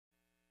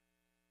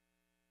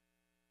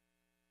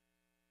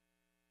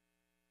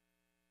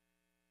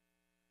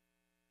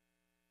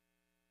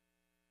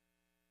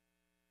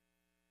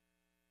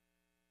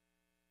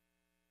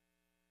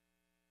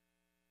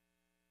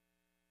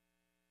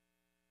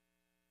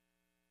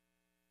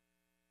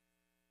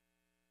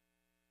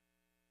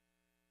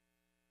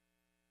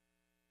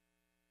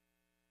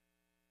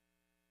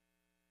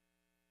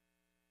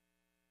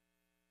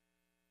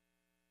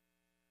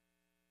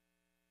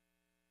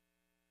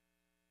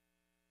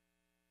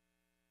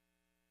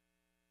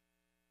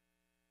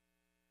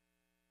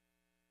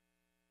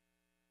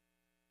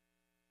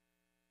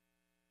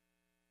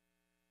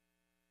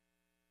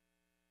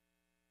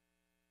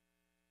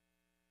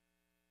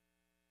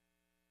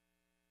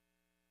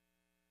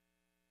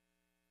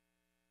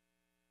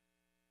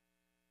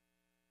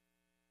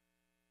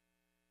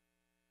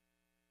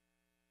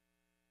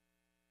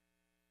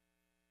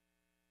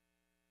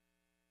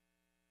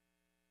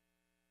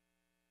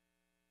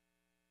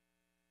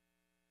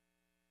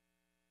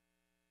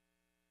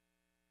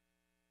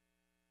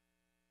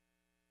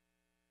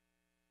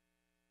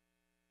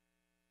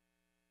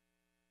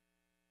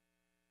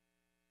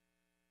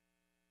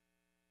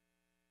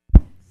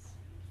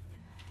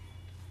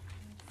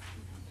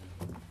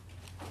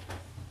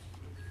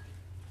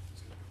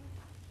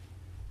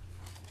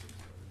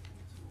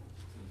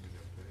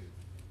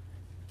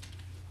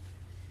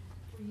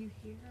you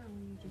here or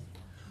were you just?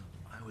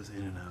 I was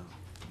in and out.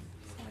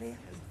 I had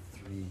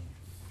 3 meetings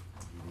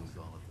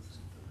all at the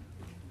same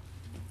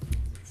time.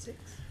 6.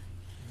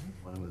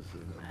 One was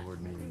a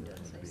board meeting that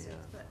had to be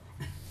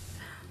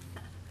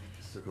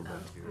circle back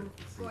here.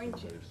 Going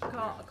to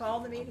call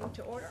the meeting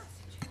to order.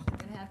 You're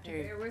gonna have to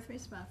bear with me,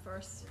 it's my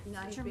first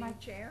night being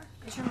chair.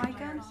 Is your mic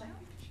on?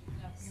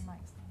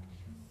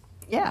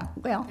 Yeah,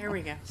 well. There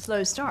we go.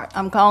 Slow start.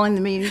 I'm calling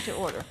the meeting to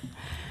order.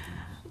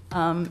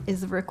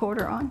 Is the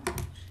recorder on?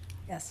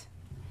 Yes.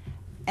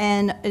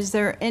 And is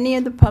there any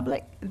of the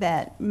public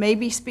that may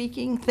be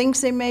speaking,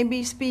 thinks they may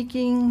be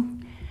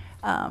speaking?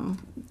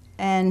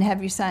 And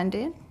have you signed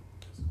in?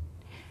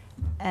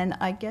 And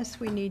I guess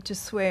we need to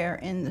swear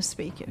in the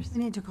speakers.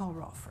 We need to call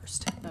roll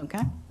first.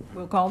 Okay,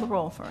 we'll call the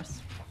roll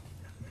first.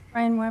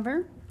 Brian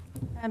Weber,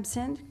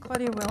 absent.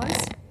 Claudia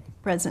Willis.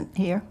 Present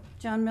here.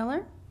 John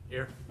Miller.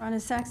 Here.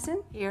 Rhonda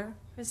Saxton. Here.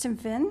 Kristen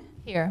Finn.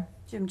 Here.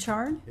 Jim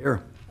Chard.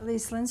 Here.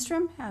 Elise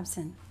Lindstrom,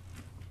 absent.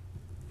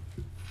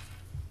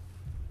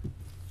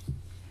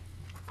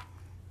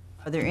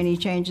 Are there any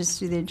changes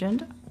to the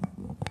agenda?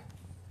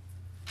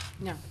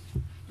 No.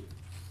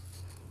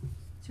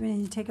 So we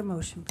need to take a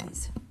motion,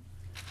 please.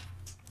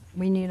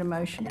 We need a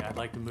motion. Yeah, I'd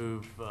like to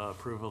move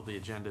approval of the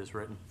agenda as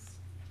written.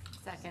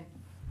 Second.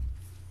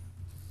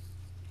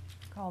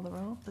 Call the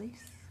roll,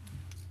 please.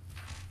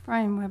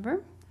 Brian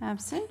Weber,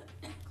 absent.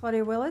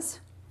 Claudia Willis.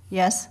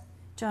 Yes?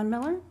 John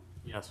Miller.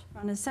 Yes.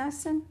 Rhonda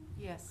Saxton.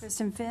 Yes.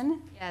 Kristen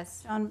Finn.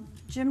 Yes.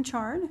 Jim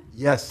Chard.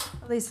 Yes.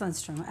 Elise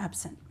Lindstrom,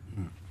 absent.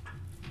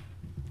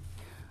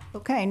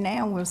 Okay,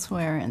 now we'll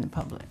swear in the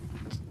public.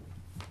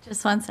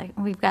 Just 1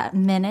 second. We've got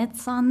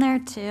minutes on there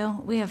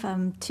too. We have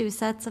 2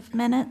 sets of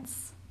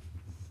minutes.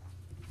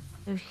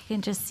 If you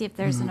can just see if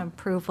there's an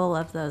approval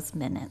of those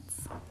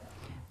minutes.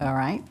 All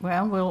right,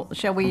 well,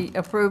 shall we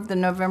approve the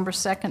November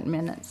 2nd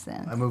minutes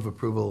then? I move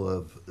approval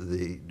of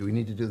the, do we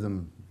need to do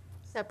them?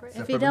 Separate. If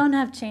Separately? you don't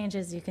have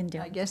changes, you can do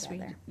I them guess we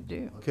together.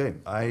 do. Okay,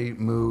 I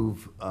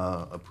move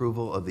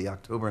approval of the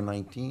October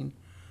 19,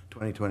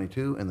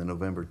 2022, and the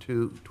November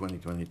 2,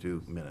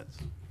 2022 minutes.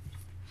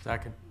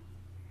 Second.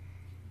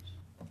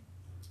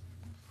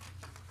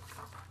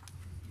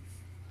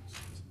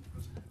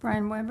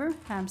 Brian Weber,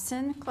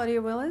 absent.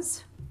 Claudia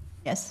Willis.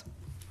 Yes?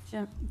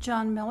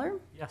 John Miller.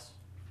 Yes.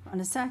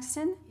 Rhonda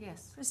Saxton.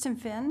 Yes. Kristen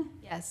Finn.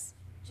 Yes.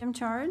 Jim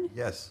Chard.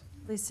 Yes.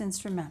 Elise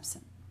Lindstrom,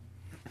 absent.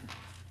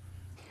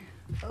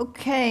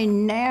 Okay,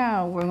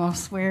 now we're going to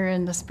swear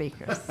in the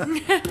speakers.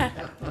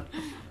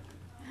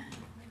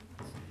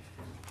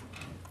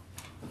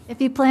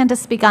 If you plan to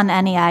speak on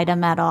any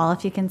item at all,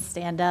 if you can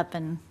stand up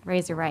and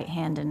raise your right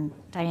hand and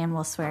Diane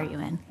will swear you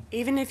in.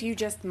 Even if you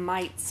just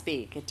might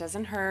speak, it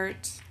doesn't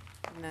hurt.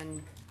 And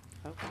then,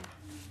 okay.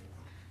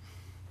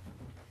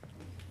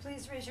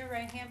 Please raise your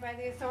right hand. By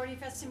the authority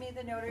vested in me,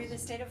 the notary of the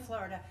state of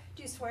Florida,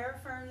 do you swear or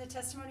affirm the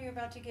testimony you're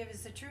about to give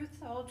is the truth,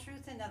 the whole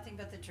truth, and nothing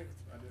but the truth?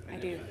 I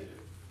do.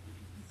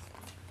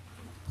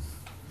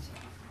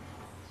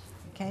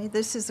 Okay,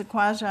 this is a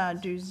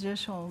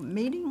quasi-judicial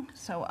meeting,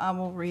 so I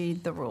will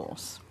read the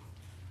rules.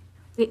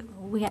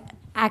 We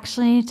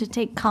actually need to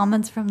take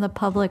comments from the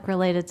public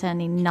related to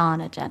any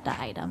non-agenda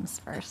items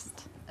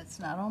first. That's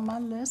not on my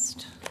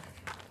list.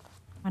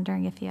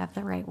 Wondering if you have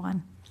the right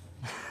one.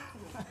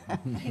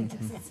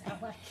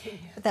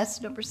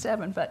 That's number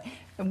 7, but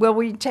will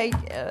we take,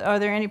 are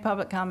there any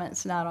public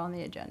comments not on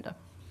the agenda?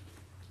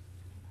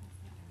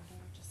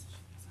 Just so she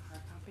has a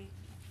hard copy.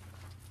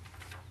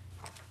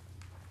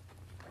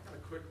 I got a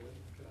quick one.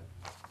 Can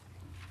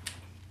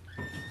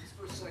I? Just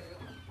for a second.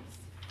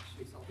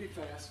 I'll be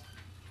fast.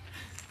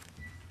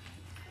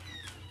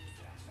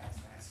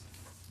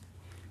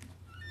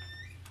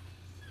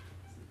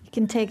 You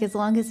can take as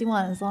long as you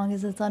want, as long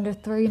as it's under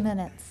 3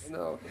 minutes.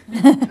 No.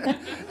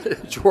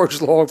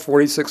 George Long,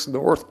 46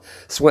 North,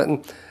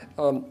 Swinton.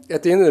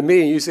 At the end of the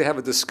meeting, you usually have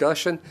a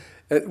discussion.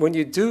 And when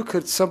you do,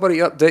 could somebody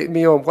update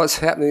me on what's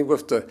happening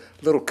with the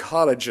little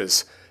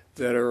cottages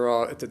that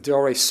are at the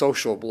Delray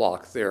Social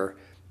Block there?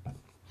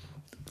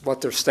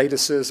 What their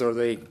status is? Are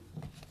they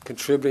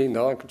contributing,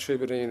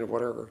 non-contributing, or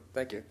whatever?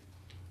 Thank you.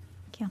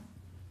 Thank you.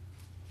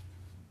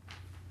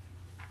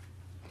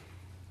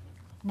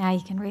 Now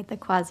you can read the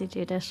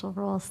quasi-judicial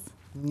rules.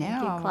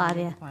 Now,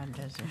 Claudia.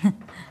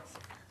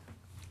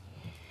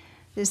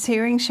 This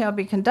hearing shall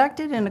be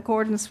conducted in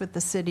accordance with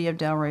the City of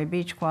Delray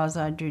Beach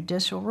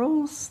quasi-judicial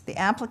rules. The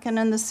applicant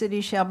and the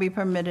city shall be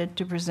permitted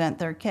to present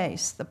their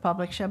case. The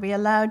public shall be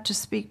allowed to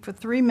speak for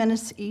 3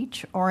 minutes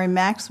each, or a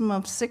maximum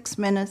of 6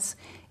 minutes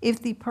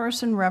if the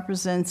person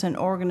represents an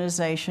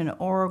organization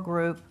or a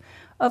group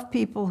of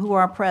people who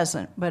are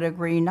present but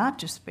agree not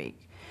to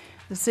speak.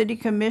 The city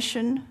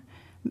commission,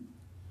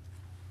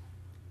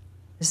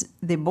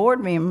 the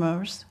board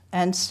members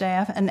and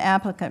staff and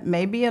applicant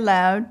may be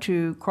allowed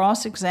to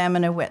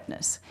cross-examine a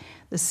witness.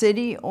 The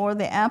city or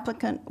the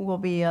applicant will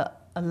be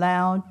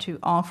allowed to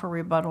offer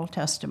rebuttal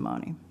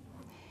testimony.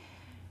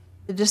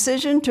 The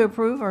decision to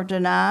approve or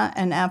deny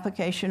an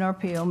application or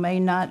appeal may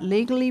not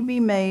legally be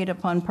made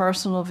upon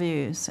personal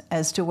views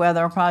as to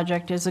whether a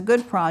project is a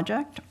good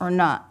project or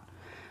not.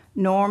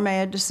 nor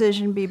may a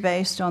decision be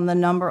based on the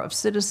number of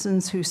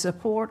citizens who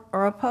support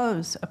or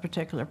oppose a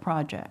particular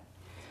project.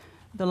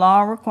 The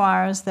law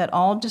requires that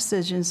all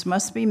decisions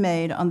must be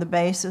made on the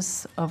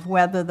basis of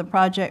whether the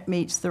project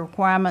meets the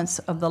requirements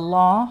of the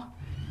law,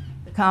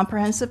 the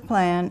comprehensive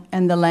plan,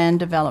 and the land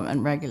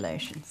development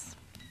regulations.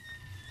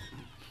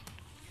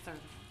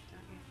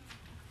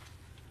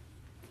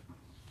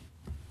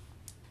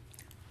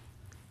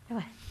 Go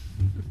ahead.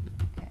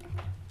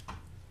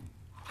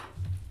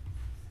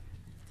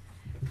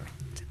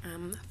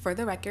 For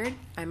the record,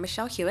 I'm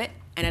Michelle Hewitt,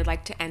 and I'd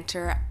like to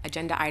enter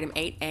Agenda Item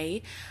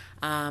 8A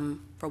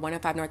for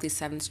 105 Northeast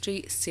 7th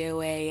Street,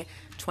 COA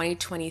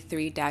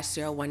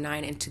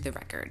 2023-019 into the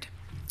record.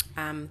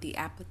 The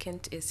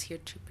applicant is here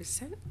to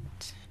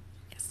present.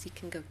 Yes, you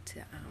can go to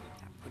that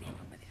podium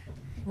over there.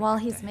 While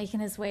he's making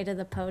his way to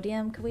the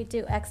podium, could we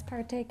do ex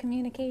parte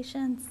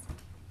communications?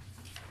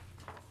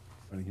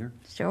 Right here?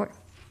 Sure.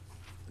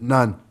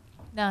 None.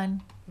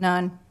 None.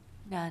 None.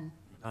 None.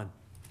 None.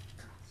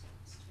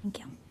 Thank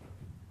you.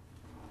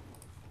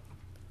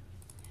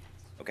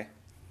 Okay.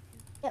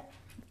 Yep.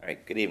 All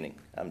right. Good evening.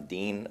 I'm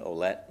Dean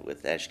Olette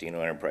with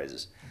Ashdino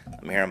Enterprises.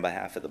 I'm here on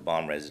behalf of the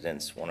Baum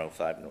residents,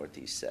 105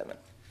 Northeast 7.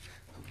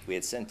 We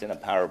had sent in a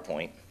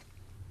PowerPoint.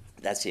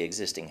 That's the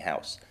existing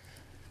house.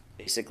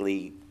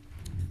 Basically,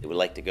 they would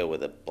like to go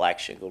with a black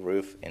shingle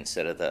roof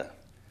instead of the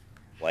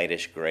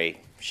whitish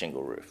gray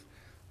shingle roof.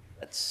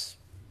 That's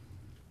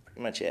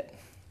pretty much it.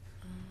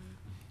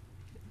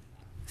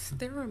 Is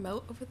there a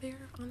remote over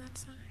there on that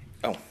side?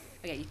 Oh,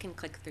 Okay, you can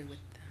click through with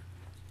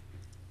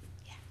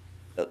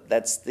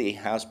that's the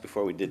house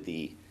before we did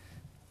the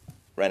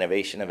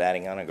renovation of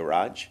adding on a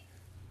garage.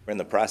 We're in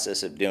the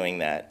process of doing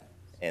that,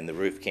 and the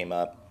roof came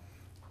up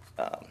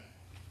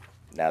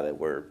now that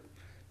we're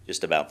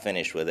just about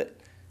finished with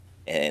it,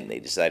 and they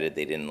decided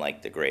they didn't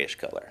like the grayish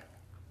color.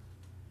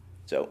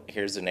 So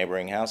here's the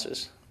neighboring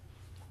houses.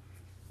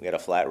 We got a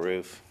flat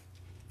roof,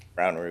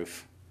 brown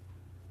roof.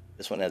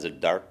 This one has a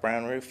dark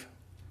brown roof.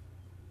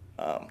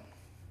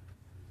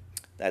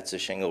 That's the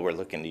shingle we're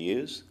looking to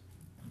use.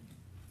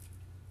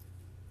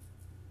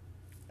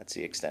 That's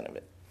the extent of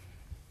it.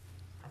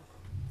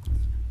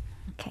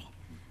 Okay.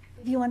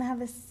 If you want to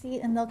have a seat,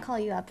 and they'll call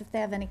you up if they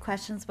have any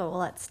questions, but we'll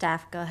let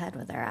staff go ahead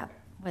with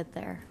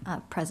their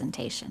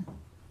presentation.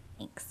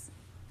 Thanks.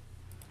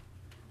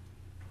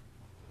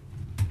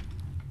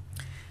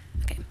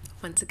 Okay,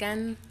 once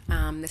again,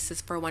 this is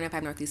for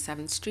 105 Northeast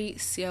 7th Street,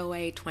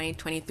 COA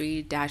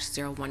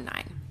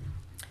 2023-019.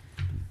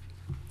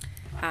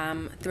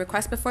 The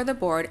request before the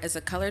board is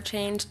a color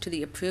change to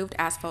the approved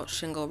asphalt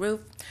shingle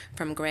roof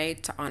from gray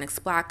to onyx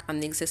black on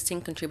the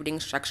existing contributing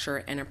structure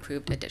and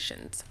approved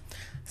additions.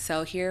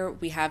 So here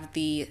we have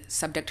the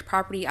subject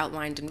property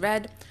outlined in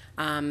red.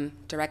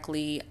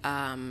 Directly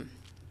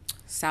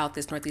south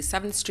is Northeast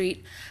 7th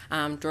Street,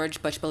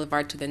 George Bush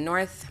Boulevard to the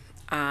north,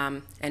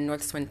 and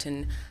North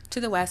Swinton to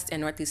the west,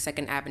 and Northeast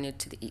 2nd Avenue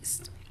to the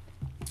east.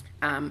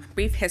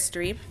 Brief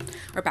history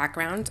or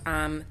background.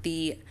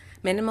 The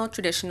minimal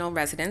traditional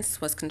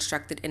residence was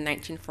constructed in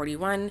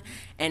 1941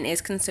 and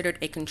is considered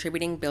a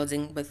contributing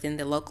building within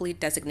the locally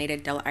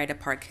designated Del Ida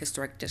Park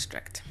Historic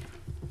District.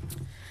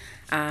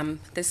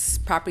 This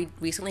property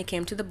recently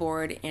came to the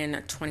board in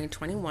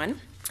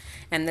 2021,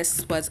 and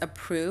this was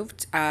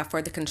approved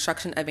for the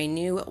construction of a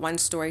new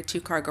one-story,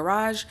 two-car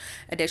garage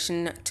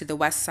addition to the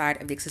west side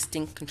of the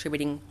existing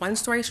contributing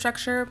one-story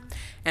structure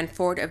and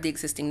forward of the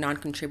existing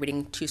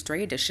non-contributing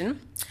two-story addition.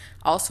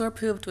 Also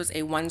approved was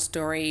a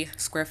one-story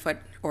square foot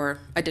or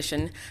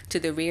addition to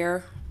the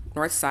rear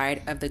north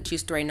side of the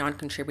two-story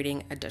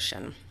non-contributing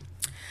addition.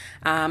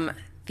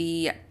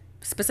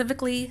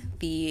 Specifically,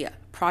 the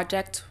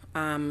project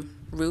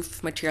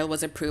roof material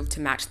was approved to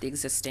match the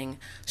existing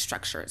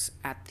structures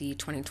at the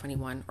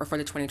 2021, or for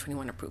the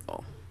 2021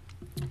 approval.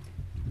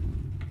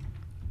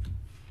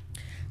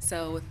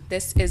 So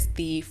this is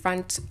the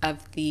front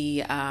of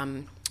the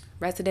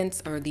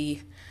residence, or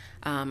the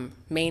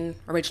main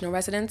original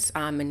residence,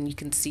 and you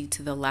can see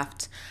to the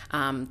left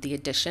the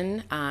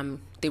addition.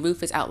 The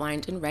roof is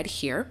outlined in red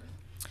here.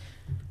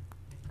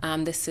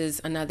 This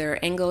is another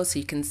angle, so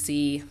you can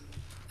see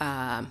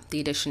the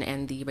addition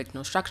and the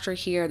original structure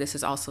here. This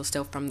is also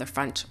still from the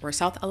front or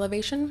south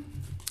elevation.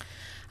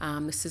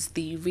 This is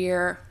the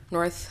rear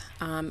north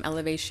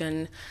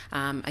elevation.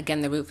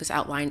 Again, the roof is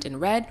outlined in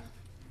red.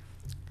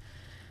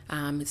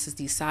 This is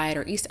the side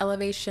or east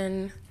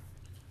elevation.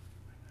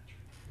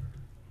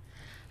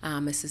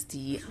 This is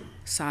the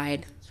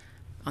side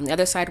on the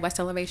other side, west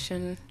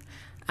elevation.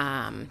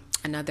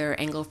 Another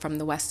angle from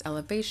the west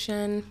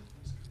elevation.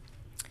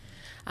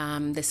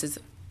 This is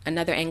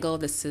another angle.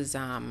 This is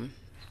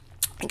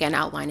again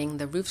outlining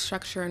the roof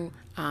structure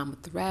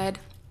with the red.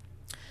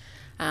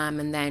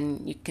 And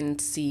then you can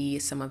see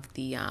some of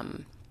the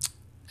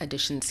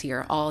additions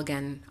here. All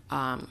again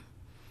are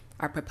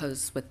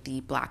proposed with the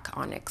black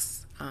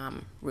onyx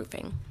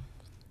roofing.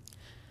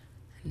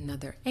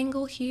 Another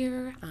angle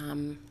here.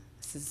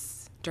 This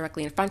is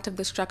directly in front of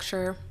the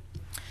structure.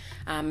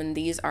 And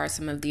these are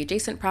some of the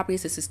adjacent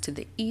properties. This is to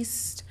the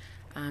east,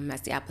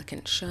 as the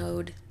applicant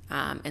showed.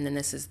 And then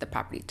this is the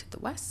property to the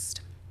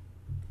west.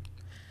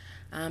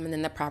 And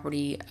then the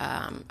property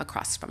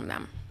across from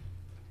them.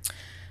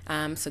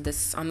 So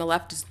this on the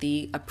left is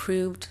the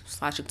approved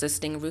 /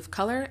 existing roof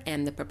color,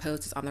 and the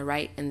proposed is on the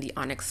right in the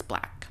onyx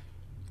black.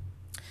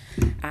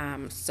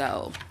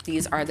 So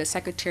these are the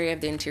Secretary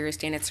of the Interior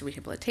standards for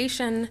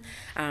rehabilitation,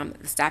 the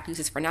staff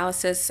uses for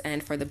analysis,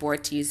 and for the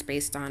board to use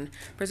based on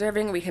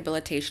preserving,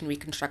 rehabilitation,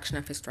 reconstruction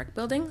of historic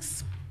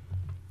buildings.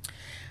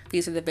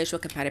 These are the visual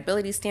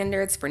compatibility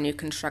standards for new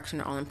construction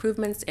or all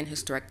improvements in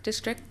historic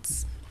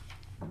districts.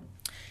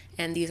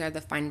 And these are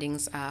the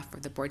findings for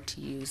the board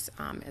to use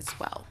as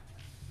well.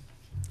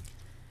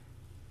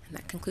 And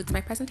that concludes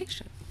my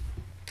presentation.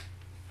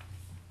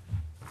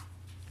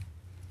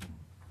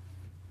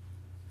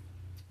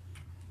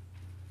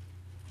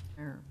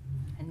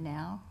 And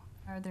now,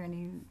 are there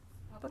any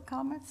public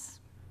comments?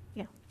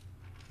 Yeah.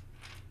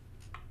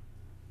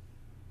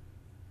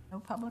 No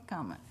public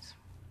comments.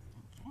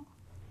 Okay.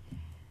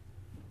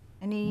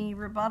 Any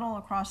rebuttal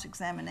or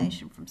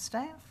cross-examination from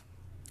staff?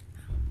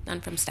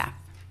 None from staff.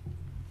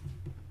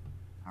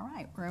 All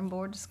right, we're in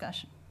board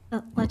discussion.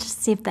 Let's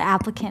just see if the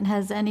applicant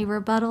has any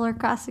rebuttal or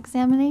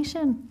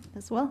cross-examination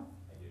as well.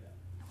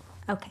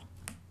 Okay,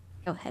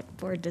 go ahead,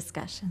 board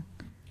discussion.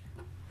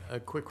 A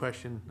quick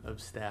question of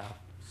staff.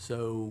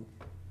 So,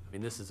 I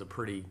mean, this is a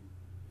pretty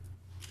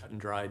cut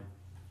and dried,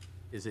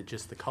 is it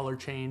just the color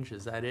change?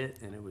 Is that it?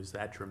 And it was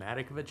that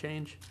dramatic of a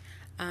change?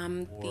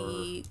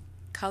 The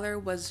color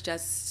was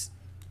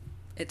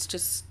it's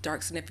just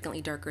dark,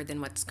 significantly darker than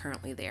what's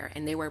currently there.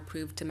 And they were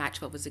approved to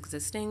match what was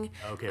existing.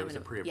 Okay, it was a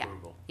and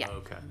pre-approval. Yeah.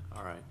 Okay,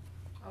 all right.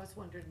 I was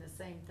wondering the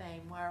same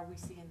thing. Why are we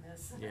seeing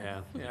this?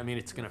 Yeah, I mean,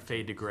 it's gonna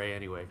fade to gray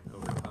anyway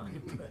over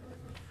time.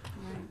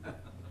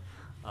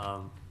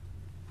 All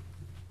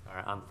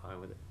right, I'm fine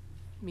with it.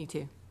 Me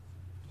too.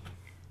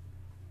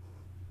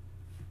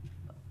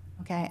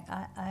 Okay,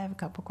 I have a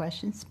couple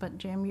questions, but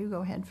Jim, you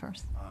go ahead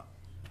first.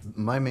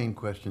 My main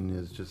question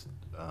is just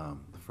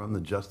from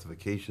the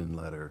justification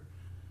letter,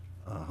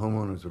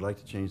 homeowners would like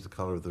to change the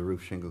color of the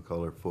roof shingle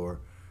color for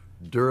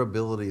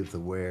durability of the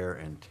wear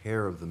and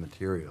tear of the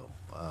material.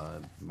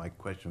 My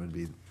question would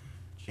be,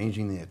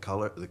 changing the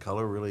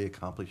color really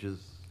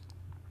accomplishes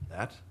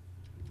that?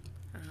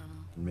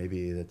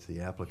 Maybe that's the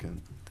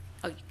applicant.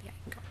 Oh, yeah, you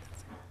can go.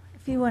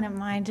 If you wouldn't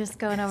mind just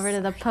going over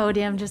to the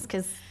podium, just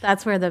because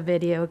that's where the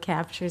video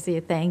captures you.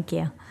 Thank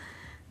you.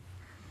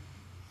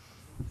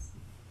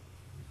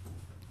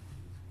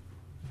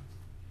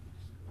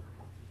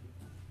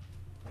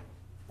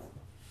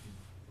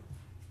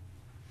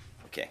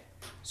 Okay,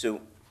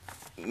 so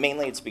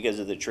mainly it's because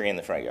of the tree in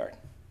the front yard.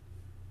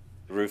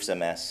 The roof's a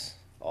mess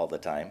all the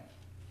time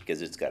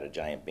because it's got a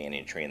giant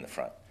banyan tree in the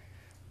front.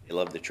 They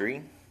love the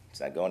tree,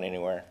 it's not going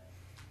anywhere.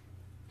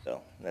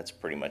 So that's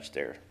pretty much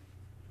their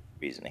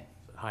reasoning.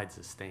 It hides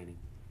the staining.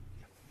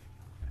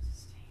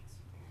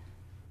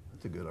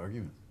 That's a good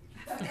argument.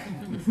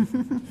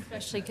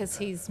 Especially because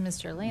he's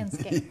Mr.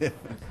 Landscape.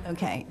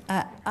 Okay,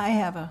 I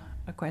have a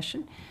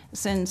question.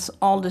 Since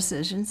all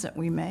decisions that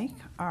we make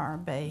are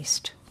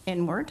based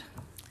inward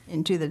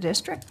into the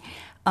district,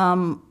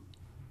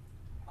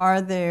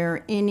 are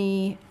there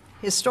any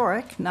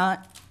historic,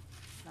 not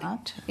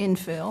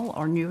infill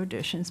or new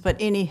additions, but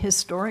any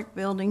historic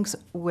buildings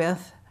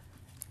with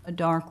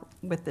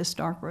this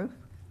dark roof?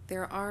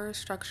 There are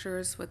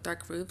structures with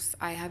dark roofs.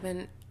 I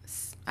haven't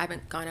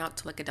gone out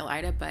to look at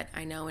Delida, but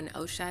I know in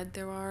Oshed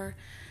there are.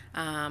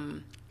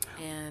 And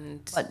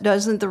But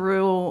doesn't the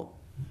rule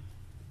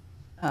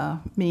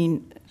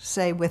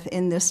say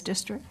within this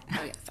district?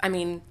 oh yes, I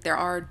mean there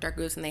are dark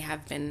roofs, and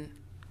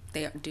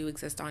they do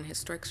exist on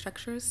historic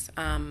structures.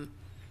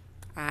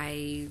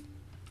 I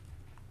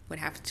would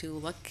have to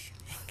look.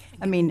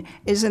 I mean,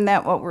 isn't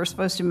that what we're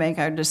supposed to make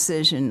our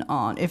decision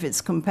on, if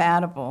it's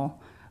compatible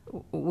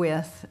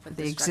with With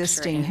the the structure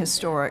existing and-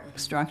 historic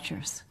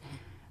structures?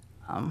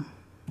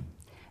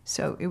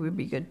 So it would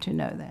be good to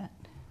know that.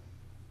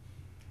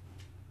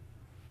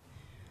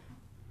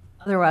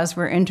 Otherwise,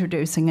 we're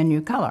introducing a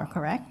new color,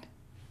 correct?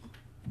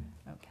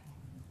 Okay.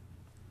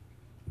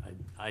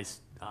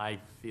 I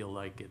feel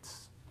like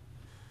it's,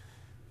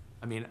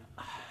 I mean,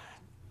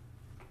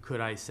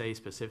 could I say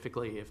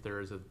specifically if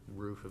there is a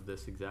roof of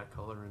this exact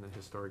color in a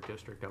historic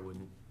district? I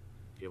wouldn't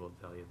be able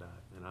to tell you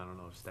that, and I don't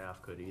know if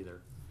staff could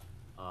either.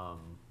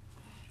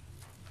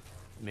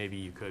 Maybe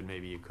you could,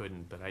 maybe you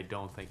couldn't, but I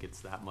don't think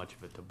it's that much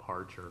of a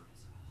departure.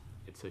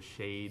 It's a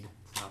shade,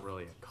 it's not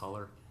really a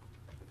color.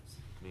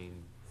 I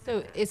mean,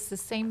 So it's the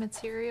same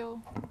material,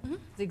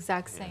 the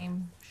exact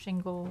same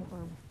shingle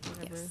or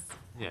whatever. Yes.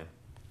 yeah.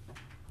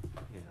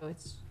 So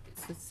it's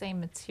the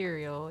same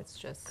material, it's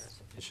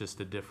just, It's just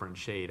a different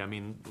shade. I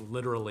mean,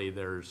 literally,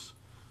 there's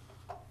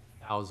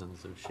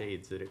thousands of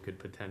shades that it could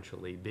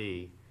potentially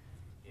be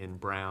in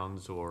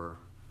browns or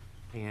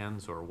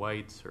tans or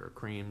whites or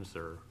creams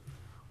or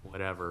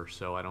whatever.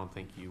 So I don't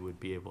think you would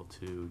be able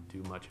to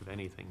do much of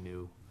anything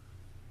new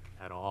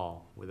at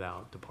all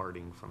without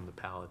departing from the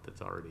palette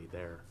that's already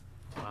there.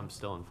 I'm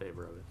still in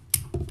favor of it.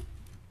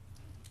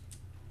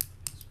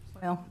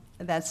 Well,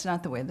 that's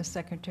not the way the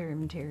Secretary of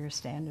Interior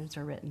standards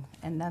are written,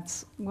 and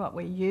that's what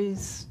we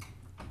use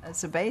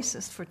as a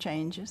basis for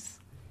changes.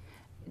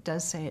 It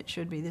does say it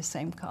should be the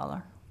same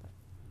color.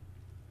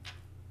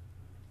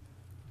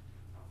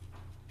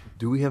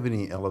 Do we have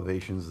any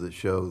elevations that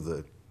show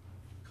the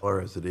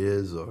color as it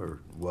is or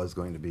was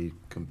going to be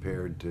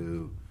compared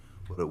to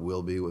what it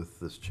will be with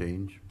this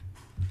change,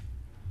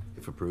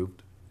 if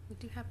approved? We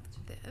do have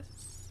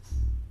this.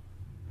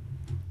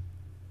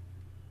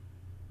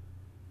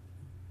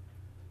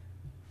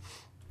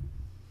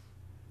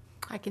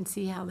 I can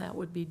see how that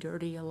would be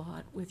dirty a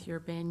lot with your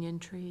banyan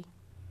tree.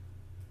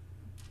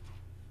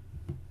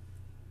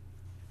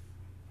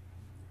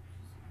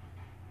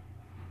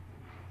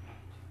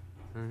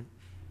 Right.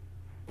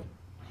 I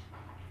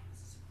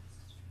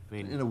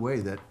mean, In a way,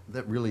 that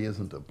really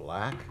isn't a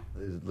black.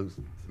 It looks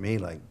to me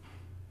like,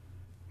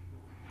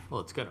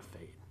 well, it's gonna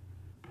fade.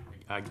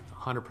 I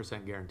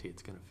 100% guarantee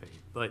it's gonna fade,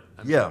 but.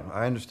 I mean, yeah,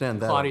 I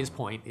understand that. Claudia's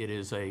point, it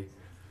is a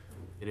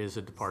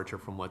departure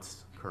from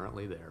what's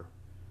currently there.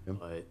 Yep.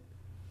 But,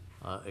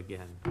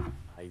 again,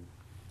 I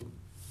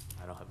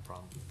don't have a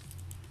problem.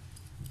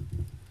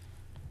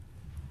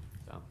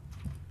 So,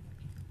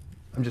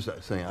 I'm just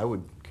saying, I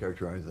would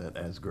characterize that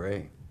as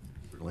gray,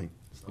 certainly,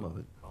 some of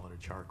it. call it a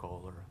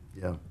charcoal or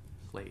Yeah. a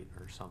slate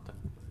or something.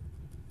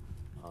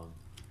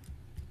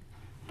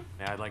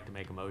 I'd like to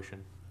make a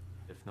motion,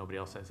 if nobody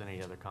else has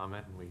any other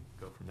comment, and we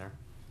go from there.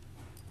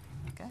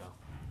 Okay. So,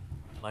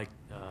 like,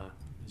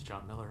 Ms.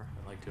 John Miller,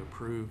 I'd like to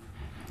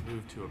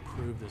move to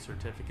approve the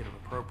certificate of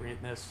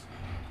appropriateness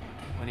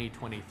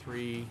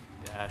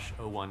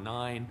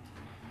 2023-019,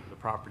 the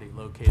property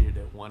located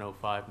at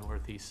 105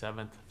 Northeast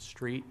 7th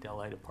Street,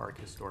 Delita Park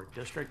Historic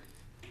District,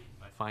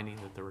 by finding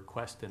that the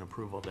request and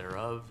approval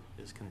thereof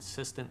is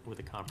consistent with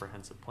the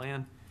comprehensive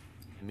plan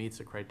and meets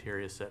the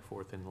criteria set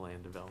forth in the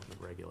land development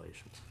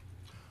regulations.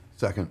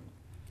 Second.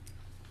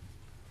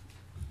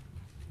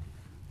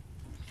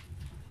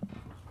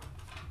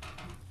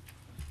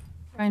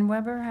 Brian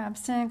Weber,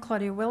 absent.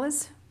 Claudia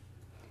Willis,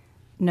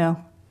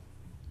 No.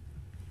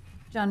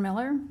 John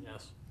Miller,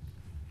 Yes.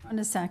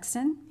 Rhonda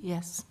Saxton,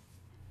 Yes.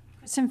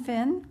 Kristen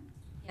Finn,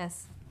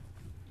 Yes.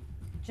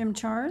 Jim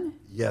Chard,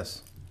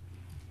 Yes.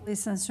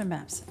 Lisa Lindstrom,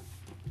 absent.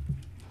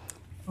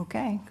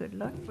 Okay, good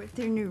luck with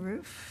your new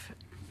roof.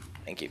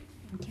 Thank you.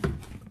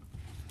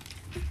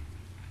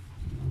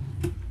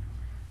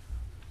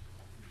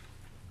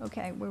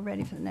 Okay, we're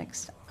ready for the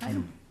next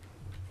item.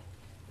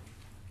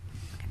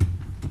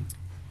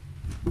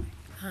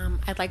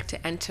 I'd like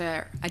to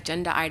enter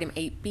agenda item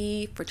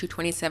 8B for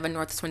 227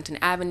 North Swinton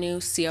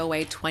Avenue,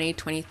 COA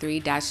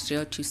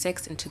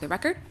 2023-026 into the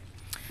record.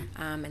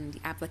 And the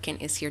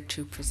applicant is here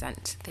to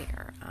present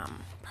their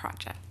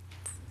project.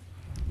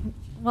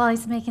 While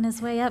he's making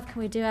his way up,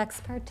 can we do ex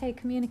parte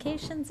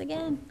communications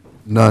again?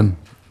 None.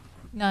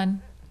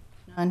 None.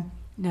 None.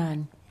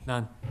 None.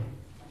 None.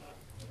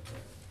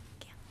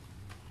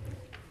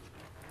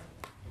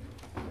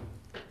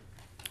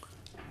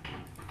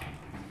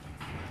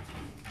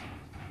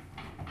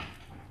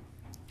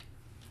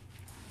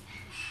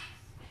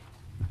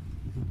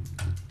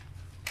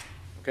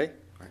 Okay.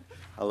 All right.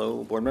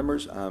 Hello, board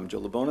members. I'm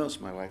Joe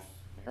Labonos, my wife,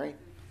 Mary.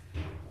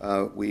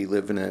 We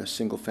live in a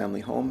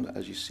single-family home,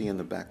 as you see in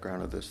the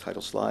background of this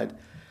title slide,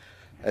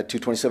 at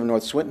 227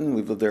 North Swinton.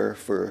 We've lived there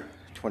for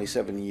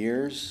 27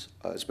 years.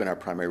 It's been our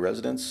primary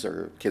residence.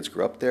 Our kids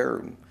grew up there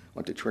and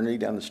went to Trinity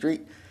down the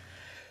street.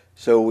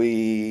 So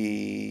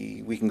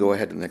we can go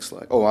ahead to the next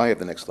slide. Oh, I have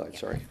the next slide,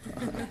 sorry.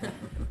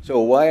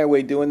 So why are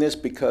we doing this?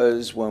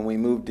 Because when we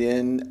moved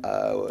in,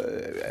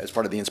 as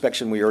part of the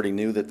inspection, we already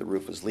knew that the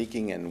roof was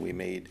leaking, and we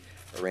made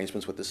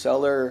arrangements with the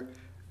seller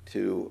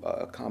to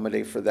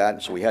accommodate for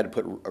that. So we had to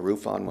put a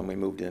roof on when we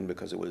moved in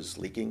because it was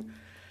leaking.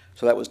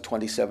 So that was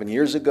 27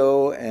 years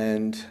ago,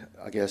 and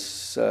I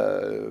guess,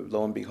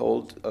 lo and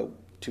behold,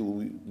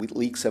 2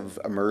 leaks have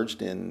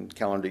emerged in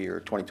calendar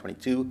year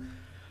 2022.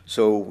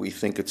 So we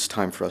think it's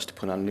time for us to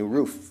put on a new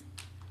roof.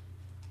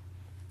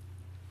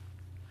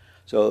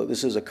 So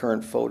this is a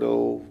current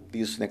photo.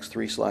 These next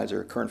 3 slides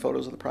are current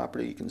photos of the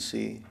property. You can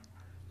see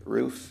the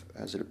roof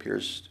as it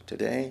appears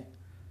today.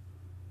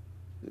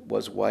 It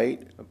was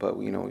white, but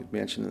we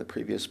mentioned in the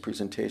previous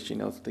presentation,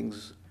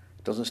 things,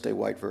 it doesn't stay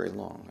white very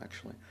long,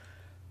 actually.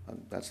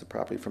 That's the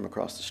property from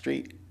across the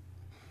street.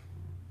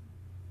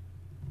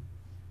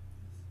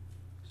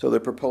 So the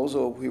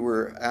proposal we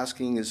were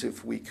asking is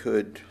if we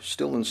could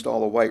still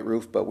install a white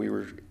roof, but we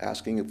were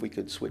asking if we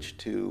could switch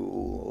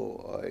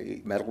to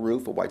a metal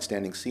roof, a white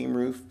standing seam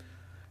roof,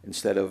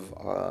 instead of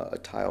a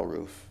tile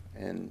roof.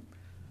 And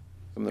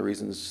some of the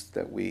reasons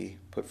that we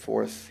put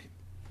forth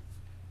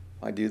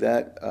why do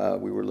that,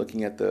 we were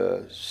looking at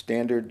the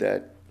standard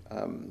that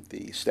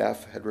the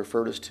staff had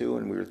referred us to,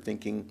 and we were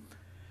thinking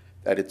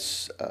that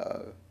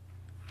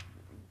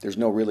there's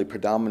no really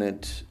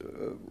predominant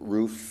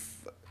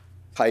roof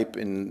type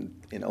in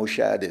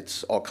OSHAD.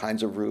 It's all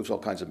kinds of roofs, all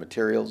kinds of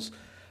materials,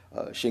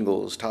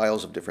 shingles,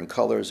 tiles of different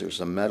colors. There's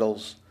some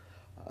metals.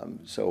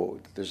 So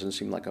it doesn't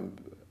seem like I'm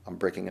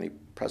breaking any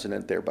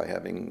precedent there by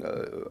having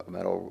a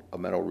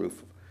metal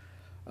roof.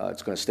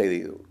 It's going to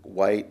stay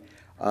white.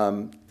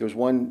 There's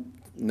one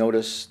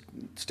notice,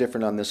 it's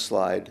different on this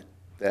slide,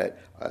 that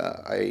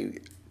I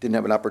didn't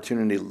have an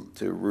opportunity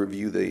to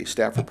review the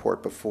staff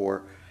report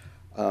before.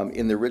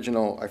 In the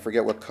original, I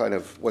forget what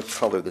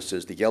color this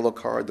is, the yellow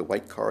card, the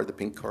white card, the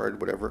pink card,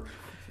 whatever.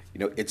 You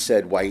know, it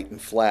said white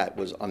and flat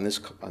was on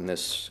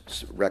this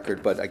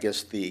record, but I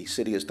guess the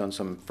city has done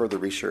some further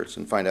research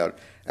and find out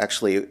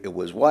actually it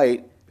was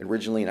white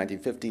originally in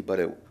 1950, but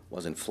it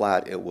wasn't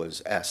flat, it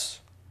was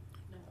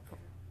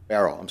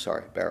barrel, I'm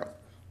sorry, barrel.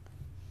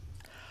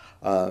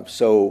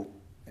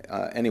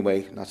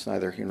 Anyway, that's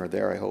neither here nor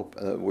there, I hope.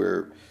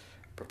 We're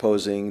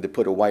proposing to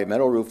put a white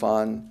metal roof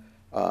on.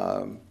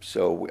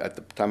 So at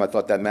the time I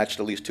thought that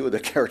matched at least two of the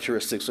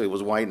characteristics, so it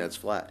was white and it's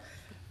flat.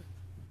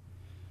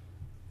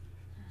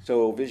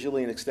 So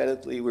visually and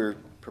aesthetically, we're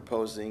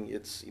proposing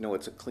it's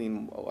a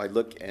clean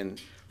look, and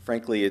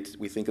frankly,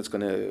 we think it's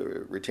going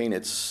to retain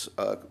its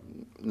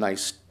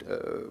nice,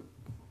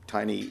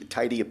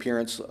 tidy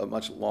appearance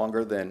much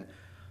longer than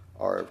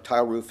our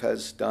tile roof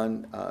has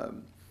done.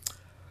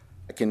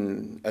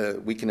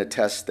 We can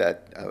attest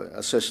that,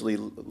 especially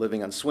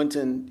living on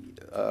Swinton,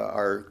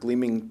 our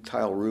gleaming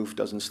tile roof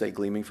doesn't stay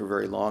gleaming for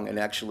very long. And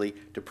actually,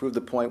 to prove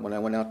the point, when I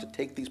went out to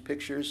take these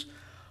pictures,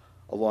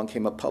 along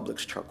came a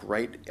Publix truck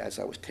right as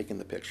I was taking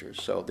the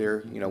pictures. So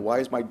there, why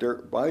is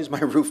my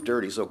roof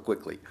dirty so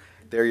quickly?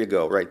 There you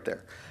go, right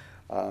there.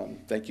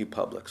 Thank you,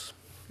 Publix.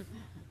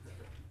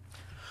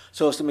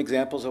 So some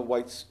examples of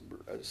white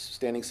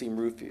standing seam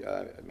roof.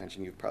 I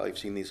mentioned you've probably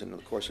seen these in the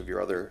course of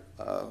your other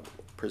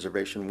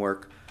preservation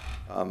work.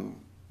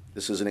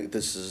 This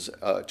is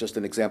just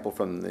an example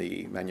from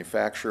the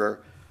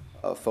manufacturer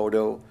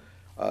photo.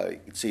 You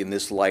can see in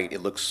this light,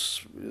 it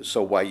looks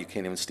so white you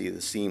can't even see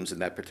the seams in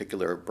that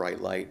particular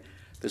bright light.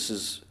 This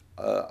is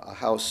a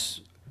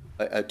house,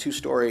 a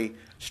two-story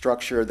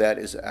structure that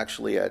is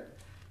actually at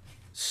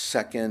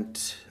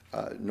 2nd,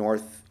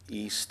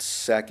 Northeast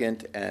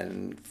 2nd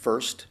and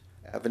 1st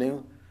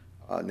Avenue,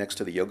 next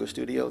to the yoga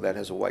studio. That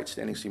has a white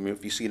standing seam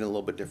roof. You see it in a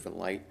little bit different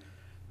light.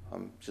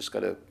 Just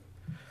got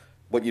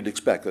what you'd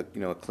expect, a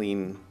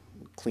clean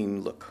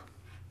look.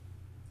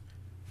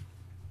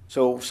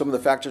 So some of the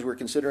factors we're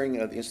considering,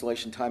 the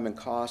installation time and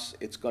costs,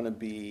 it's going to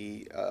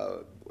be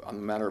on a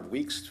matter of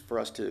weeks for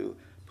us to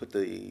put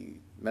the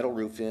metal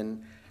roof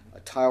in.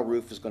 A tile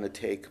roof is going to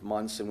take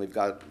months, and we've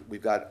got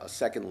a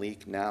second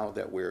leak now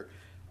that we're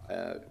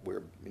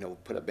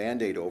put a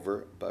Band-Aid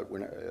over, but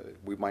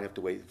we might have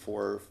to wait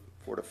four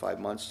to 5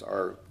 months.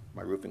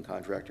 My roofing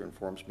contractor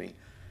informs me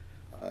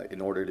in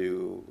order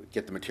to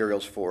get the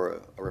materials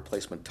for a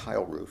replacement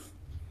tile roof.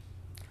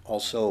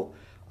 Also,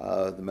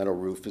 the metal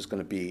roof is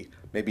going to be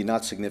maybe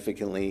not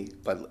significantly,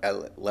 but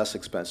less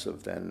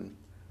expensive than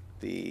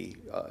the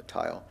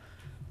tile.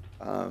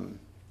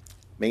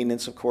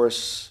 Maintenance, of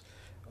course,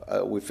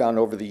 we've found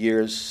over the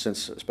years,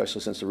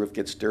 especially since the roof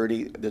gets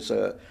dirty, there's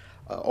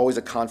always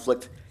a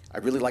conflict.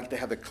 I'd really like to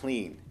have it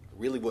clean,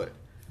 I really would,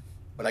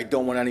 but I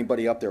don't want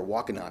anybody up there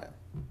walking on it,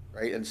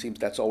 right? And it seems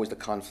that's always the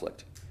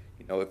conflict.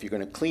 If you're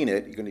going to clean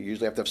it, you're going to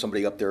usually have to have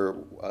somebody up there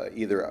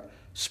either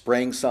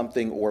spraying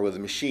something or with a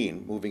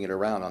machine moving it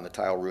around on the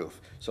tile roof.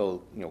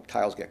 So,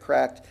 tiles get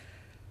cracked.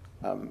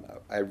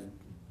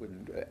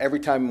 Every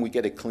time we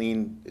get it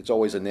clean, it's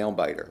always a nail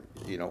biter.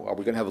 Are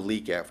we going to have a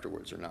leak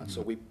afterwards or not?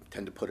 So we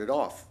tend to put it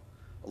off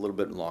a little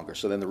bit longer.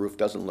 So then the roof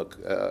doesn't look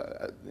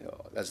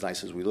as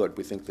nice as we would.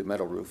 We think the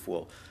metal roof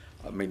will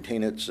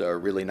maintain its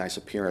really nice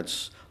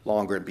appearance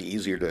longer and be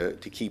easier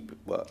to keep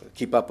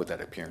up with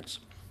that appearance.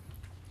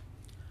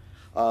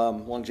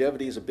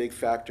 Longevity is a big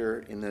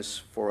factor in this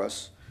for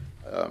us.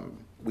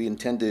 We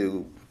intend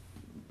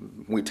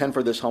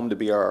for this home to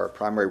be our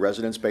primary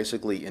residence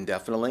basically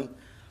indefinitely.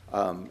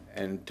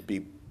 And to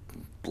be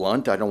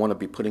blunt, I don't want to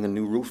be putting a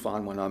new roof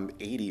on when I'm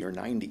 80 or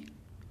 90,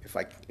 if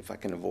I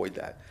can avoid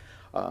that.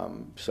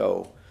 It's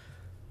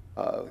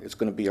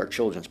going to be our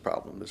children's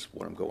problem is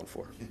what I'm going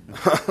for.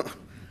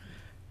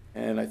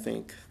 And I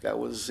think that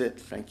was it.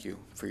 Thank you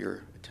for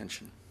your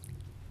attention.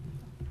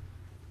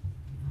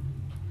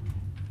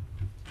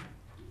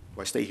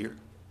 Do I stay here?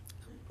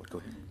 Go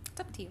ahead. It's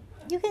up to you.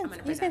 You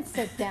can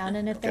sit down,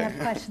 and if they have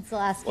questions, they'll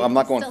ask you. Well, I'm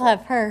not going Still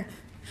have her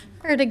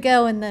to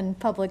go, and then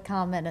public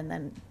comment, and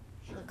then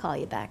they'll call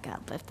you back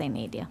up if they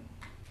need you.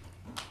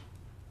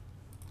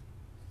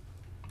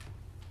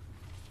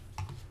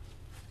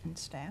 And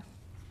staff.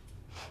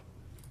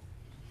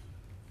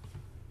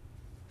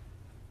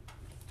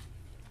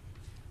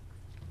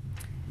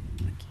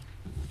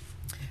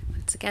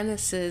 Once again,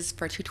 this is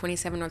for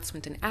 227 North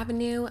Swinton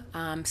Avenue,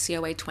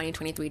 COA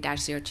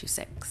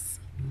 2023-026.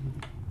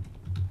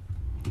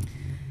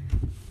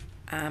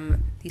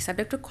 The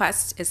subject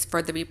request is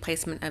for the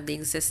replacement of the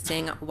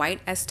existing white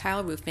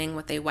S-tile roofing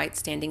with a white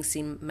standing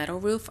seam metal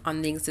roof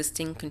on the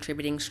existing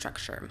contributing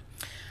structure.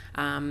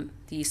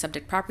 The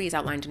subject property is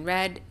outlined in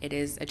red. It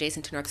is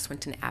adjacent to North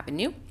Swinton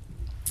Avenue.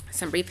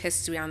 Some brief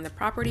history on the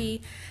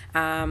property.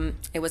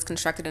 It was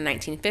constructed in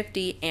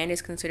 1950 and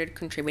is considered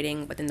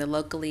contributing within the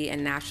locally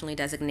and nationally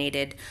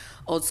designated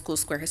Old School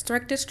Square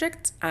Historic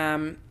District.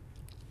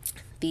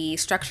 The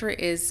structure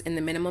is in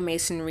the minimal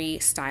masonry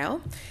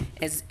style,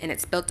 and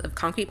it's built of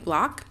concrete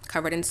block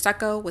covered in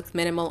stucco with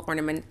minimal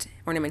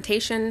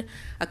ornamentation,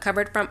 a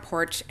covered front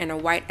porch, and a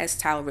white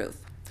S-tile roof.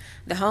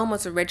 The home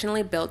was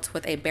originally built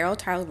with a barrel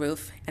tile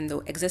roof, and the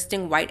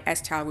existing white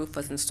S-tile roof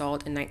was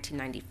installed in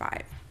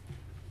 1995.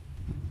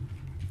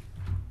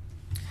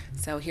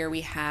 So here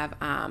we have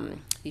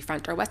the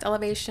front door west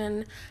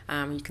elevation.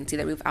 You can see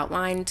the roof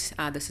outlined.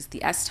 This is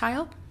the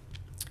S-tile.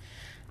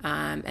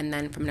 And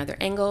then from another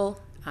angle,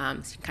 so you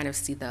can kind of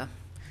see the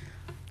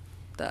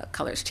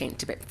colors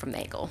change a bit from the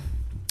angle.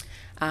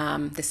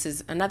 This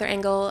is another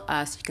angle,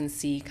 so you can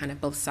see kind of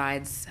both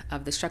sides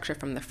of the structure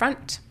from the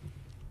front.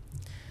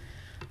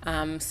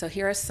 So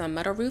here are some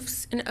metal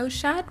roofs in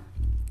Oshad.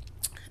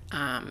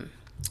 And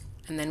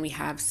then we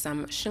have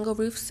some shingle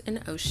roofs in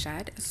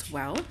Oshad as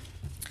well.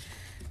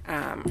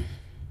 And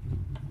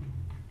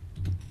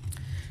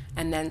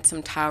then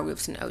some tile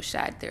roofs in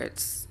Oshad.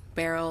 There's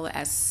barrel,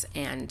 S,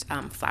 and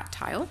flat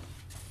tile.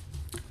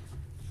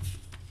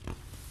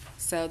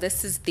 So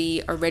this is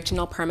the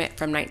original permit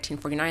from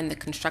 1949, the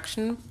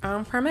construction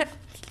permit.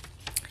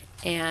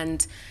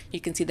 And you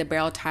can see the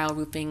barrel tile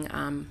roofing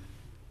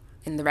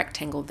in the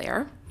rectangle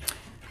there.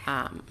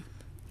 And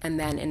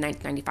then in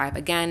 1995,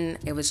 again,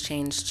 it was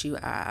changed to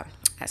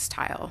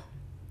S-tile.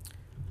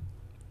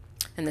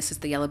 And this is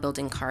the yellow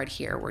building card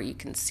here where you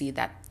can see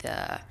that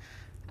the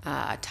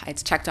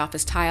it's checked off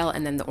as tile,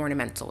 and then the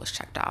ornamental was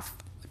checked off,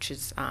 which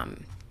is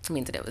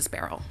means that it was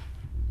barrel.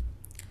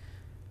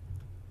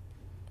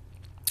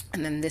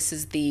 And then this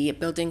is the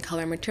building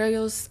color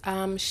materials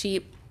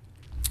sheet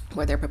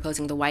where they're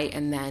proposing the white,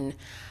 and then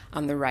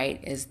on the right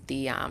is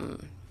the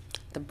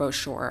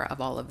brochure of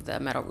all of the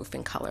metal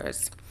roofing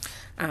colors.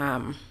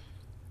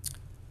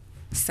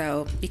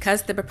 So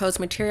because the proposed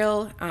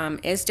material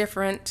is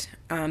different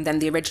than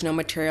the original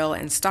material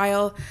and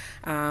style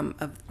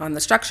on the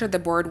structure, the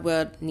board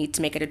would need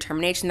to make a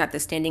determination that the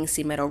standing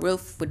seam metal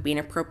roof would be an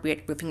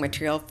appropriate roofing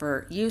material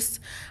for use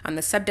on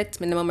the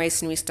subject minimal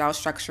masonry style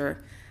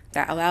structure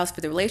that allows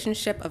for the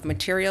relationship of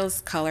materials,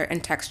 color,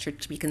 and texture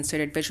to be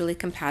considered visually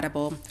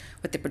compatible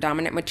with the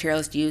predominant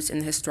materials used in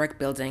the historic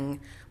building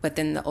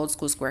within the Old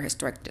School Square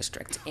Historic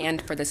District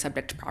and for the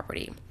subject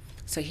property.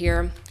 So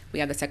here we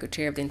have the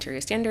Secretary of the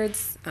Interior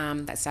Standards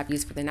that staff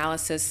used for the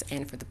analysis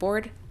and for the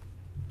board.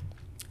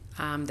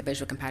 The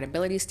visual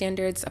compatibility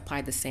standards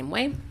applied the same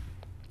way.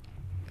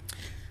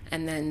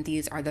 And then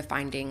these are the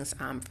findings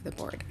for the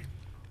board.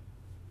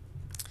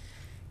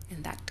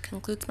 And that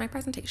concludes my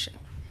presentation.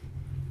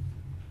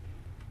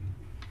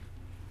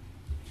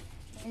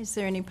 Is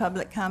there any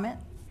public comment?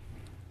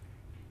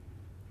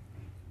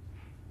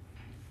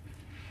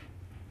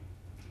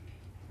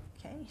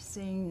 Okay,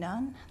 seeing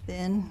none,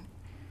 then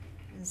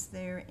is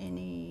there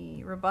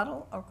any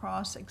rebuttal or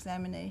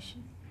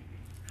cross-examination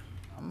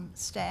from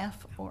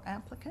staff or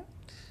applicant?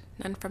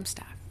 None from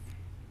staff.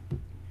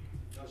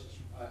 I was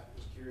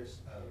just curious.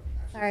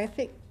 Sorry, if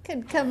it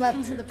could come up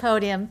to the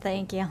podium,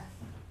 thank you.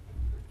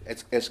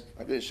 It's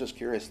just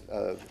curious.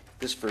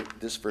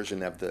 This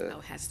version of the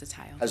Oh, has the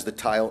tile. has the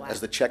tile Flat.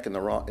 has the check in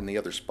the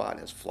other spot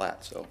as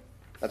flat. So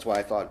that's why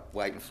I thought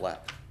white and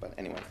flat. But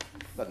anyway,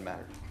 doesn't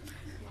matter.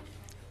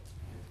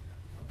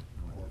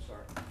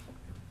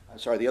 I'm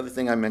sorry. The other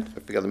thing I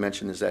forgot to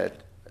mention is that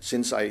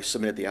since I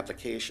submitted the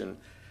application,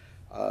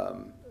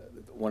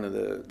 one of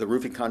the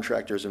roofing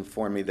contractors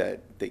informed me that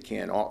they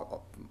can't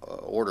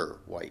order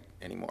white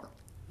anymore.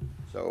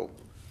 So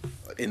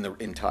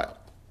in tile,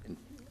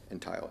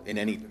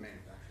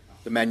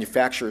 the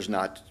manufacturer is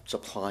not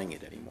supplying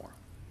it anymore.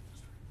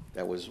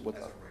 That was what.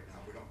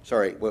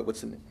 Sorry,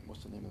 what's the name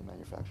of the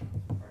manufacturer?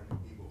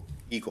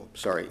 Eagle.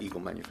 Sorry, Eagle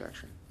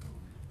Manufacturing.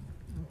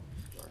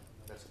 Sorry,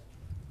 that's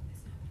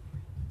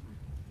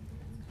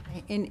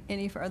it.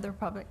 Any further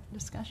public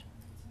discussion?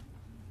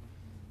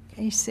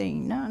 Okay,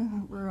 seeing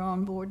none, we're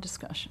on board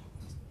discussion.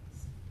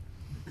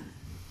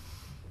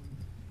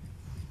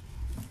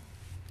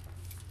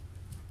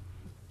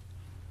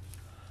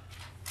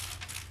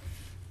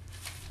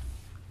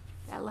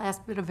 That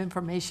last bit of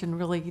information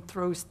really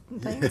throws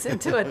things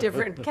into a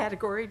different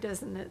category,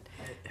 doesn't it?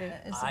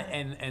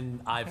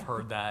 And I've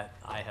heard that.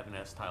 I have an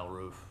S-tile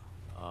roof,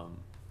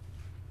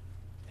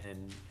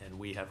 and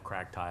we have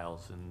cracked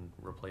tiles, and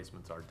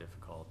replacements are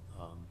difficult.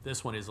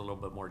 This one is a little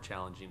bit more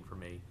challenging for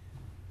me,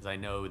 because I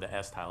know the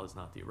S-tile is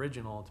not the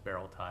original. It's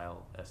barrel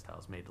tile. S-tile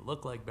is made to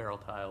look like barrel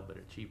tile, but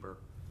a cheaper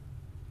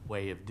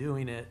way of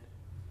doing it.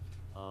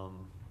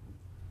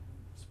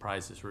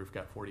 Surprised this roof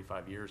got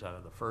 45 years out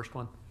of the first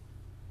one.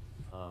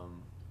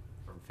 From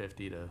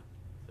 50 to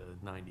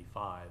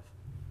 95.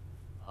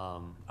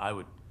 I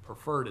would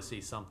prefer to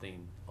see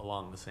something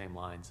along the same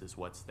lines as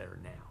what's there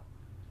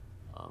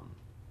now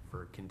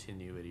for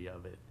continuity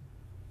of it.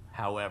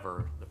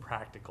 However, the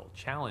practical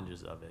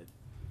challenges of it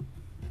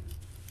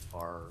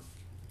are,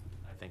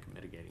 I think, a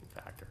mitigating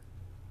factor.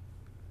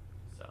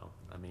 So,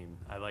 I mean,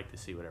 I like to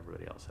see what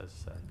everybody else has to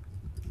say.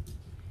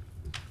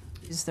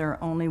 Is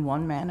there only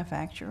one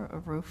manufacturer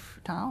of roof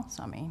tiles?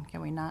 I mean,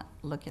 can we not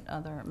look at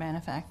other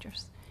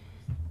manufacturers?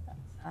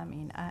 I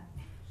mean,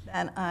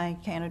 That I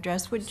can't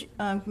address. Would,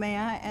 may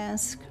I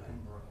ask?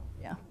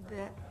 Yeah.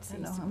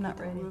 No, I'm not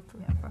ready.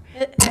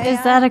 Yeah.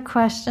 Is that a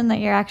question that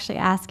you're actually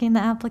asking the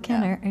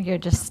applicant, or you're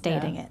just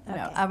stating it? No,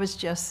 Okay. I was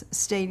just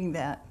stating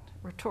that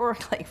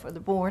rhetorically for the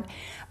board.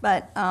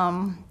 But,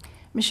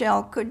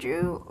 Michelle, could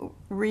you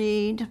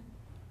read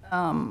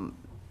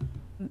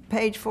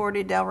page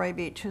 40, Delray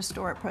Beach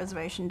Historic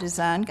Preservation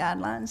Design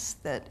Guidelines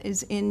that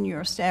is in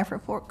your staff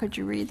report? Could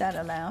you read that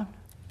aloud,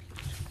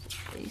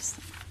 please?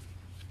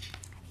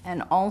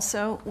 And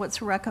also,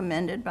 what's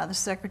recommended by the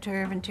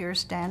Secretary of Interior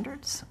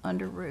Standards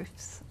under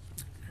roofs?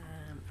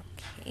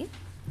 Okay.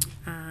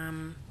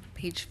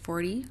 Page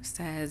 40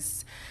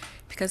 says,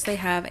 because they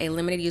have a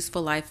limited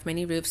useful life,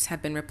 many roofs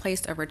have been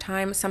replaced over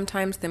time.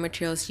 Sometimes the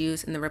materials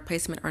used in the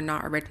replacement are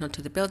not original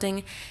to the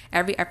building.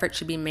 Every effort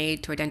should be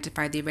made to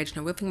identify the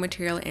original roofing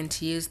material and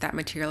to use that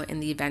material in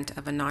the event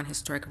of a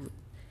non-historic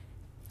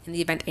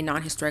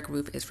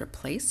roof is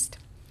replaced.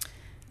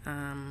 Do you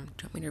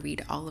want me to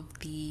read all of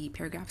the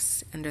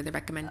paragraphs under the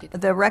recommended?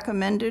 The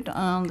recommended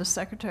on the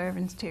Secretary of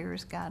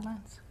Interior's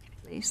guidelines,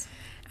 please.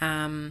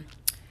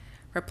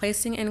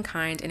 Replacing in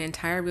kind an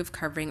entire roof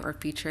covering or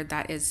feature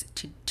that is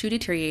too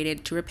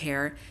deteriorated to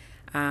repair,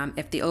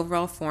 if the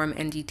overall form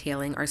and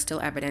detailing are still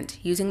evident,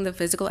 using the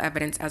physical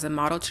evidence as a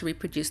model to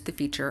reproduce the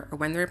feature, or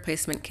when the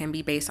replacement can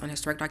be based on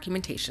historic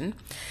documentation.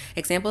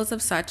 Examples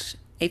of such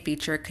a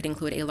feature could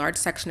include a large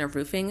section of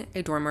roofing,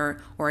 a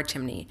dormer, or a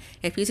chimney.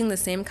 If using the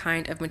same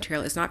kind of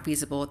material is not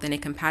feasible, then a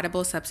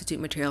compatible substitute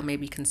material may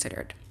be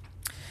considered.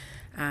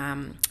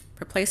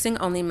 Replacing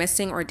only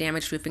missing or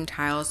damaged roofing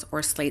tiles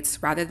or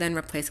slates rather than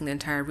replacing the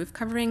entire roof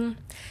covering,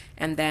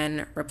 and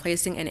then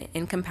replacing an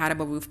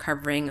incompatible roof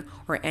covering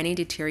or any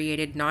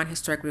deteriorated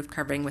non-historic roof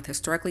covering with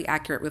historically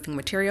accurate roofing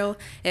material,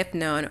 if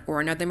known,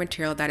 or another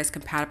material that is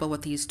compatible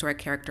with the historic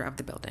character of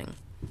the building.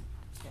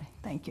 Okay,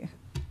 thank you.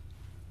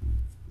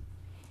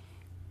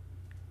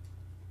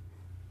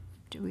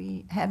 Do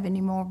we have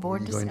any more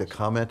board Are you discussion? going to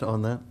comment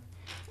on that?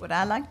 Would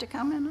I like to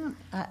comment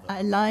on?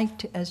 I like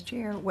to, as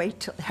chair, wait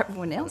till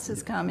everyone else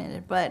has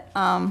commented, but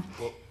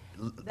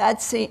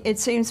it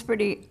seems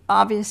pretty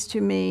obvious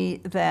to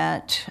me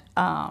that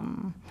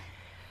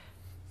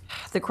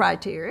the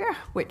criteria,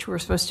 which we're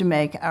supposed to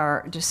make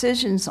our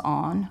decisions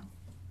on,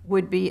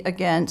 would be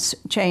against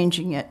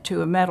changing it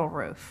to a metal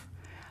roof.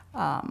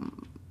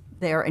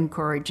 They're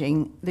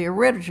encouraging the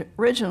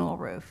original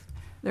roof.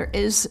 There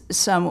is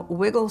some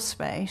wiggle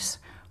space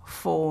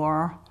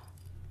for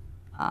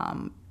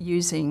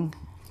using,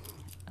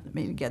 let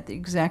me get the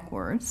exact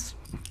words,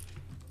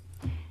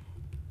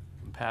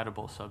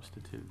 Compatible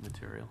substitute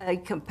material. a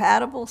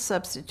compatible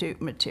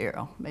substitute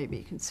material may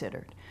be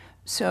considered.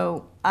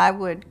 So I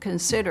would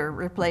consider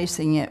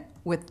replacing it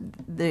with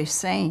the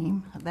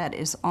same that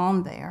is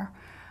on there.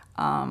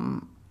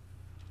 I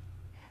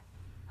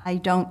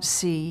don't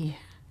see,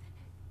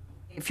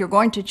 if you're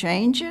going to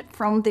change it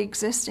from the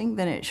existing,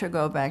 then it should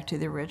go back to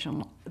the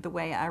original, the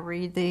way I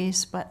read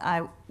these, but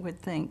I would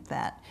think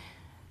that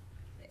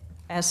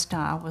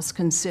S-style was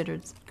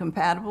considered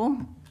compatible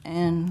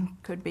and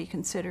could be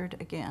considered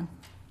again.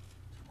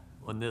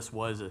 And this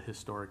was a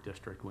historic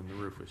district when the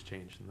roof was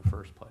changed in the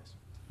first place.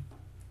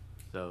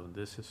 So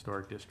this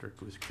historic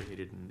district was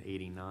created in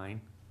 '89,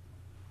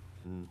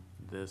 and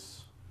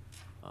this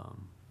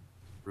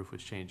roof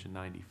was changed in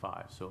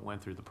 '95. So it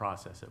went through the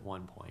process at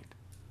one point.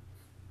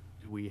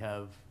 Do we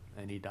have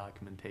any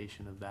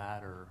documentation of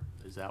that, or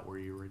is that where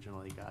you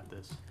originally got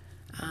this?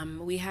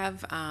 We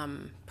have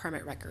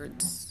permit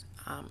records.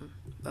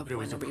 But it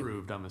was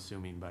approved, I'm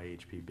assuming, by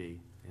HPB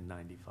in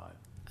 '95.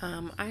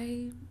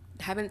 I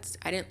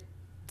didn't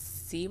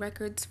see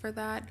records for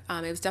that.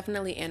 It was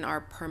definitely in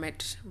our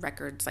permit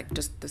records, like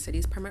just the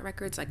city's permit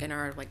records, like in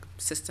our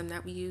system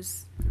that we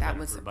use. That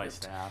was approved by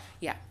approved. staff?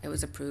 Yeah, it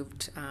was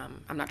approved.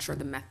 I'm not sure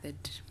the method,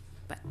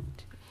 but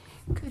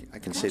I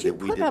can Could say you that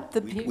put up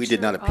the we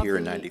did not picture appear of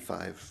in the-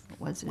 '95.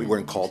 Was it We in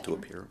weren't called to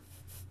appear.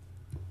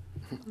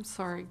 I'm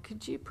sorry,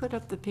 could you put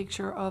up the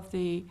picture of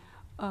the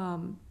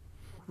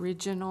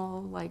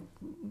original, like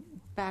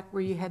back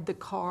where you had the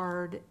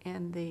card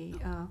and the,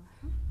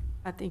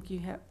 I think you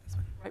have,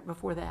 right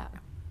before that,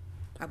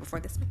 before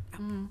this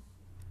one.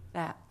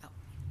 that.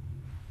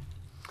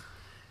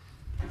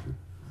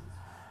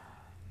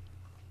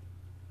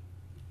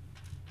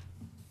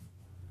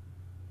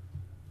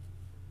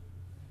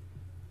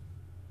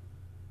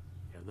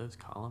 You have those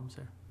columns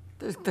there?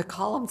 The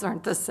columns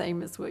aren't the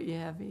same as what you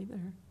have either.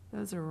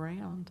 Those are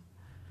round.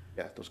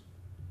 Yeah,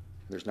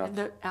 there's not, And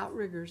the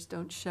outriggers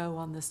don't show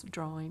on this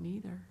drawing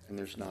either. and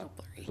there's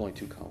only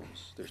two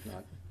columns. There's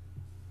not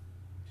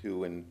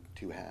two and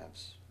two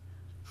halves.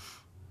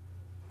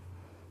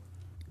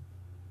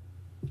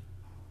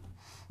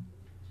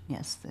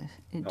 Yes,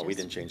 No, we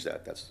didn't change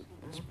that.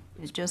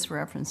 it just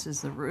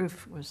references the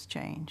roof was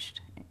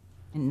changed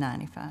in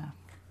 '95.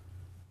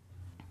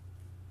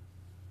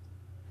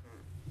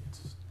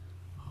 It's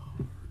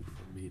hard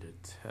for me to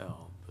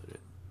tell, but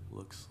it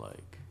looks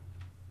like,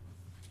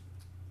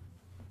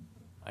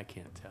 I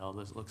can't tell.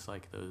 This looks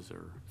like those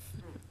are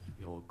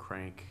the old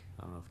crank,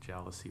 I don't know if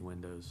jalousie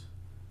windows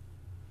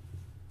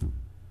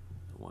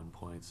one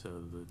point, so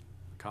the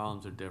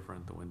columns are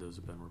different, the windows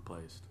have been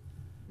replaced.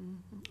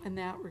 And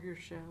that rear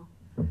shell.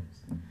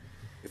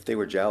 If they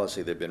were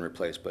jalousie, they've been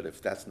replaced, but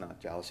if that's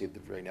not jalousie,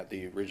 right now,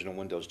 the original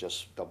window's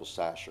just double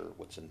sash or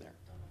what's in there?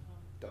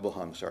 Double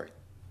hung, sorry.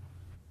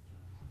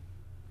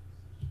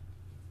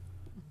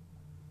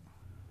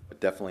 But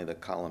definitely the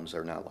columns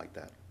are not like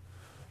that.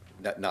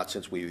 Not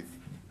since we've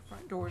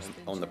Front door's been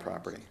owned the changed.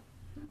 property.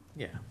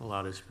 Yeah, a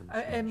lot has been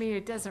I changed. mean,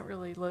 it doesn't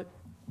really look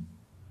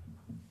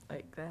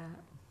like that.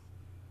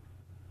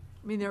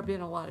 I mean, there have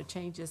been a lot of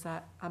changes.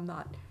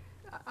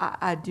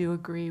 I do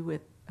agree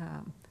with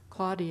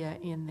Claudia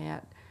in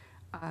that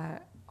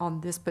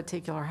on this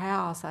particular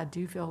house, I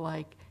do feel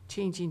like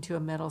changing to a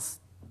metal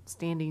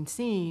standing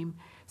seam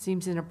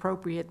seems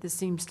inappropriate. This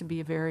seems to be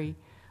a very,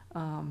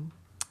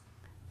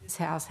 this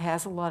house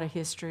has a lot of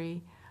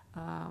history,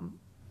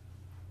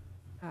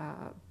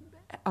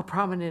 a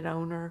prominent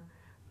owner.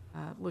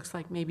 Looks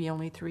like maybe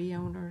only 3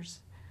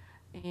 owners.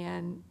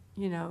 And,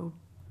 you know,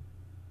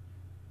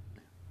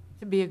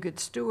 to be a good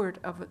steward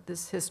of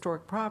this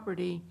historic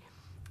property,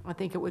 I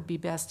think it would be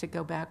best to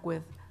go back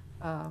with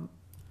a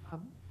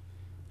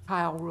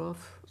tile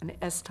roof, an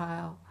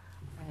S-tile,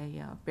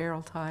 a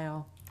barrel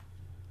tile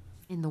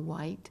in the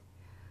white.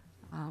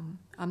 I'm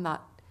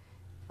not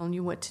telling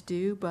you what to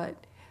do,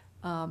 but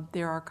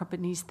there are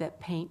companies that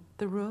paint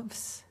the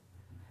roofs,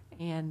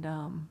 and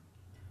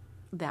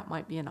that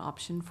might be an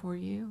option for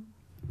you.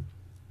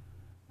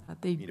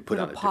 They You need to put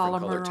on a different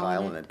color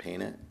tile and then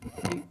paint it?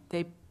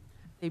 They,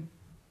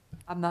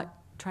 I'm not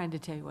trying to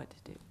tell you what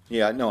to do.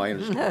 Yeah, no, I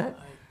understand.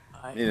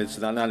 I mean, it's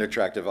not an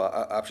attractive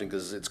option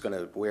because it's going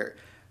to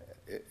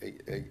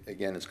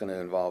again, it's going to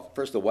involve,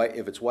 first, the white,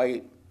 if it's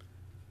white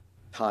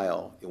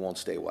tile, it won't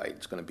stay white.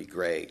 It's going to be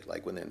gray,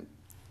 like within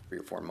 3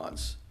 or 4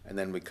 months. And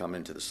then we come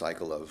into the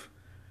cycle of,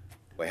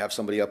 do I have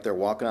somebody up there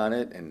walking on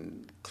it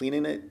and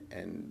cleaning it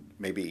and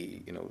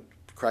maybe, you know,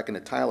 cracking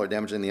the tile or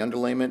damaging the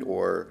underlayment,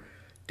 or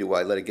do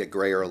I let it get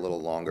grayer a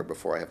little longer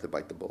before I have to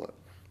bite the bullet?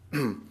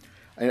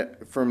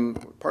 From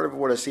part of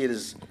what I see it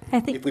is,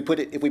 if we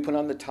put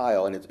on the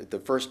tile and the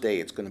first day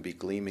it's going to be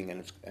gleaming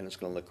and it's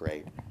going to look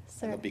great.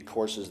 Sir. And there'll be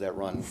courses that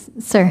run.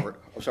 Sir.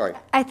 Oh, sorry.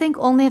 I think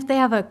only if they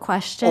have a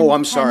question. Oh,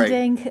 I'm sorry.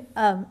 Pending.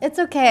 It's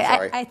okay. I'm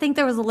sorry. I think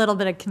there was a little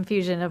bit of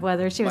confusion of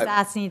whether she was My-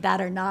 asking you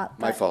that or not.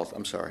 My but fault.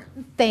 I'm sorry.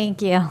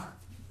 Thank you.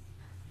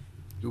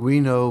 Do we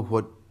know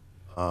what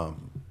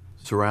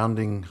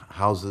surrounding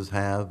houses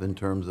have in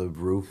terms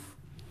of roof?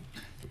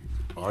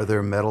 Are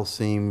there metal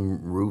seam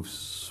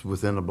roofs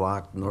within a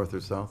block, north or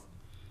south?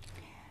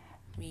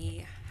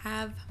 We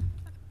have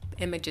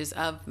images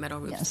of metal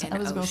roofs Yes, in I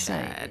was gonna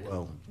say. Oshad.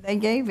 Well, They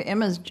gave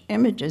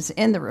images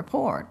in the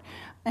report,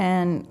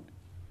 and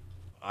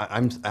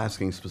I'm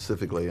asking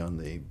specifically on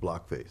the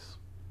block face.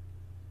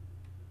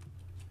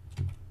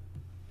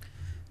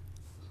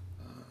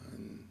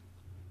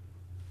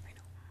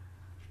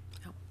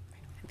 Oh,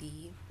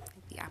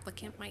 the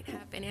applicant might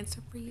have an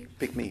answer for you.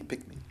 Pick me.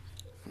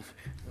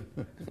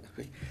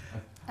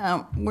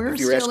 we're If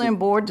you're still in asking-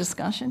 board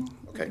discussion.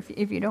 Okay.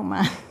 If you don't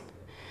mind.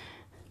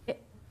 Do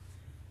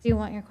you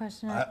want your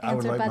question I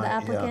would answered like by the my- yeah.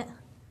 applicant?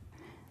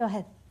 Go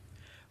ahead.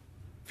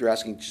 If you're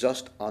asking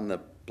just on the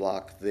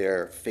block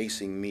there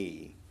facing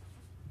me,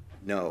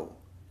 no.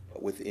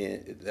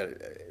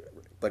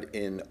 But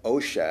in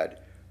Oshad,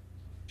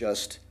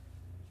 just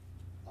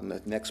on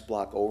the next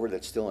block over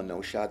that's still in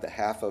Oshad, the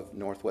half of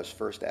Northwest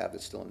First Ave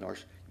that's still in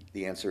North,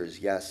 the answer is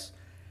yes.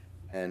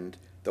 And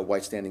the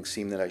white standing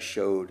seam that I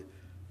showed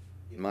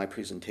in my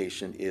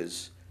presentation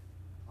is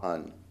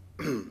on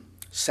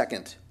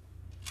 2nd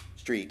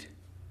Street,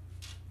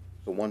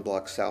 the 1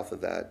 block south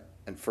of that,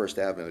 and First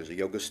Avenue. There's a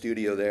yoga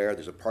studio there.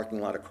 There's a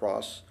parking lot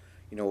across,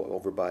 you know,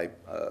 over by,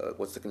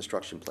 what's the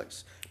construction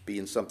place? B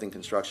and something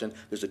construction.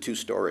 There's a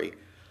 2-story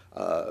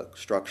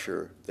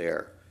structure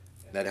there,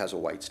 and that has a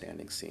white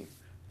standing seam.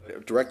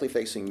 Directly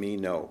facing me,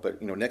 no,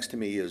 but, you know, next to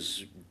me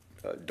is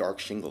dark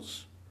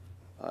shingles.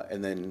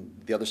 And then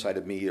the other side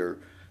of me are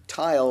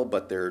tile,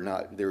 but they're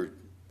not, they're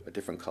a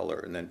different color.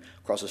 And then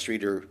across the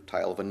street are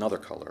tile of another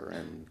color,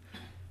 and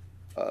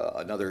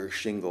another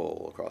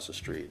shingle across the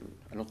street.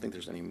 I don't think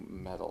there's any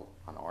metal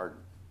on our,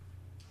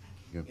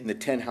 Yep. in the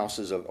 10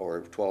 houses of,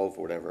 or 12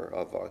 or whatever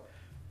of,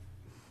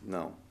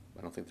 no,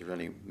 I don't think there's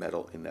any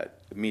metal in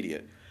that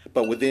immediate.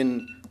 But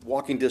within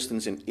walking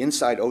distance and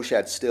inside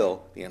Oshad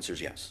still, the answer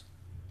is yes.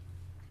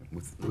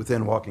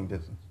 Within walking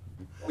distance.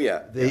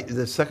 Yeah.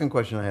 The second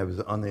question I have is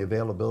on the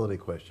availability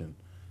question.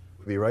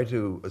 Would it be right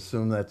to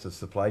assume that's a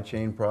supply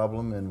chain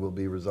problem and will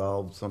be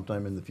resolved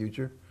sometime in the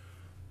future?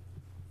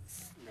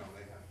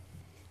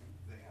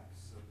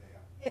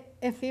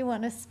 If you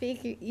want to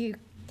speak, you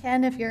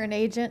can. If you're an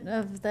agent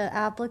of the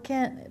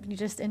applicant, you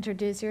just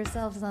introduce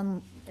yourselves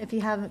if you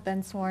haven't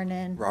been sworn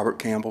in. Robert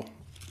Campbell.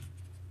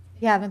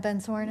 You haven't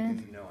been sworn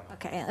in? No.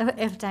 Okay,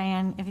 if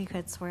Diane, if you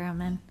could swear him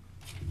in.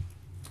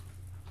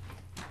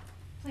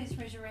 Please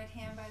raise your right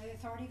hand. By the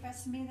authority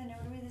vested in me, the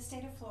notary of the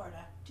state of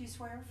Florida, do you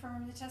swear or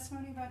affirm the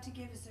testimony you're about to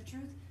give is the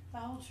truth, the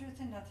whole truth,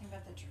 and nothing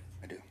but the truth?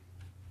 I do.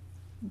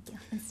 Thank you.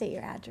 And state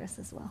your address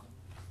as well.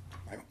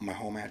 My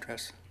home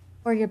address.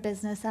 Or your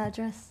business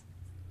address?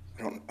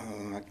 I don't,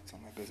 it's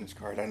on my business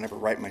card. I never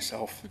write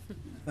myself.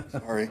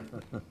 Sorry.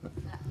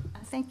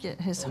 I think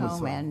his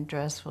home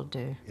address will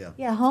do. Yeah.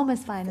 Yeah, home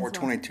is fine as well.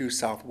 422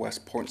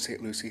 Southwest Port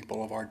St. Lucie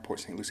Boulevard, Port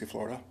St. Lucie,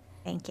 Florida.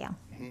 Thank you.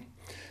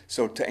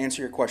 So to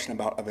answer your question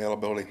about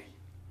availability,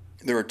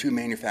 there are two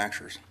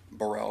manufacturers,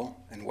 Burrell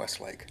and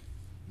Westlake,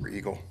 for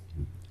Eagle.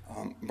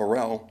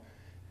 Burrell,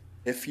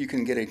 if you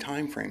can get a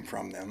time frame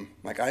from them,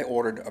 like I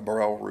ordered a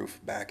Burrell roof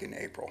back in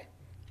April.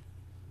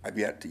 I've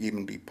yet to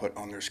even be put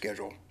on their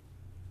schedule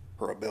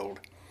for a build.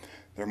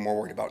 They're more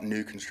worried about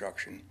new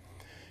construction.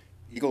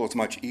 Eagle is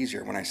much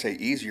easier. When I say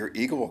easier,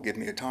 Eagle will give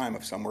me a time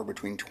of somewhere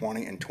between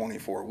 20 and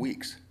 24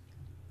 weeks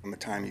from the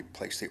time you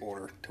place the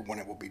order to when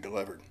it will be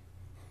delivered.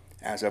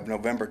 As of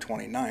November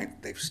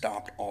 29th, they've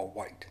stopped all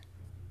white.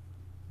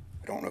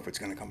 I don't know if it's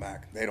going to come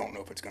back. They don't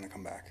know if it's going to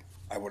come back.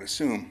 I would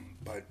assume,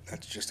 but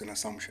that's just an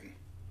assumption.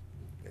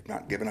 They've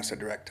not given us a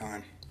direct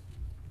time.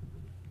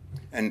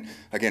 And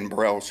again,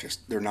 Burrell's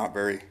just,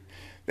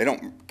 they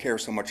don't care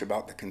so much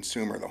about the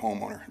consumer, the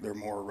homeowner. They're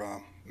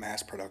more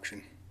mass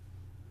production.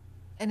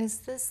 And is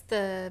this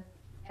the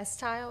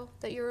S-tile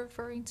that you're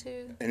referring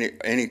to?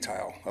 Any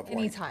tile of white.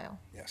 Any tile?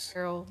 Yes.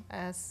 Barrel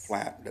S?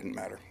 Flat, doesn't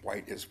matter.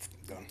 White is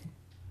done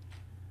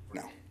for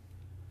now.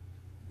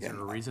 Is there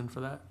a reason for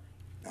that?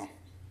 No,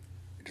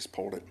 they just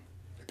pulled it.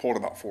 They pulled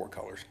about 4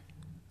 colors.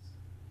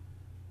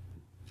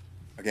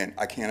 Again,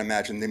 I can't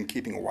imagine them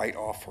keeping white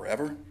off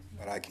forever,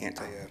 but I can't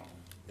tell you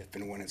if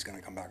and when it's going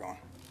to come back on.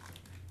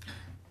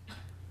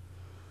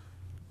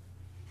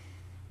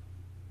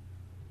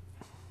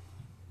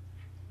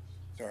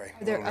 Sorry.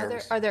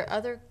 Are there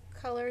other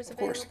colors Of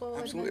course, available?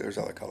 absolutely. There's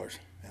other colors.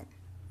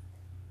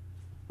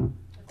 Yep.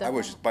 The I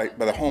was home- but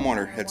the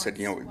homeowner had said,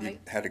 you know, wants you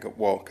white. had to go,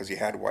 well, because he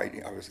had white,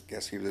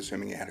 guess he was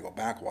assuming you had to go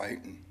back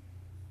white. And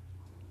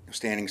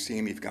standing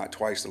seam, you've got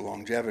twice the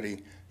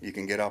longevity. You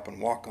can get up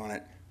and walk on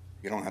it.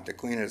 You don't have to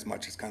clean it as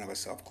much. It's kind of a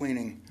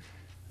self-cleaning.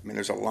 I mean,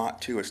 there's a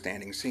lot to a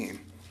standing seam.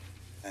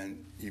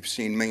 And you've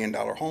seen $1 million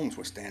homes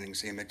with standing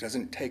seam. It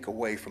doesn't take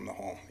away from the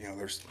home. You know,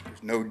 there's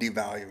no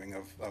devaluing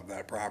of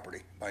that property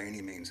by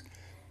any means.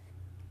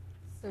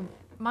 So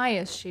my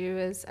issue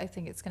is I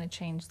think it's going to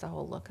change the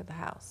whole look of the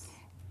house.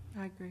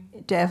 I agree.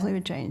 It definitely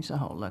would change the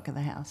whole look of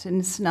the house, and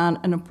it's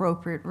not an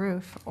appropriate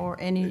roof or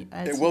any.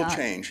 It will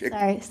change.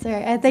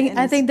 Sorry. I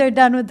think they're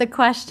done with the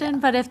question,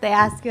 but if they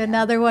ask you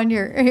another one,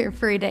 you're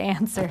free to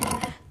answer.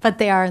 But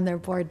they are in their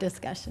board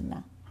discussion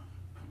now.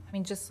 I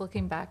mean, just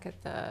looking back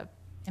at the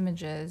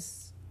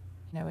images,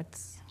 you know,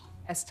 it's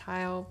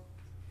S-tile,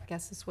 I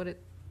guess is what it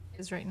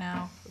is right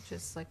now, which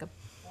is like a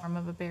form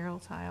of a barrel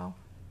tile.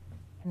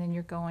 And then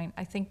you're going,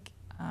 I think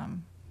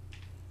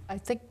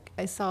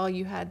I saw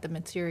you had the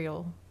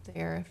material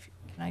there.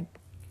 Can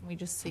we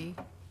just see?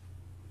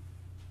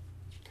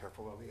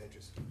 Careful of the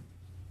edges.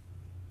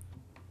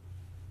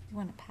 You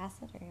want to pass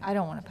it or? I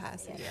don't want to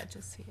pass it yet,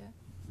 just see it.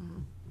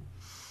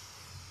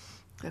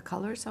 The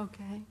color's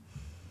okay.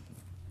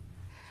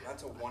 So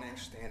that's a 1-inch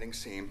standing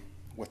seam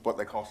with what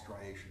they call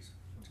striations,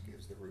 which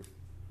gives the roof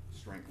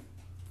strength.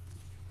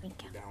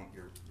 Thank you. Down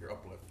your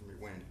uplift from your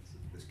wind.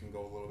 This can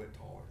go a little bit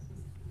taller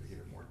to give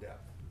it more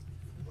depth,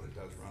 but it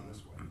does run this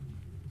way.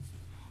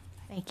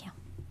 Thank you.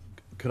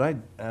 Could I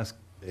ask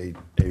a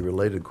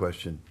related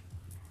question?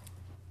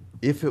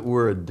 If it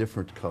were a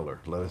different color,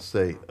 let us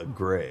say a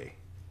gray,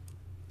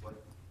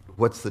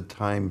 what's the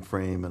time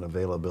frame and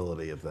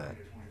availability of that?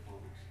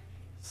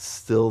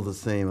 Still the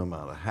same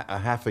amount, a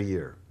half a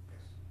year.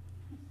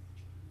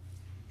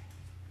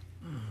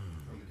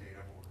 From the date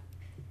of order.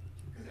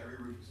 Because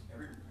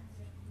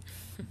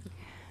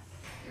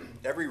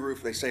every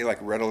roof, they say like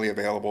readily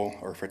available,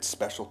 or if it's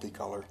specialty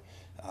color.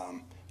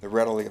 The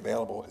readily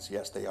available is,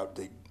 yes, they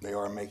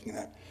are making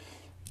that,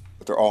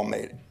 but they're all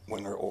made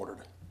when they're ordered.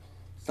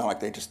 It's not like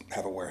they just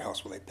have a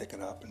warehouse where they pick it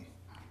up and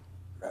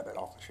grab it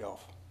off the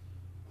shelf.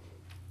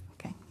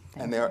 Okay.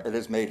 And it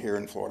is made here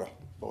in Florida,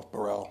 both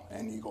Burrell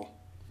and Eagle.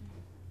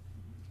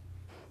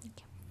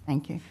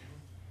 Thank you.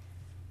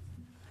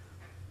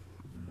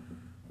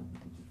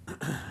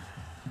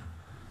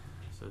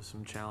 So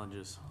some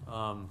challenges.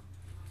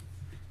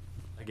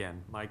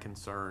 Again, my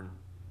concern,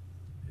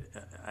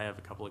 I have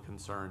a couple of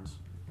concerns.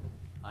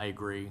 I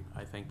agree.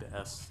 I think the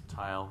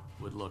S-tile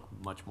would look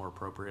much more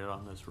appropriate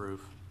on this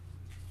roof.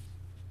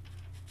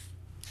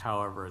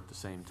 However, at the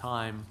same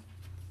time,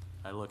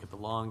 I look at the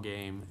long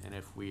game, and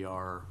if we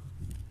are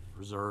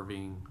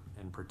preserving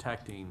and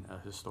protecting a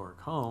historic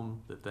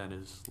home that then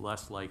is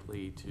less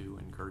likely to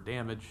incur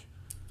damage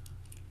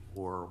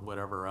or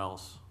whatever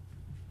else,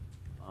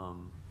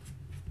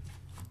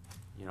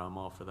 you know, I'm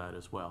all for that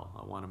as well.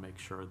 I want to make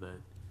sure that,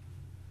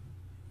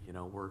 you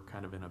know, we're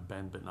kind of in a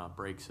bend but not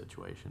break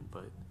situation,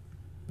 but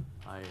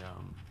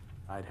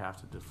I'd have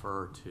to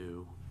defer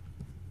to,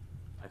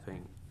 I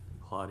think,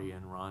 Claudia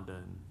and Rhonda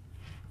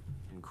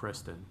and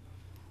Kristen,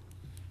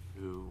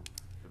 who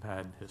have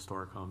had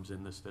historic homes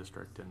in this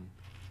district and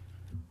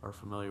are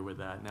familiar with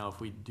that. Now, if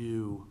we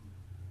do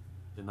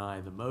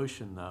deny the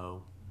motion,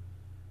 though,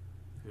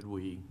 could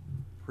we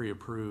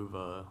pre-approve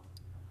a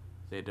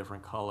say, a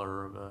different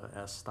color of a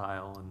S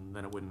style, and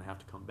then it wouldn't have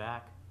to come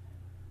back?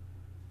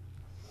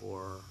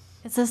 Or?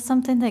 Is this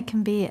something that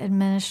can be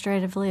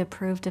administratively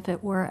approved if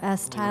it were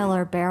S-tile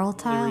or barrel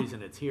The only tile?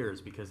 reason it's here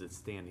is because it's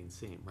standing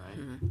seam,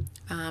 right?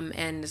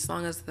 And as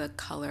long as the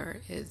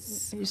color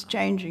is, He's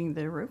changing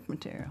the roof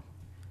material.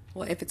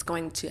 well, if it's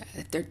going to,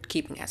 if they're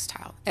keeping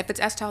S-tile. If it's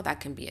S-tile,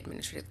 that can be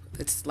administrative.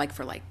 It's like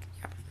for like,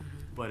 yeah.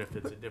 But if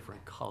it's a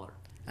different color,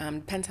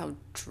 Depends how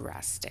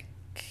drastic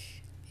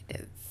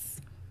it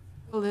is.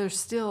 Well, there's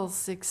still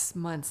 6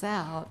 months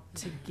out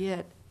to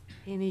get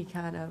any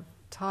kind of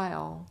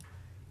tile,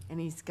 and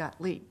he's got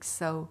leaks,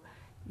 so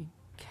you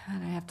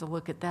kind of have to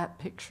look at that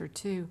picture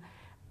too.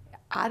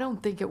 I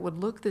don't think it would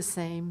look the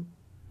same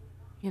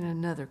in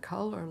another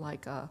color,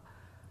 like a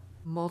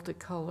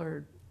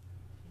multicolored,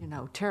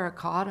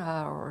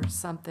 terracotta or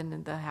something,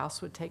 and the house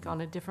would take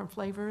on a different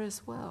flavor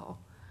as well.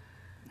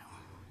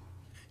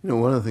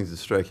 One of the things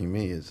that's striking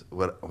me is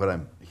what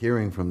I'm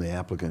hearing from the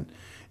applicant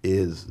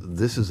is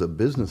this is a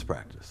business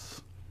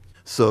practice.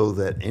 So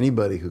that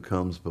anybody who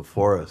comes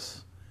before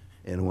us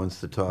and wants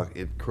to talk,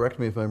 correct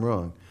me if I'm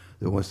wrong,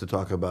 that wants to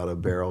talk about a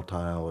barrel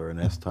tile or an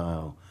S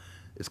tile,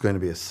 it's going to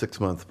be a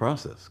 6-month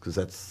process because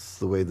that's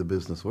the way the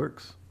business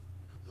works.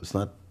 It's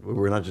not,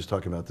 we're not just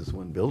talking about this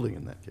one building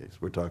in that case.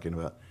 We're talking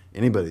about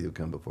anybody who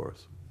come before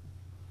us.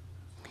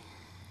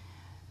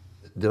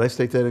 Did I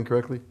state that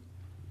incorrectly?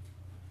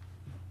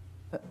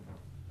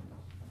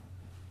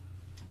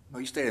 Oh,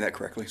 you stated that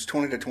correctly. It's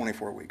 20 to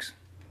 24 weeks.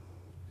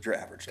 Is your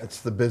average.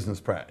 It's the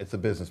business it's a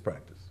business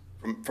practice.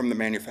 From the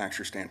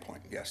manufacturer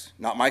standpoint, yes.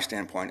 Not my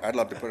standpoint. I'd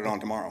love to put it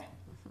on tomorrow.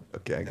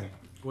 Okay, I got it.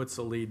 what's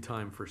the lead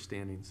time for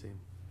standing seam?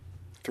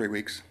 3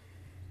 weeks.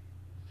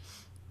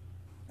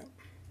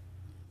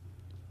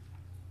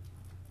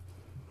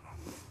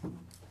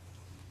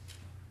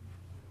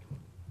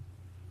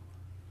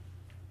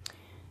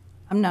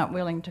 I'm not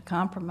willing to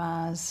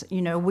compromise.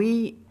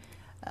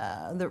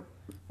 The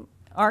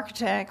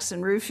architects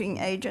and roofing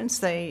agents,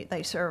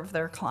 they serve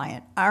their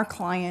client. Our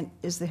client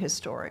is the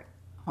historic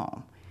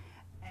home.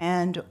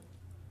 And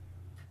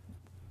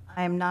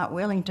I'm not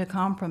willing to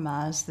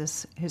compromise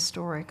this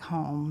historic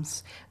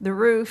homes. The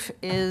roof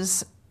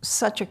is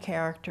such a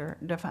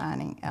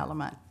character-defining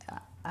element.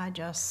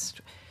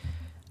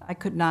 I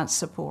could not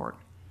support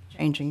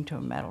changing to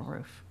a metal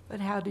roof. But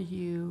how do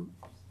you,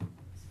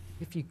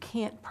 if you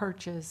can't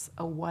purchase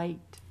a white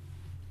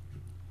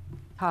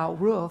tile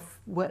roof,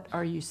 what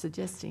are you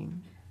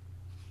suggesting?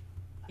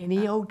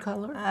 Any old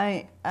color?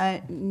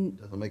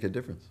 Doesn't make a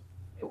difference.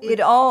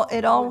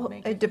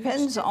 It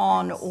depends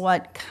on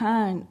what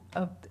kind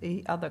of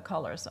the other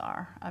colors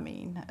are. I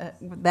mean,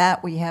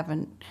 that we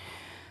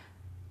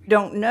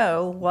don't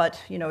know what,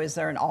 is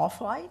there an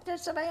off-white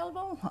that's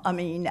available? I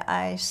mean,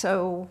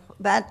 so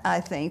that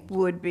I think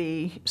would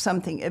be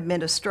something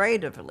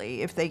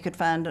administratively, if they could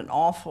find an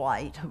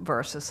off-white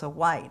versus a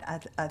white.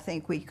 I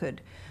think we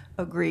could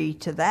agree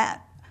to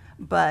that.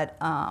 But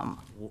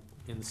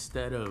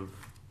Instead of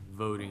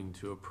voting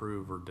to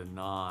approve or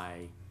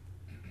deny,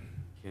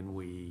 can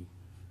we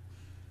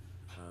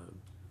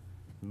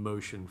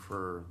motion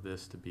for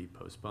this to be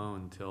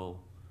postponed till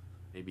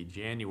maybe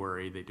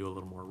January? They do a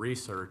little more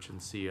research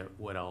and see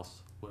what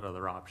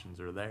other options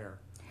are there.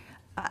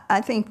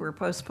 I think we're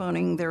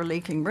postponing their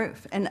leaking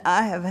roof. And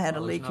I have had a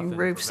Well, there's leaking nothing to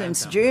roof prevent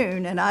since them.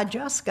 June, and I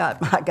just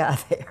got my guy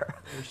there.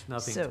 There's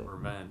nothing So- to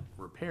prevent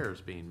repairs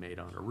being made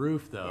on a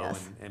roof, though.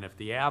 Yes. And if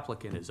the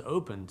applicant is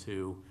open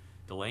to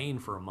delaying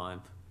for a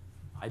month,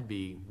 I'd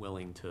be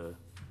willing to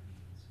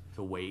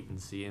wait and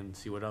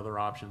see what other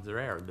options there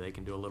are. They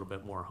can do a little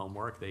bit more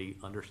homework. They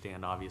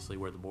understand, obviously,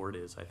 where the board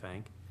is, I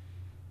think.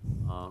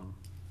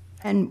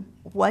 And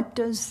what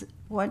does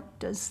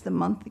the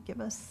month give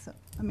us?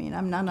 I mean,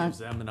 I'm not Gives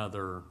them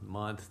another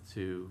month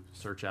to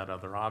search out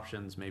other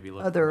options, maybe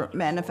look for other another source.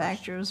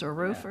 manufacturers or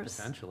Yeah, roofers?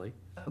 potentially.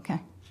 Okay.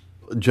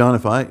 John,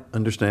 if I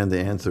understand the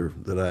answer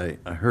that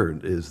I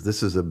heard, is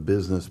this is a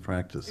business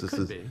practice. It This could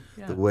is be,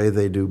 yeah. the way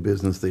they do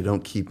business. They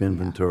don't keep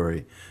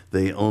inventory.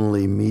 They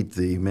only meet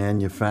the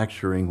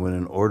manufacturing when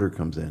an order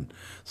comes in.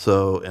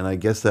 So, and I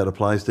guess that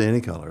applies to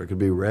any color. It could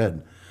be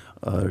red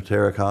or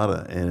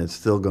terracotta, and it's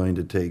still going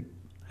to take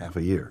half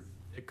a year.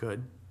 It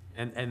could,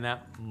 and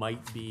that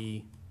might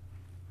be,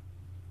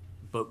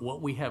 but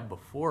what we have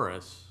before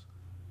us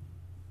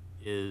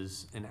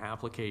is an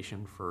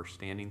application for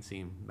standing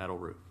seam metal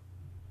roof.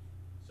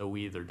 So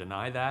we either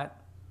deny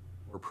that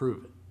or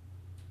prove it.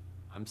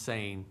 I'm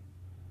saying,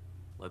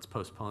 let's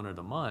postpone it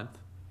a month.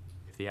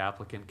 If the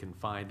applicant can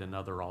find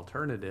another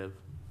alternative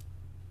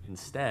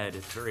instead,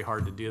 it's very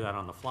hard to do that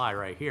on the fly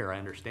right here, I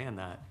understand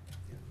that.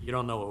 You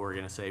don't know what we're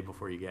gonna say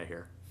before you get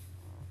here.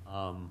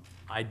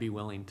 I'd be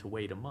willing to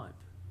wait a month.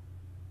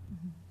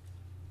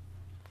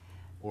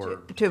 Or,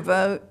 To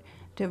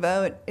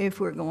vote if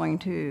we're going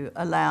to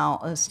allow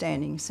a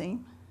standing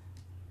seam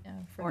Yeah,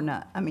 or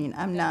not. I mean,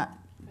 I'm not,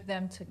 For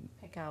them to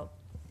pick out,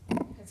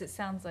 because it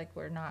sounds like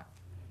we're not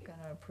going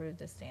to approve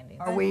the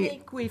standing. Are I we-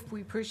 think if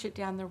we push it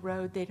down the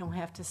road, they don't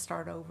have to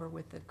start over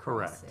with the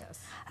Correct.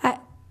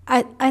 process.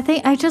 I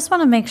think, I just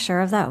want to make sure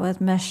of that with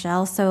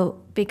Michelle,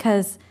 so,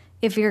 because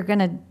if you're going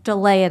to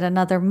delay it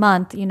another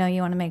month, you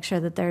want to make sure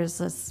that there's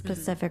a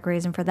specific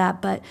reason for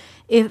that. But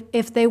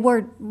if they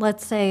were,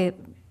 let's say,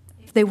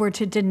 if they were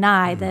to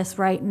deny this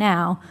right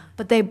now,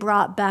 but they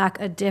brought back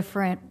a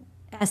different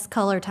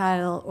S-color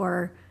tile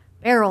or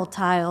barrel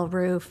tile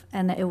roof,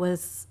 and it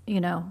was,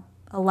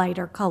 a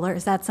lighter color,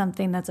 is that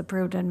something that's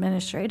approved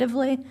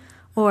administratively,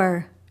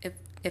 or?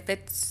 If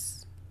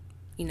it's,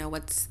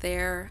 what's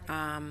there,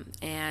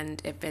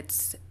 and if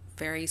it's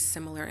very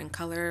similar in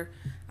color,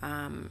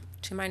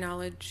 to my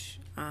knowledge,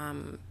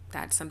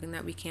 that's something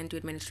that we can do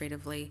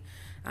administratively.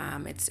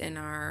 It's in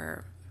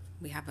our,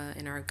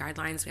 in our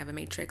guidelines, we have a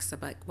matrix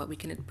about what we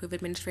can approve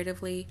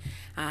administratively.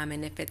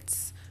 And if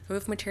it's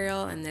roof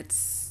material and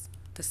it's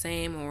the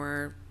same,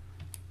 or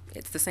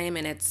it's the same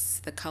and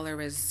the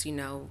color is,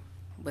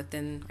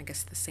 within, I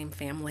guess, the same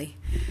family,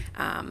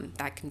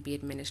 that can be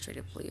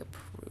administratively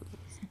approved.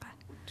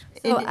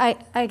 So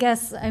I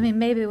guess,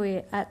 maybe we,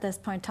 at this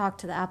point, talk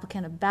to the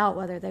applicant about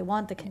whether they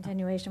want the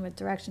continuation with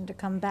direction to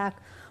come back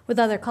with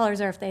other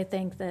colors, or if they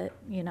think that,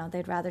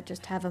 they'd rather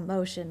just have a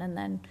motion and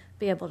then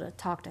be able to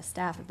talk to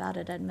staff about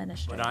it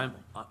administratively.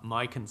 But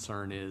my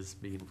concern is,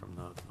 being from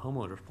the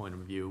homeowner's point of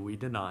view, we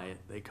deny it.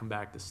 They come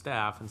back to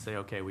staff and say,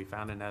 okay, we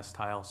found an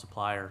S-tile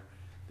supplier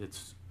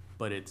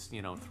but it's,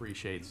 3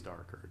 shades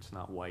darker. It's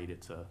not white,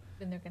 it's a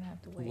Then they're gonna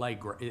have to wait. light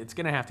gray. It's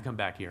gonna have to come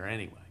back here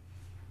anyway.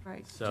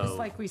 Right, So- just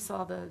like we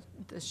saw the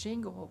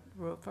shingle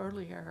roof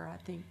earlier, I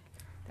think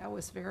that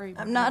was very.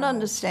 I'm not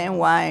understanding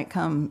why it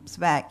comes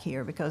back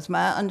here, because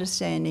my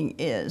understanding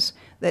is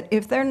that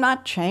if they're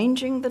not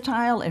changing the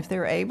tile, if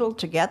they're able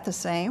to get the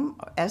same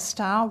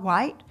S-tile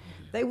white,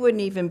 they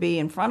wouldn't even be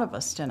in front of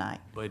us tonight.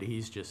 But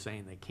he's just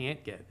saying they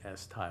can't get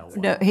S-tile white.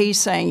 No, he's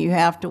saying you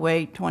have to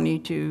wait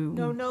 22.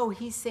 No,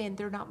 he's saying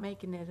they're not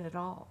making it at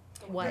all.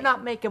 They're white.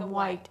 not making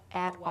white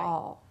at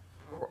all.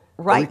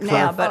 Right Could we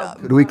now, clarify-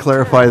 but. Could we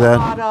clarify that?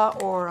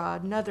 Terracotta or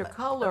another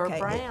color, Okay,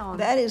 brown.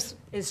 that is-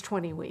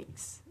 20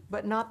 weeks,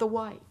 but not the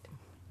white.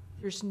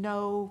 There's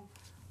no,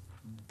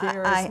 I-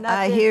 there's I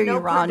nothing, hear you, no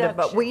Rhonda,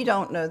 but we production.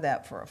 don't know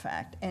that for a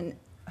fact. And,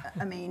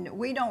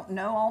 we don't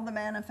know all the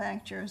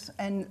manufacturers,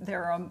 and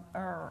there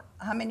are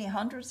how many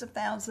hundreds of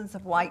thousands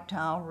of white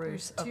tile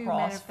roofs There's two across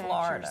manufacturers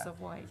Florida. of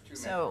white.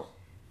 So,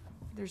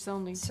 There's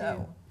only two.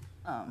 so,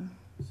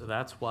 So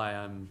that's why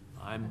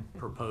I'm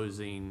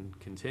proposing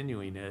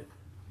continuing it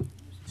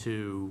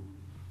to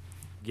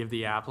give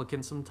the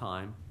applicant some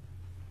time,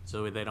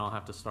 so they don't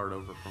have to start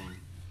over from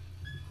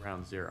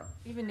ground zero.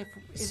 Even if.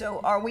 so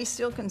are we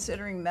still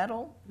considering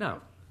metal? No,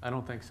 I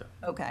don't think so.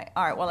 Okay,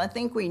 all right, well, I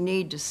think we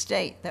need to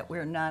state that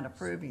we're not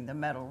approving the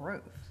metal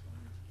roof.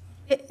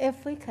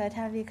 If we could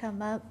have you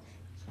come up,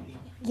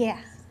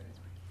 yeah.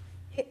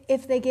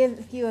 If they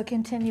give you a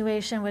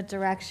continuation with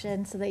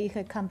direction so that you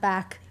could come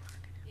back,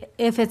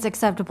 if it's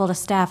acceptable to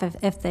staff,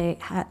 if they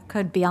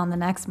could be on the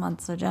next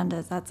month's agenda,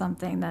 is that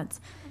something that's,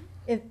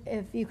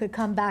 if you could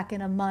come back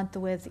in a month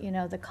with,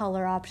 the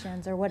color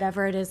options or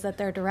whatever it is that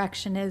their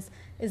direction is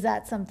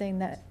that something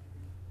that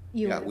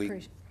you Yeah, would we-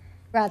 appreciate?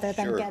 Rather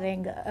than Sure.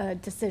 getting a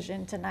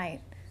decision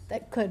tonight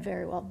that could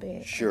very well be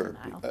a Sure,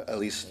 denial at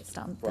least based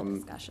on the from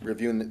discussion.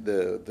 reviewing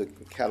the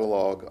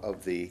catalog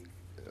of the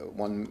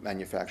one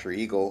manufacturer,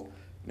 Eagle,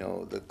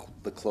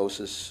 the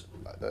closest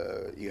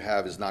you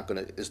have is not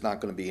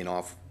gonna be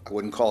I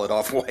wouldn't call it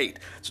off-white.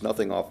 It's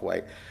nothing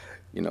off-white,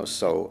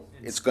 so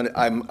it's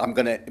I'm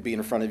gonna be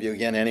in front of you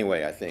again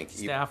anyway, I think.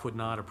 Staff would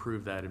not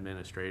approve that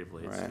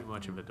administratively. It's Right. too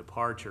much of a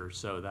departure,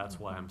 so that's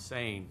why I'm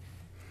saying,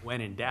 when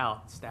in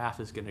doubt, staff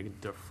is gonna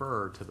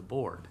defer to the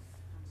board.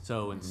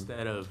 So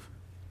instead of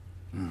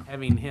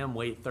having him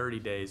wait 30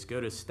 days,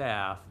 go to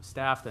staff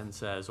then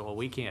says, well,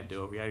 we can't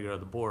do it, we gotta go to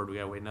the board, we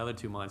gotta wait another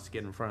 2 months to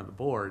get in front of the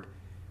board.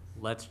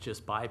 Let's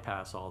just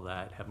bypass all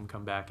that, have him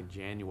come back in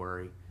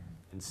January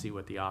and see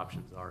what the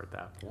options are at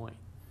that point.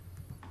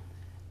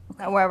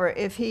 However,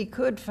 if he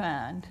could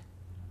find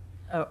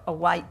a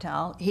white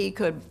tile, he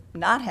could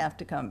not have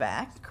to come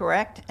back,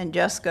 correct? And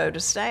just go to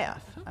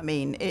staff.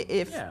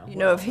 If, Yeah,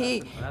 if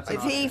he, that's an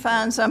if he option.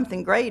 finds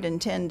something great in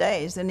 10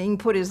 days, then he can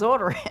put his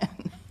order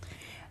in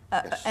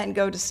and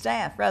go to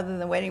staff rather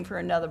than waiting for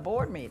another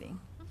board meeting.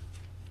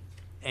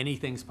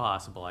 Anything's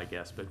possible, I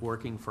guess, but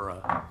working for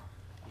a,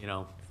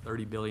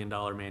 $30 billion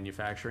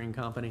manufacturing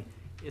company,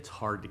 it's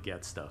hard to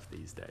get stuff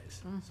these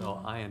days.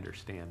 So I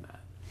understand that.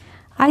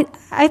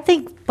 I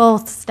think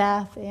both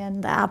staff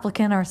and the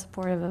applicant are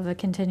supportive of a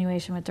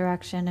continuation with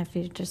direction, if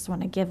you just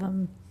want to give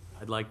them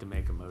I'd like to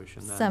make a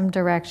motion then. some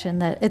direction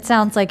that, it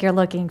sounds like you're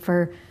looking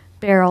for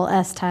barrel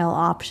S-tile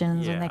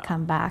options when they Yeah.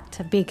 come back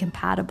to be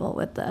compatible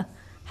with the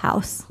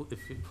house.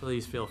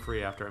 Please feel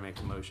free after I make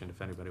the motion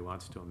if anybody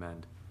wants to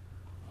amend.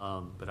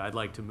 But I'd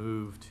like to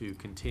move to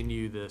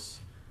continue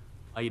this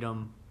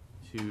item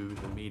to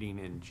the meeting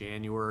in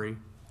January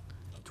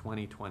of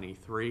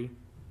 2023,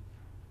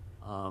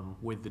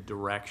 with the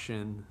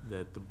direction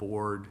that the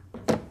board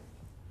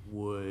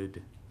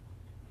would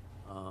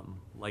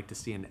like to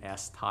see an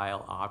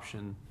S-tile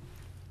option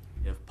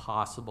if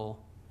possible,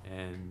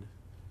 and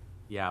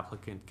the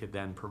applicant could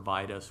then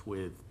provide us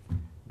with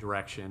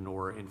direction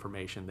or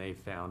information they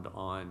found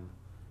on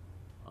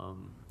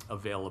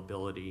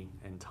availability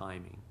and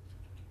timing.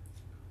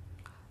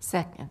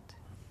 Second.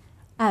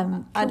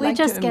 Could I'd we like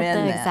to just get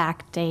amend the that.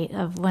 exact date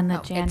of when the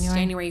It's January?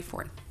 January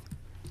 4th.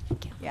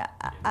 Yeah,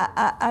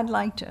 I'd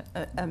like to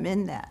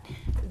amend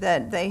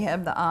that they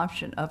have the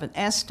option of an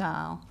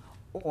S-tile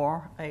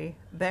or a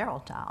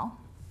barrel tile.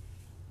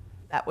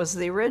 That was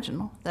the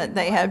original, that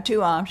they have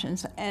two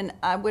options. And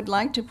I would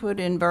like to put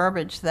in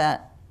verbiage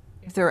that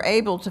if they're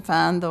able to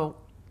find the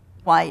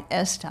white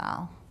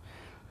S-tile,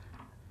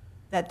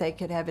 that they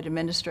could have it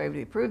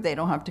administratively approved. They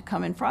don't have to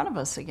come in front of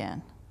us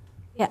again.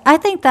 Yeah, I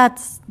think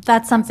that's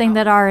something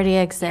that already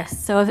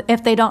exists. So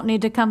if they don't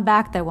need to come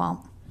back, they won't.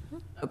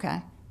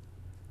 Okay,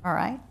 all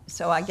right.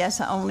 So I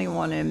guess I only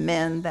want to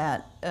amend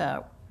that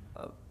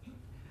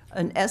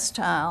an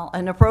S-tile,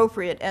 an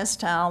appropriate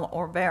S-tile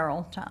or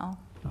barrel tile.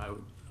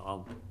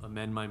 I'll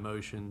amend my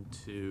motion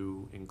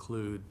to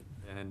include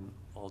an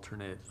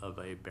alternate of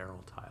a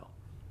barrel tile.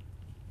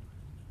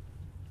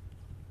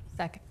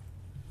 Second.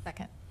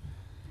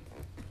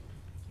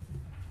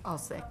 I'll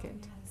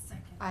second.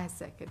 I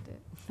second it.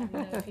 I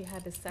didn't know if you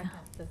had to second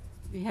the.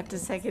 You have to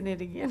second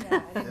it again?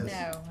 Yeah, I didn't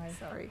know. I'm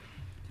Sorry.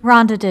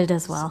 Rhonda did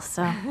as well,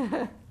 so.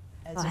 As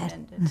Go ahead.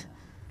 amended.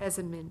 As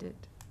amended.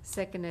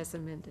 Second as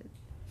amended.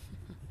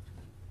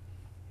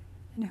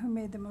 And who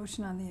made the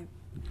motion on the,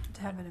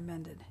 to have it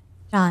amended?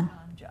 John, I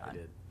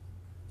did.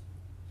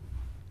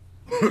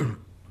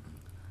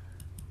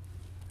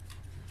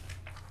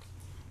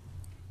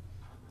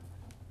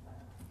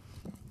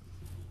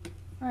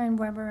 Ryan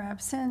Weber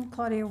absent.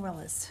 Claudia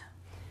Willis.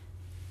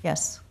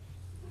 Yes.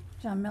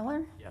 John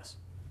Miller. Yes.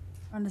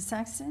 Rhonda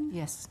Sexton.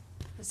 Yes.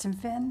 Kristen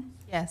Finn.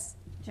 Yes.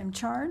 Jim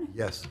Chard.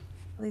 Yes.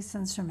 Elise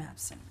Lindstrom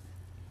absent.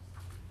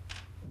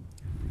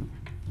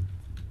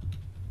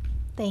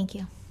 thank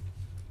you.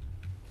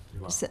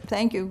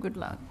 Thank you, good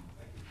luck.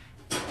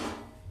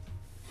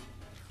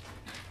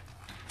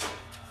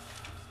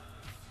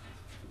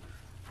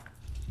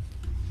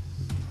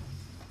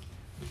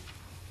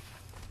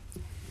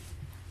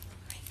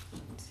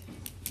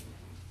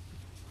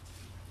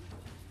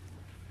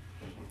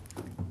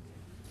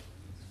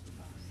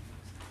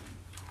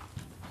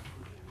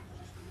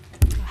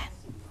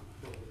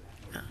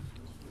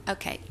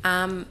 Okay.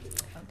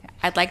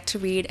 I'd like to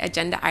read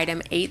agenda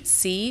item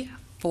 8C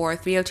for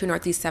 302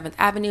 Northeast 7th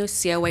Avenue,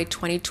 COA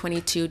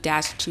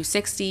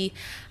 2022-260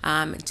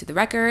 into the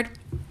record.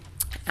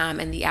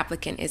 And the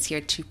applicant is here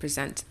to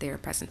present their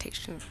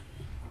presentation.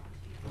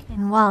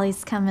 And while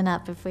he's coming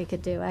up, if we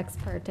could do ex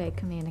parte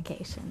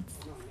communications.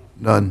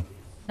 None.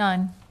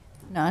 None.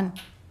 None?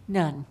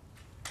 None.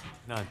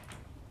 None.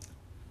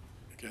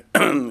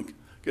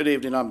 Good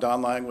evening, I'm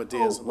Don Lang with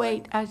Diaz Oh, and Lang.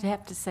 wait, I'd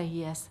have to say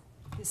yes.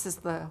 This is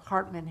the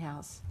Hartman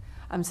House.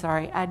 I'm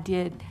sorry, I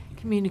did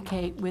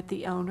communicate with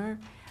the owner.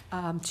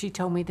 She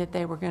told me that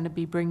they were going to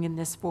be bringing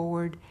this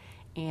forward,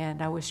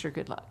 and I wish her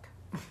good luck.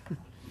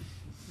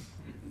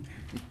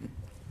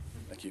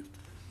 Thank you.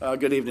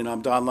 Good evening,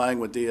 I'm Don Lang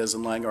with Diaz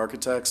and Lang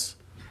Architects.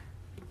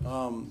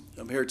 I'm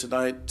here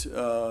tonight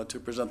to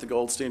present the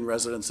Goldstein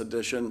Residence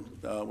Edition,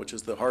 which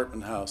is the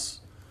Hartman House.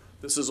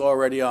 This is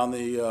already on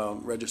the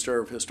Register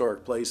of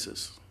Historic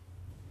Places.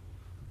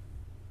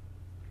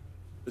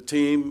 The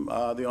team,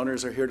 the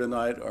owners are here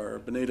tonight, are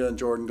Benita and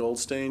Jordan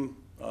Goldstein,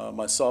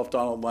 myself,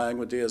 Donald Lang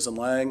with Diaz and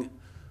Lang,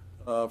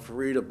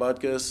 Farida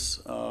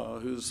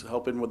Butkus, who's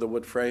helping with the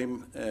wood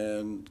frame,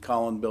 and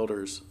Colin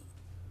Builders.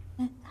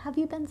 Have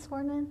you been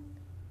sworn in?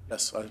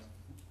 Yes, I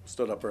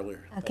stood up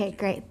earlier. Okay,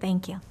 great,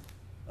 thank you.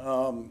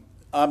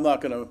 I'm not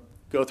going to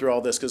go through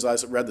all this because I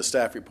read the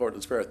staff report.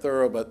 It's very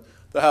thorough, but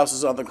the house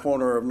is on the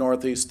corner of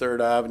Northeast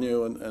 3rd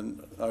Avenue and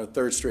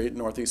 3rd Street and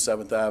Northeast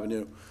 7th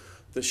Avenue.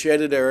 The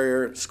shaded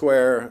area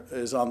square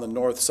is on the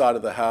north side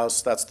of the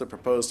house. That's the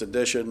proposed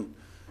addition.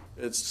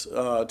 It's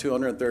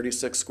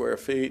 236 square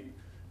feet.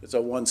 It's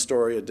a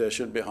one-story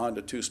addition behind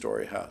a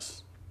two-story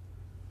house.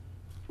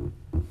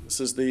 This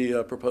is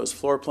the proposed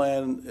floor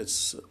plan.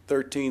 It's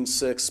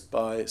 13.6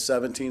 by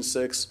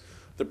 17.6.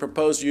 The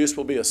proposed use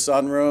will be a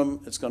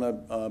sunroom. It's going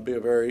to be a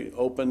very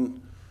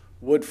open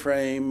wood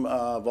frame,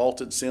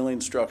 vaulted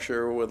ceiling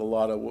structure with a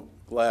lot of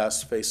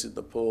glass facing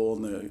the pool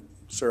and the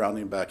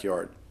surrounding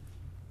backyard.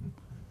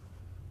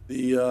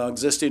 The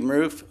existing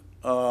roof,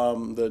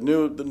 the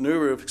new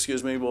roof,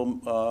 excuse me,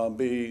 will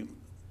be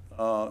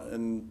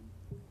in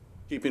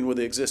keeping with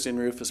the existing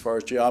roof as far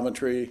as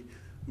geometry,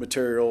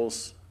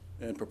 materials,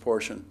 and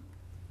proportion.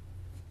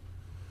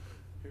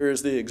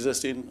 Here's the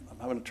existing, I'm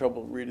having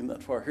trouble reading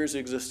that far. Here's the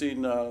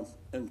existing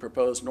and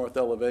proposed north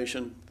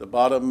elevation. The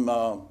bottom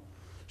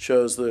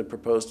shows the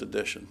proposed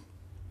addition.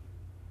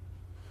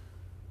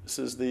 This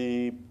is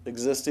the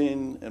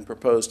existing and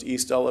proposed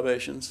east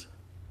elevations.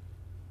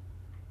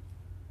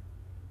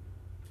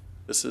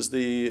 This is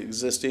the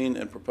existing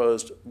and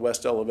proposed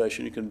west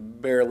elevation. You can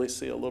barely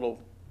see a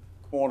little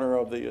corner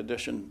of the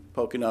addition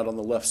poking out on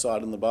the left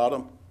side in the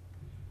bottom.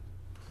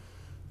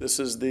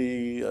 This is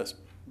the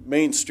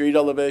main street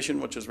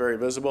elevation, which is very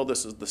visible.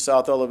 This is the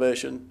south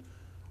elevation.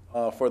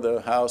 For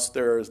the house,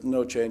 there is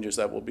no changes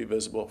that will be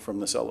visible from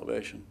this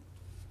elevation.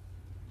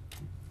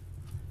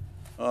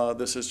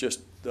 This is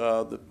just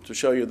to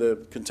show you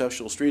the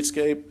contextual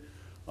streetscape.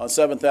 On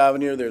 7th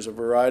Avenue, there's a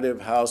variety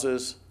of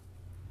houses.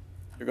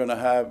 You're going to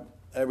have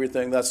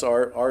everything. That's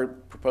our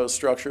proposed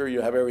structure.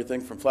 You have everything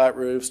from flat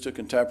roofs to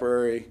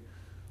contemporary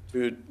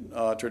to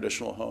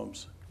traditional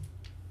homes.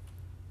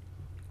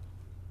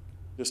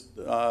 Just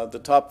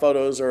the top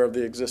photos are of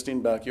the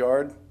existing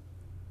backyard,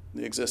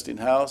 the existing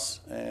house,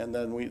 and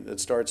then it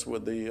starts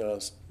with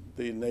the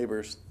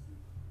neighbors.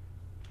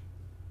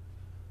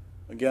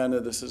 Again,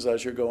 this is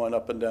as you're going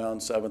up and down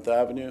 7th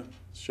Avenue,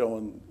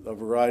 showing a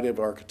variety of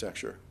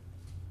architecture.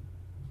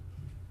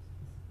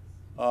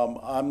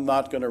 I'm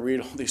not going to read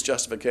all these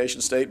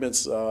justification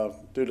statements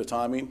due to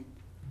timing.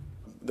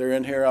 They're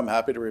in here. I'm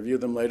happy to review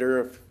them later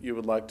if you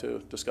would like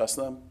to discuss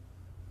them.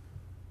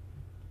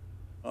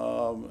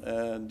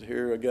 And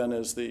here again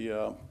is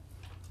the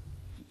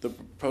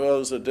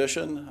proposed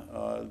addition.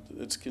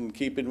 It's in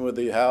keeping with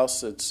the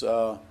house. It's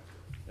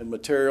in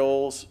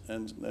materials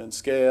and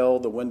scale.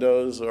 The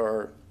windows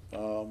are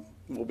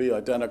will be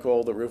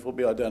identical. The roof will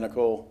be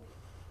identical.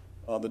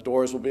 The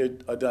doors will be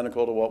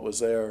identical to what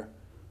was there.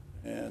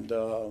 And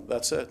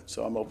that's it.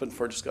 So I'm open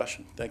for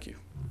discussion. Thank you.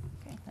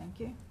 Okay, thank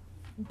you.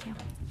 Thank you.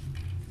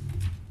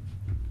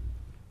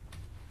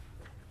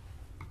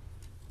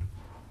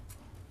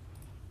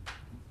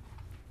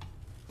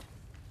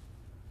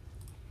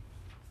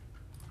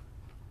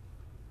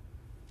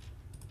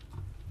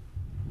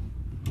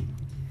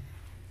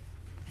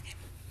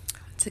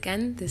 Once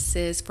again, this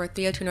is for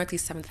 302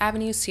 Northeast 7th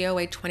Avenue,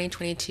 COA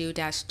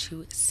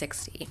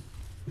 2022-260.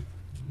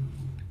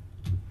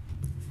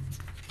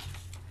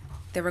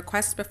 The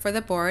request before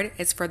the board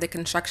is for the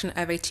construction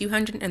of a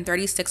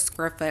 236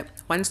 square foot,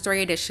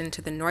 one-story addition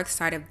to the north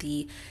side of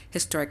the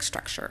historic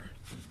structure.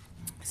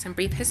 Some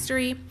brief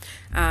history.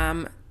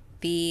 On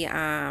the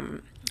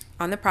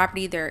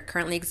property, there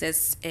currently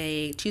exists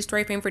a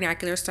two-story frame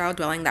vernacular style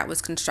dwelling that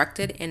was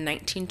constructed in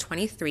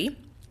 1923.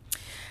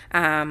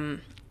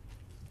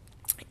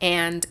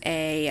 And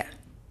a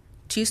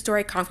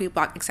two-story concrete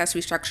block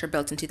accessory structure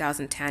built in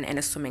 2010 and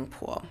a swimming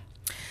pool.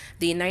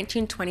 The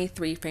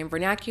 1923 frame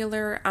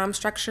vernacular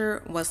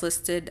structure was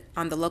listed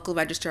on the local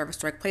register of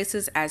historic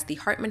places as the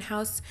Hartman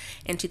House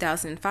in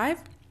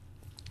 2005.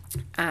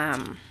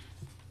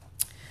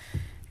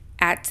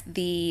 At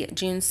the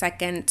June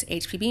 2nd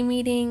HPB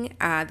meeting,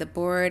 the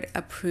board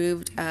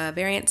approved a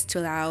variance to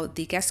allow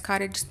the guest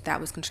cottage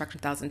that was constructed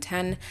in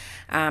 2010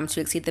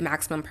 to exceed the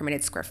maximum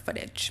permitted square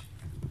footage.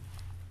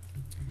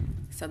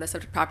 So the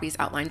subject property is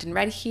outlined in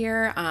red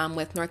here,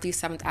 with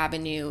Northeast 7th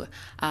Avenue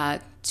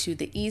to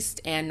the east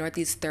and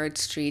Northeast 3rd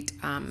Street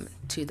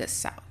to the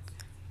south.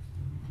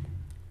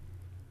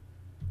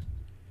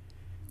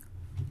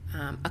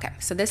 Okay,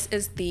 so this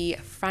is the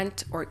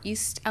front or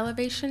east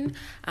elevation.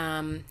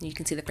 You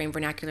can see the frame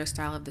vernacular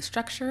style of the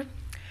structure.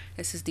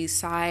 This is the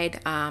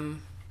side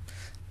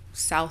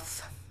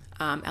south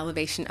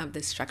elevation of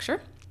this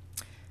structure.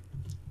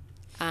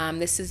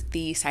 This is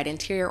the side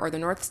interior or the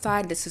north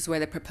side. This is where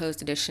the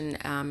proposed addition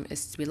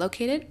is to be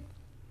located.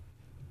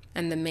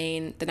 And the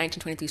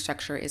 1923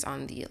 structure is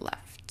on the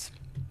left.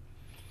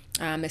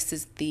 This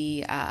is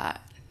the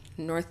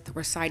north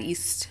or side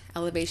east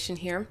elevation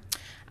here.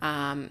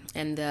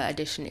 And the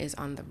addition is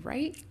on the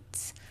right.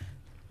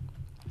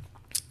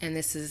 And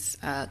this is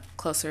a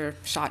closer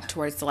shot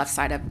towards the left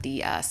side of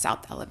the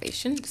south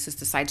elevation. This is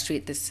the side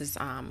street. This is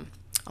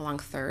along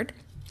 3rd.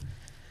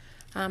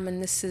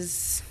 And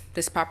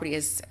this property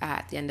is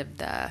at the end of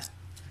the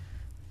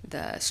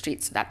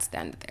street, so that's the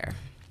end there.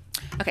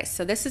 Okay,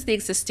 so this is the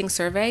existing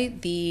survey.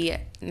 The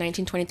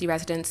 1923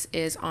 residence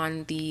is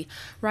on the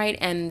right,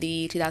 and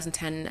the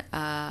 2010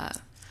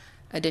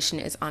 addition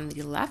is on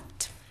the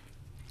left.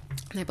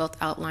 They're both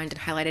outlined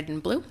and highlighted in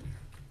blue.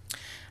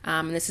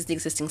 And this is the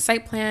existing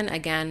site plan.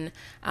 Again,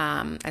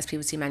 as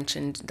previously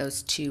mentioned,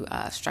 those two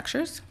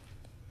structures.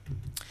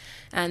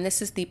 And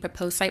this is the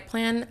proposed site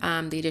plan.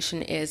 The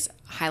addition is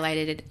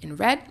highlighted in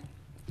red.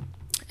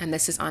 And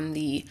this is on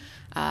the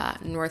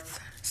north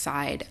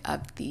side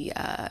of the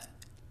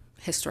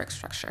historic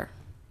structure.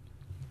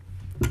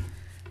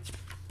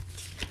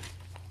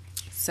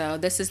 So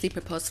this is the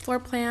proposed floor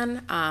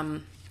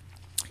plan.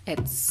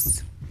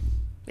 It's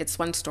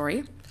one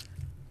story.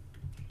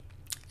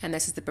 And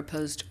this is the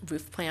proposed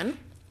roof plan,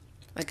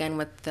 again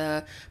with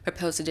the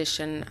proposed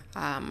addition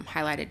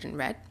highlighted in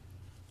red.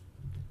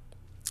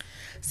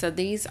 So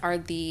these are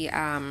the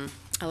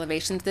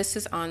elevations. This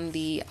is on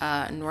the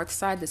north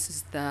side. This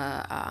is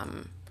the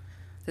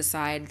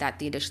side that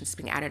the addition is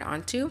being added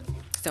onto.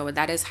 So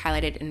that is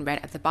highlighted in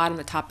red at the bottom.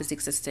 The top is the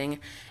existing,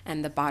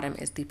 and the bottom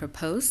is the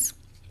proposed.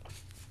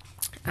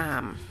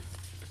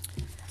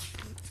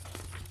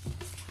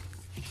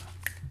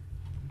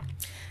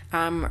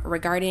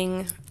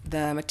 Regarding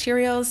the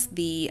materials,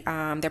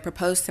 they're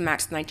proposed to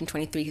match the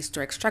 1923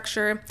 historic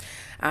structure,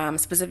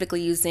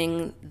 specifically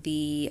using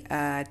the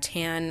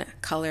tan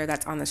color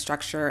that's on the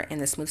structure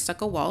and the smooth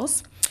stucco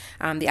walls.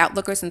 The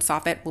outlookers and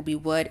soffit will be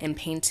wood and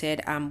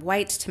painted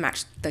white to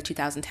match the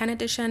 2010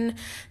 edition.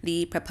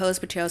 The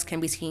proposed materials can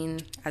be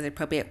seen as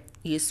appropriate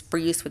for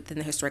use within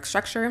the historic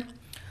structure.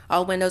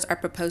 All windows are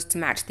proposed to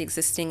match the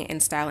existing in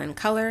style and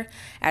color,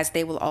 as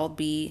they will all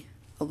be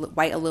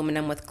white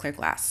aluminum with clear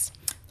glass.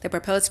 The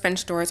proposed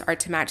French doors are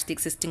to match the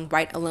existing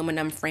white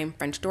aluminum frame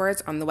French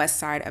doors on the west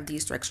side of the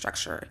historic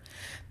structure.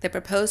 The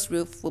proposed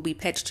roof will be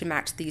pitched to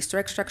match the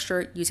historic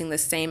structure using the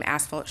same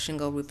asphalt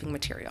shingle roofing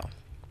material.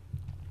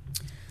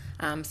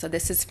 So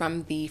this is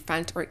from the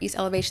front or east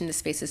elevation.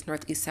 This faces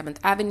Northeast 7th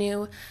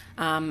Avenue.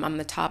 On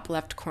the top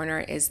left corner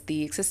is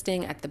the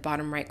existing. At the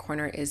bottom right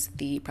corner is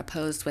the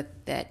proposed with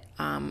the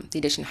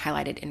addition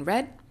highlighted in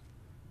red.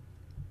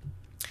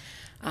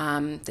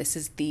 This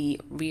is the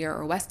rear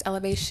or west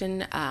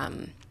elevation.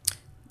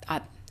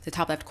 At the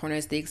top left corner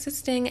is the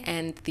existing,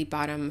 and the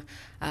bottom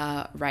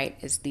right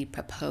is the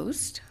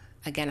proposed,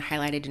 again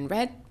highlighted in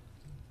red.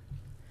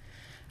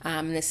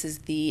 This is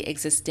the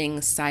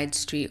existing side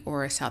street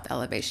or south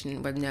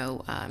elevation where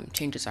no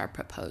changes are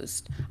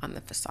proposed on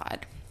the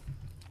facade.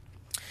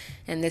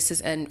 And this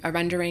is a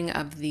rendering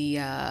of the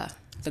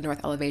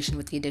north elevation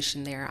with the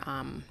addition there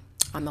on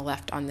the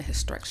left on the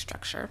historic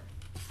structure.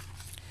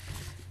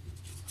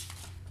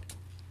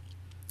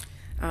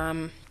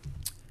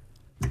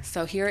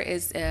 So here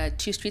is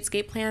two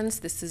streetscape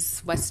plans. This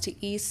is west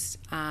to east.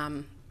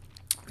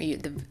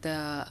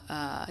 The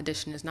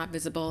addition is not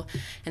visible,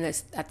 and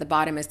this at the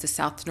bottom is the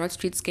south to north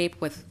streetscape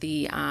with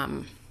the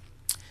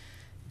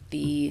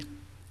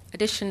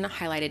addition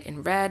highlighted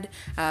in red.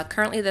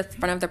 Currently, the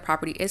front of the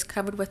property is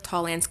covered with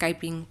tall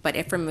landscaping, but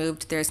if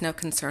removed, there is no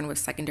concern with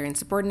secondary and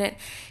subordinate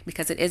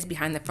because it is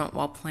behind the front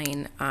wall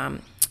plane,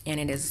 and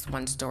it is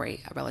 1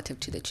 story relative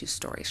to the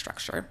 2-story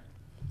structure.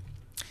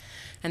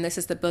 And this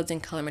is the building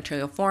color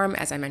material form.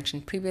 As I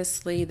mentioned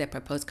previously, the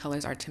proposed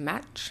colors are to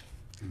match.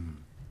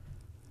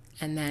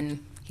 And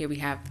then here we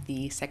have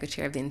the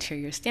Secretary of the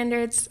Interior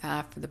Standards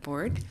for the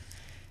board.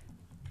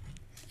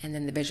 And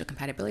then the visual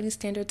compatibility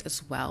standards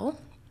as well.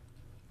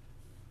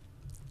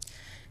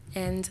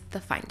 And the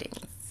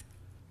findings.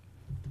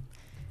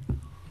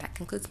 That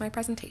concludes my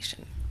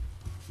presentation.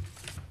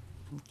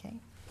 Okay.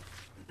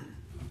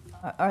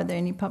 Are there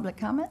any public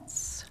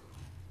comments?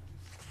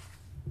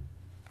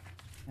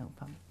 No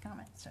public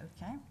comments,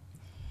 okay.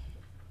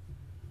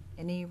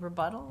 Any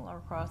rebuttal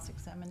or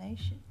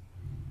cross-examination?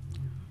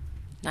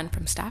 None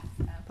from staff.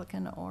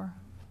 Applicant or?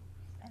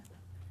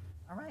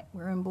 All right,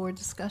 we're in board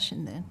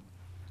discussion then.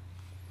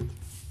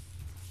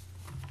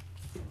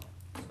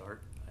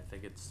 Start. I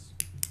think it's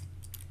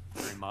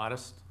very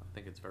modest. I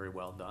think it's very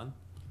well done.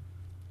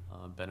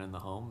 Been in the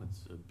home.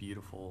 It's a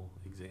beautiful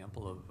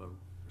example of a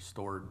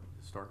restored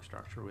historic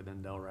structure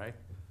within Delray.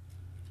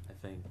 I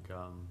think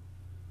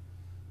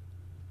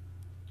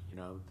you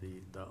know,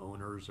 the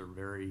owners are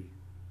very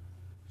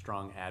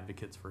strong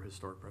advocates for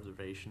historic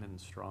preservation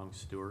and strong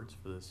stewards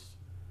for this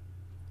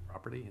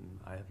property, and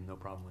I have no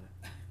problem with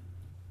it.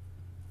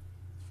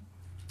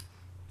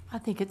 I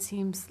think it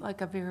seems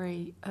like a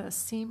very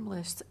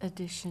seamless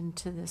addition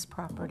to this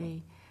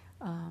property.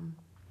 And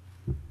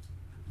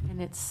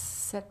it's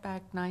set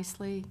back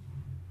nicely.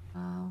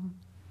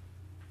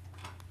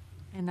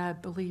 And I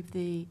believe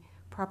the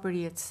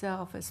property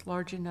itself is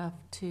large enough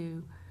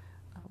to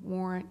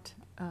warrant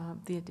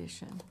the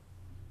addition.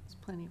 There's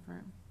plenty of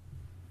room.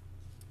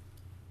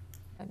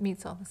 It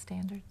meets all the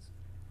standards.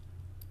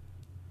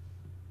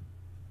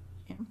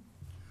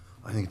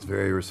 I think it's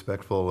very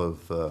respectful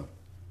of the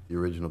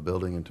original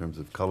building in terms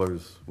of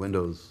colors,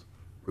 windows,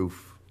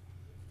 roof.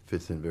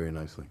 Fits in very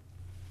nicely.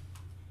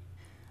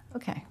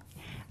 Okay.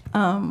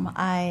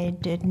 I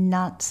did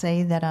not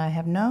say that I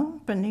have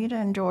known Benita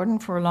and Jordan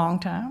for a long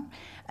time,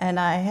 and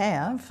I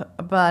have,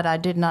 but I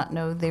did not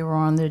know they were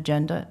on the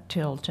agenda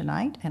till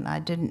tonight, and I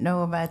didn't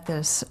know about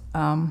this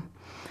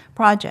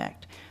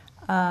project.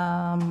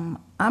 I'm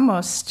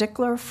a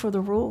stickler for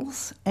the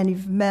rules, and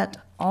you've met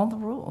all the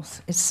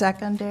rules. It's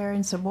secondary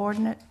and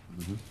subordinate.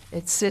 Mm-hmm.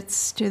 It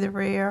sits to the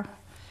rear.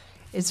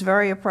 It's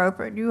very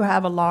appropriate. You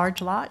have a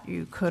large lot.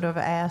 You could have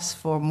asked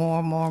for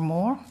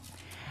more.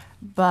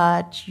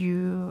 But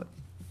you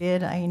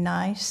did a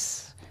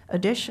nice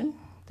addition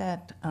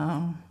that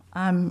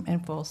I'm in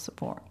full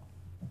support.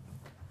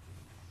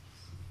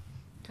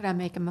 Could I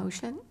make a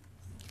motion?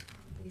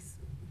 Please.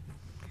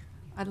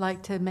 I'd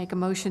like to make a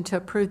motion to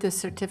approve the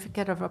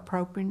Certificate of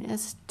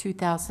Appropriateness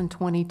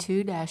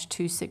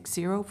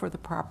 2022-260 for the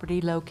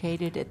property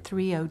located at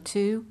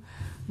 302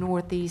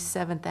 Northeast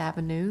 7th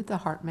Avenue, the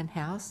Hartman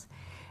House,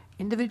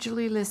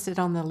 individually listed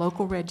on the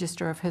local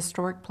register of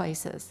historic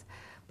places,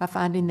 by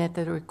finding that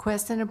the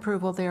request and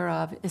approval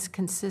thereof is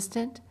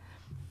consistent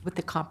with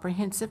the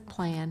comprehensive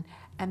plan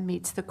and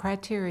meets the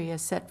criteria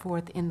set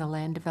forth in the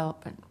land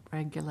development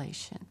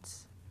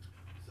regulations.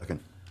 Second.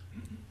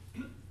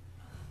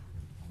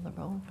 The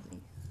roll,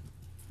 please.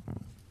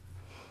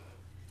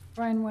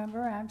 Brian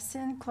Weber,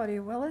 absent.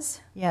 Claudia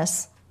Willis,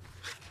 Yes.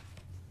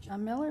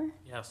 John Miller,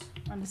 Yes.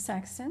 Rhonda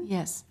Saxon.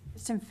 Yes.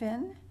 Kristen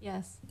Finn,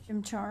 Yes.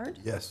 Jim Chard,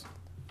 Yes.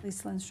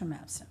 Lisa Lindstrom,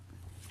 absent.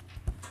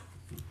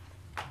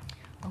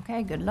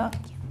 Okay, good luck.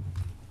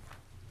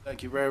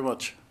 Thank you very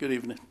much. Good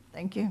evening.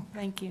 Thank you.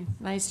 Thank you.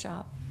 Nice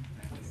job.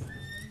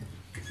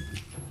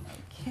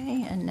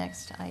 Okay, and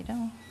next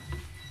item.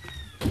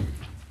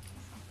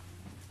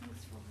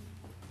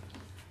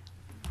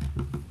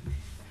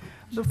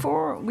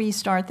 Before we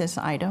start this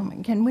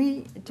item, can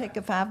we take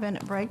a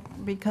 5-minute break?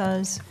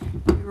 Because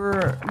we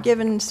were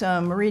given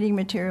some reading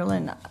material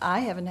and I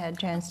haven't had a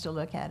chance to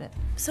look at it.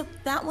 So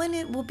that one,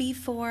 it will be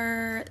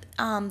for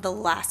the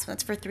last one.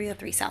 It's for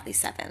 303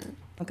 Southeast 7.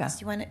 Okay. So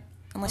you want it,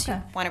 unless you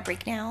Okay. want to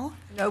break now?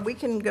 No, we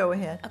can go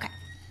ahead. Okay.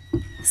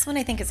 This one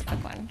I think is a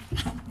quick one.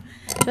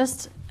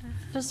 Just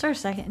for a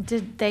second,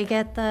 did they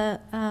get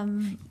the,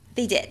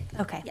 They did.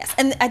 Okay. Yes.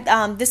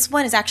 And this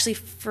one is actually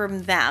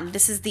from them.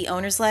 This is the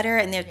owner's letter,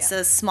 and it's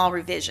a small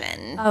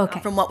revision Okay.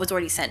 from what was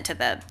already sent to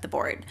the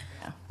board.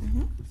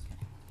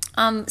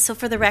 So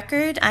for the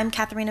record, I'm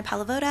Katharina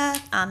Palavoda,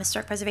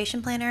 Historic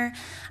Preservation Planner.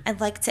 I'd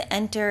like to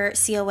enter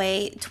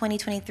COA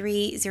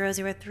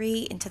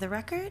 2023-003 into the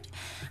record.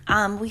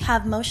 We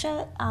have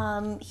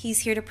Moshe. He's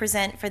here to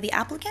present for the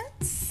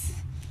applicants.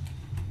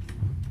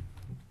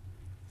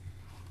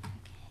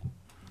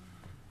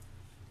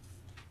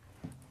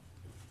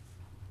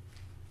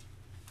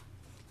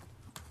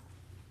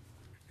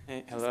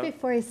 Hey, just hello.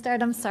 before you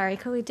start, I'm sorry,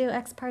 could we do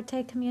ex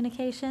parte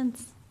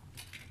communications?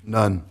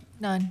 None.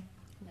 None.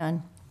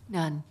 None.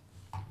 None.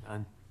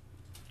 None.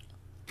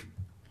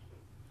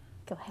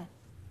 Go ahead.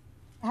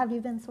 Have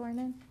you been sworn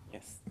in?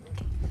 Yes.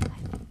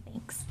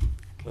 Thanks.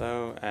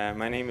 Hello,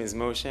 my name is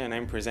Moshe, and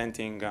I'm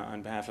presenting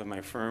on behalf of my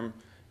firm,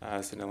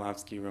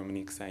 Sinilovsky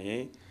Romanique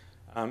Saye.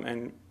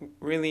 And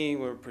really,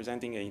 we're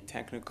presenting a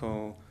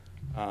technical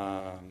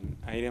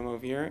item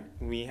over here.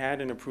 We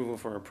had an approval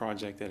for a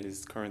project that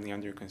is currently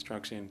under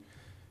construction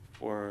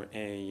for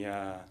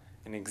an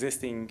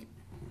existing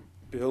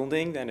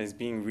building that is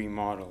being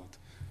remodeled.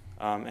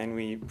 And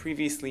we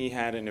previously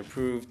had an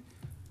approved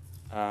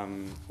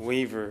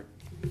waiver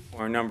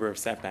for a number of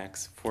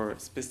setbacks for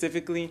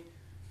specifically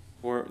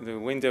for the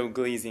window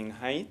glazing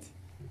height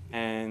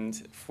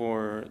and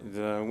for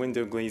the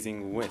window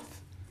glazing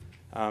width.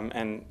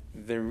 And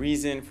the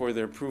reason for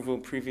the approval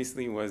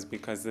previously was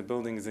because the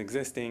building is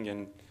existing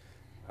and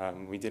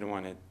we didn't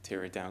want to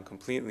tear it down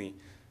completely.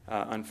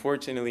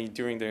 Unfortunately,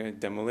 during the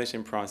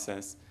demolition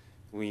process,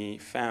 we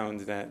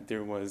found that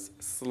there was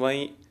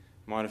slight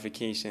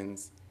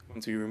modifications.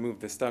 Once we removed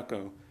the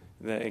stucco,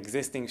 the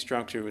existing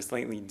structure was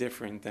slightly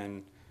different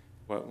than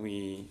what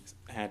we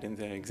had in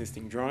the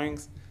existing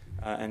drawings.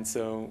 And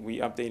so we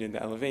updated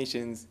the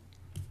elevations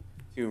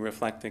to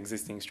reflect the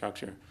existing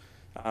structure.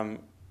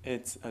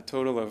 It's a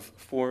total of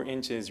 4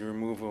 inches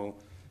removal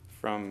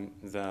from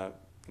the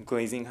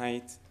glazing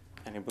height,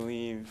 and I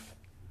believe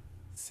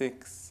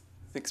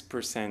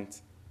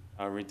 6%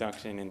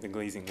 reduction in the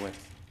glazing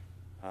width.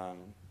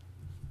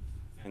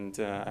 And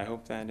I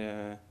hope that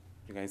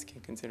you guys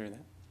can consider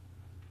that.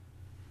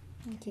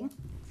 Thank you.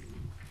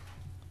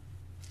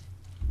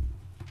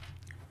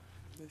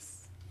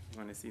 This, you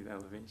want to see the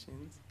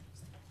elevations?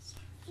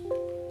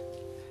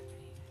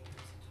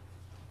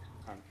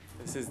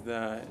 This is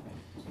the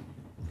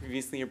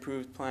previously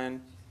approved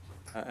plan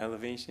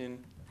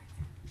elevation.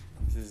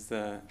 This is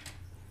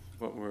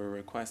what we're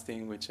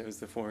requesting, which shows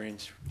the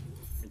 4-inch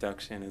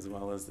reduction as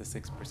well as the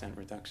 6%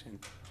 reduction.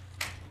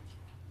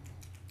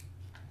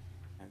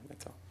 And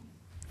that's all.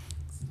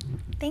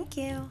 Thank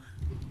you.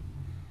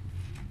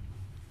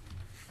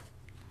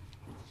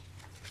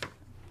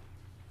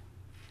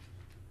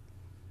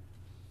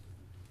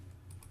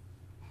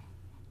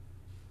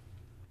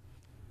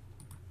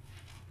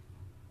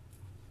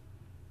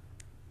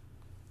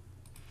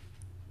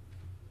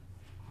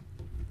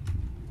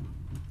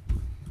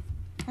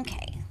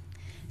 Okay,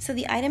 so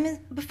the item is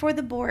before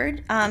the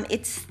board.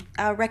 It's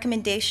a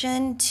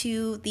recommendation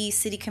to the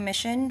City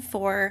Commission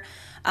for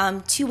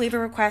 2 waiver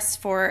requests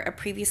for a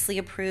previously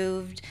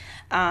approved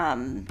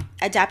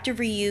adaptive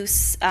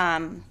reuse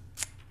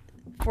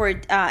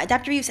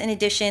adaptive reuse in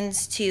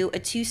additions to a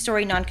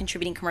 2-story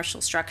non-contributing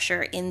commercial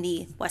structure in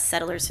the West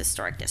Settlers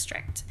Historic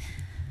District.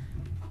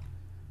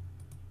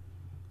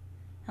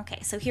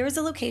 Okay, so here's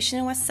the location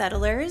in West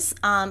Settlers.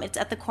 It's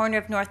at the corner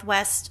of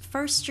Northwest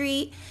 1st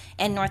Street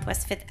and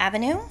Northwest 5th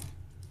Avenue.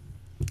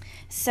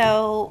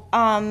 So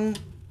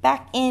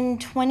back in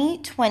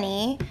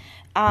 2020,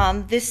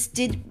 this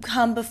did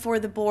come before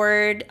the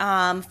board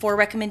for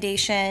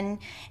recommendation,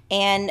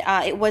 and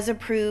it was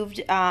approved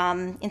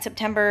in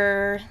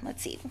September,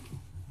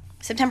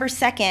 September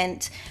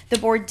 2nd. The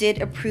board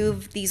did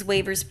approve these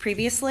waivers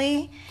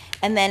previously,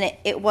 and then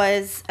it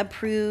was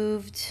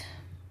approved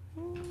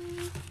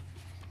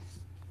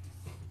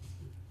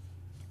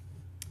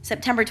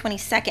September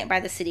 22nd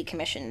by the City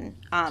Commission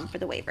for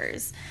the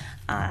waivers.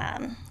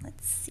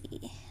 Let's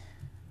see.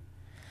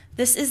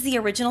 This is the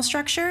original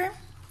structure.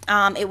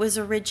 It was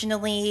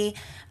originally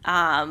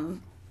a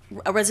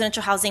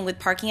residential housing with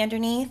parking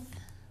underneath.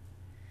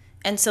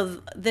 And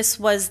so this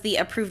was the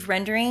approved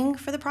rendering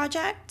for the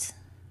project.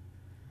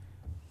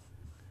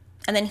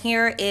 And then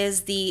here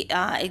is the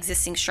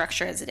existing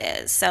structure as it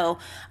is. So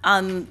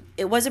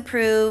it was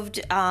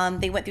approved.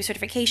 They went through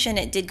certification.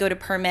 It did go to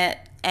permit.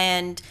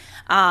 And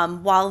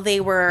while they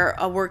were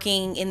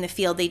working in the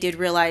field, they did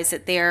realize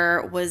that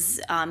there was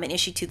an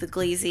issue to the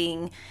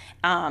glazing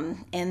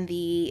and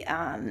the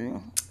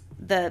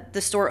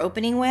store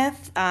opening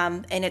with,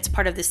 and it's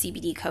part of the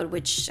CBD code,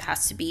 which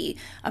has to be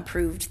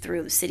approved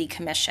through the city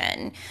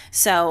commission.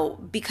 So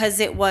because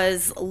it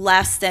was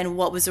less than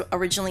what was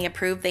originally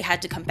approved, they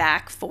had to come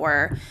back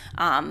for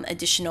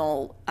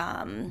additional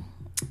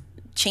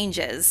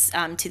changes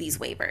to these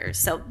waivers.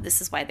 So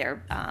this is why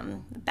they're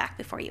back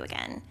before you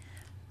again.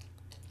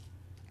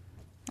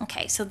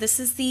 Okay, so this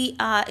is the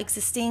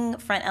existing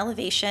front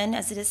elevation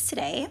as it is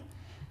today.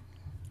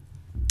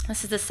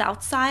 This is the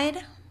south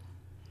side.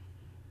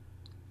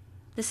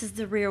 This is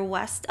the rear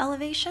west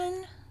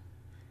elevation.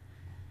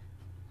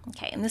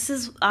 Okay, and this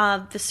is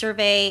the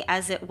survey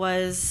as it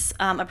was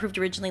approved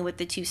originally with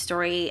the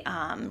two-story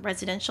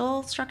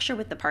residential structure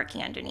with the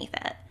parking underneath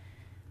it.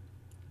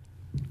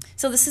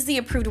 So this is the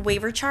approved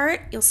waiver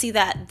chart. You'll see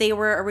that they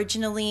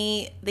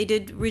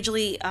did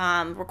originally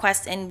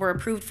request and were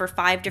approved for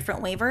 5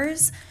 different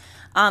waivers.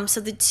 So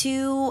the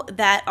 2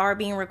 that are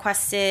being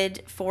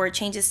requested for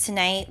changes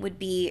tonight would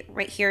be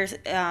right here.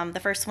 The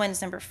first one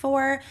is number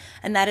 4,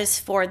 and that is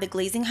for the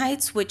glazing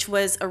heights, which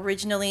was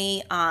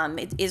originally,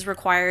 it is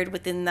required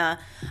within the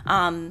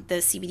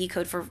CBD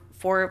code for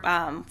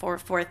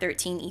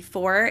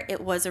 413E4. It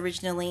was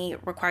originally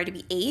required to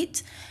be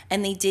 8,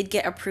 and they did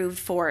get approved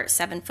for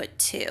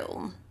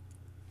 7'2".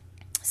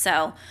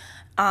 So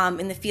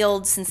in the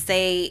field, since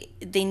they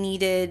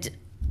needed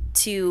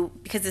to,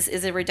 because this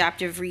is a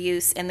adaptive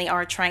reuse and they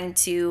are trying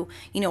to,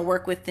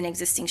 work with an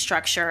existing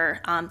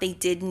structure, they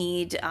did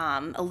need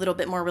a little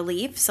bit more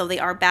relief. So they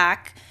are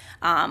back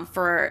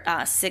for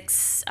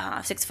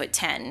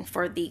 6'10"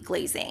 for the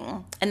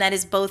glazing. And that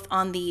is both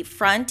on the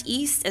front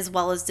east as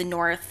well as the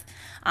north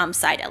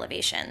side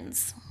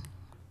elevations.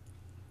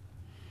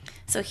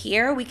 So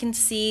here we can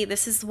see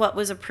this is what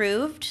was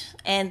approved,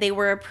 and they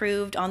were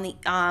approved on the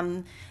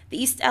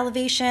east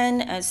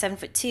elevation as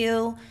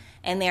 7'2",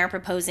 and they are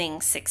proposing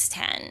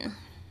 6'10".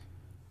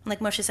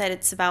 Like Moshe said,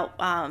 it's about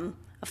a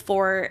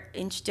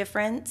 4-inch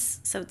difference,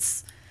 so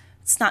it's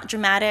not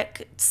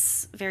dramatic.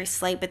 It's very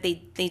slight, but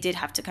they did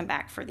have to come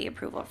back for the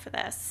approval for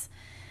this.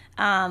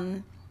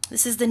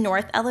 This is the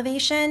north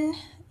elevation.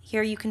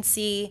 Here you can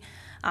see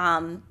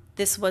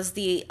this was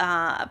the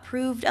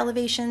approved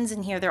elevations,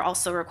 and here they're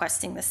also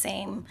requesting the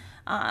same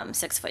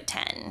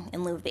 6'10"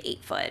 in lieu of the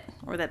 8 foot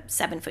or the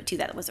 7'2"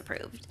 that was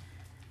approved.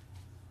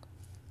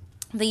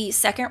 The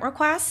second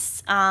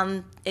request,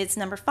 it's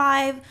number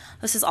 5.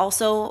 This is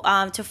also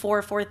to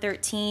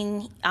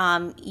 413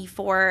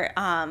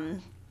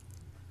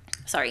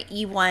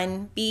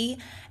 E1B,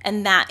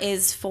 and that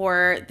is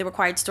for the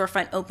required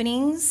storefront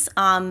openings.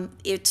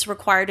 It's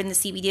required in the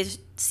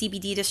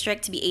CBD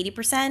district to be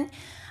 80%.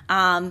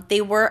 They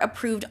were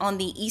approved on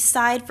the east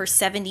side for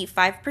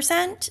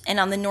 75%, and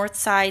on the north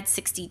side,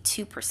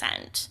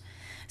 62%.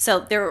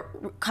 So they're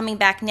coming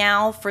back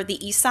now for the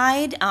east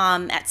side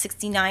at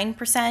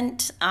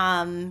 69%,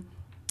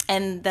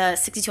 and the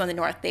 62 on the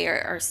north, they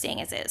are staying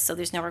as is. So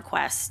there's no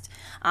request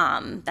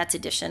that's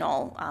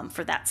additional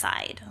for that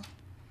side.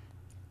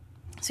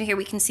 So here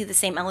we can see the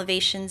same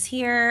elevations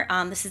here.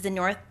 This is the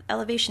north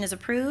elevation is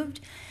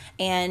approved,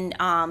 and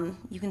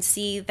you can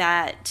see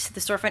that the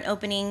storefront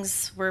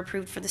openings were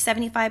approved for the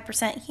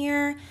 75%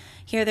 here.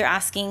 Here they're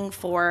asking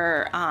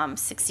for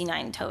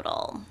 69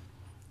 total.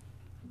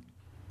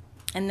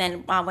 And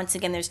then once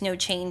again, there's no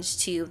change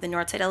to the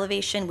north side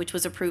elevation, which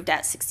was approved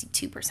at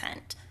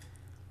 62%.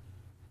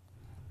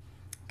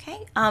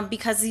 Okay,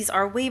 because these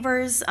are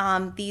waivers,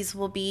 these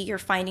will be your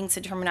findings to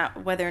determine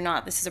whether or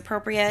not this is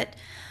appropriate.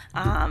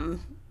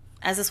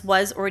 As this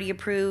was already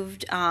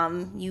approved,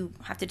 you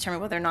have to determine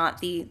whether or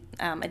not the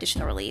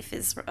additional relief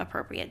is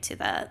appropriate to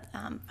the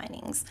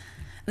findings.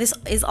 This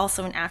is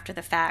also an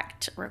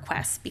after-the-fact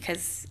request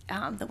because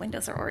the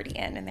windows are already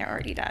in and they're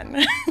already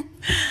done.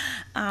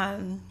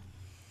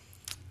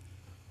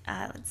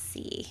 Let's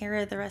see, here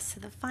are the rest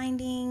of the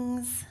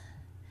findings.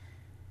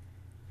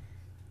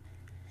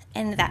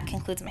 And that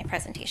concludes my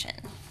presentation.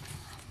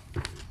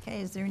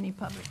 Okay, is there any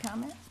public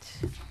comment?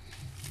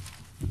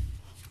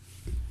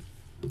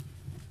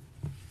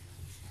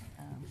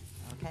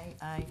 Okay,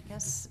 I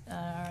guess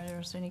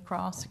there's any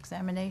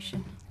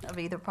cross-examination of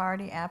either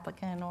party,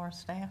 applicant or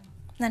staff?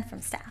 None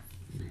from staff.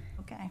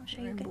 Okay,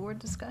 sure you're good. board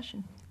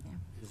discussion.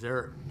 Is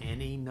there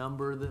any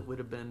number that would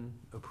have been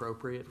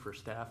appropriate for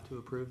staff to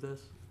approve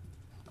this?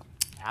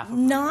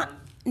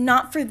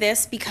 Not for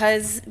this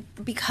because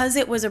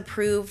it was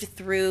approved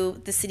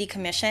through the city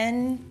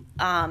commission.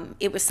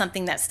 It was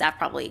something that staff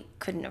probably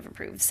couldn't have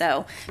approved.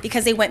 So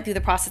because they went through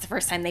the process the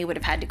first time, they would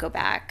have had to go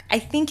back. I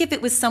think if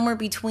it was somewhere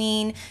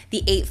between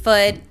the 8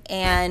 foot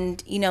and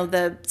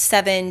the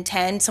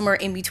 7'10", somewhere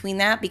in between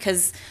that,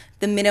 because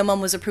the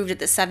minimum was approved at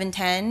the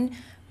 7'10",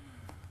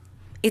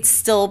 it's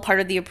still part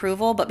of the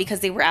approval. But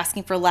because they were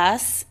asking for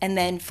less, and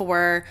then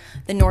for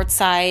the north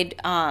side.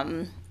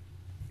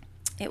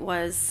 It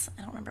was,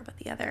 I don't remember what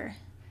the other.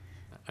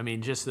 I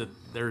mean, just that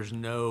there's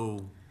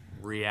no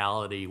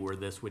reality where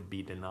this would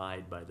be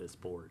denied by this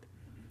board.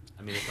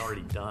 I mean, it's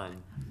already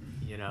done,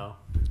 you know?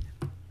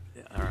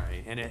 All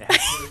right, and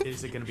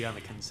is it gonna be on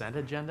the consent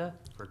agenda?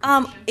 For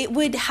It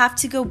would have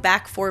to go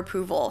back for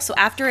approval. So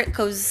after it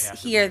goes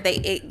here,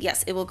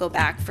 yes, it will go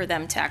back for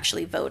them to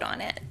actually vote on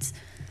it.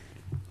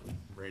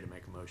 Ready to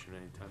make a motion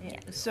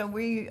anytime. So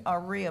we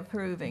are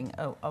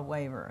reapproving a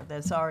waiver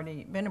that's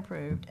already been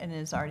approved and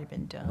has already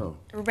been done. Oh,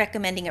 We're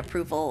recommending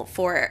approval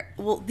for,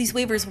 well, these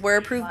waivers were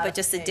approved, but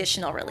just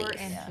additional relief.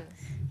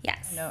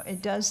 Yes. No,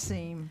 it does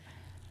seem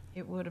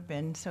it would have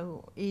been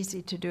so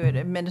easy to do it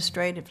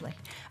administratively.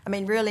 I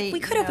mean, really. We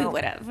could have, we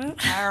would have.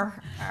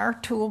 Our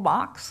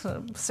toolbox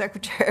of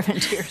Secretary of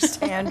Interior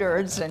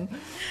standards and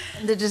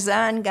the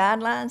design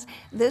guidelines,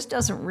 this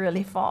doesn't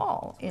really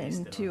fall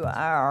into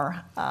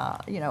our,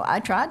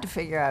 I tried to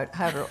figure out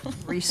how to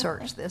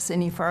research this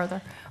any further,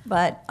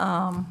 but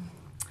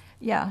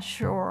yeah,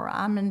 sure,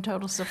 I'm in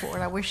total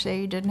support. I wish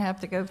they didn't have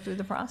to go through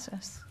the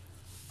process.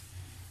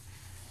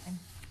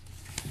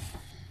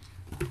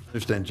 I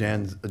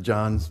understand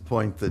John's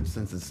point that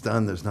since it's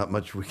done, there's not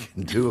much we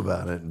can do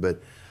about it,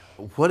 but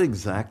what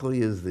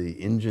exactly is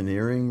the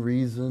engineering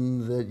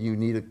reason that you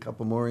need a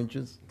couple more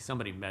inches?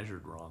 Somebody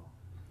measured wrong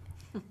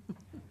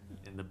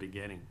in the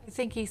beginning. I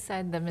think he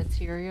said the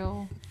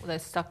material, the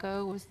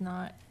stucco was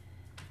not,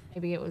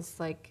 maybe it was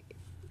like,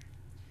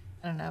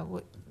 I don't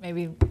know,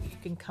 maybe you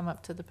can come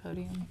up to the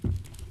podium.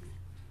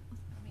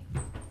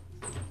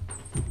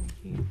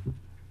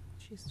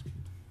 She's.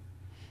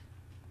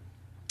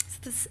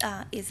 This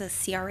is a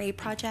CRA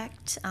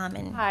project.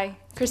 And Hi,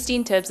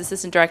 Christine Tibbs,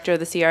 Assistant Director of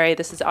the CRA.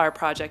 This is our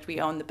project. We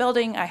own the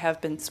building. I have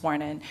been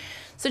sworn in.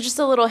 So just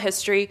a little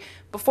history.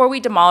 Before we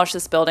demolished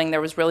this building,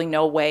 there was really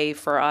no way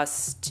for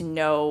us to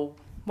know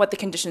what the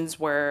conditions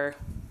were.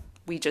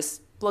 We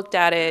just looked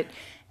at it,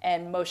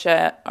 and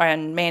Moshe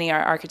and Manny,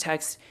 our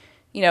architects,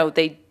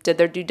 they did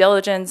their due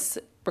diligence,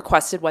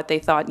 requested what they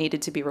thought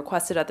needed to be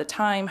requested at the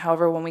time.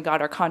 However, when we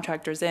got our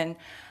contractors in,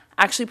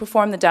 actually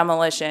performed the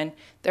demolition,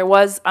 there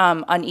was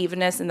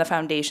unevenness in the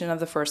foundation of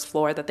the first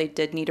floor that they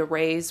did need to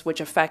raise, which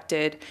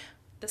affected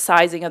the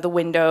sizing of the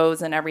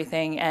windows and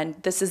everything.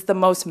 And this is the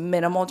most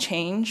minimal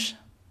change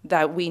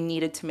that we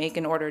needed to make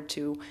in order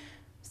to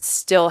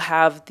still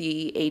have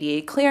the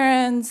ADA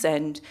clearance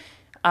and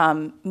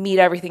meet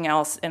everything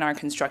else in our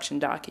construction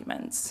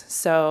documents.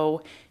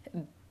 So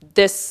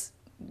this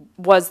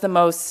was the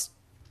most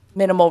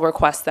minimal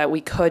request that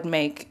we could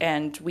make,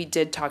 and we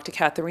did talk to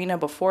Katharina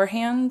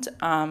beforehand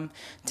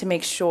to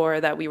make sure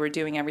that we were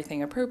doing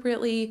everything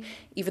appropriately,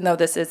 even though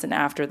this isn't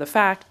after the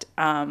fact.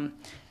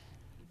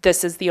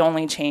 This is the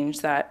only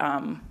change that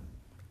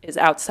is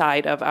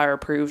outside of our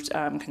approved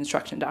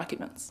construction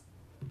documents.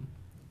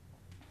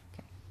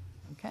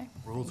 Okay.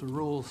 Rules are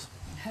rules.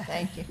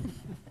 Thank you.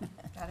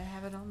 Gotta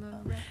have it on the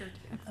record.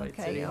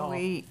 Okay,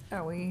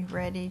 are we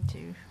ready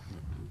to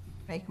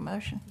make a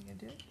motion?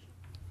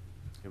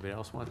 Anybody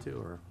else want to,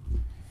 or?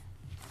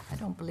 I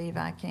don't believe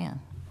I can.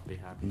 I'll be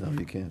happy. No,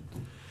 you can't.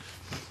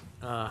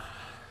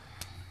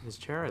 Ms.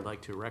 Chair, I'd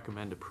like to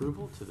recommend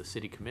approval to the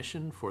City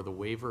Commission for the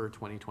waiver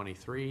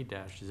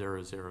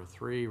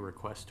 2023-003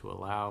 request to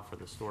allow for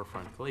the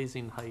storefront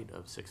glazing height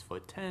of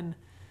 6'10"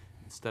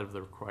 instead of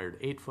the required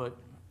 8 foot,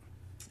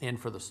 and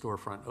for the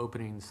storefront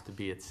openings to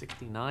be at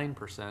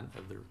 69%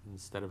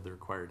 instead of the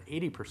required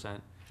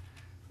 80%.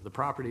 The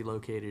property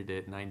located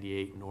at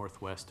 98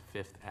 Northwest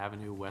 5th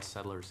Avenue, West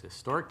Settlers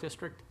Historic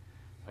District,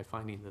 by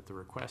finding that the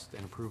request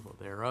and approval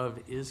thereof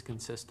is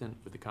consistent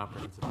with the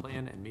comprehensive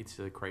plan and meets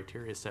the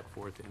criteria set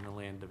forth in the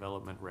land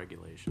development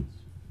regulations.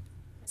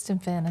 Kristen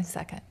Finn, I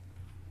second.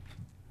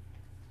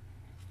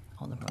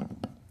 On the vote.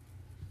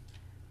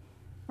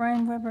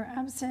 Brian Weber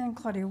absent,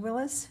 Claudia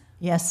Willis,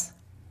 Yes.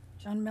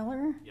 John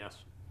Miller, Yes.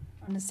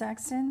 Rhonda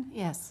Saxon,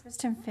 Yes.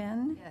 Kristen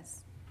Finn,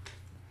 Yes.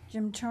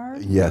 Jim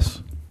Chard,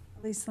 Yes.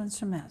 Elise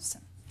Lindstrom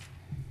absent.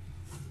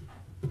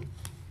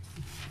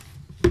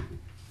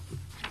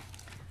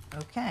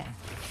 Okay.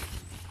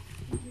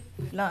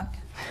 Good luck.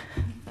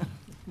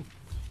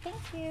 thank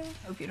you.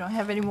 Hope you don't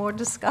have any more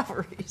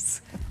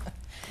discoveries.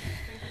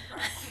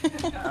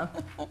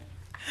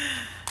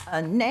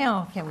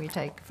 Now, can we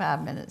take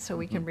 5 minutes so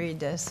we can read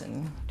this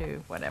and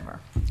do whatever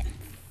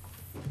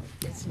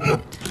is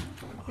needed?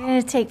 We're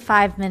going to take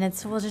 5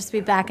 minutes. We'll just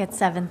be back at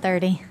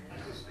 7:30.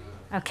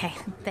 Okay,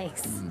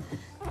 thanks.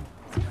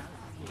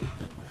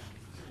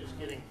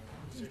 They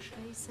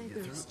say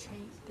there's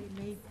change, they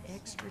made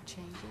extra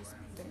changes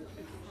from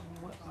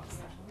what we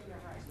saw.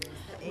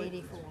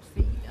 84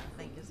 feet, I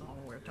think, is all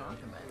we're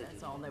talking about.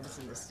 That's all that was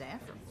in the staff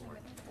report.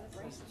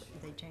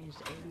 They changed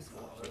to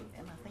 84 feet,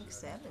 and I think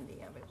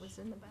 70 of it was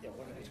in the back. Yeah,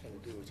 what I was going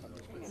to do is on the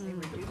screen. They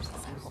reduced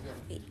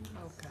it.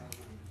 Okay.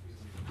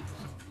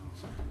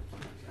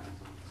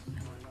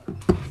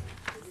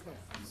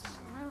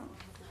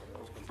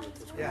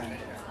 Yeah.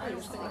 I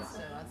don't think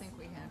so. I think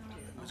we have to.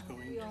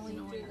 We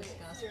only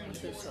discuss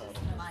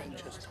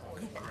Just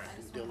talking about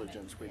due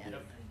diligence we did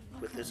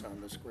with this on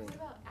the screen.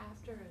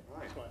 After a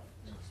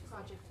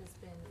project has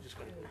been just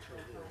gonna go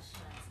through this.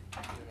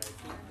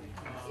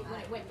 When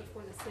it went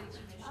before the city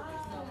commission,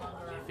 it's no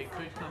longer. If it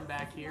could come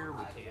back here,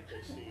 we can't.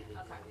 They see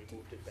that we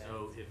moved it back.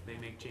 So if they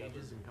make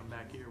changes and come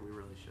back here, we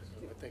really shouldn't.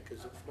 I think,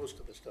 because most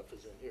of the stuff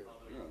is in here.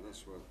 Yeah,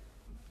 that's what.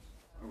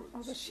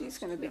 Oh, but she's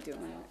gonna be doing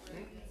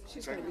it.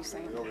 She's gonna be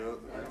saying. Technical, and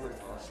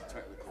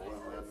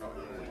they're not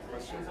really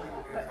questions.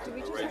 But do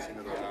we just Raising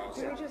of the house.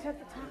 do we just have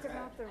to talk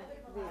about the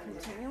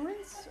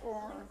continuance,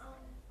 or?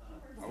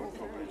 I would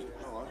probably,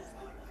 no,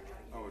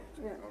 I would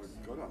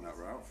go down that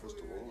route, first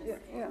of all. Yeah,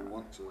 yeah. We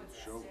want to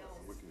show,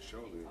 we can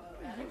show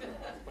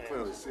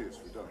clearly see it's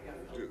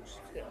reduced.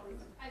 Yeah.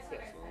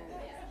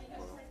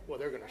 Well,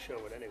 they're gonna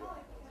show it anyway.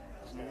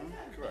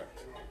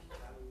 Correct.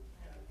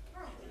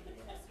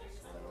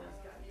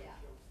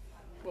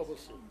 Well, we'll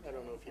see. I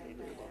don't know if you need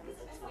to do that.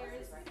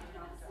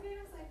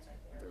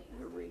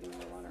 They're reading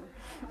the letter.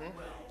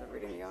 They're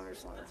reading the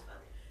owner's letter.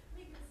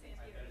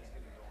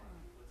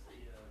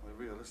 Well,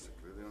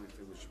 realistically, the only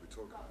thing we should be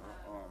talking about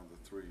are the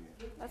three.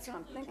 That's what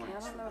I'm thinking. I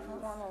don't know if I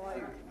wanna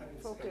like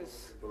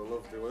focus. But I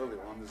love the earlier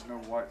one, there's no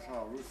white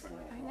tile roof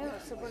anymore. I know,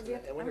 so we're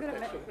getting,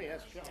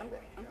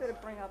 I'm gonna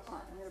bring up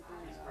on,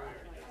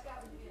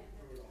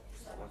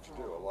 What you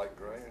do, a light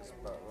grey, it's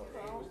about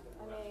right. Well,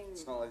 I mean.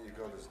 It's not like you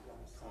go to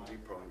Home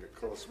Depot and get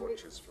colour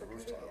swatches for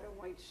roof Can we tile. get a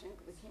white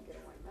shingle? We can't get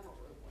a white metal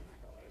roof. We're not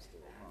gonna let us do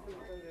that. We go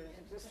to the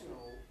existing.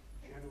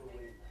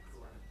 Generally,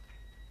 correct.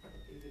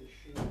 Even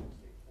shingles,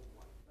 they pull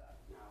like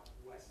that. Now,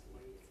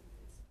 Westlake,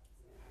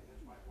 that's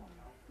why I walk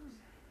out, because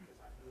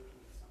I'm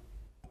looking at some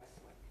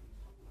Westlake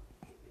component.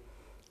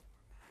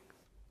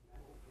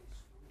 Metal and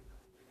stone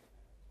concrete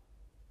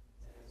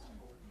that is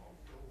fold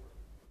over.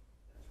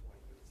 That's why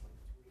it's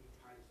like 3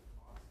 times the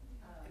cost.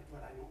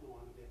 But I don't know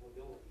on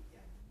availability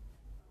yet.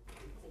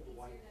 They pull the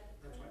white,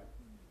 that's why,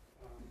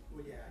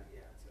 well, yeah,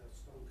 it's a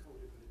stone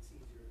coated, but it's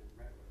easier than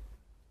regular.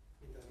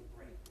 It doesn't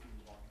break when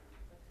you walk in.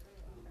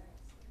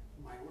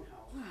 My own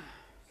house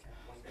had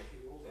white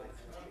shingles, I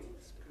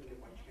couldn't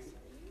get white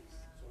shingles,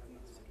 so I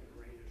went like a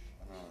grayish,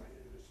 kind of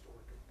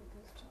historic.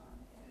 Because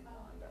John and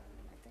Wanda,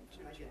 I think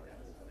And I get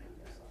that whole thing,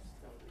 that's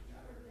definitely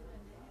better.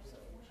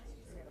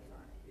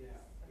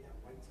 Yeah,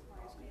 white's a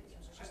problem.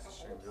 It's just a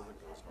shame the other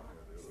guy's not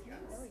here, the other guy.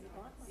 no, you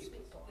want most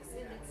people.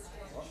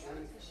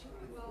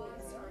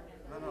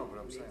 No, but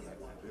I'm saying that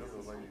the other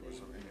lady was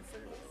in your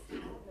favor.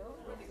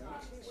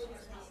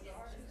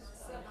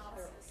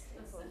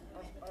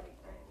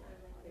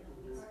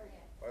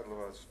 I'd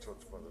love to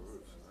touch by the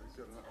roofs. You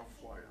get an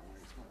off-white. I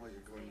mean, it's not like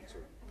you're going to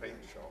a paint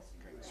shop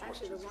and getting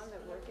swatches. Actually, the one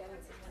that we're getting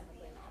is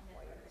technically an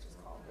off-white, which is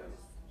called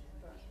this.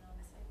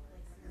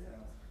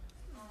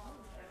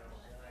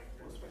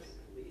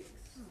 Especially the leagues,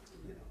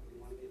 you know, you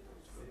wanna get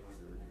those fixed.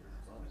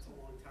 It's a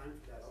long time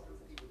for that,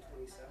 even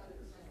 27.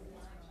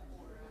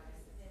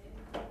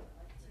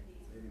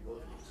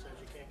 Says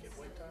you can't get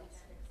white tiles.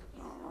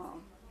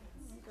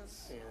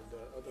 And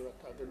other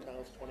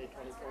tiles, 20,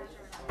 24.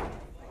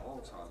 All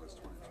tile is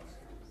 2020.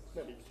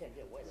 No, but you can't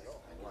get white at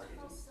all. White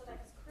is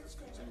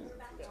discontinued for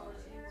the time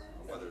being.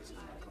 Whether it's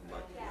going to come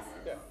back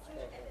again.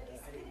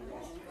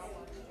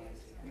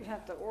 you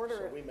have to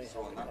order So we it. may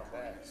have to come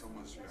back. It's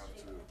almost you have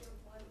to.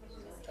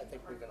 I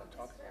think we're gonna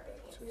talk about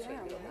that. So Yeah, say,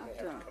 we we may have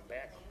have to. to come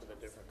back with a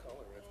different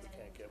color if we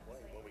can't get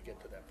white, when we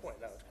get to that point.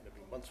 Now, it's gonna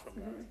be months from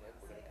now, right?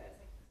 We're gonna get.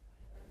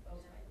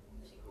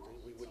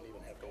 We wouldn't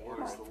even have to Or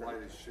order is it. the for-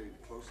 lightest shade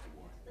close to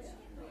white?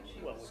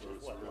 Well, which So is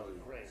it's what, really,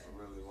 gray. a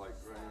really light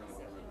gray and a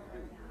really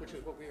green. Which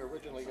is what we were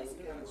originally gonna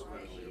do. That's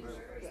really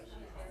Yeah,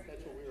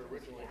 that's what we were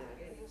originally gonna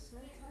do.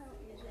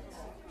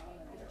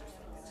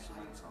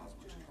 cement tiles,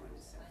 which is really.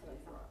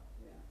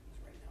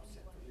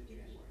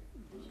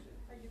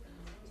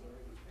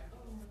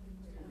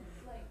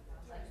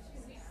 You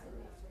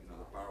know,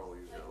 the barrel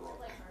you get a lot,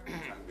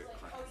 can get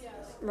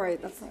cracked.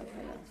 Right, that's not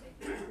fair.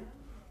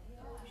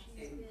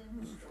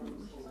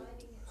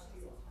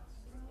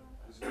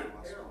 This is the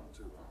last one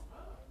too.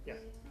 Yeah.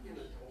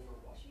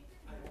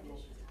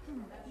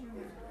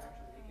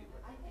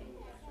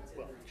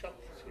 Well, Chuck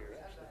was here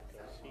actually,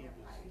 because he was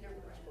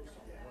supposed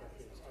to be one of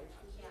his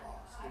houses. He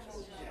was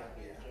supposed to be on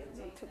the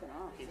agenda. He took it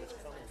off. He was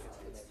coming to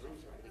that reason,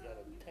 but he got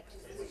a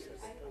text that said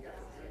they told him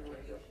to be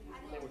agenda.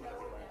 They were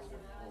gonna be last.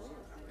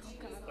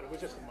 But it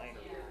was just a minor.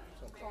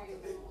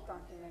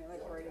 Documenting,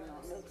 like writing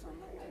out notes on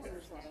my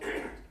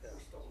newsletter.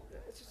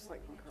 It's just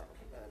like incredible.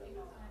 It's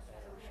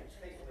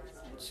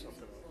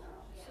something else.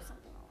 It's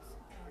something else.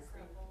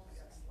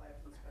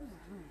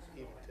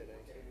 Even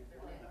today.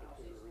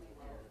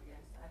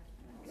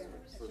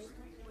 First,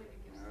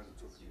 I had to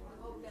talk about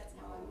the roof,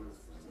 metal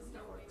roof, and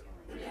then white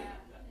tile. You know,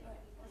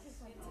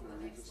 you're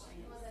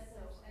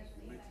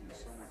making it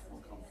so much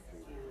more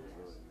complicated than it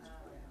really needs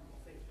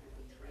to be.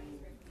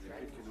 You're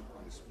picking up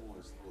on the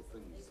smallest little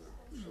things that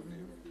shouldn't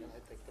even be.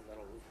 I think the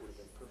metal roof would have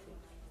been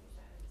perfect.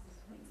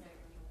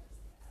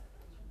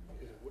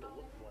 Because it would have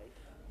looked white,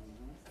 and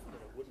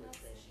it wouldn't have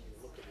changed the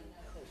look of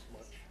the house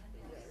much.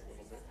 Yeah, a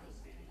little bit.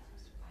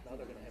 Now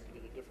they're gonna have to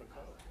get a different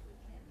color.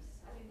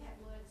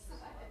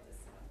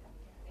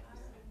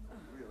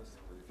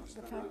 Realistically, if you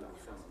stand out in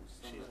front of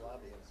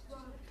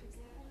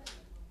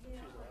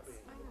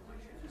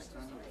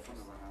standing in front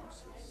of a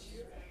house, it's,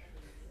 you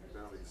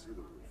barely see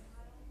the roof,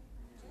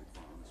 to be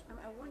quite honest with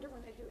you. I wonder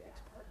when they do ex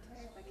parte,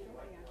 like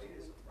nobody actually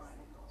went by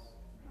the house.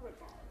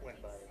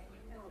 Went by.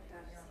 I looked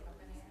at it.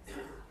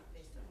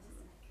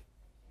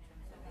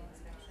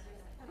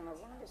 I don't know,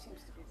 Rhonda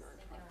seems to be very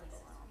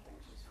comfortable. I don't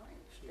think she's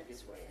fine.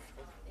 This way.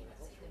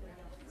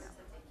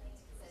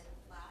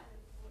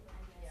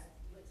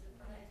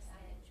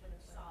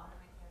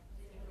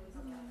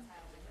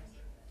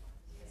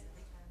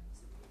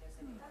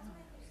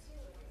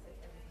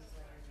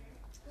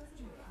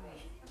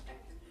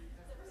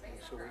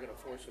 So we're gonna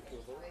force it to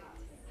a vote?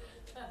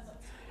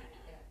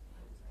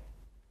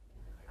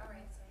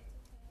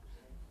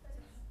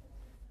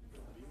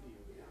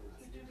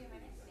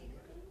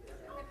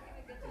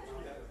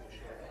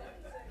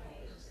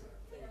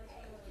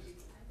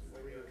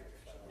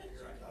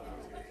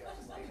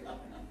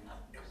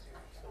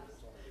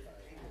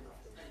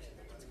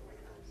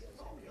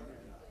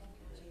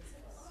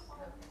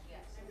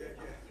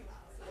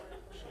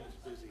 She's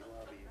busy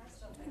lobbying.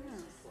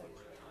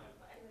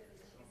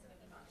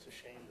 It's a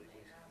shame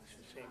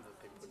that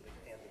they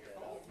handed that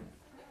out.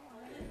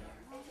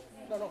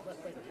 No, that's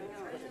fine.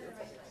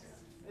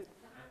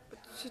 But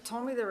she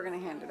told me they were gonna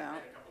hand it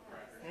out.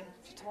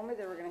 She told me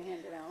they were gonna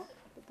hand it out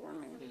at the board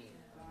meeting.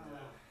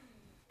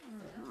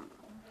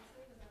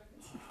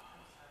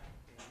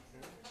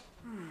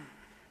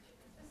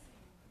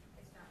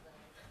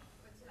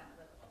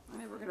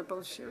 They were gonna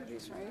both share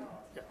these, right?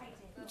 Yeah.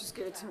 You just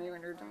give it to me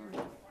when you're done.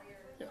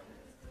 Yeah.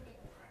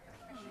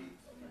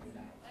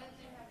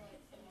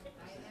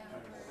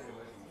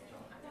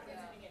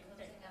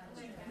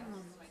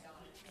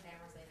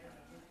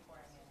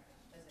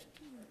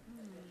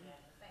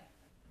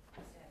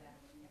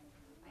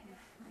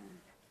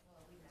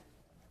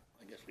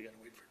 I guess we gotta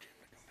wait for Jim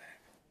to come back.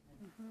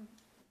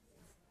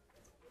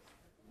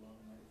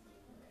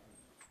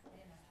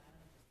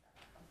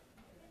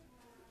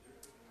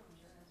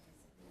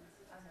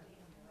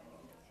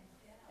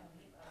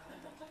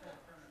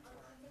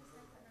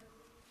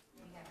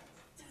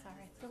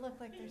 Sorry, they look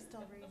like they're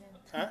still reading.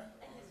 Huh?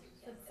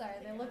 Sorry,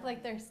 they look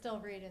like they're still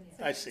reading.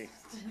 So I see.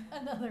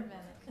 Another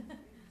minute.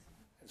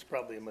 It's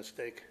probably a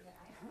mistake.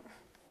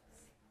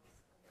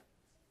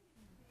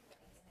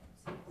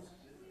 I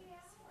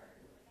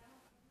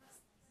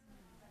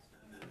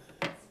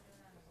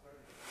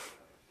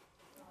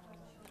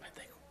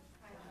think.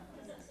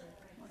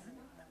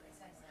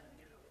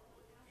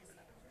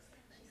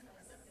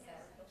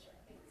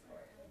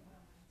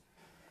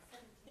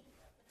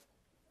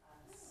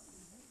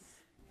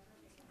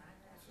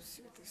 Let's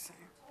see what they say.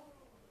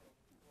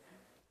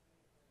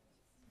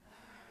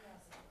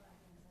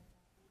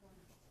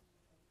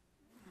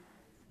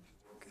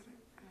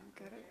 I don't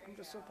get it. I'm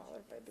just so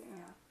bothered by being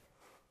here.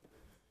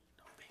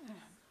 Don't be.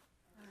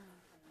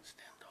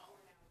 Stand tall.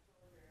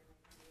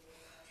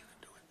 You can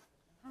do it.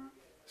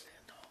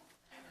 Stand tall.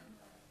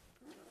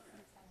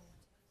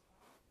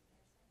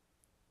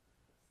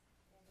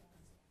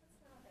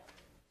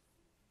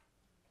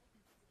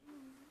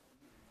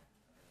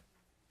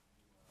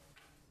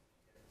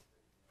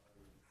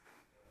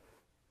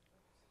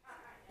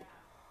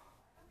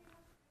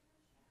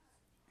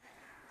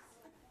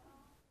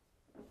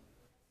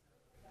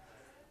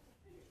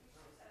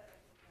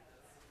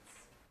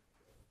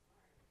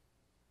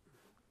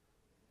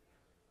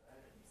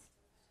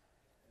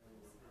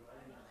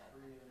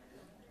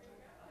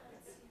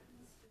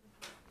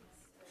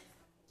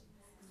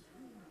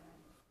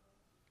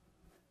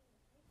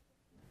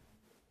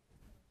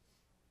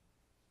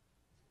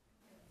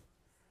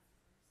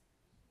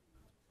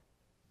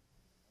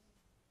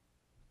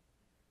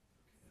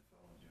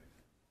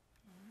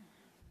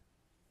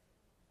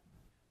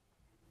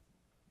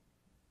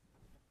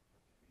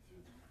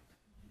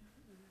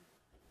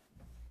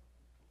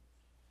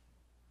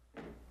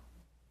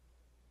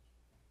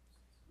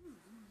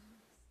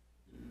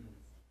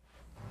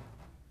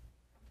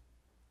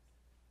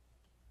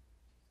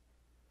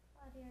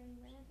 Claudia, are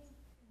you ready?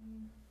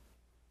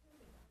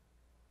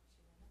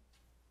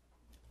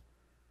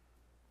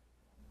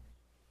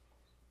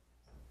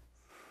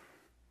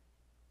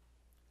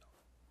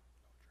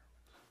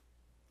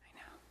 I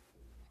know.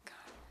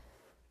 God.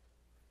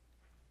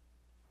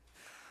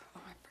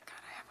 Oh, I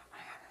forgot. I have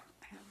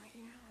my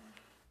email.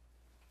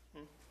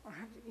 I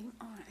have the email.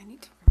 Oh, I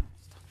need to.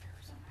 Stop here.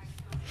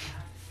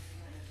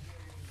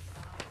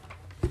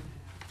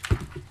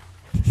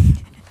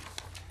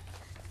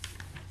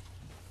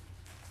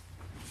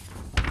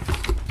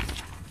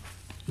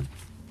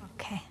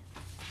 Okay.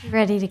 You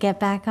ready to get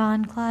back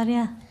on,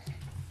 Claudia?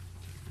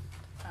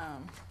 Yeah,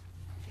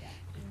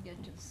 didn't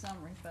get to the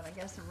summary, but I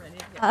guess I'm ready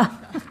to get Oh.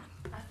 back on.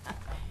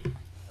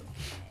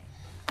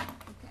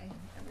 Okay,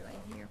 everybody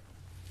here.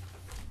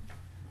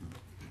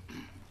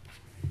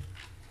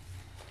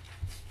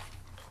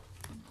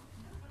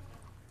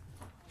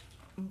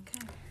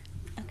 Okay.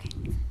 Okay.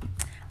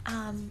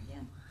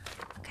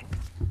 Okay.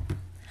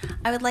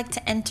 I would like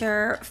to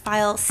enter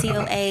file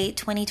COA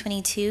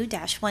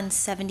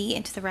 2022-170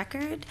 into the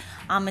record.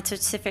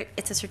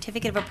 It's a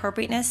certificate of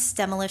appropriateness,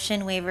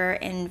 demolition waiver,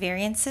 and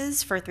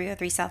variances for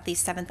 303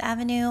 Southeast 7th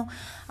Avenue,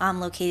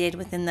 located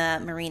within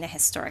the Marina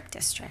Historic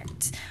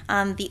District.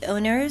 The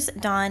owners,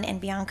 Don and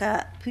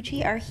Bianca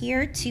Pucci, are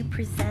here to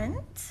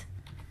present,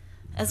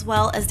 as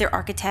well as their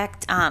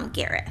architect,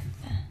 Gareth.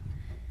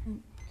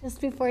 Just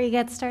before you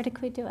get started,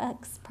 could we do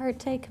ex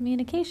parte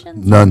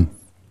communications? None.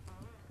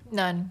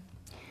 None.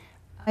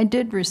 I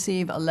did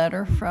receive a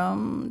letter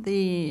from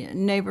the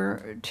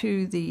neighbor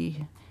to the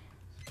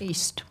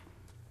east.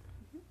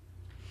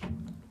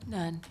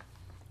 None.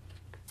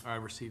 I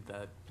received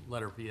that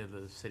letter via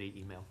the city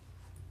email.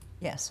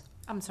 Yes.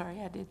 I'm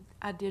sorry,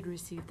 I did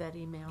receive that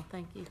email.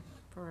 Thank you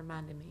for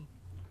reminding me.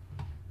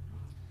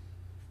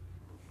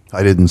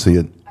 I didn't see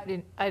it. I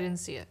didn't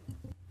see it.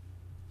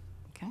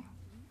 Okay.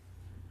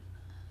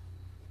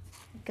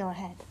 Go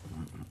ahead.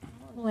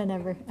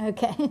 Whenever,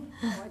 okay. All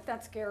right,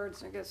 that's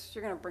Garrett's. I guess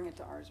you're going to bring it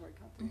to ours, right,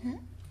 Kathy?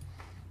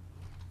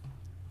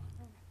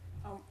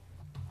 John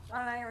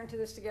and I are into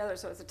this together,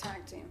 so it's a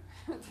tag team.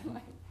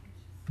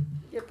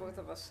 Get both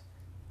of us.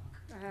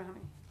 Go ahead,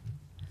 honey.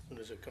 As soon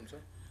as it comes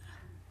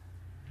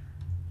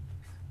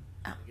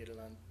up. Get it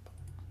on.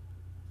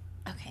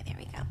 Okay, there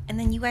we go. And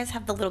then you guys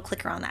have the little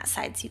clicker on that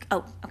side. So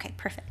oh, okay,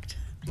 perfect.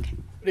 Okay.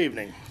 Good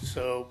evening.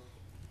 So,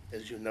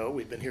 as you know,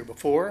 we've been here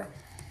before.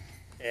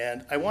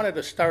 And I wanted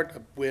to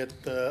start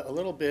with a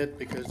little bit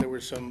because there were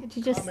some Could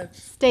you just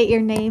comments. state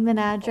your name and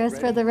address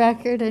for Already? the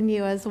record, and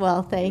you as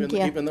well? Thank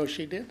you. Even though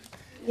she did?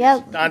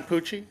 Yep. Don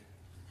Pucci,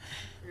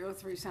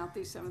 303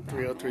 Southeast 7th Avenue.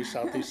 303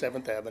 Southeast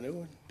 7th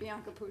Avenue.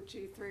 Bianca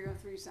Pucci,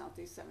 303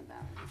 Southeast 7th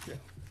Avenue.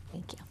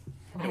 Thank you.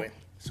 Anyway,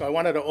 so I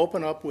wanted to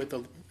open up with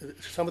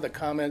some of the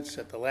comments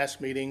at the last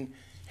meeting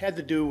had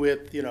to do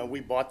with,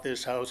 we bought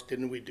this house,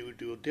 didn't we do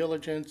due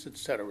diligence, et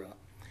cetera.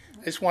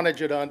 I just wanted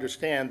you to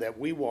understand that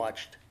we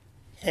watched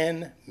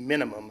 10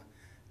 minimum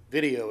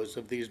videos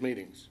of these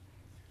meetings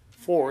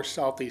for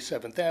Southeast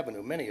 7th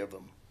Avenue, many of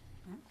them.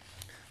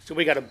 So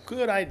we got a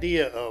good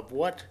idea of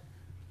what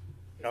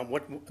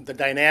the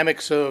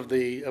dynamics of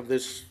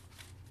this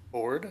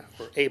board,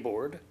 or a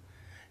board,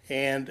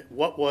 and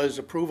what was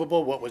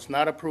approvable, what was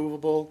not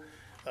approvable.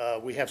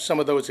 We have some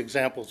of those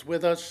examples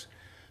with us.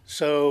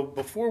 So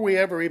before we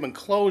ever even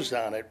closed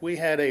on it, we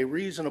had a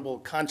reasonable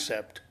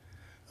concept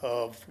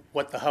of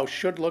what the house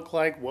should look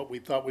like, what we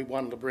thought we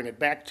wanted to bring it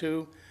back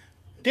to.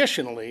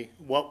 Additionally,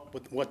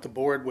 what the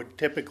board would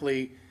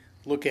typically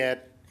look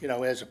at,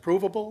 as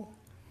approvable.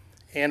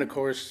 And of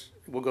course,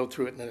 we'll go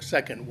through it in a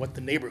second, what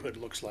the neighborhood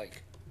looks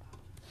like.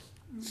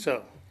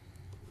 So.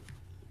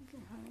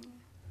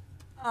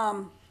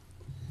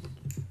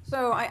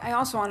 So I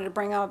also wanted to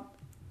bring up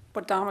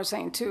what Don was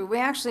saying too. We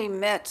actually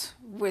met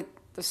with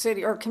the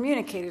city, or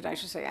communicated, I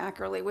should say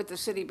accurately, with the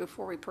city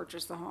before we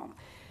purchased the home.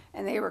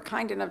 And they were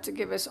kind enough to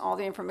give us all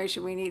the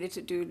information we needed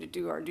to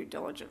do our due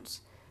diligence.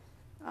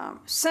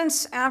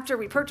 Since after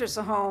we purchased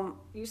the home,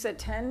 you said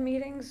 10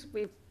 meetings?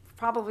 We've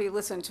probably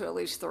listened to at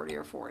least 30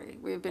 or 40.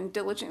 We've been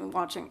diligently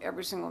watching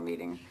every single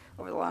meeting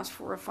over the last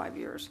 4 or 5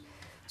 years.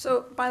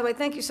 So, by the way,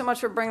 thank you so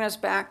much for bringing us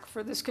back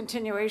for this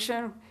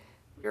continuation.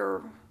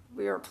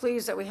 We are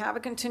pleased that we have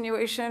a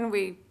continuation.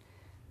 We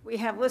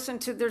have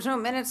listened to, there's no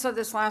minutes of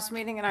this last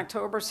meeting in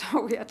October,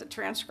 so we had to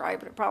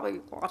transcribe it. I probably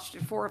watched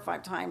it 4 or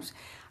 5 times.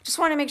 I just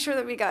want to make sure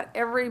that we got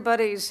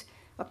everybody's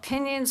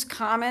opinions,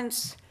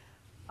 comments,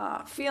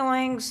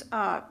 feelings,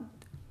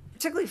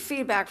 particularly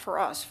feedback for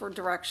us, for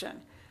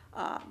direction.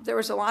 There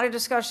was a lot of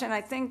discussion.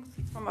 I think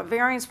from a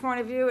variance point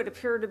of view, it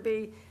appeared to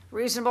be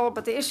reasonable,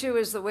 but the issue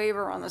is the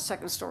waiver on the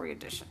second-story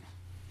addition.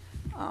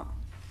 I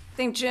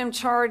think Jim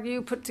Chard,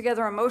 you put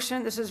together a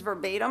motion. This is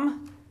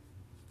verbatim.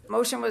 The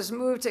motion was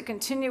moved to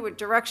continue with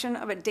direction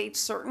of a date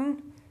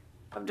certain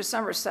of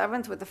December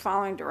 7th with the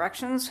following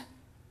directions.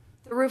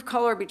 The roof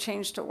color be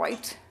changed to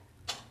white.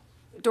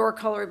 The door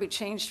color be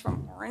changed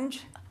from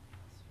orange.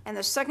 And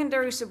the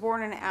secondary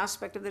subordinate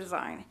aspect of the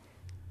design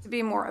to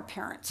be more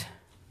apparent.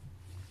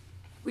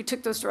 We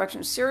took those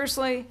directions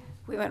seriously.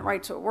 We went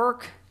right to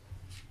work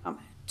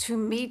to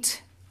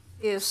meet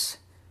this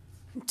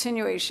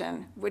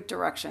continuation with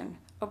direction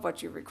of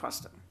what you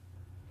requested.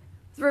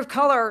 The roof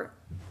color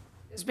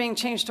is being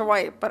changed to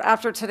white, but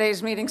after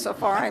today's meeting so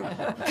far,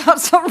 I've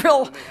got some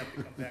real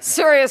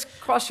serious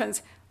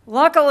questions.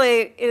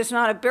 Luckily, it is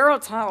not a barrel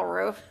tile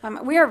roof.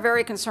 We are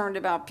very concerned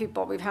about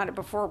people. We've had it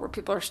before where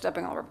people are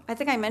stepping over. I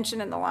think I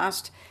mentioned in the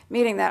last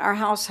meeting that our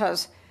house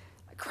has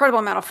an incredible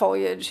amount of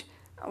foliage.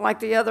 Like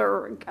the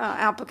other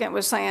applicant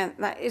was saying,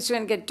 that it's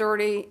going to get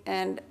dirty,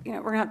 and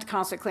we're going to have to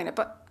constantly clean it.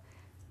 But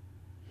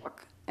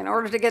look, in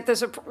order to get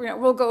this,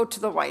 we'll go to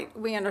the white.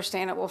 We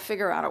understand it. We'll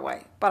figure out a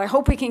way. But I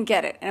hope we can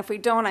get it. And if we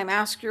don't, I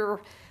ask your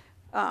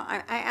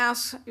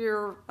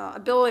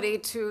ability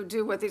to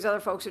do what these other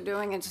folks are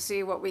doing and to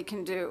see what we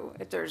can do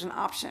if there's an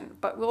option.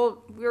 But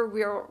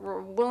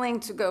we're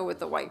willing to go with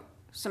the white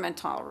cement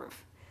tile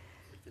roof.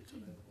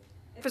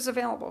 If it's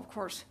available, of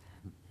course.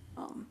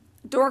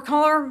 Door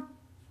color,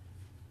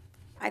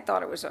 I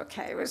thought it was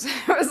okay. It was,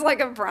 it was like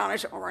a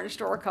brownish orange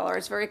door color.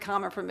 It's very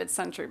common for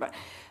mid-century,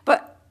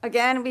 but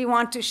again, we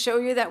want to show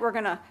you that we're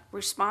gonna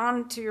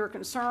respond to your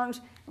concerns.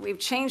 We've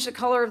changed the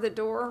color of the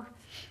door,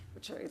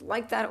 which I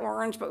like that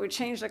orange, but we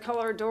changed the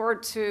color of door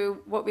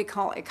to what we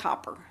call a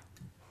copper.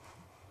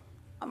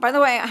 By the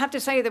way, I have to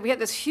say that we had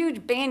this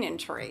huge banyan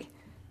tree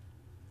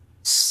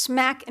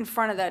smack in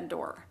front of that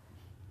door.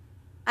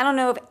 I don't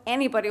know if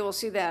anybody will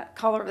see that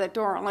color of that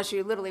door unless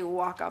you literally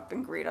walk up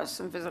and greet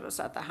us and visit us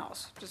at the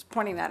house. Just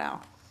pointing that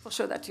out. We'll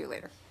show that to you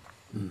later.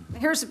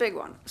 Here's the big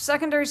one,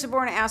 secondary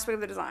subordinate aspect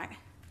of the design.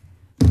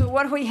 So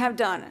what we have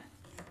done,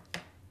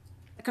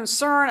 a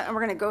concern, and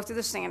we're gonna go through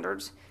the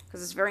standards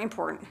because it's very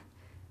important.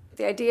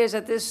 The idea is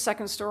that this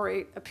second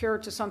story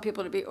appeared to some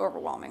people to be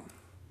overwhelming.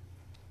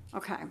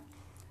 Okay.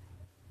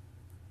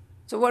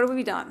 So what have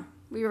we done?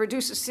 We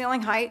reduced the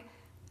ceiling height.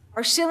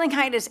 Our ceiling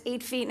height is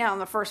 8 feet now on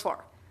the first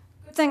floor.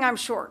 Good thing I'm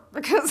short,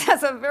 because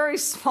that's a very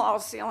small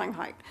ceiling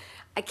height.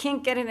 I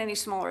can't get it any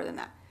smaller than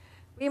that.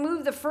 We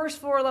moved the first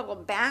floor level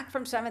back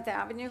from 7th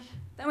Avenue.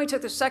 Then we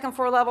took the second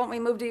floor level and we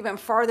moved even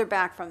farther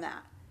back from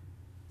that.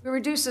 We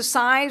reduced the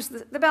size.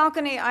 The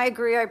balcony, I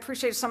agree, I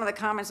appreciate some of the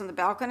comments on the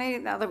balcony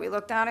now that we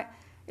looked at it.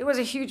 It was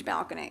a huge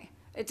balcony.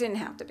 It didn't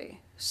have to be.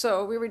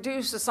 So we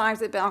reduced the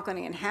size of the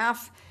balcony in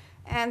half.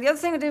 And the other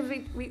thing we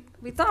did,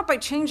 we thought by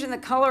changing the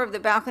color of the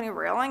balcony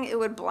railing, it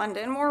would blend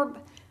in more.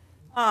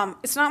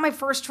 It's not my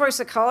first choice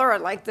of color. I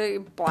like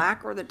the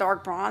black or the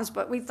dark bronze,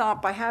 but we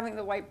thought by having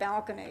the white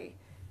balcony,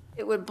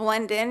 it would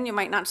blend in. You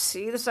might not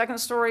see the second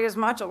story as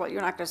much, although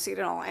you're not going to see it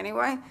at all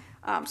anyway.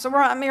 So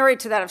I'm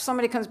married to that. If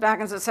somebody comes back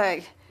and says,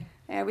 hey,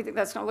 yeah, we think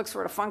that's going to look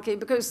sort of funky,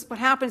 because what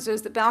happens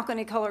is the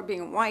balcony color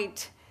being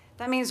white,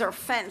 that means our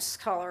fence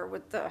color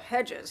with the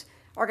hedges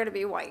are going to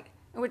be white,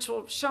 which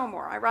will show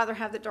more. I'd rather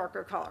have the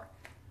darker color.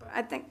 But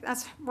I think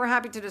we're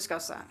happy to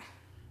discuss that.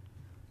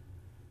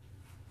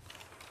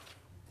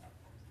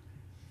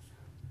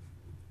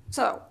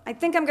 So I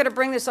think I'm going to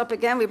bring this up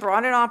again. We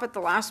brought it up at the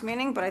last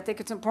meeting, but I think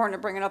it's important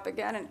to bring it up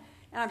again. And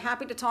I'm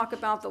happy to talk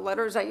about the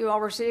letters that you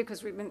all received,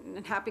 because we've been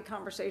in happy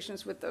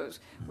conversations with those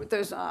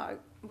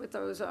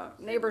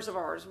neighbors of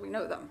ours. We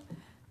know them.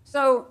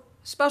 So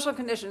special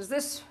conditions.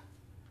 This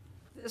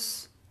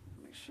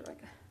make sure I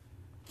can.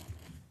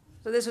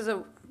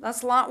 So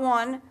that's lot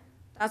 1.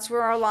 That's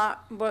where our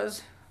lot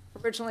was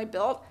originally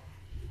built.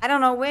 I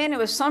don't know when. It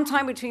was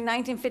sometime between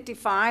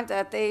 1955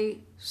 that they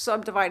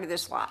subdivided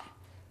this lot.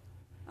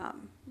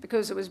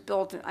 Because it was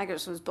built, I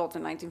guess it was built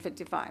in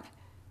 1955.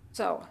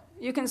 So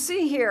you can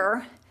see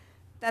here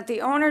that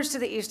the owners to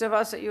the east of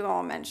us that you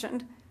all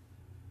mentioned,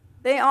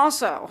 they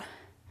also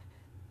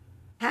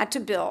had to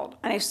build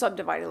on a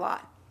subdivided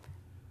lot.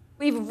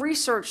 We've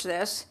researched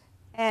this,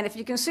 and if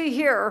you can see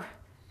here,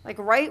 like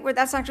right where,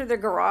 that's actually their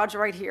garage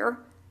right here.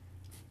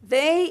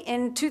 They,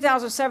 in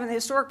 2007, the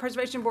Historic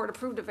Preservation Board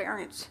approved a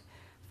variance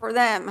for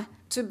them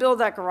to build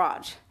that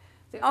garage.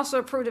 They also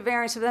approved a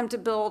variance for them to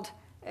build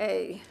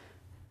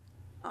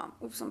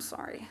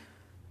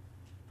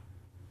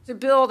to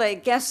build a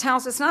guest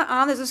house. It's not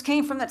on this. This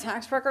came from the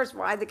tax records.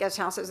 Why the guest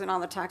house isn't on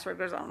the tax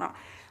records, I don't know.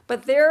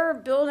 But their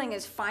building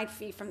is 5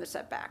 feet from the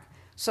setback.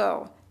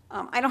 So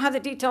I don't have the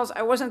details.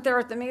 I wasn't there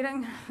at the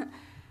meeting.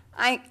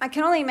 I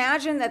can only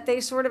imagine that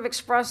they sort of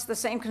expressed the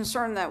same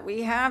concern that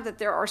we have, that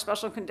there are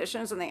special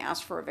conditions, and they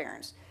asked for a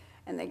variance,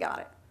 and they got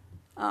it.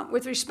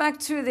 With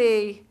respect to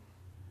the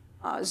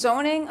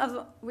zoning,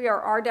 we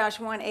are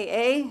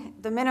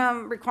R-1AA. The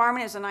minimum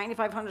requirement is a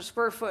 9,500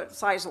 square foot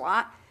size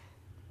lot.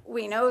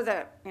 We know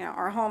that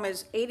our home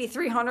is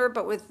 8,300,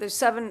 but with the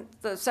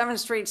 7th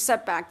Street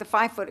setback, the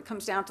 5 foot, it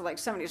comes down to like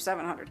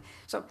 7,700.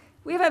 So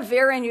we have a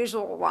very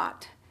unusual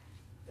lot.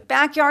 The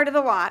backyard of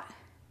the lot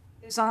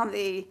is on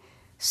the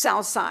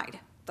south side.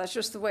 That's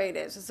just the way it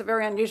is. It's a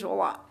very unusual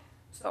lot.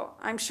 So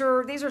I'm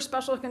sure these are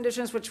special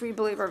conditions which we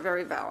believe are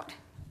very valid.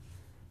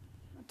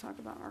 I'll talk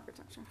about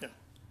architecture. Yeah.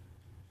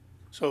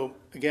 So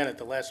again, at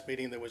the last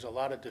meeting, there was a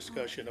lot of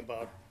discussion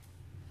about.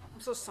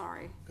 I'm so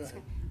sorry. Go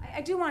ahead.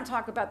 I do want to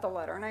talk about the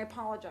letter, and I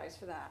apologize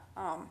for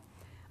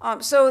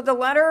that. So the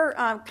letter,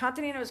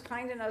 Continino was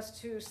kind enough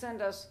to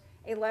send us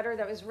a letter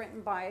that was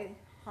written by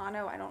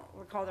Hano. I don't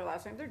recall their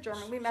last name. They're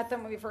German. We met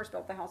them when we first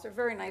built the house. They're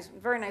very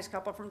nice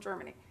couple from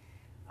Germany.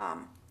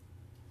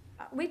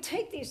 We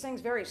take these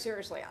things very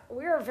seriously.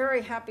 We are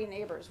very happy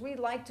neighbors. We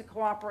like to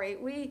cooperate.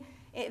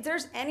 If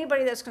there's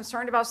anybody that's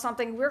concerned about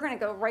something, we're going to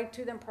go right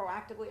to them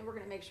proactively, and we're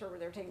going to make sure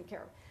they're taken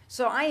care of.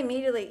 So I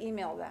immediately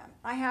emailed them.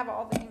 I have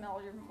all the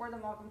emails. You're more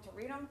than welcome to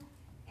read them.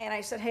 And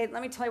I said, hey,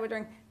 let me tell you what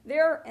we're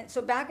doing. And so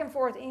back and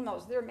forth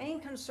emails. Their main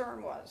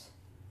concern was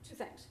 2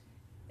 things.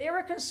 They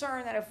were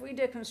concerned that if we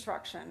did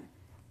construction,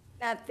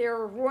 that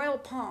their royal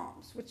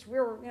palms, which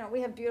we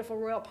have beautiful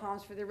royal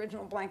palms for the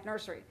original Blank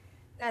Nursery,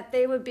 that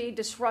they would be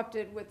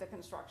disrupted with the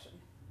construction.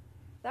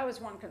 That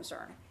was one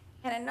concern.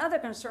 And another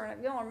concern, if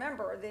you'll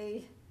remember,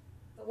 the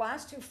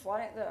last 2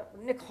 flooding, the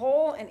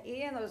Nicole and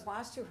Ian, those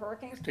last 2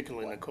 hurricanes.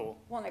 Particularly Nicole.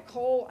 Well,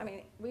 Nicole, I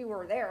mean, we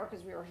were there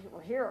because we were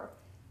here.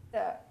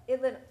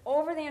 It lit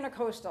over the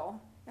intercoastal,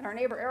 and our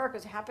neighbor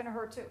Erica's happened to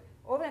her too,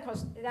 over the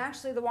coast, it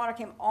actually, the water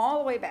came all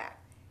the way back.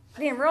 I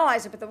didn't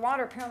realize it, but the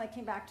water apparently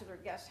came back to their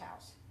guest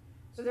house.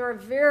 So they were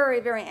very,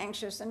 very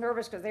anxious and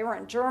nervous because they were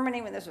in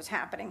Germany when this was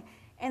happening.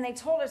 And they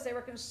told us they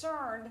were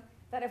concerned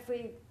that if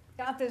we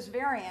got this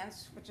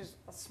variance, which is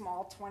a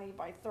small 20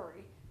 by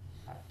 30,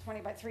 20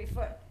 by 3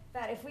 foot,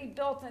 that if we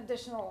built an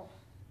additional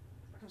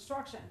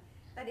construction,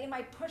 that it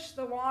might push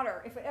the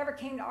water, if it ever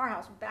came to our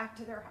house, back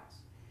to their house.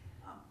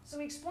 So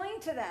we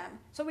explained to them,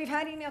 so we've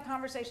had email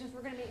conversations,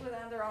 we're gonna meet with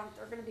them, they're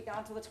gonna be gone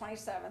until the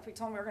 27th, we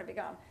told them we were gonna be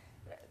gone.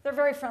 They're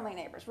very friendly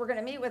neighbors, we're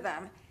gonna meet with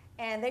them,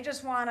 and they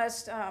just want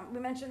us, we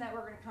mentioned that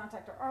we're gonna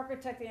contact our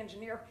architect, the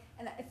engineer,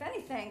 and if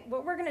anything,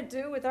 what we're gonna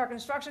do with our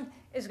construction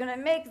is gonna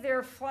make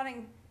their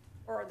flooding,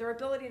 or their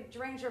ability to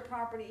drain their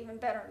property even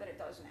better than it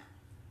does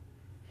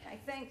now. And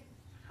I think,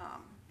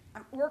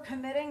 we're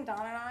committing, Don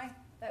and I,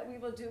 that we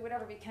will do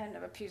whatever we can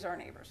to appease our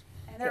neighbors,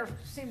 and they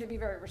seem to be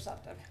very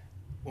receptive.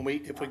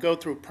 If we go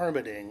through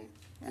permitting,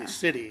 the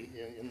city,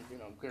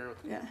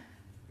 Gareth can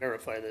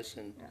verify this,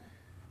 and,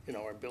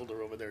 our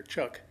builder over there,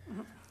 Chuck,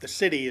 the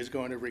city is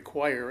going to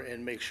require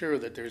and make sure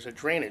that there's a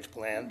drainage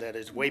plan that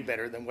is way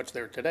better than what's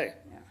there today.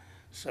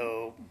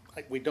 So,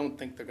 we don't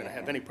think they're gonna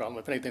have any problem.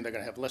 If anything, they're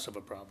gonna have less of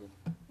a problem.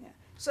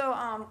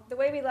 So the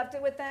way we left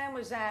it with them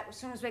was that as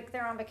soon as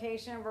they're on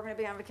vacation, we're going to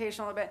be on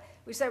vacation a little bit.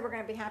 We said we're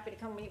going to be happy to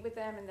come meet with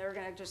them, and they're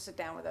going to just sit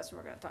down with us, and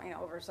we're going to talk,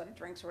 over a set of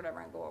drinks or whatever,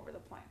 and go over the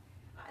plan.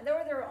 There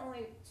were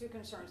only two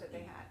concerns that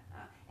they had.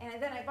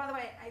 And then, by the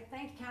way, I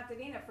thanked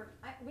Catalina for,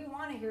 we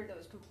want to hear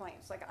those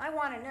complaints. Like, I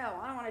want to know.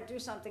 I don't want to do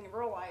something and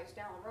realize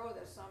down the road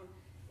that some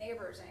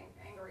neighbors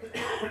angry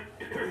about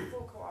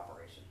full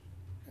cooperation.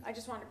 I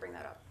just wanted to bring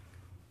that up.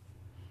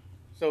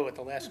 So at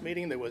the last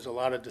meeting, there was a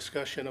lot of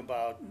discussion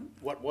about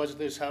what was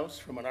this house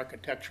from an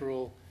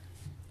architectural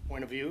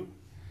point of view.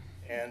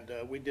 And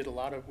we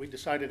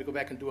decided to go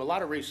back and do a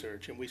lot of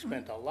research, and we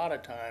spent a lot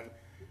of time.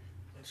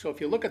 So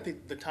if you look at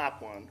the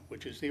top one,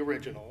 which is the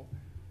original,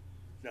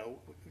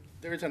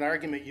 there's an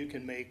argument you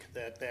can make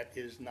that that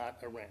is not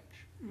a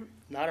ranch.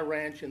 Not a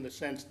ranch in the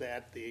sense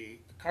that the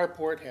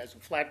carport has a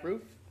flat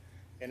roof,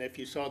 and if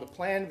you saw the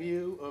plan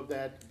view of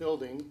that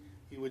building,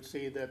 you would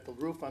see that the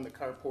roof on the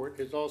carport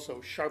is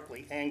also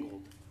sharply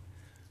angled.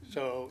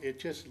 So it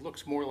just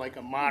looks more like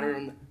a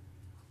modern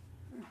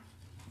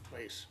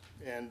place.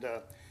 And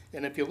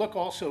if you look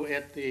also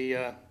at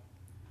the,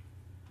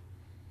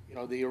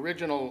 the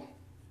original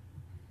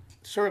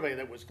survey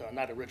that was done,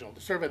 the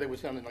survey that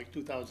was done in like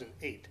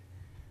 2008 to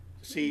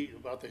see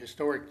about the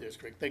historic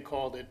district, they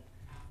called it,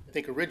 I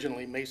think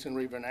originally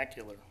Masonry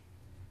Vernacular.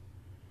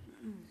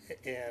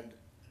 And,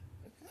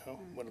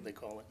 what did they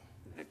call it?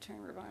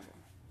 Mediterranean Revival.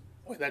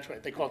 Oh, that's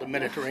right, they called it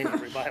Mediterranean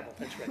Revival,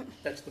 that's right.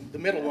 That's the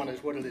middle one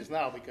is what it is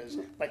now, because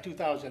by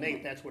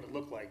 2008, that's what it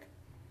looked like,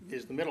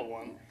 is the middle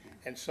one.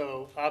 And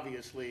so,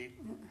 obviously,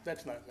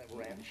 that's not a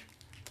ranch.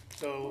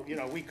 So,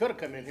 we could have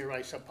come in here,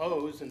 I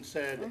suppose, and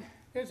said,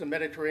 here's a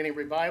Mediterranean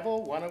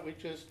Revival, why don't we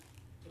just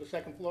put a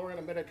second floor in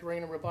a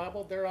Mediterranean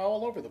Revival? They're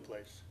all over the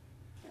place.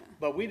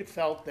 But we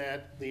felt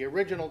that the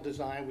original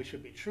design, we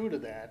should be true to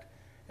that.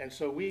 And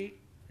so we,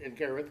 and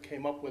Gareth,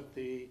 came up with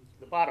the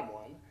bottom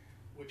one,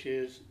 which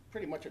is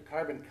pretty much a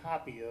carbon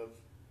copy of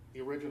the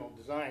original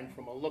design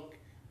from a look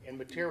and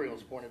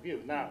materials point of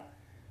view. Now,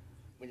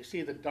 when you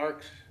see the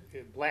dark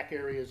black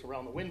areas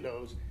around the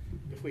windows,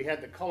 if we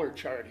had the color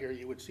chart here,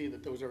 you would see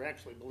that those are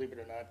actually, believe it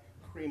or not,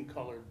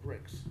 cream-colored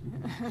bricks.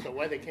 So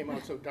why they came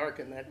out so dark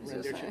in that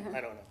rendition,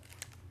 I don't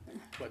know.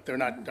 But they're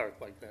not dark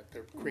like that,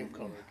 they're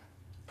cream-colored.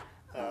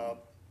 And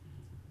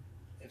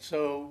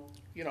so,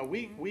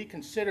 we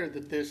consider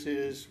that this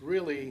is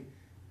really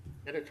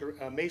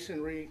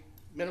masonry,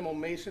 minimal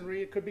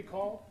masonry, it could be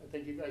called. I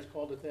think you guys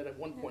called it that at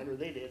one point, or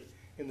they did,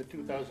 in the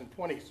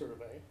 2020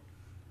 survey.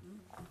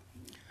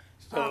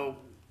 So,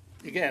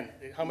 again,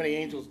 how many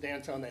angels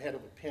dance on the head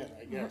of a pin,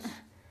 I guess?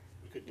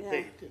 We could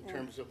debate in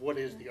terms of what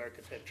is the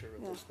architecture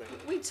of this thing.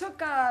 We took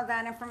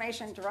that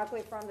information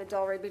directly from the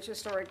Delray Beach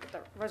Historic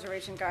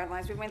Reservation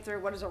Guidelines. We went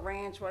through what is a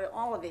ranch,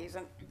 all of these,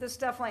 and this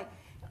definitely,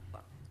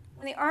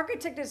 when the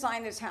architect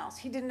designed this house,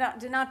 he did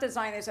not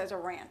design this as a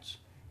ranch.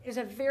 It's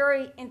a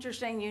very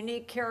interesting,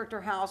 unique character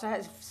house. It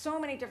has so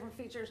many different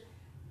features.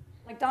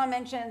 Like Don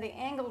mentioned, the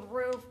angled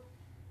roof,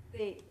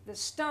 the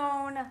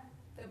stone,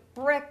 the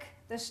brick,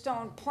 the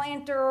stone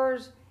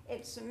planters,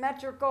 it's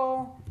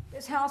symmetrical.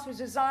 This house was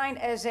designed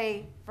as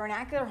a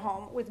vernacular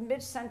home with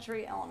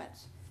mid-century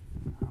elements.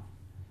 I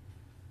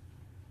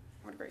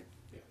would agree.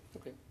 Yeah,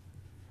 okay.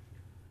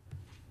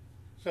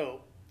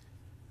 So,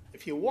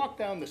 if you walk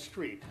down the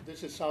street,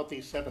 this is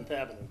Southeast 7th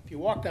Avenue. If you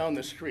walk down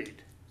the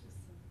street,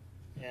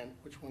 and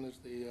which one is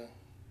the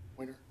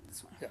pointer?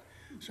 This one. Yeah.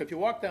 So if you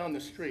walk down the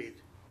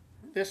street,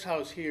 this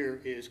house here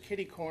is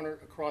kitty corner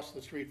across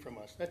the street from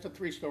us. That's a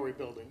 3-story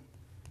building.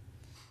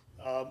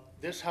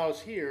 This house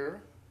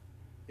here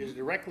is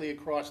directly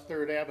across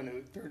 3rd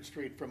Avenue, 3rd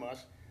Street from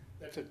us.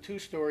 That's a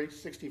 2-story,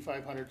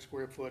 6,500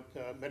 square foot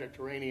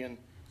Mediterranean,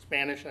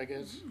 Spanish, I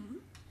guess,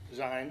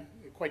 design,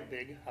 quite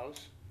big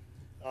house.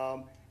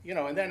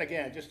 And then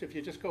again, if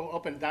you just go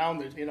up and down,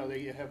 there's,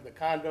 you have the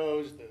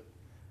condos, the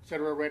et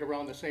cetera, right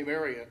around the same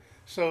area.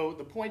 So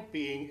the point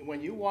being,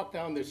 when you walk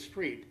down this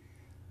street,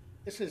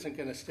 this isn't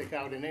gonna stick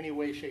out in any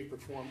way, shape, or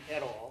form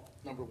at all,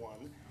 number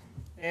one.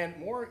 And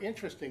more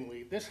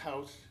interestingly, this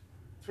house,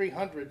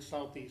 300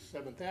 Southeast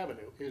 7th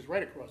Avenue, is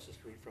right across the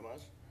street from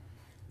us.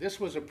 This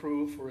was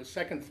approved for a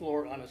second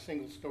floor on a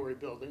single-story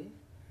building,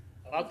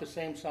 about the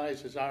same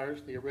size as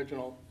ours, the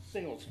original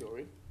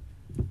single-story.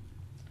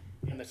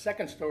 And the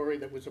second story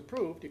that was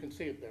approved, you can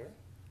see it there,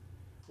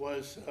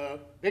 was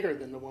bigger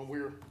than the one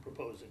we're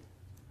proposing.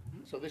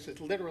 So this is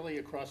literally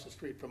across the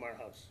street from our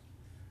house.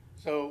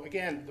 So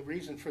again, the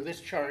reason for this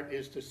chart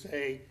is to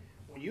say,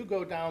 when you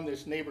go down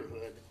this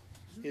neighborhood,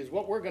 is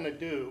what we're gonna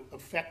do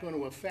going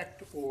to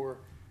affect or,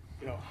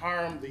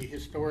 harm the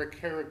historic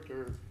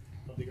character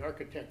of the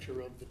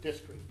architecture of the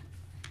district?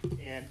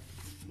 And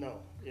no,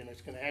 and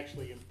it's gonna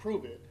actually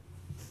improve it.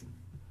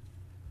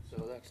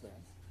 So that's that.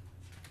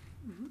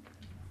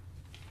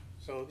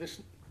 So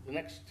the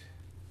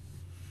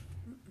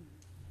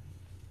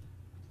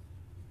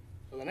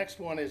next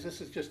one is,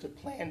 this is just a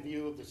plan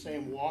view of the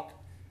same walk.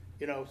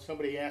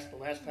 Somebody asked the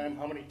last time,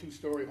 how many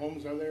two-story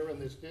homes are there in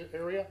this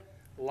area?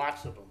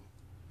 Lots of them.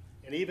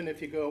 And even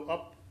if you go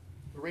up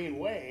Marine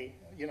Way,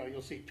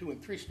 you'll see 2-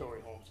 and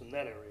 3-story homes in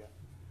that area.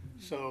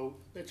 So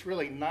it's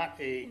really not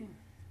a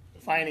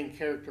defining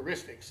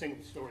characteristic,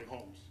 single-story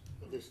homes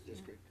of this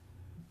district.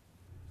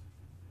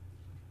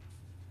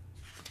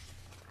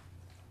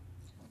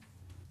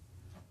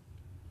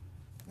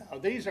 Now,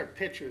 these are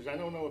pictures. I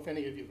don't know if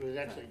any of you have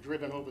actually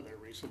driven over there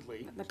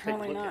recently.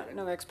 Apparently not,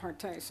 no ex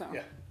parte, so.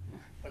 Yeah,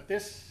 but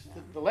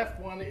the left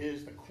one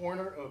is the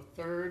corner of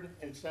 3rd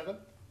and 7th.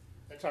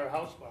 That's our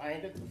house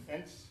behind it, the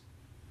fence.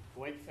 The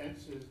white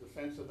fence is the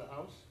fence of the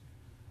house.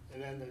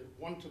 And then the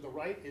one to the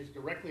right is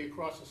directly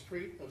across the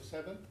street of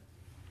 7th.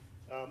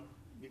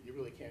 You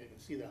really can't even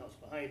see the house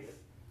behind it.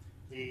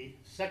 The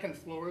second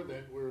floor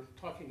that we're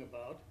talking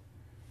about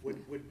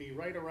would be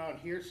right around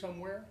here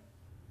somewhere.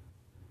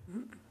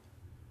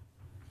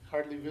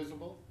 Hardly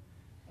visible.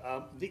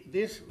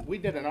 We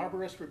did an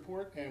arborist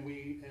report, and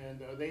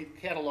they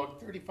cataloged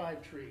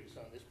 35 trees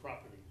on this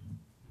property.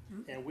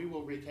 And we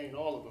will retain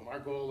all of them. Our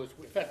goal is,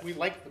 in fact, we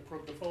like the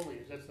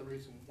foliage. That's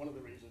one of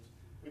the reasons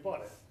we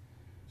bought it.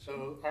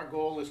 So our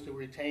goal is to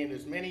retain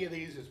as many of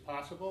these as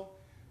possible.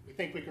 We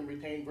think we can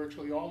retain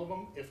virtually all of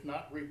them, if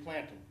not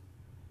replant them.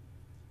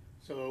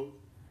 So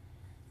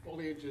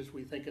foliage is,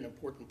 we think, an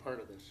important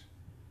part of this.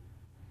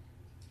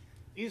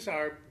 These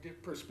are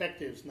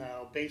perspectives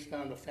now based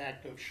on the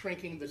fact of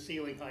shrinking the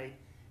ceiling height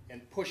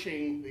and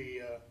pushing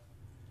the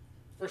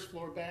first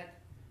floor back,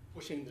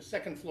 pushing the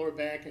second floor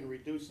back, and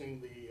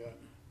reducing the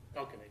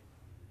balcony.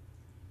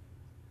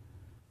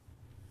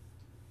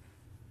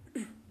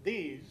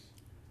 These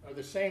are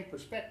the same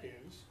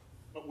perspectives,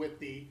 but with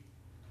the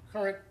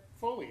current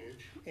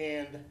foliage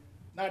and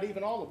not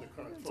even all of the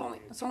current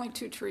foliage. It's only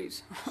 2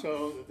 trees.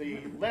 So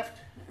the left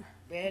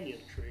banyan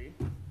tree,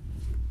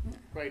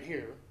 right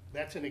here,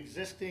 that's an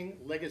existing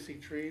legacy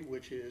tree,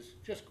 which is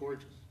just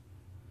gorgeous.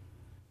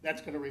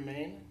 That's going to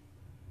remain,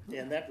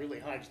 and that really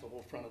hides the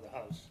whole front of the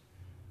house.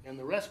 And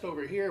the rest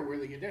over here, where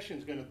the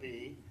addition's going to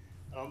be,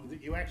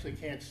 you actually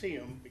can't see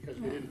them because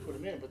we didn't put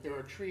them in, but there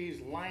are trees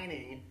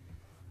lining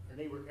our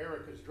neighbor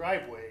Erica's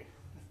driveway,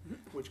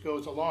 which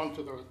goes along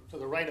to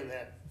the right of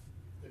that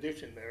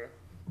addition there.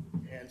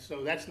 And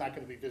so that's not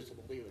going to be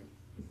visible either.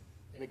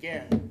 And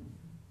again,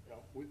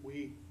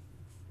 we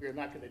are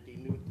not going to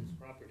denude this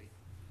property.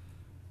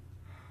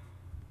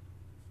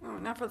 Oh,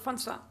 not for the fun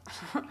stuff.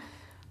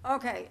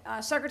 Okay,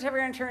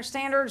 Secretary of Interior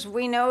Standards,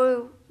 we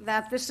know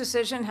that this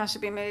decision has to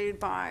be made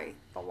by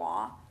the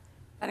law.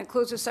 That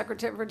includes the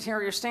Secretary of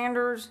Interior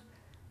Standards,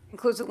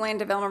 includes the land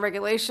development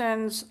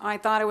regulations. I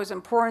thought it was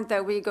important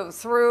that we go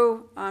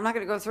through, I'm not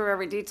going to go through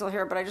every detail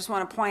here, but I just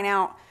want to point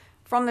out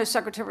from the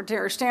Secretary of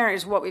Interior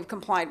Standards what we've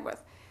complied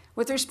with.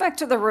 With respect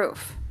to the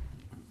roof,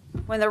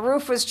 when the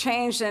roof was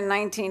changed in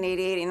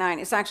 1980, 89,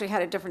 it's actually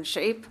had a different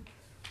shape,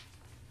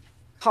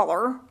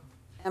 color,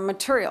 and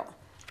material.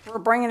 We're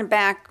bringing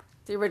back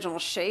the original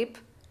shape,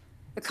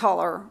 the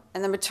color,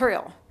 and the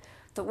material.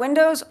 The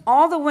windows,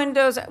 all the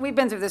windows, we've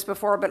been through this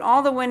before, but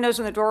all the windows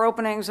and the door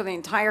openings of the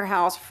entire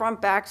house,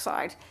 front, back,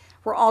 side,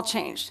 were all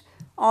changed.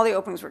 All the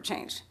openings were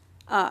changed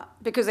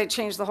because they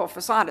changed the whole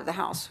facade of the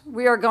house.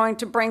 We are going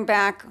to bring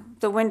back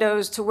the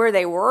windows to where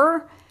they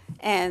were,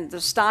 and the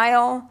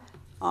style,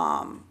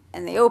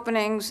 and the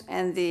openings,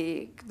 and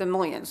the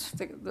mullions,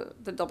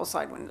 the double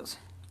side windows.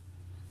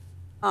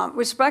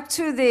 Respect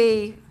to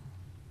the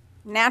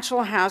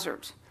natural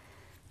hazards,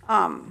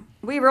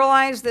 we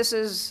realize this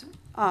is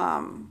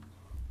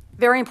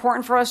very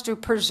important for us to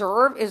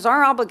preserve. It is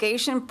our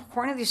obligation,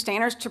 according to these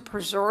standards, to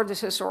preserve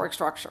this historic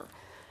structure.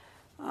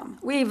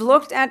 We've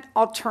looked at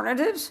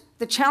alternatives.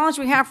 The challenge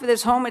we have for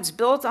this home, it's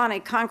built on a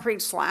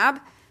concrete slab.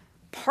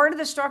 Part of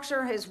the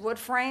structure is wood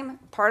frame,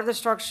 part of the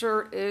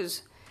structure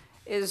is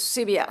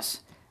CBS.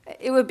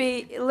 It would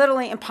be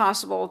literally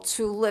impossible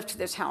to lift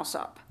this house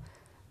up.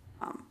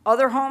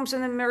 Other homes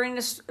in the Marine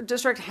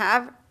District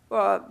have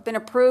been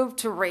approved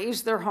to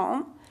raise their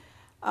home.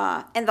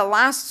 And the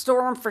last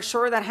storm for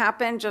sure that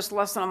happened just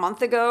less than a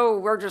month ago,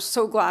 we're just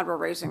so glad we're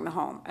raising the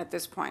home at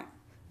this point.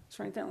 Is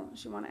there anything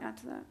else you want to add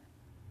to that?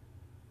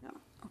 No,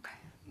 okay.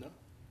 No?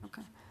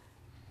 Okay.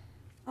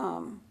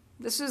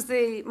 This is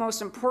the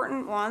most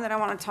important one that I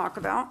want to talk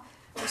about.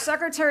 The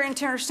Secretary of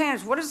Interior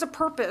Standards, what is the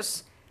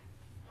purpose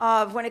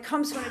of, when it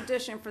comes to an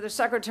addition for the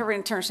Secretary of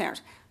Interior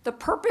Standards? The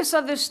purpose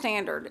of this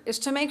standard is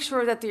to make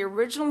sure that the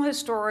original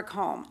historic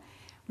home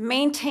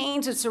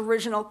maintains its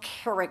original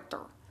character.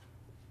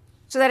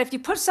 So that if you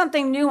put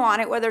something new on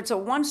it, whether it's a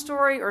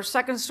one-story or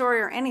second story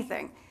or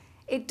anything,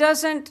 it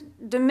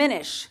doesn't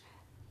diminish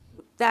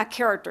that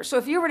character. So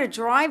if you were to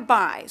drive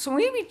by, so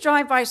when we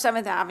drive by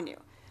 7th Avenue,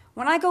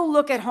 when I go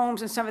look at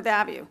homes in 7th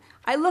Avenue,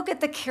 I look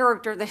at the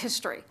character, the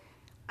history.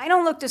 I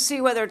don't look to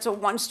see whether it's a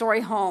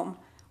one-story home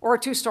or a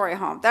two-story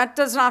home. That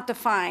does not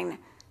define.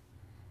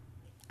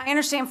 I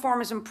understand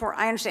form is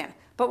important, I understand.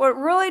 But what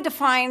really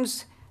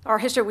defines our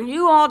history, when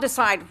you all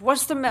decide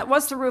what's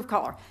the roof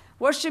color,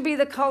 what should be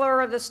the color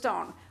of the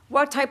stone,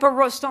 what type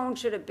of stone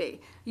should it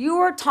be, you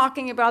are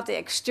talking about the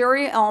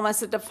exterior elements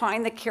that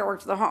define the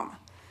character of the home.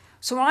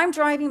 So when I'm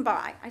driving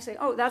by, I say,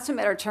 oh, that's a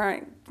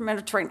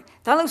Mediterranean.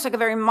 That looks like a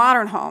very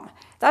modern home.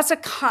 That's a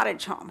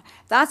cottage home.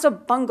 That's a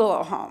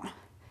bungalow home.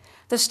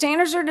 The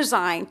standards are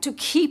designed to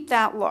keep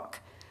that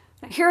look.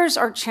 Now, here's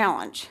our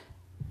challenge.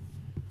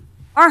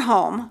 Our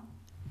home,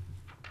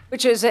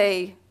 which is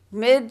a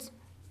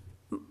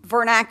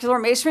mid-vernacular,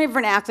 masonry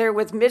vernacular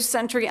with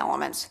mid-century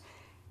elements,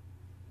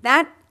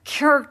 that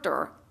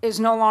character is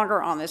no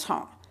longer on this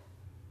home.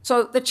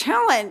 So the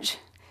challenge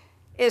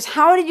is,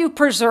 how do you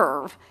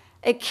preserve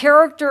a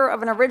character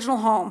of an original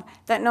home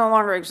that no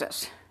longer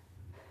exists?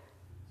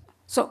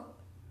 So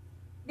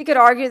we could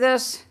argue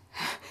this.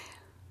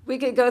 We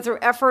could go through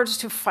efforts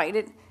to fight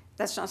it.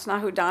 That's not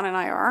who Don and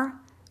I are.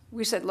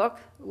 We said, look,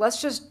 let's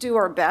just do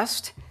our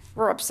best.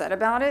 We're upset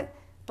about it,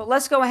 but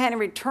let's go ahead and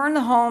return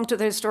the home to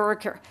the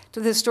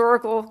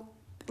historical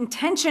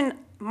intention.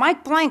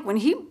 Mike Blank, when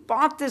he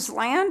bought this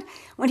land,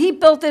 when he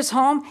built this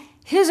home,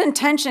 his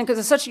intention, because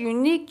it's such a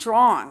unique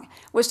drawing,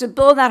 was to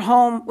build that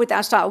home with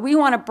that style. We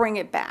want to bring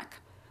it back.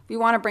 We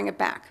want to bring it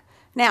back.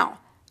 Now,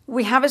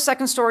 we have a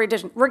second story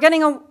addition.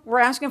 We're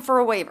asking for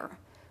a waiver,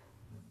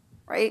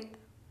 right?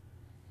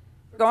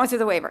 We're going through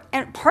the waiver.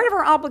 And part of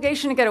our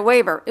obligation to get a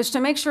waiver is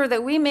to make sure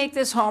that we make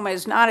this home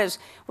as not as,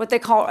 what they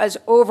call, as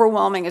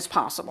overwhelming as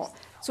possible.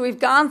 So we've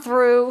gone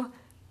through,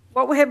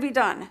 what have we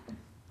done?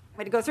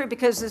 To go through,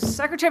 because the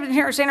Secretary of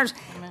Interior Standards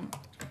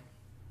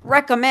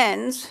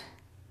recommends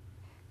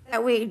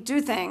that we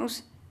do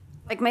things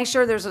like make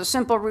sure there's a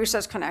simple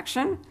recess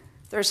connection.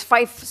 There's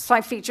five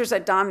features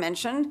that Don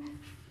mentioned.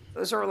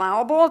 Those are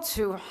allowable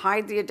to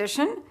hide the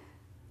addition.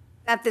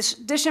 That this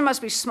addition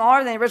must be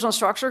smaller than the original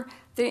structure.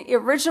 The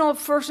original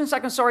first and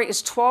second story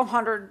is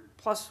 1,200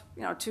 plus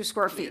 2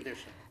 square feet.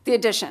 The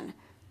addition.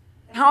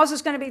 The house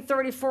is going to be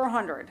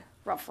 3,400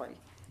 roughly.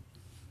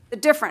 The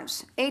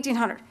difference,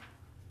 1,800.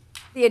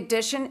 The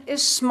addition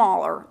is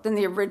smaller than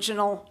the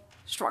original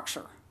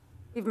structure.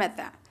 We've met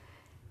that.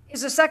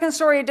 Is the second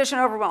story addition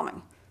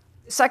overwhelming?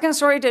 The second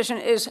story addition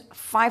is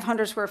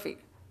 500 square feet.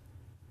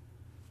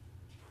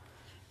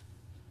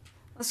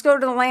 Let's go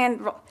to the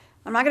land.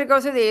 I'm not going to go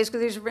through these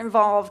because these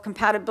involve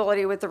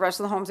compatibility with the rest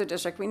of the homes of the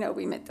district. We know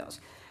we met those.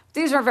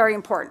 These are very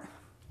important.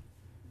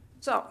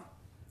 So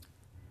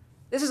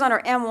this is under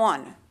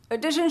M1.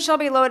 Additions shall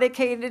be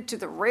located to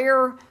the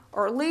rear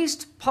or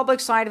least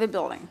public side of the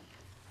building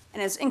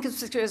and as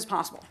inconspicuous as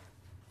possible.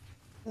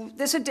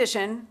 This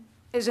addition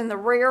is in the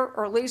rear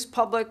or least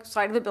public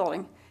side of the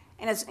building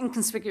and as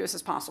inconspicuous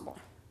as possible.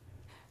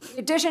 The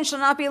addition shall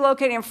not be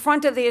located in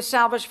front of the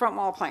established front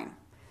wall plane.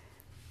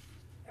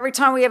 Every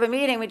time we have a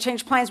meeting, we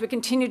change plans, we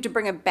continue to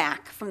bring it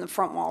back from the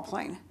front wall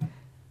plane.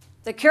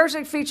 The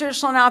characteristic features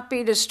shall not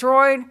be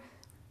destroyed.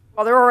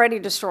 Well, they're already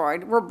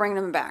destroyed. We're bringing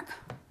them back.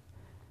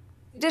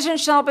 Addition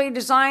shall be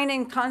designed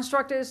and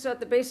constructed so that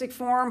the basic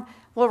form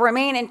will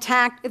remain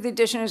intact if the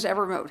addition is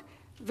ever moved.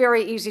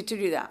 Very easy to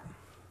do that.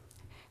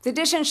 The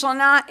addition shall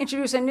not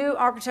introduce a new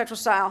architectural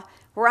style.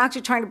 We're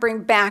actually trying to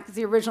bring back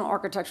the original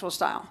architectural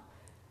style.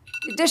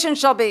 The addition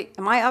shall be,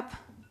 am I up?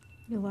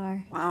 You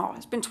are. Wow,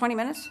 it's been 20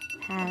 minutes?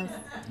 Has.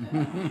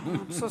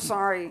 I'm so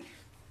sorry.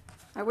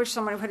 I wish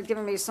someone would have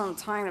given me some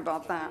time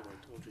about that.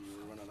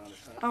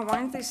 Oh, why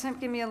didn't they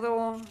give me a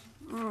little,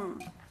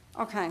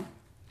 okay.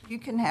 You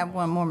can have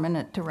one more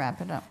minute to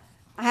wrap it up.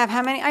 I have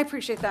how many? I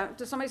appreciate that.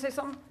 Does somebody say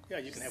something? Yeah,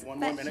 you can have one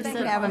more minute. You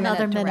can have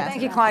another minute.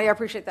 Thank you, Claudia, I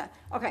appreciate that.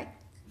 Okay,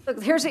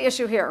 look, here's the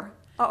issue here.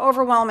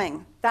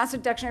 Overwhelming, that's a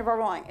dictionary of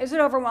overwhelming. Is it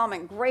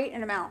overwhelming? Great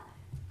in amount.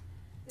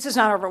 This is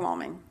not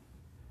overwhelming.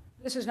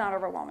 This is not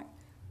overwhelming.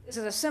 This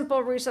is a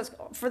simple recess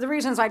for the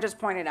reasons I just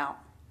pointed out.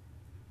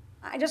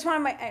 I just want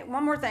to make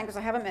one more thing because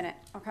I have a minute.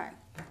 Okay.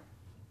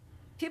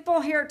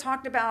 People here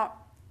talked about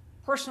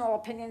personal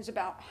opinions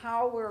about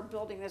how we're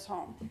building this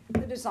home, the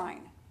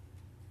design.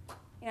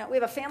 You know, we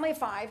have a family of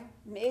 5,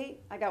 me,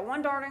 I got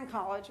one daughter in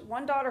college,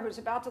 one daughter who's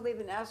about to leave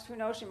the nest, who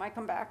knows, she might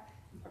come back,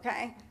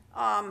 okay?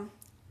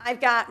 I've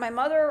got my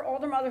mother,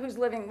 older mother who's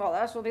living with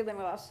us, will be living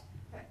with us.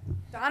 Okay.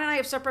 Don and I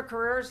have separate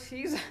careers.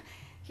 He's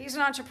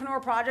an entrepreneur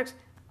project.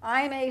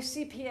 I'm a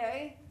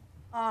CPA.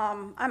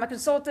 I'm a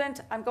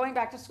consultant. I'm going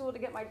back to school to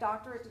get my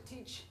doctorate to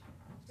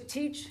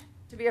teach,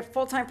 to be a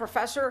full-time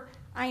professor.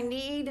 I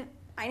need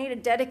a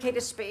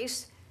dedicated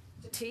space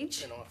to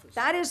teach. An office.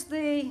 That is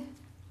the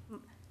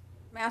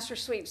master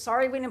suite.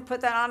 Sorry we didn't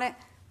put that on it,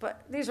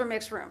 but these are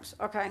mixed rooms,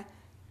 okay?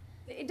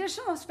 The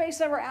additional space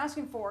that we're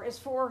asking for is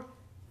for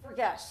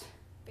guests,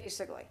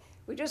 basically.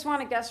 We just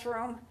want a guest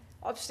room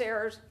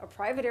upstairs, a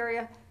private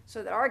area,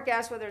 so that our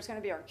guests, whether it's gonna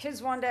be our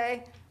kids one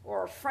day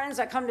or friends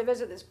that come to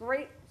visit this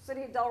great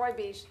city of Delray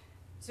Beach,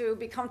 to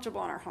be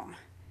comfortable in our home.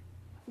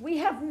 We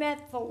have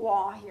met the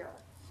law here.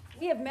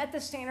 We have met the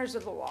standards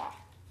of the law.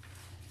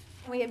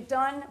 And we have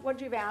done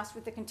what you've asked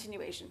with the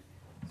continuation.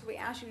 So we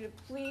ask you to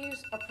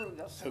please approve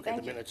those. So Okay,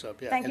 thank the you. minutes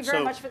up, yeah. Thank you And very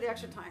so- much for the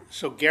extra time.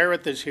 So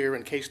Gareth is here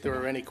in case there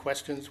are any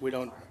questions. I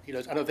don't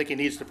think he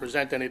needs to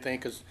present anything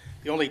because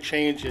the only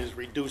change is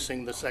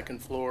reducing the second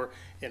floor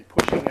and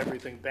pushing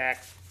everything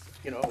back,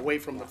 away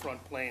from the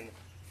front plane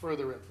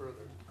further and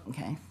further.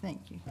 Okay,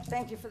 thank you.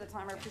 Thank you for the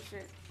time, I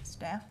appreciate it.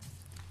 Staff?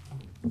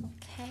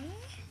 Okay.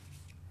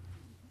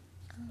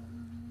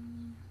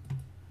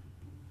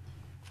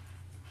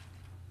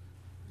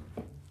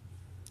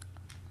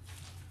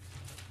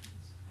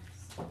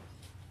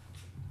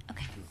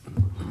 Okay.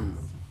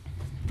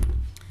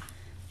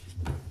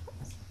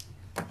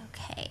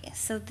 Okay,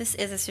 so this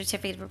is a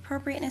certificate of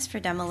appropriateness for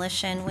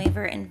demolition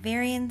waiver and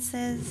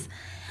variances.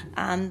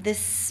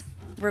 This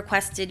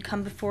request did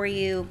come before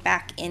you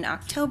back in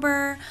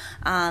October,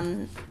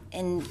 and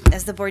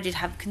as the board did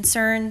have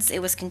concerns,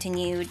 it was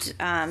continued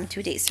to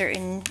a date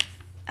certain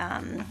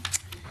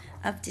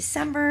of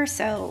December,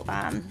 so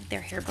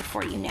they're here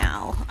before you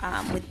now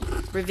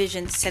with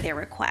revisions to their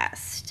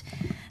request.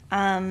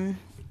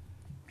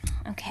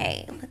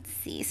 Okay, let's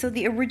see. So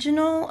the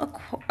original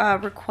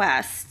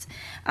request,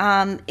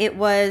 it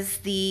was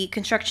the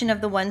construction of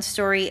the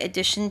one-story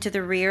addition to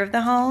the rear of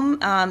the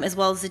home, as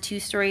well as the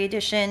two-story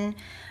addition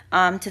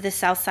to the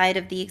south side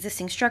of the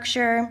existing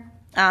structure.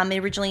 It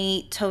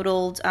originally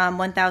totaled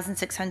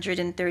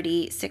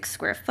 1,636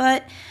 square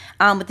foot,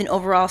 with an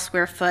overall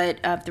square foot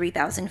of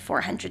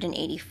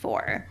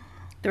 3,484.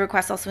 The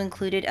request also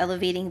included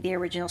elevating the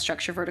original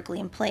structure vertically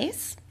in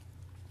place,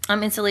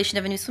 installation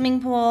of a new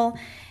swimming pool,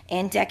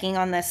 and decking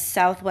on the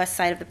southwest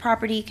side of the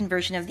property,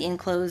 conversion of the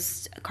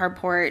enclosed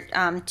carport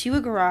to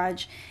a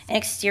garage, and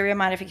exterior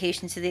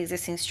modifications to the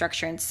existing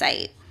structure and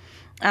site.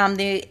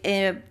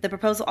 The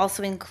proposal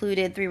also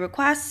included 3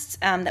 requests.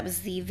 That was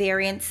the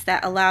variance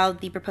that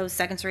allowed the proposed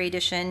second-story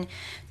addition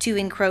to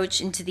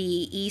encroach into the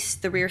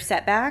east, the rear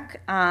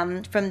setback,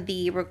 from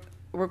the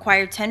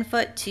required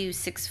 10-foot to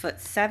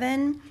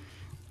 6'7".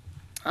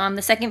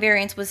 The second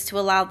variance was to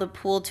allow the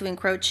pool to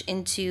encroach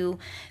into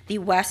the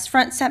west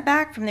front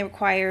setback from the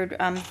required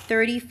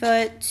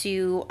 30-foot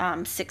to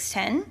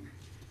 6'10".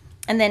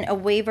 And then a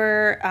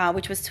waiver,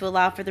 which was to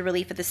allow for the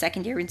relief of the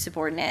secondary and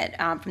subordinate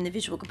from the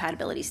visual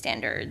compatibility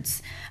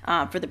standards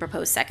for the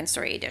proposed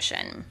second-story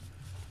addition.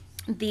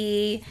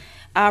 The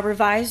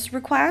revised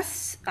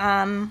requests,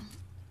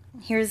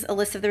 here's a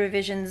list of the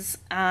revisions.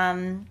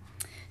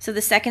 So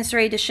the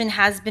second-story addition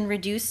has been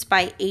reduced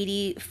by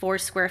 84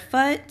 square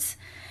foot.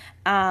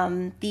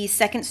 The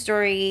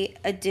second-story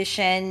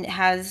addition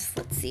has,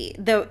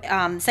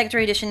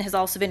 second-story addition has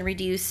also been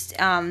reduced,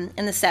 and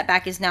the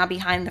setback is now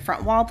behind the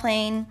front wall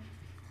plane.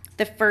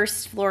 The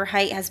first floor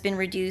height has been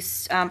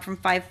reduced from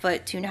 5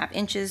 foot 2.5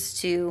 inches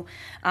to,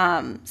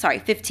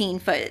 15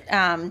 foot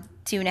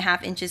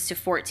 2.5 inches to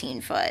 14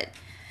 foot,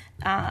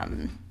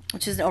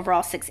 which is an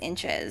overall 6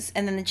 inches.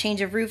 And then the change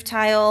of roof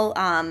tile,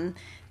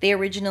 they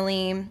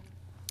originally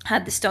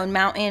had the stone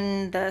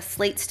mountain, the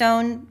slate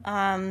stone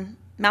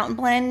mountain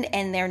blend,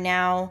 and they're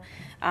now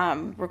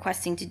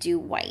requesting to do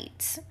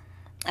white.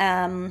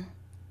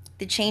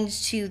 The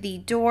change to the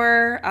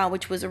door,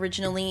 which was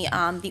originally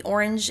the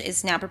orange,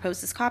 is now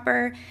proposed as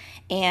copper,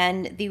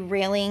 and the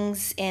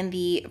railings and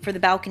for the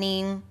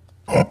balcony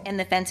and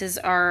the fences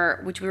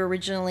which were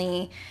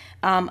originally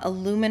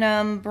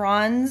aluminum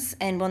bronze,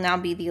 and will now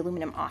be the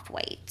aluminum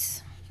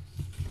off-white.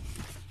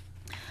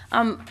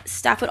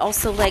 Staff would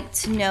also like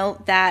to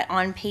note that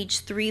on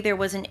page 3 there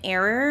was an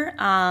error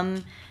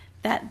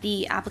that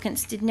the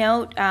applicants did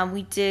note.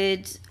 We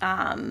did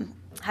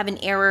have an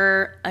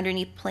error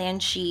underneath plan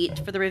sheet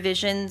for the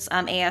revisions,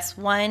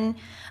 AS1,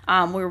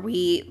 where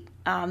we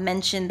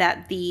mentioned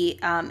that the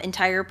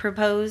entire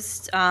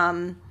proposed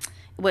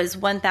was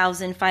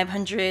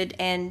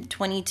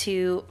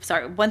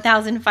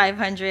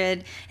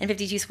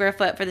 1,552 square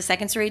foot for the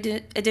second story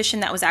addition.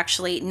 That was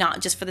actually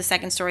not just for the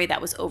second story, that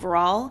was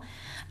overall.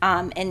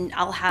 And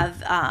I'll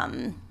have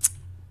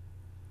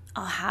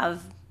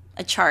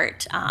a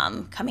chart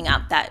coming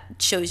up that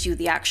shows you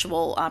the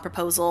actual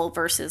proposal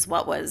versus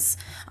what was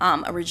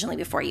originally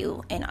before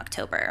you in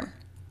October.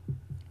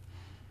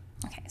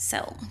 Okay,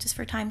 so just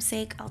for time's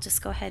sake, I'll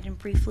just go ahead and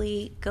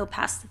briefly go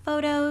past the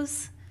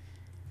photos.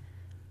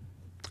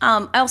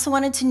 I also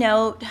wanted to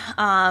note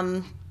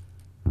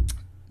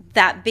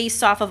that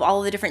based off of all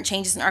of the different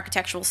changes in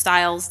architectural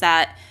styles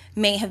that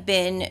may have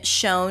been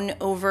shown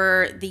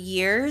over the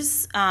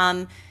years.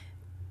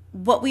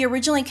 What we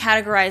originally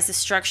categorized the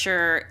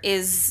structure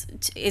is,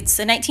 it's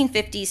a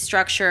 1950s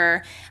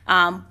structure,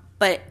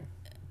 but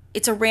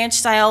it's a ranch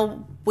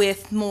style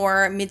with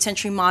more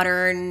mid-century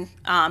modern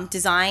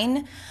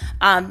design.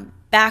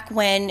 Back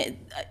when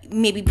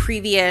maybe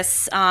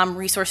previous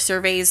resource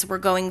surveys were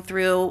going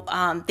through,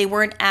 they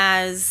weren't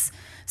as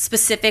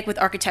specific with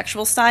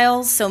architectural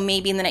styles. So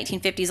maybe in the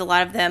 1950s,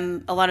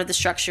 a lot of the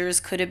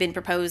structures could have been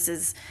proposed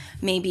as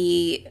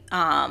maybe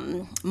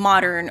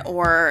modern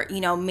or,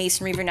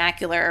 masonry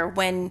vernacular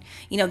when,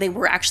 they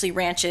were actually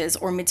ranches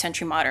or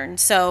mid-century modern.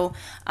 So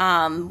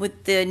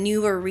with the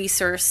newer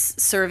resource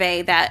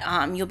survey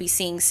that you'll be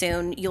seeing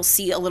soon, you'll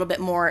see a little bit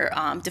more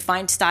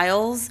defined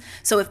styles.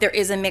 So if there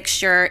is a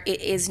mixture,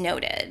 it is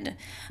noted.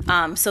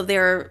 So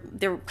they're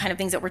kind of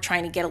things that we're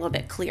trying to get a little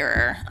bit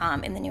clearer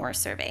in the newer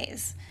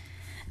surveys.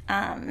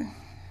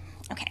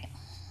 Okay,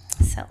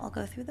 so I'll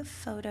go through the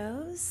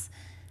photos.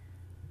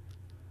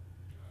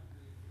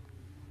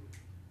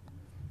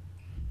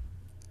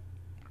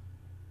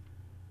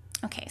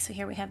 Okay, so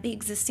here we have the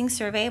existing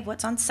survey of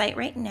what's on site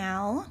right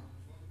now.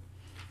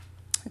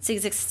 It's the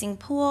existing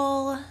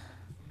pool.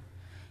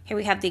 Here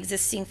we have the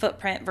existing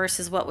footprint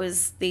versus what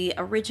was the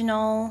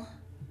original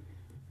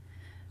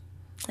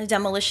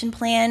demolition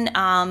plan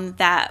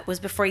that was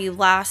before you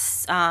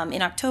last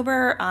in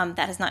October.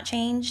 That has not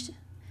changed.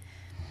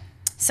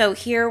 So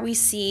here we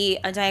see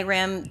a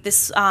diagram.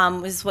 This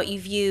was what you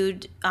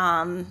viewed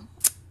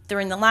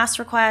during the last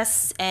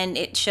request, and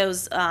it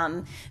shows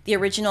the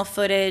original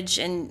footage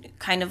and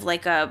kind of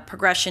like a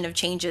progression of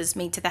changes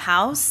made to the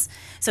house.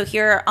 So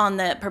here on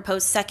the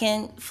proposed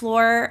second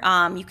floor,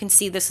 you can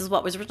see this is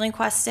what was originally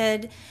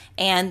requested,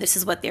 and this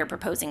is what they're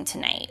proposing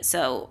tonight.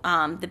 So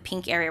the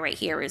pink area right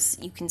here is,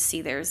 you can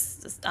see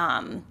there's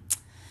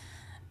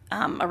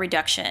a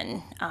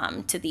reduction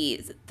to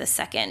the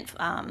second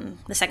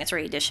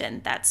story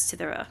addition. That's to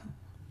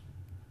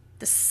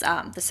the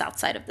south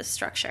side of the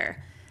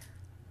structure.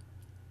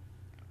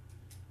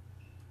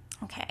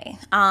 Okay.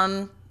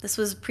 This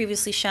was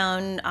previously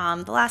shown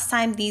the last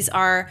time. These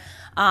are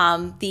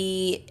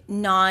the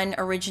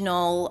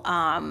non-original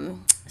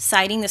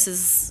siding.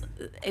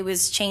 It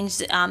was changed.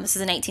 This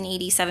is a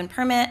 1987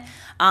 permit.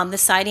 The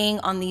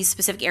siding on these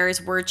specific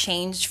areas were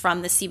changed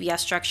from the CBS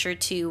structure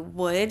to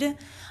wood.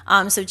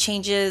 So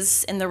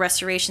changes in the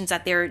restorations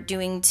that they're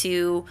doing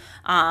to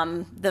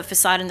the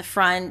facade in the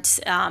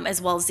front,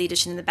 as well as the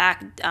addition in the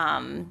back,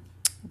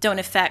 don't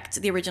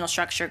affect the original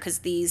structure because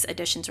these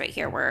additions right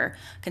here were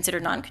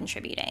considered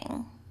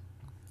non-contributing.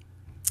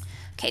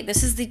 Okay,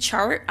 this is the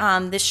chart.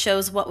 This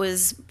shows what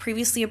was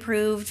previously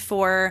approved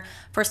for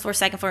first floor,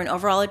 second floor, and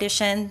overall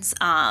additions.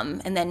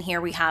 And then here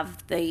we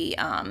have the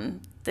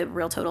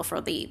real total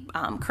for the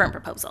current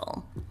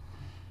proposal.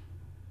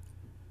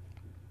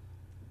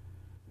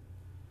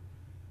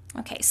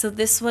 Okay, so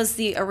this was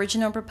the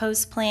original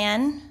proposed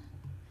plan.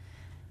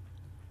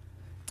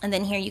 And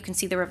then here you can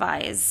see the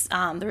revised,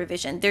 the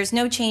revision. There's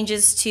no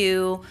changes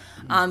to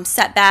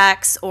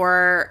setbacks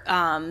or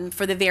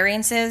for the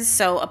variances,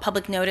 so a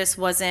public notice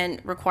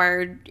wasn't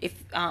required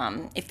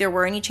if there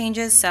were any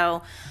changes.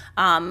 So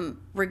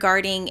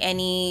regarding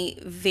any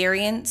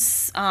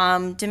variance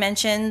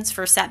dimensions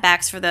for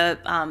setbacks for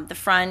the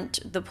front,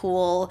 the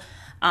pool,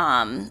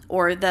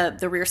 or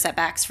the rear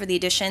setbacks for the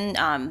addition,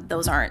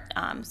 those aren't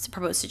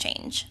proposed to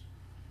change.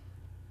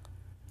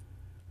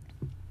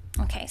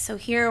 Okay, so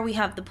here we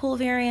have the pool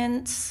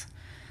variance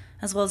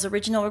as well as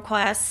original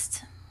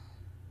request.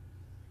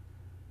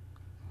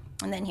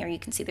 And then here you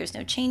can see there's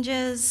no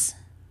changes.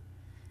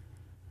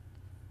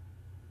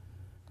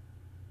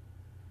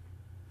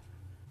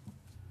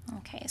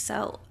 Okay,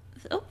 so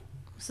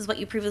this is what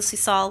you previously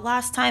saw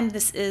last time.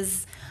 This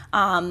is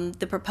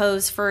the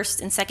proposed first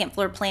and second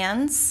floor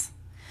plans.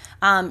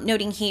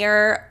 Noting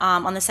here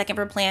on the second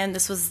floor plan,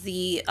 this was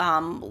the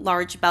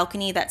large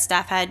balcony that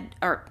staff had,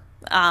 or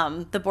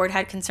the board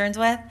had concerns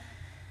with.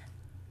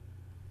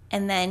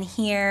 And then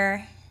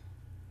here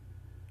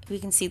we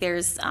can see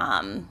there's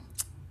a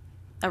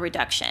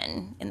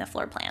reduction in the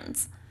floor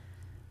plans.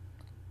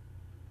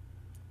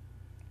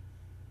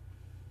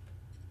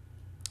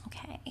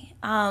 Okay,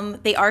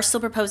 they are still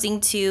proposing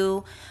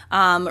to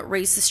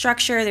raise the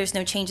structure. There's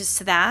no changes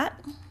to that.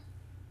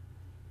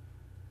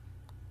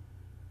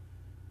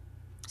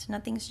 So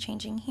nothing's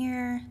changing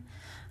here.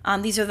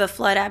 These are the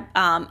flood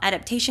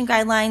adaptation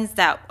guidelines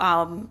that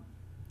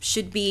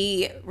should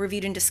be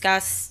reviewed and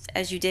discussed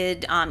as you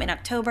did in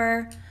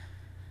October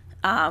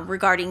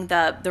regarding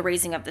the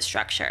raising of the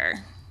structure.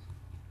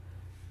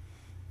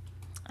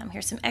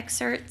 Here's some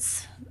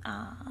excerpts.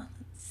 Let's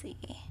see.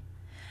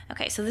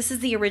 Okay, so this is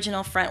the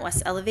original front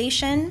west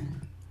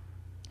elevation.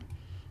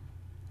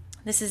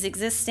 This is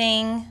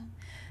existing.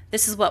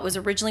 This is what was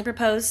originally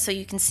proposed, so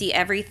you can see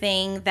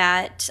everything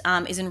that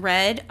is in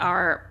red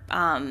are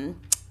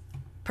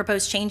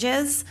proposed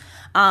changes.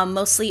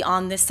 Mostly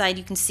on this side,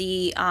 you can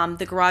see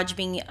the garage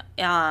being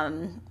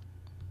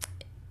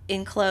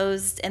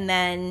enclosed, and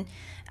then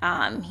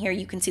Here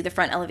you can see the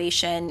front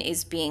elevation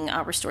is being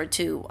restored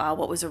to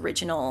what was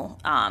original,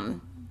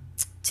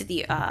 to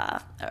the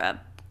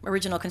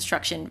original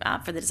construction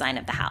for the design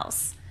of the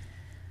house.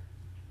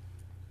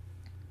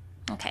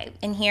 Okay,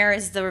 and here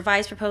is the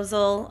revised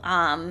proposal.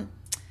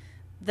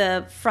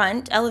 The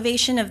front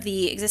elevation of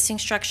the existing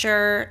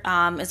structure,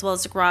 as well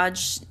as the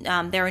garage,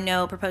 there are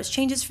no proposed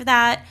changes for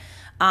that.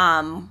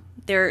 As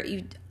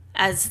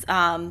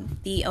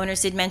the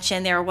owners did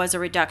mention, there was a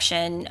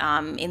reduction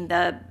in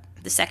the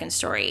second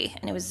story,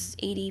 and it was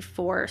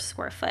 84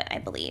 square foot, I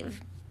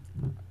believe.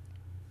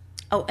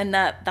 Oh, and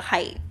the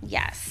height,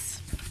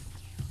 yes.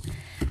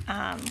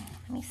 Let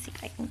me see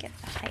if I can get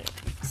the height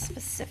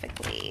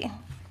specifically.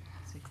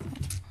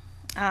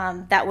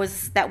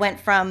 That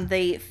went from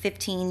the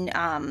 15 foot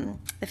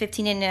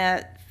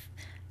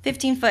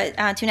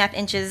 2.5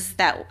 inches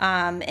that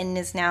and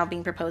is now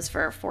being proposed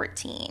for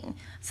 14.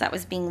 So that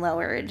was being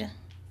lowered.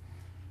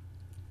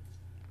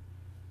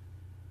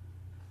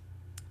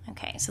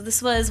 Okay, so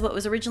this was what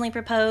was originally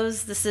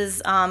proposed. This is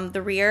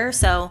the rear.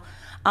 So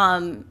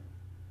from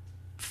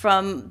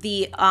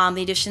the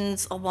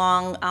additions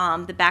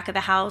along the back of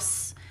the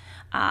house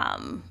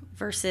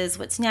versus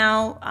what's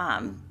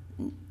now.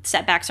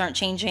 Setbacks aren't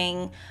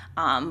changing,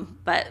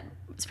 but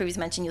as previously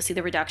mentioned, you'll see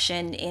the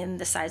reduction in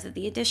the size of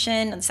the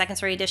addition, the second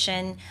story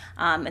addition,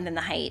 and then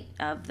the height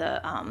of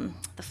the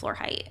floor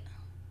height,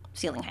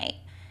 ceiling height.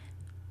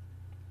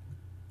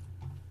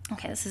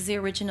 Okay, this is the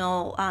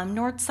original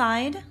north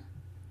side.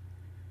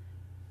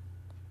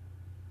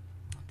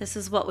 This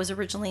is what was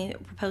originally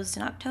proposed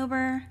in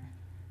October.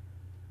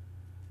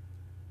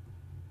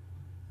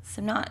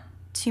 So not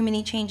too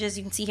many changes.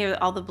 You can see here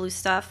all the blue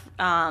stuff,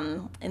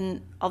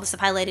 and all the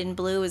stuff highlighted in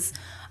blue is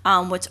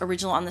what's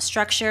original on the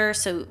structure.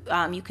 So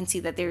you can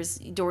see that there's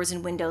doors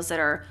and windows that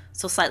are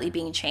still slightly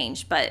being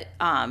changed, but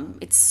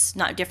it's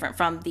not different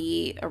from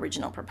the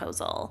original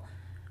proposal.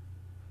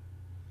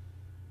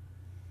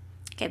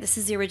 Okay, this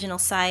is the original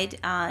side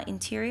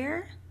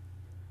interior.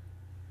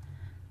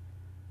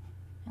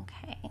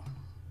 Okay,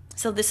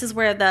 so this is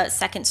where the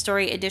second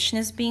story addition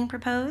is being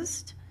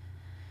proposed.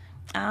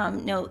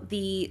 Note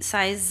the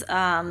size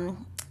of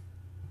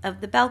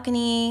the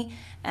balcony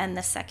and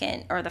the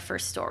second or the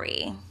first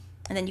story.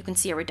 And then you can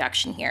see a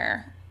reduction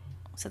here.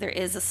 So there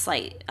is a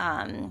slight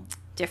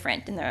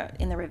difference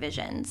in the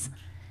revisions.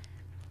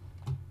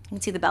 You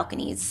can see the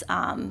balconies,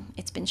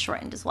 it's been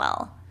shortened as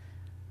well.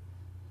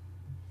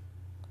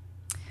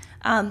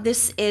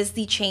 This is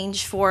the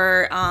change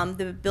for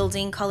the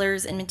building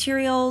colors and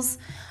materials.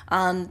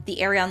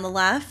 The area on the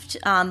left,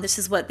 this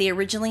is what they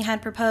originally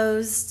had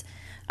proposed.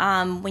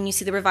 When you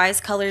see the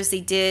revised colors,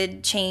 they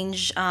did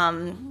change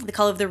the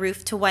color of the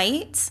roof to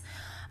white.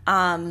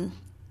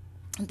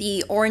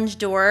 The orange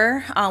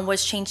door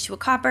was changed to a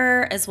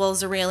copper, as well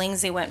as the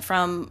railings. They went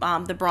from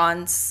the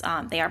bronze.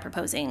 They are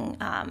proposing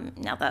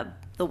now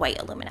the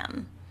white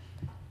aluminum.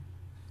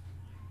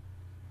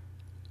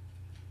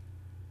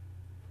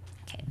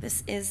 Okay,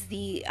 this is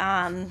the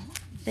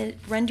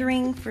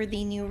rendering for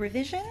the new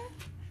revision.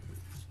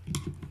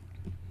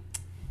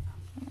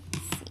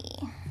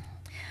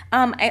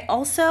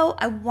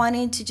 I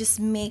wanted to just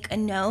make a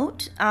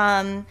note.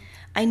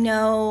 I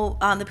know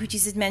the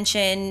Pucci's had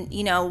mentioned,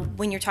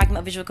 when you're talking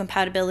about visual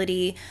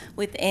compatibility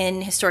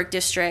within historic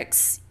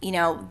districts,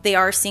 they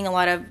are seeing a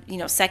lot of,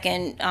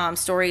 second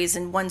stories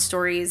and one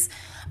stories,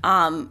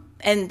 and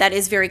that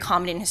is very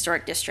common in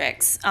historic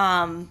districts.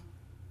 And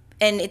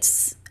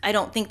I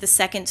don't think the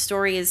second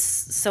story is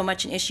so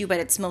much an issue,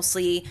 but it's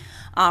mostly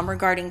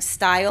regarding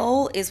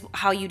style is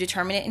how you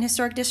determine it in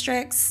historic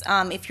districts.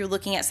 If you're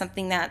looking at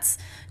something that's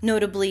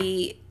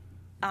notably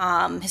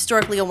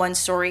historically a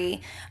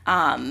one-story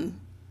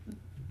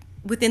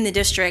within the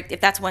district, if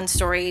that's one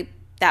story,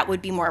 that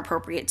would be more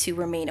appropriate to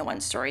remain a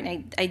one-story.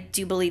 And I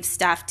do believe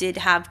staff did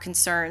have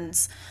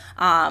concerns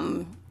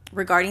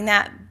regarding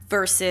that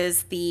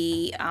versus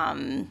the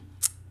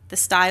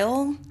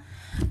style.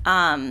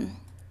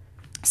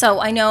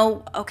 So I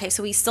know, okay,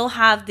 so we still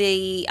have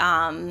the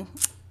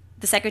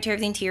Secretary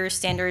of the Interior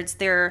standards.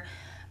 There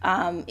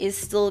is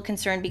still a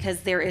concern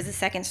because there is a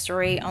second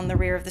story on the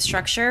rear of the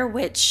structure,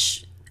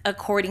 which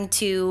according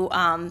to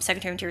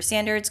Secretary of Interior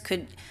standards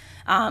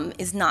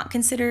is not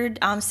considered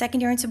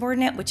secondary and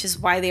subordinate, which is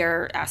why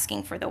they're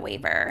asking for the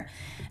waiver.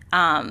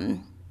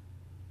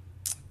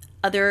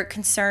 Other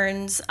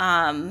concerns,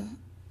 the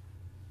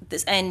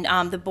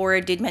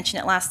board did mention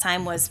it last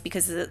time, was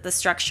because of the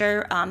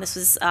structure. This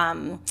was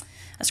a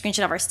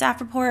screenshot of our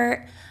staff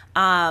report,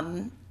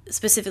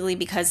 specifically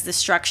because the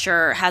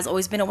structure has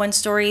always been a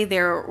one-story.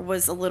 There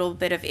was a little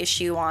bit of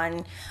issue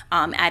on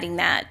adding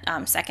that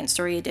second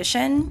story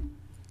addition.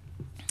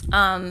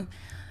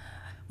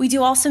 We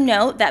do also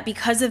note that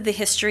because of the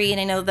history, and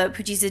I know the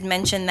Pucci's did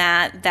mention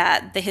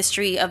that the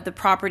history of the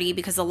property,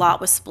 because the lot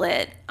was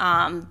split,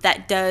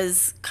 that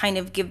does kind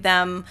of give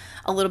them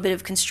a little bit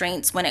of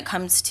constraints when it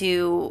comes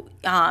to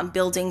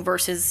building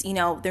versus,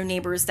 their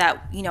neighbors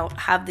that,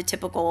 have the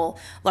typical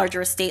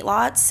larger estate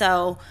lots.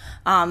 So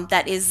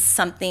that is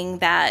something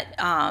that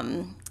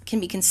can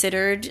be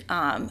considered,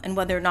 and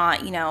whether or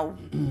not,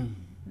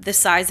 the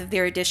size of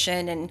their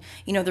addition and,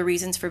 the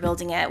reasons for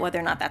building it, whether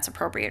or not that's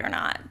appropriate or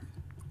not.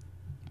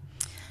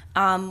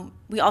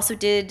 We also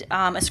did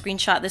a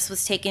screenshot. This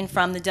was taken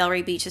from the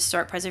Delray Beach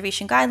Historic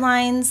Preservation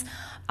Guidelines,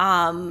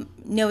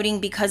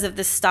 noting because of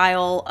the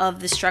style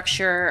of the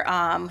structure,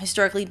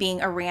 historically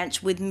being a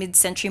ranch with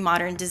mid-century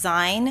modern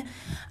design,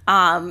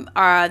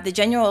 the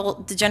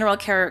general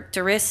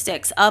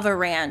characteristics of a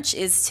ranch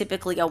is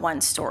typically a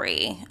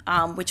one-story,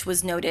 which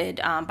was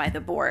noted by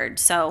the board.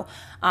 So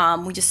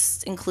we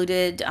just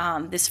included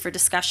this for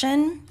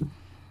discussion.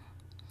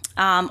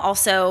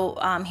 Also,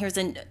 here's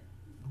an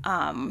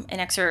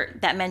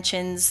excerpt that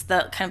mentions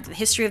the kind of the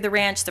history of the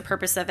ranch, the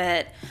purpose of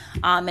it,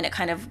 and it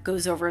kind of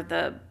goes over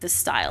the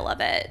style of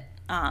it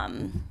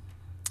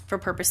for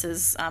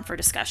purposes for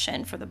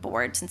discussion for the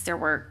board, since there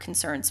were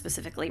concerns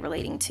specifically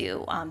relating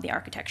to the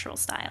architectural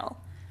style.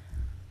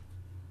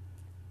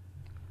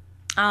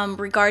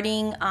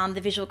 Regarding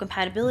the visual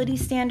compatibility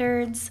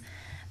standards,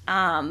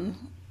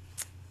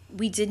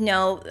 we did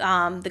note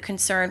the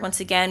concern, once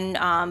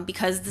again,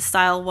 because the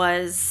style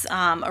was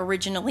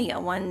originally a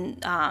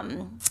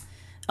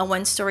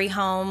one-story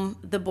home.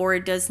 The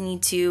board does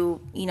need to,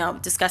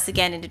 discuss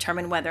again and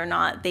determine whether or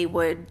not they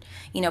would,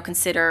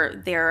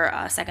 consider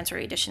their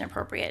second-story addition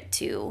appropriate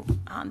to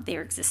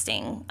their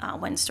existing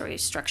one-story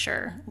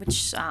structure,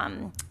 which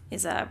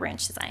is a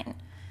ranch design.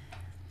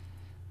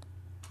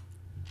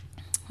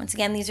 Once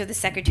again, these are the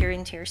Secretary of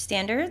Interior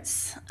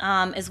standards,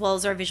 as well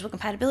as our visual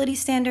compatibility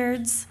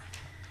standards.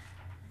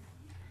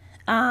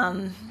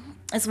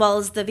 As well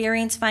as the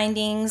variance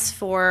findings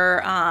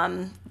for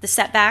the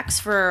setbacks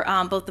for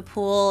both the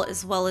pool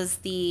as well as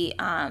the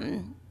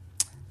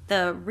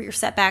rear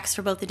setbacks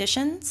for both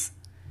additions.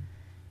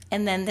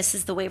 And then this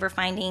is the waiver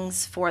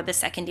findings for the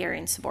secondary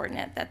and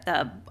subordinate.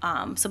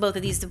 So both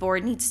of these, the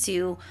board needs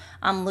to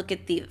look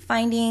at the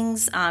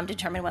findings,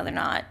 determine whether or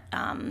not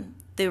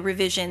the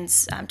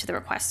revisions to the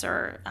request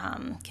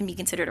can be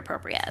considered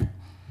appropriate.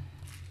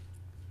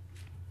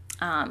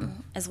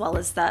 As well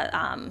as the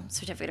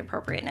certificate of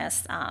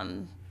appropriateness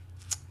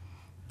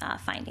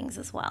findings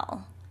as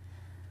well.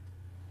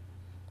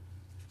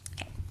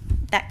 Okay,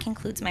 that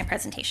concludes my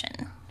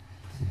presentation.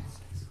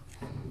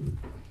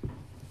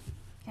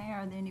 Okay,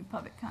 are there any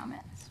public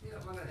comments? Yeah,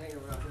 I'm gonna hang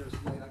around here this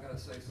late, I gotta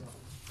say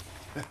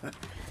something.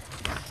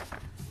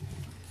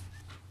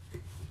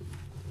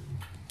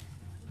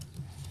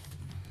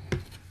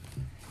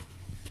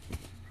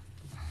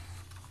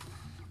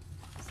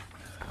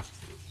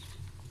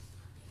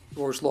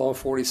 George Law,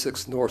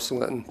 46 North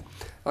Swinton.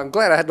 I'm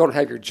glad I don't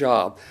have your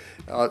job.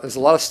 There's a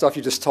lot of stuff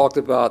you just talked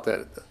about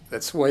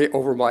that's way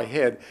over my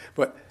head,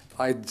 but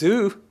I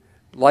do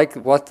like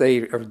what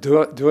they are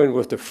doing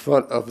with the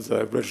front of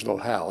the original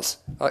house,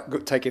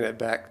 taking it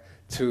back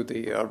to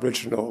the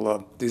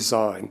original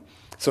design.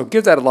 So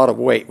give that a lot of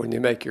weight when you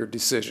make your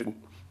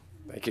decision.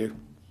 Thank you.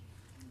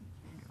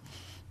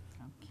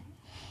 Okay.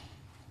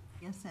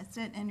 Yes, that's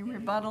it. Any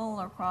rebuttal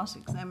or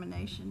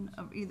cross-examination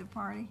of either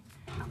party?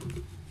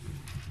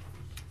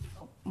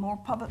 More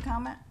public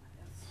comment?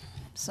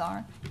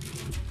 Sorry.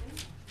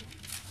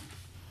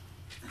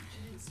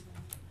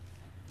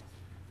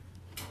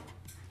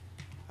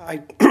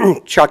 Hi,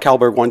 Chuck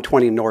Halberg,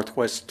 120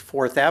 Northwest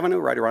 4th Avenue,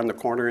 right around the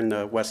corner in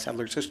the West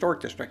Settlers Historic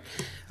District.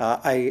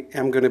 I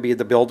am going to be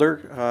the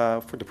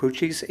builder for the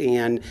Pucci's,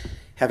 and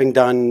having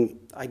done,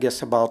 I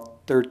guess,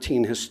 about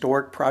 13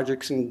 historic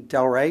projects in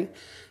Delray,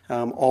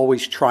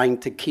 always trying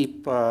to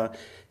keep,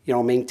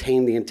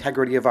 maintain the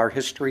integrity of our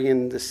history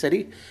in the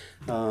city.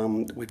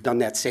 We've done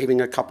that saving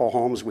a couple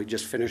homes. We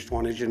just finished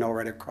one, as you know,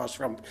 right across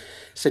from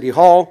City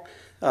Hall.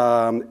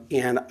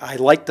 And I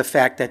like the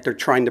fact that they're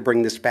trying to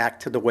bring this back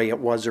to the way it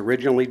was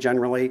originally,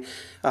 generally.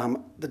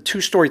 The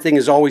two-story thing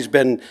has always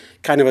been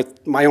kind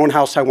of my own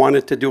house. I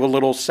wanted to do a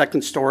little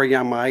second story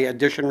on my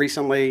addition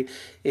recently,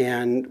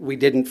 and we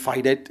didn't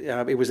fight it.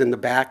 It was in the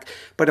back.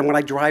 But when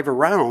I drive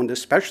around,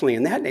 especially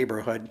in that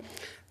neighborhood,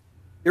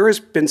 there has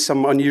been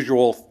some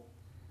unusual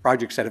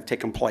projects that have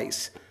taken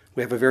place.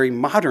 We have a very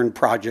modern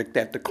project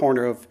at the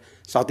corner of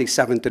Southeast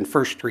 7th and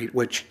 1st Street,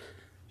 which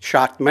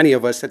shocked many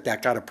of us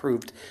that got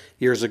approved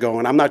years ago.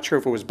 And I'm not sure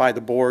if it was by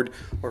the board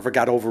or if it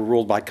got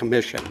overruled by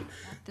commission. Not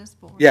this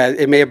board. Yeah,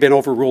 it may have been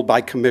overruled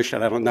by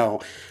commission. I don't know.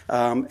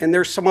 And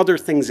there's some other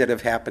things that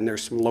have happened.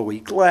 There's some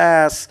low-E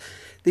glass.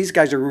 These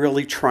guys are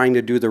really trying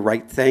to do the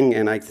right thing,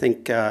 and I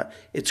think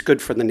it's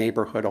good for the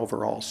neighborhood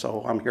overall.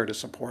 So I'm here to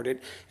support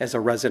it as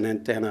a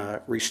resident and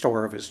a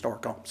restorer of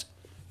historic homes.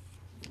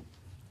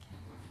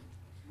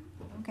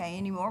 Okay,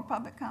 any more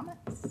public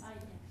comments?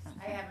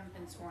 I haven't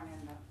been sworn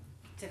in though,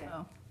 today.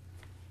 Oh.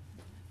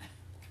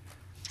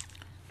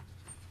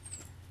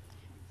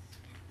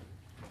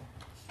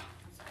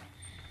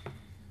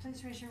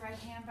 Please raise your right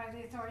hand. By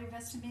the authority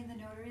vested in me, the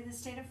notary of the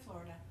state of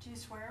Florida, do you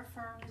swear or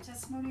affirm the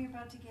testimony you're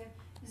about to give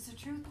is the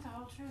truth, the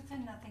whole truth,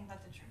 and nothing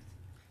but the truth?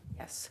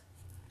 Yes.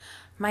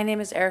 My name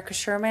is Erica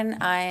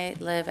Sherman. I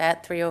live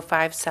at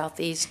 305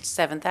 Southeast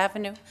 7th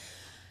Avenue,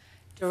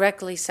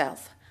 directly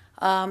south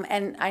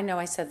And I know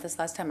I said this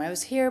last time I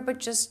was here, but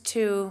just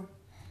to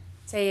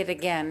say it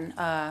again,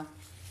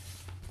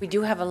 we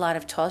do have a lot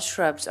of tall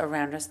shrubs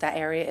around us. That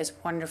area is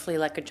wonderfully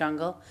like a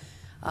jungle.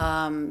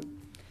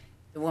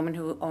 The woman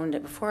who owned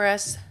it before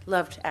us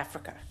loved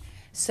Africa.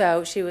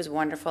 So she was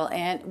wonderful,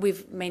 and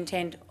we've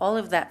maintained all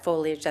of that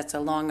foliage that's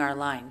along our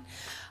line.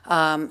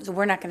 So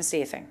we're not going to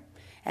see a thing.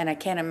 And I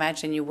can't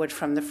imagine you would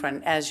from the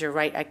front. As you're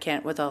right, I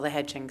can't with all the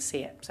hedging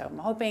see it. So I'm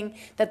hoping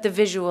that the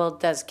visual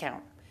does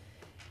count.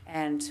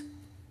 And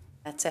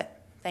that's it.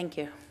 Thank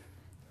you.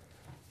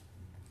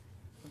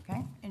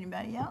 Okay,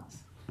 anybody else?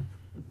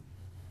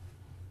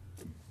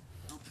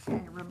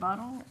 Okay,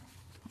 rebuttal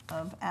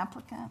of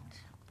applicant.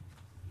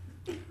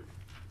 Do you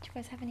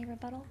guys have any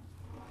rebuttal?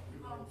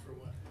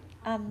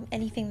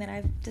 Anything that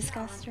I've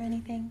discussed or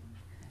anything?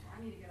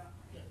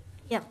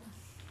 Yep.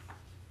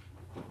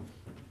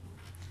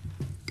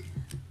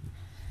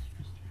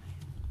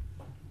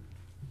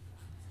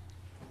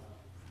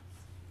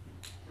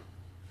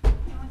 The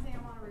only thing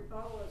I want to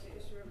rebuttal is the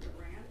issue of the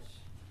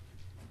ranch.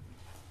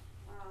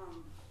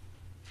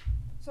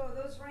 So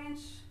those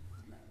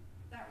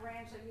that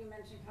ranch that you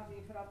mentioned, company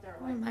you put up there.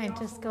 Wouldn't mind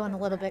just going a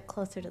little bit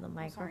closer to the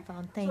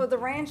microphone. Thank So you. the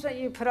ranch that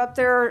you put up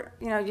there,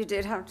 you know, you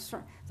did have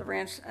the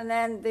ranch. And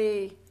then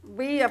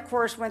we, of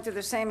course, went through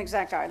the same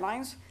exact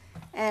guidelines.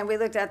 And we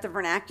looked at the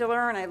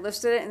vernacular, and I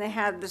listed it, and they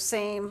had the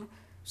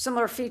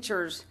similar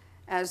features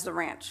as the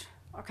ranch.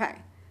 Okay.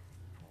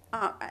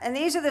 And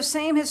these are the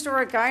same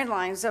historic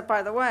guidelines that,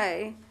 by the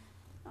way,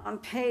 on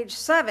page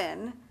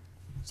 7,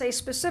 say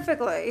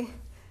specifically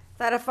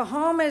that if a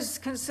home is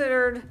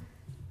considered,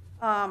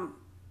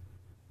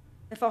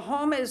 if a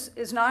home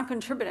is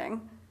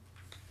non-contributing,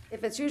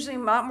 if it's usually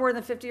not more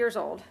than 50 years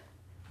old,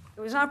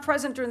 it was not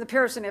present during the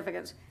period of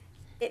significance,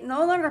 it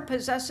no longer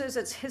possesses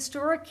its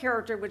historic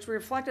character, which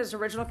reflects its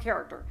original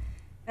character,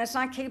 and it's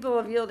not capable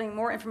of yielding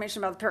more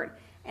information about the period.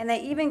 And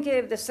they even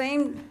give the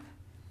same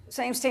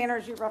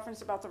standards you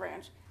referenced about the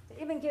ranch.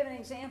 They even give an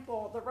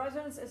example. The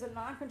residence is a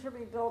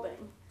non-contributing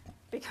building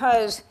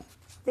because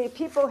the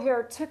people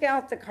here took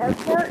out the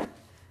carport.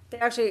 They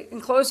actually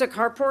enclosed the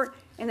carport,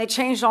 and they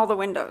changed all the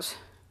windows.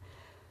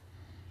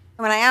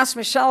 And when I asked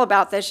Michelle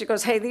about this, she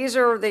goes, hey, these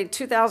are the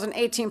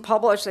 2018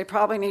 published. They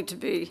probably need to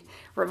be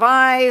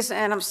revised.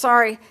 And I'm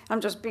sorry,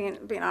 I'm just being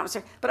honest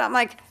here. But I'm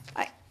like,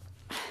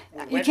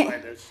 you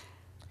can't.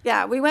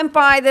 Yeah, we went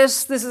by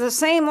this. This is the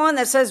same one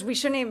that says we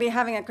shouldn't even be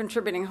having a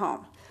contributing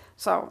home.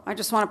 So I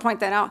just want to point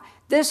that out.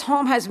 This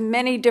home has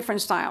many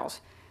different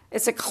styles.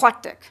 It's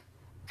eclectic.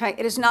 Okay,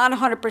 it is not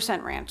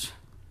 100% ranch.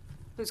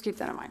 Please keep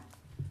that in mind.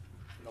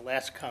 And the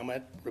last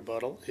comment,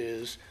 rebuttal,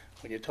 is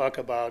when you talk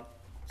about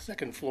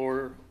second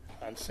floor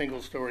on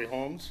single-story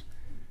homes,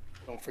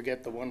 don't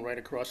forget the one right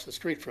across the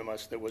street from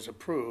us that was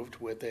approved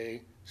with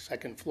a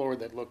second floor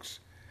that looks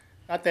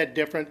not that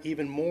different,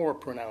 even more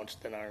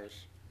pronounced than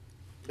ours,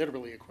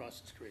 literally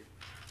across the street.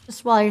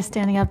 Just while you're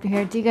standing up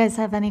here, do you guys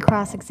have any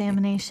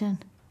cross-examination?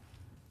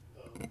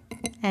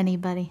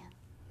 Anybody?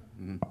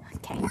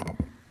 Okay.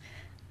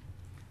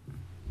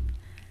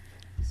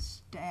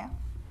 Staff?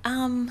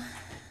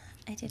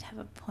 I did have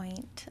a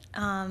point.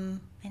 I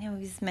know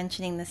he was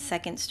mentioning the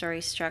second-story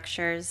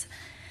structures.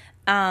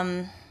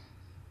 I'm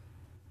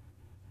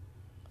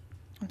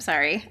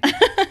sorry.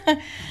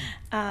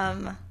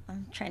 I'm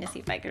trying to see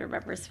if I could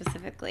remember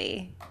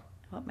specifically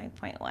what my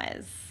point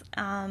was.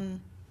 Oh,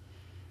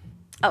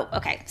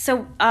 okay.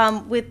 So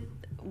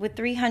with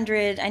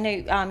 300, I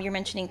know you're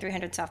mentioning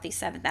 300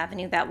 Southeast 7th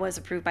Avenue. That was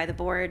approved by the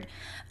board.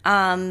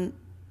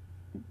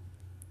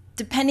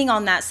 Depending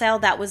on that style,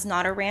 that was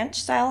not a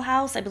ranch-style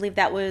house. I believe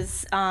that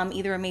was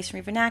either a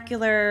masonry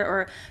vernacular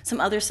or some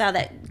other style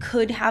that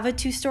could have a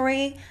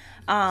two-story.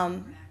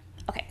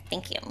 Okay,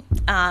 thank you.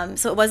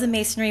 So it was a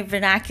masonry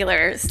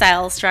vernacular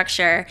style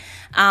structure.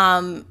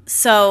 Once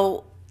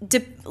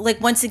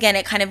again,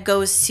 it kind of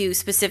goes to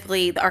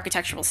specifically the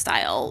architectural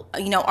style.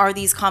 You know, are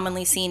these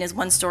commonly seen as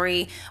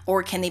one-story,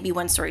 or can they be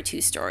one-story,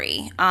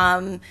 two-story?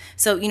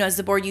 So, you know, as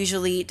the board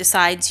usually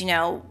decides, you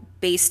know,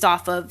 based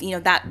off of, you know,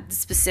 that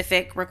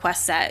specific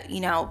request that, you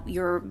know,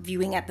 you're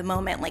viewing at the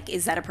moment, like,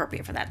 is that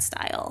appropriate for that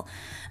style?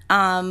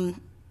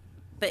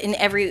 But in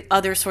every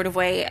other sort of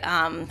way,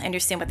 I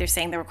understand what they're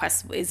saying. The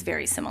request is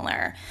very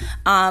similar.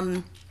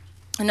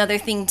 Another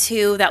thing,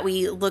 too, that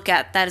we look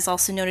at that is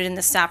also noted in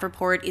the staff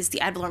report is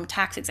the ad valorem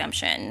tax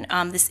exemption.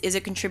 This is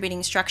a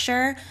contributing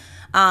structure.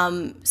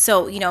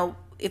 So, you know,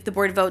 if the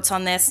board votes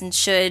on this and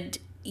should,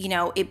 you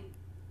know, it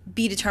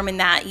be determined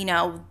that, you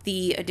know,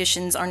 the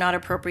additions are not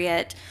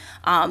appropriate,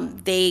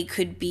 they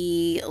could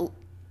be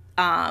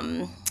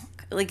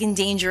like in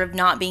danger of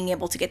not being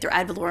able to get their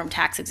ad valorem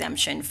tax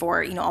exemption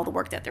for, you know, all the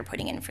work that they're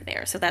putting in for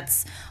there. So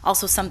that's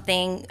also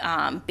something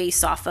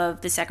based off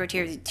of the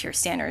Secretary of Tier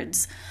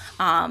Standards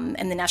and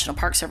the National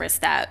Park Service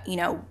that, you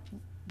know,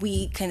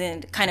 we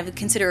can kind of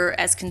consider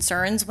as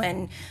concerns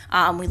when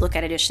we look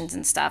at additions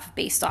and stuff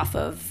based off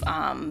of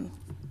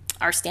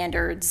our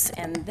standards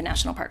and the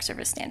National Park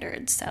Service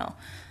standards. So,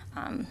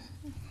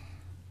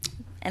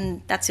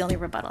 and that's the only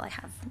rebuttal I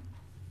have.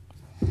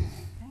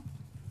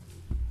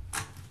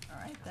 All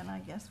right, then I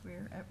guess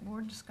we're at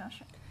board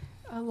discussion.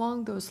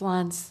 Along those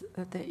lines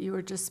that you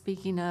were just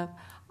speaking of,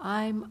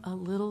 I'm a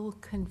little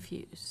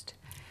confused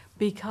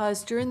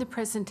because during the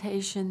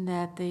presentation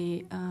that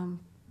the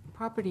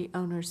property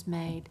owners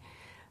made,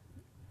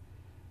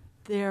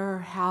 their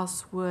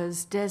house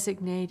was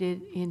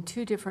designated in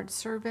two different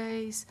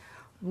surveys.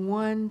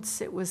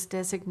 Once it was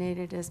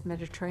designated as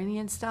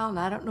Mediterranean style, and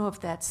I don't know if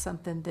that's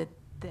something that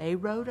they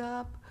wrote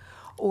up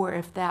or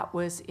if that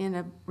was in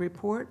a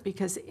report,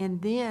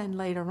 and then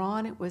later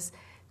on it was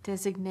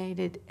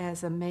designated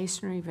as a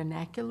masonry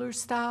vernacular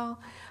style,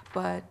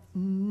 but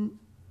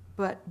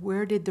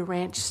where did the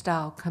ranch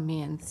style come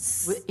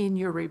in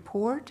your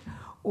report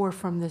or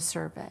from the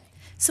survey?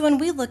 So when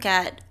we look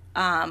at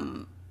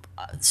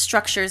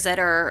structures that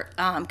are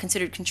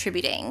considered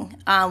contributing,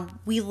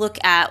 we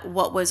look at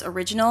what was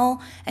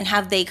original and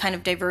have they kind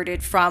of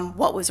diverted from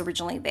what was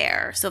originally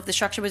there. So if the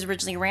structure was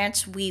originally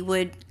ranch, we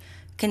would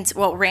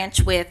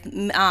ranch with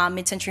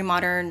mid-century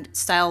modern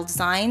style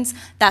designs,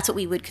 that's what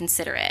we would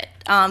consider it.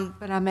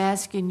 But I'm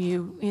asking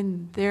you,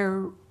 in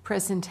their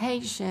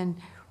presentation,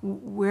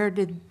 where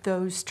did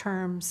those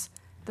terms,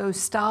 those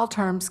style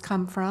terms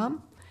come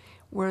from?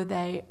 Were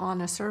they on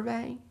a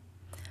survey?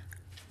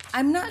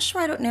 I'm not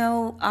sure. I don't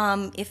know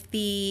if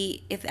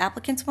the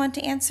applicants want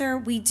to answer.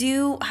 We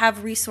do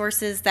have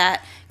resources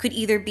that could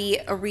either be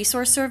a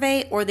resource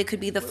survey or they could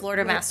be the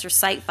Florida Master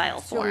Site file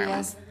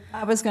form.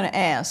 I was going to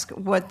ask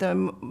what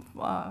the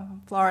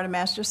Florida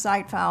Master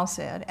Site file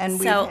said, and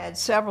we've had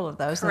several of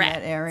those in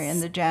that area in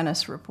the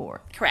Janus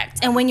report. Correct.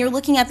 And when you're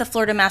looking at the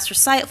Florida Master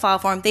Site file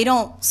form, they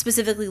don't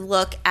specifically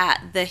look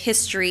at the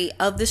history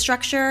of the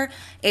structure.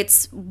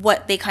 It's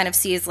what they kind of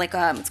see as like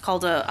it's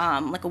called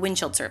like a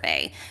windshield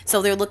survey.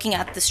 So they're looking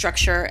at the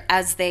structure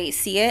as they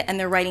see it, and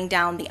they're writing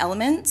down the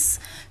elements.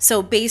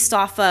 So based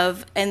off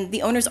of, and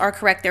the owners are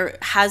correct, there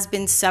has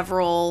been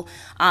several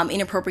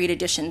inappropriate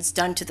additions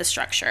done to the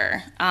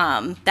structure.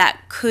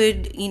 That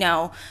could,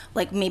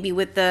 like maybe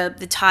with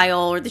the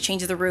tile or the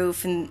change of the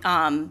roof and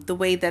the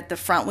way that the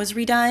front was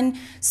redone,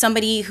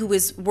 somebody who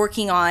was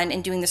working on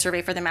and doing the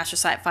survey for the master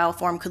site file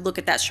form could look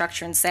at that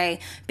structure and say,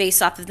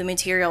 based off of the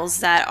materials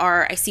that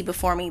I see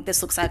before me,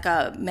 this looks like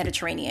a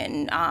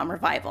Mediterranean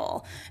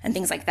revival and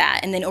things like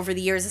that. And then over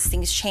the years, as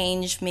things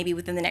change, maybe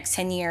within the next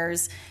 10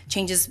 years,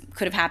 changes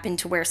could have happened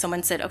to where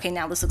someone said, okay,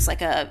 now this looks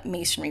like a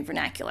masonry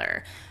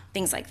vernacular.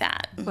 Things like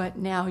that. But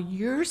now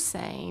you're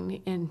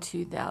saying in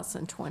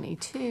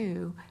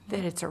 2022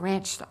 that it's a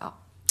ranch style.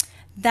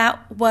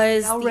 That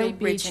was Delray the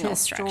Beach original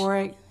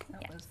Historic.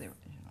 That was the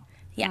original.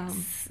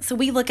 Yes. So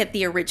we look at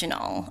the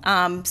original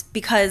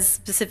because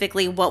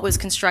specifically what was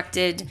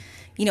constructed,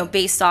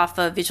 based off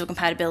of visual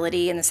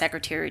compatibility and the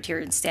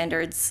Secretariat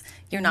standards,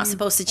 you're not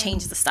supposed to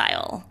change the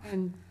style.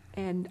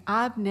 And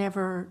I've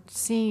never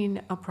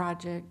seen a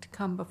project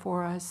come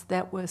before us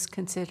that was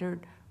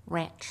considered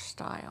ranch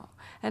style.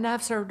 And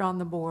I've served on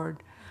the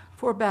board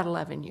for about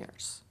 11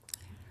 years.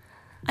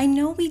 I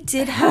know we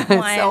did have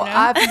one. So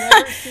I've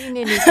never seen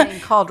anything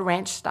called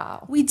ranch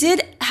style. We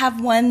did have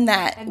one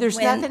that And there's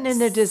nothing in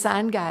the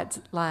design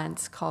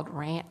guidelines called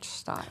ranch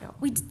style.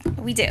 We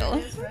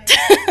do.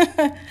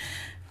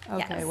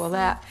 Okay, well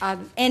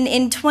And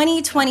in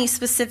 2020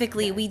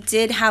 specifically, we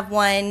did have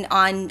one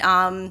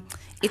on,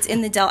 it's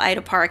in the Del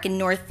Ida Park in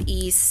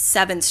Northeast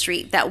 7th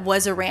Street that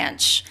was a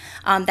ranch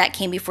that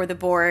came before the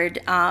board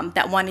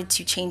that wanted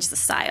to change the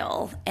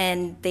style.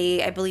 And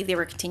I believe they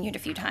were continued a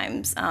few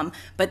times,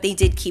 but they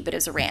did keep it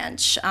as a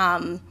ranch.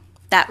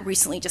 That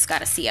recently just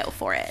got a CO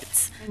for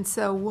it. And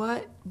so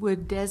what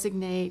would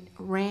designate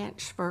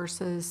ranch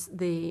versus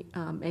the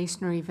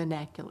masonry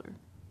vernacular?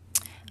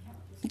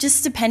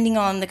 Just depending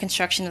on the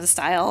construction of the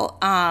style.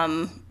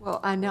 Well,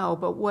 I know,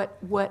 but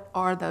what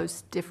are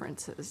those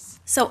differences?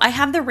 So I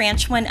have the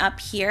ranch one up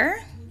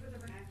here.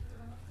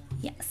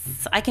 Yes,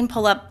 so I can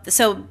pull up,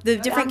 so the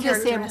different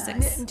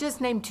characteristics. Just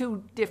name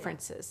two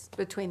differences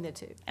between the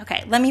two.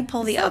 Okay, let me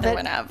pull the other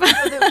one up.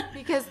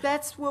 Because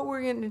that's what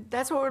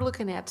we're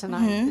looking at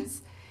tonight.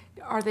 Is,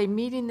 are they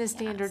meeting the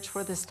standards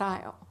for the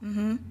style?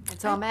 Mm-hmm. And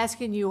so I'm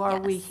asking you, are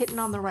we hitting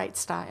on the right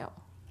style?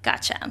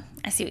 Gotcha.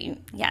 I see what you,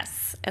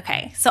 yes.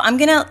 Okay, so I'm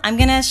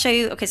gonna show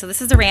you, okay, so this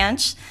is the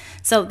ranch.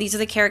 So these are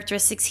the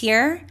characteristics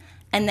here,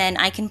 and then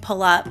I can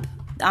pull up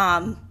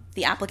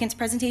the applicant's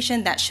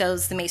presentation that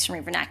shows the masonry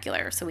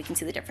vernacular, so we can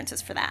see the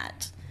differences for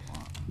that.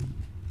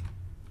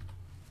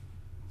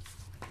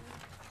 I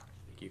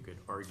think you could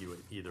argue it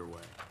either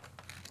way.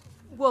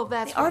 Well,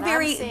 that's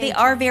They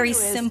are very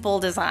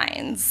simple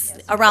designs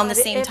around the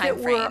same time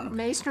frame. If it were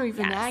masonry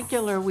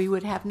vernacular, we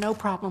would have no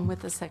problem with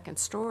the second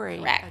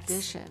story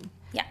addition.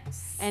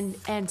 Yes.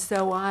 And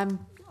so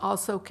I'm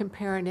also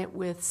comparing it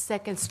with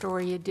second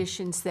story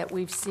additions that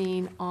we've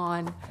seen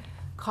on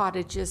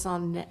cottages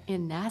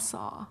in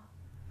Nassau.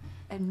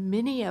 And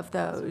many of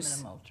those.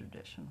 Minimal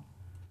traditional.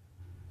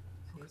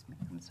 Excuse me,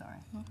 I'm sorry.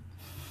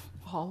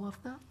 All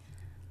of them?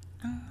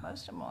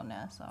 Most of them on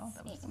Nassau.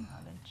 That was the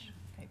cottage,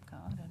 Cape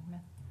Cod,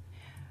 and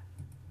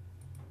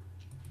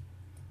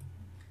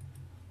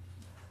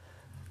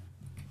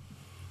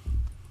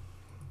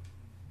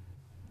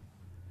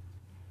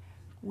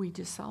we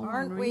just saw one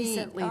Aren't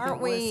recently that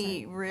aren't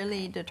we wasn't.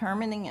 really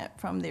determining it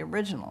from the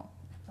original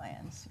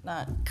plans?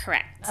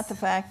 Correct. Not the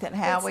fact that But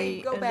Howie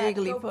see, go back,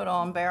 illegally go- put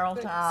on barrel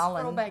but tile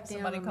scroll and back down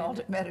somebody a called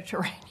minute. it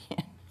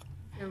Mediterranean.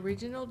 The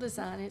original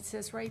design, it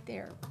says right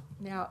there.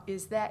 Now,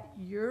 is that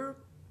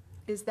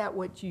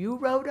what you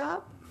wrote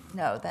up?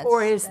 No, that's.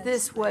 Or is that's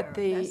this what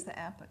that's the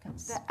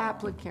applicant's. the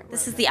applicant wrote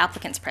This is up? the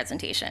applicant's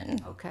presentation.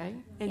 Okay,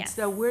 and Yes.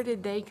 so where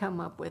did they come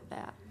up with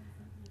that?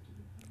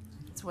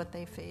 It's what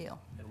they feel.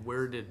 And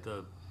where did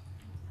the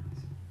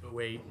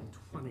 08 and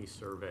 20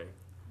 survey?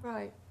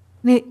 Right,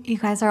 You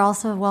guys are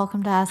also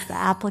welcome to ask the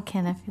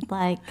applicant if you'd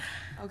like.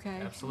 okay.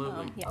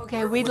 Absolutely.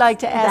 Okay, we'd like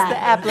to ask the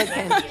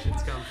applicant.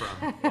 It's come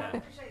from, yeah.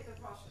 Appreciate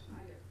the question,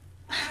 I do.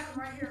 I have them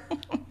right here.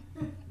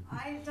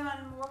 I've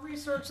done more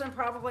research than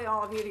probably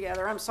all of you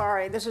together. I'm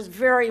sorry. This is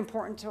very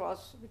important to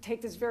us. We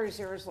take this very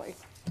seriously.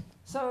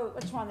 So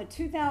it's one, the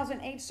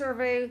 2008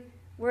 survey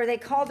where they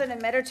called it a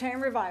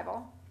Mediterranean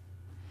revival.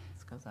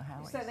 It's because of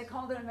Howie's. So they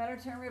called it a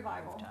Mediterranean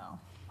revival. tile.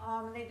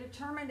 They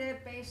determined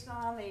it based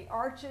on the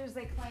arches,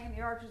 they claim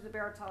the arches of the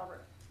barrel tile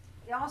roof.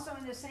 They also,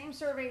 in the same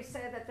survey,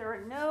 said that there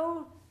are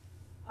no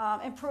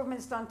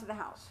improvements done to the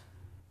house.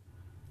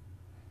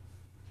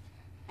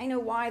 I know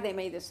why they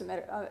made this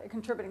a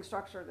contributing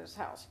structure of this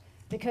house.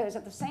 Because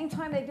at the same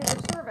time they did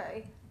the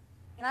survey,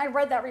 and I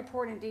read that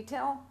report in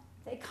detail,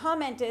 they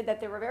commented that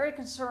they were very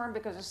concerned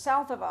because the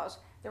south of us,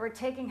 they were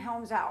taking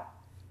homes out.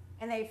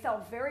 And they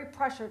felt very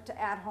pressured to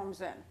add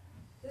homes in.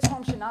 This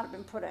home should not have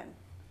been put in.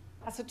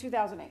 That's a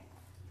 2008.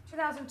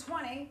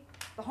 2020,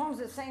 the home's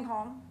the same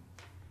home.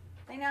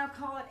 They now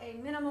call it a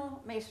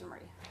minimal masonry.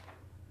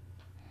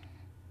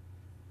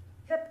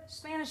 Hip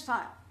Spanish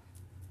tile.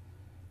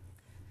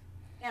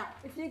 Now,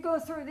 if you go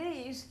through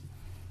these,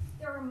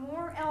 there are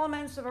more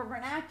elements of a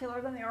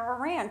vernacular than there are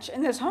a ranch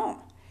in this home.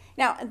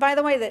 Now, and by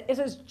the way, it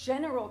says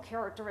general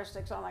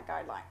characteristics on that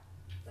guideline.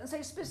 It doesn't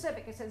say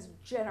specific, it says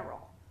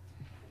general.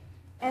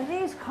 And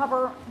these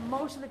cover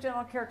most of the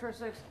general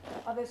characteristics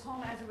of this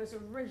home as it was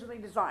originally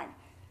designed.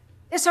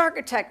 This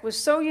architect was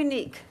so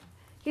unique.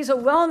 He's a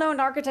well-known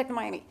architect in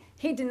Miami.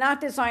 He did not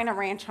design a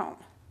ranch home.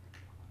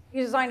 He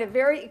designed a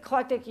very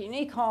eclectic,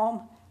 unique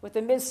home with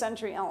the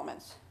mid-century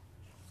elements.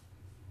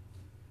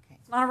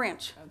 It's not a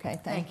ranch. Okay,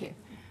 thank you.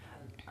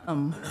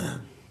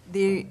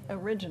 The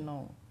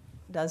original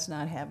does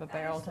not have a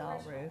barrel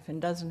tile roof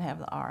and doesn't have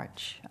the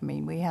arch. I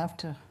mean, we have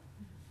to,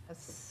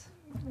 that's,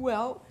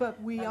 Well,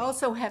 but we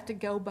also have to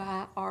go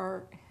by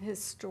our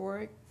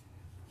historic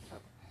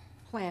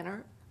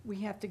planner.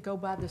 We have to go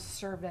by the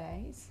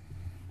surveys.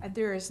 And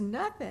there is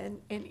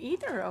nothing in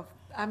either of,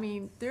 I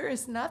mean, there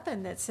is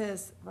nothing that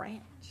says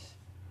ranch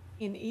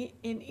in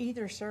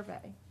either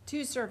survey.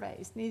 Two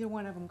surveys, neither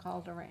one of them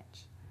called a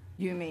ranch.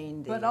 you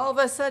mean the. But all of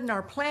a sudden,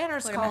 our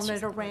planner's Well, calling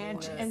that's it a just-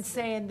 ranch and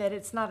saying that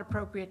it's not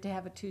appropriate to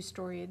have a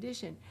two-story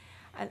addition.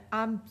 And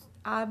I'm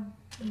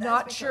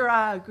not sure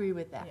I agree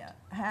with that.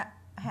 Yeah,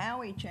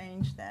 Howie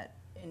changed that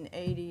in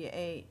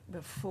 '88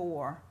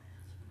 before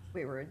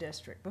we were a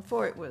district,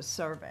 before it was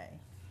survey.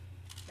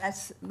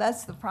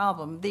 That's the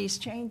problem. These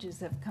changes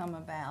have come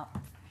about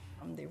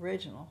from the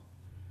original.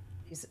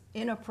 These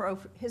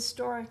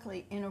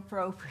historically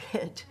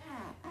inappropriate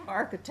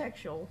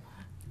architectural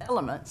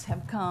elements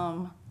have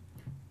come.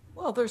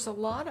 Well, there's a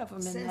lot of them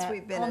in Since that,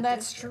 we've been on a that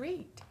district.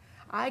 street.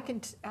 I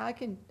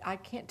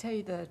can't tell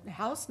you the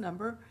house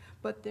number,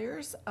 but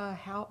there's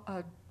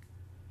a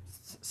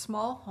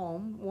small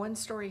home,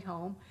 one-story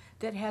home,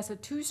 that has a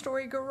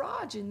two-story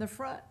garage in the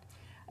front.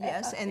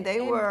 Yes, and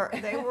they were,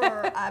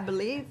 I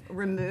believe,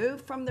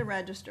 removed from the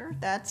register.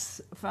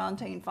 That's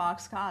Fontaine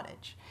Fox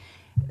Cottage.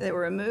 They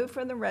were removed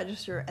from the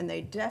register, and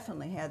they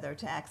definitely had their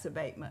tax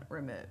abatement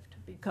removed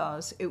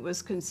because it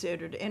was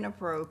considered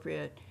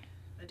inappropriate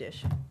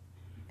addition.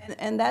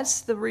 And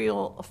that's the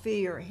real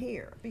fear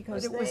here,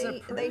 because But it was they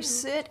approved.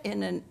 sit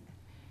in an,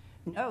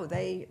 no,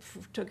 they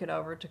took it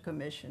over to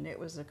commission. It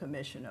was a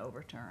commission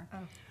overturn. Oh.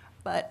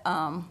 But,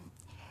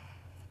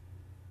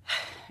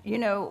 you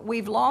know,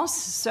 we've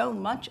lost so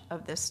much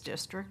of this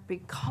district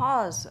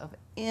because of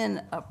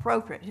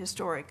inappropriate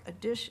historic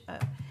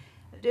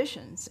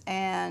additions.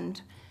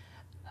 And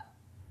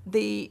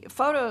the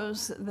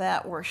photos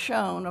that were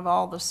shown of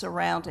all the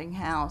surrounding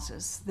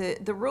houses,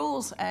 the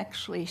rules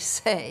actually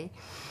say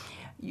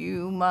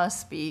you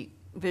must be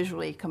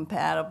visually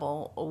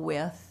compatible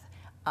with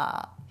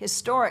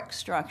historic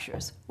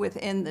structures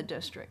within the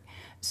district.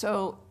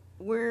 So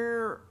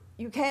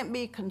you can't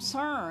be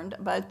concerned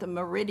about the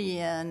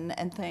meridian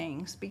and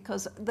things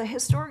because the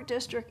historic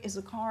district is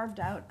a carved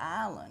out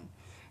island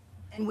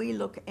and we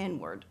look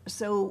inward.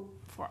 So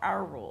for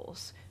our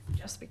rules,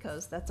 just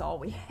because that's all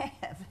we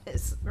have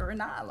is we're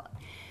an island.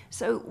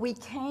 So we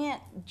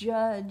can't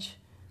judge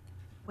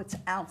what's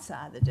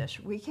outside the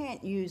district. We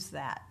can't use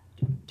that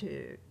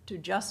to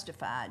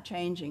justify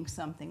changing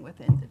something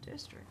within the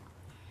district.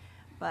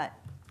 But,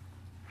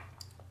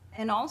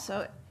 and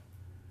also,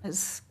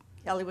 as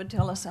Kelly would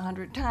tell us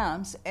 100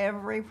 times,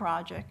 every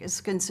project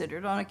is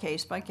considered on a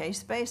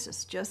case-by-case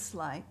basis, just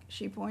like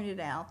she pointed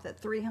out that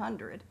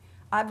 300,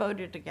 I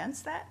voted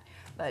against that,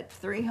 But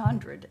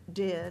 300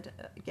 did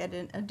get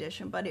an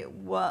addition, but it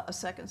was a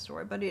second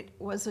story, but it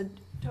was a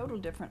total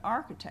different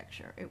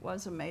architecture. It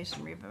was a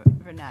masonry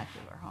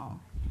vernacular home.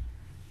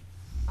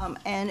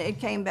 And it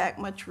came back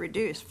much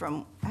reduced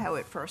from how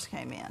it first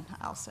came in,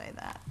 I'll say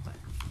that. But,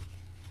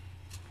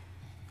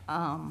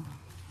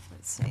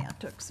 let's see, I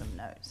took some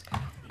notes.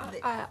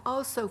 I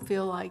also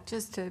feel like,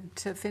 just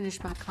to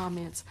finish my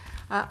comments,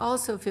 I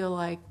also feel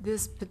like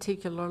this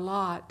particular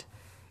lot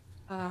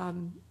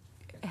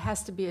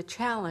has to be a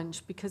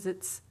challenge because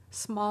it's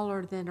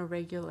smaller than a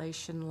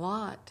regulation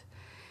lot.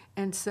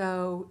 And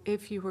so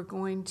if you were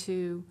going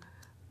to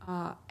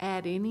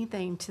add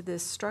anything to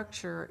this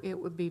structure, it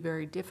would be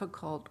very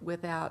difficult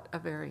without a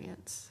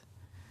variance.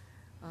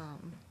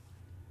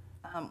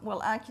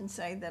 Well, I can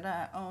say that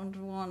I owned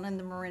one in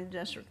the Marine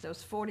District that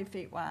was 40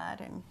 feet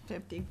wide and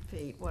 50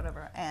 feet,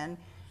 whatever, and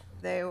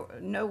there,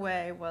 no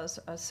way was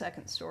a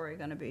second story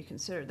going to be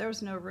considered. There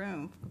was no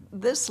room.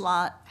 This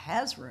lot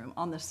has room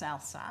on the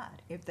south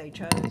side if they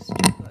chose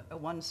to put a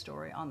one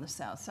story on the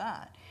south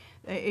side.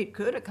 It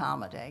could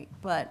accommodate,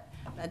 but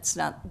that's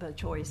not the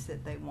choice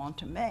that they want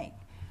to make.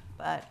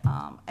 But,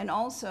 and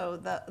also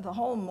the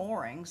whole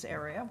moorings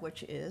area,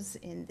 which is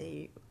in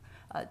the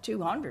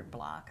 200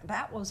 block,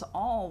 that was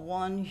all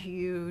one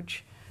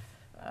huge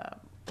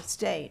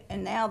estate.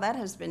 And now that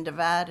has been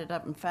divided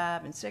up in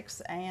 5 and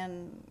 6,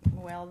 and,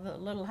 well, the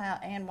little house,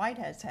 Ann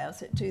Whitehead's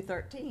house at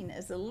 213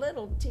 is a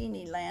little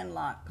teeny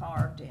landlocked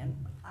carved in.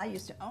 I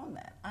used to own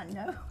that. I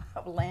know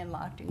how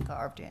landlocked and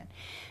carved in.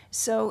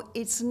 So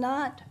it's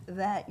not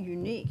that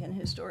unique in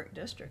historic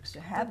districts to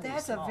have these small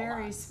That's a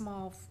very lots.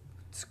 small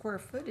square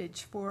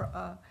footage for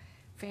a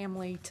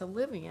family to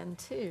live in,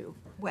 too.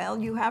 Well,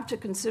 you have to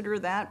consider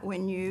that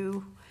when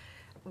you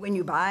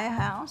buy a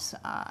house,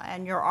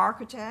 and your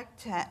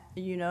architect,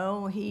 you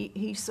know,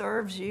 he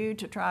serves you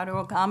to try to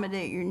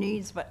accommodate your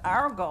needs. But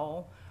our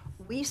goal,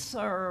 we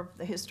serve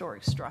the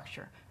historic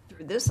structure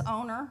through this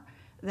owner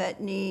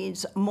that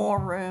needs more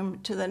room,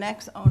 to the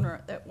next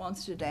owner that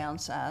wants to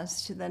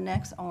downsize, to the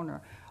next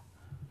owner.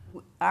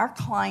 Our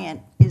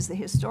client is the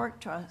historic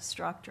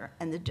structure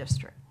and the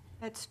district.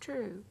 That's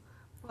true.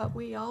 But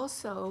we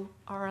also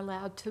are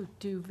allowed to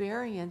do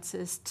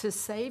variances to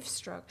save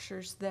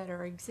structures that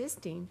are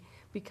existing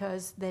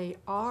because they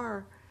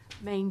are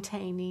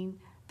maintaining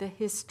the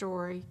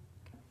historic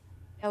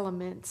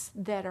elements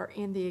that are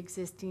in the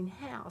existing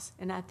house.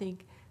 And I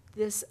think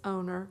this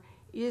owner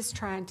is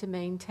trying to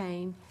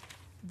maintain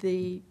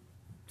the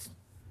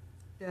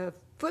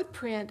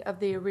footprint of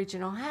the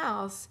original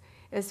house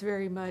as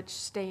very much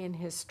staying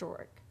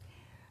historic.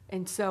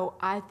 And so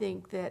I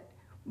think that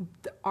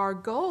our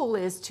goal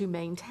is to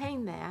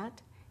maintain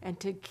that and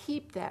to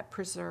keep that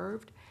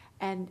preserved.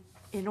 And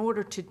in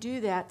order to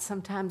do that,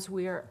 sometimes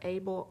we are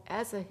able,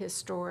 as a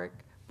historic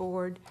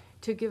board,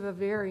 to give a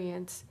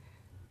variance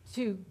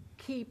to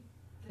keep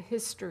the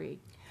history.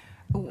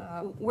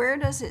 Where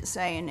does it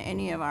say in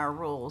any of our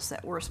rules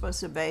that we're supposed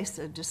to base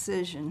a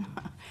decision?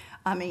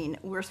 I mean,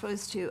 we're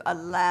supposed to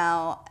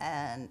allow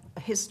an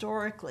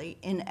historically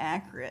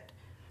inaccurate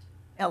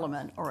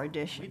element or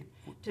addition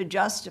to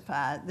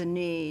justify the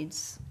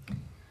needs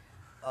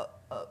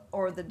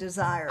or the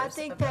desires I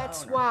think of the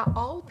that's owner. why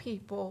all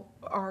people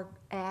are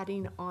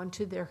adding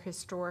onto their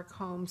historic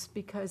homes,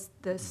 because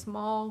the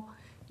small,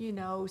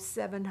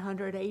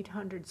 700,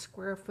 800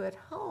 square foot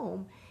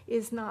home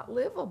is not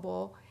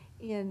livable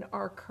in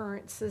our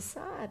current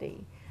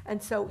society.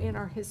 And so in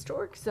our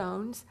historic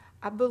zones,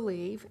 I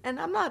believe, and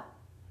I'm not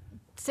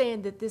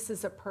saying that this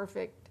is a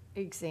perfect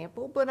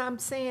example, but I'm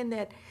saying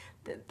that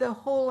the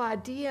whole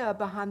idea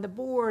behind the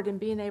board and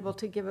being able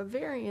to give a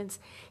variance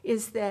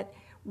is that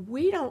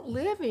we don't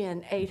live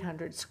in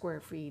 800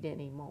 square feet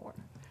anymore.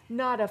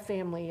 Not a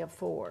family of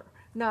 4,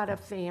 not a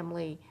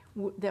family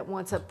that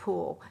wants a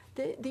pool.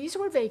 These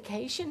were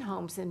vacation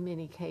homes in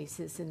many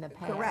cases in the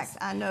past. Correct.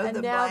 I know And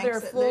the now they're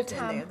blanks that lived in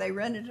full-time. there. They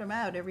rented them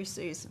out every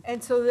season.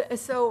 And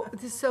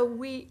so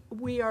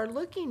we are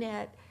looking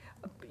at,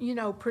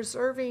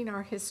 preserving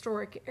our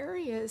historic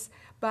areas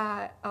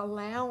by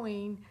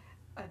allowing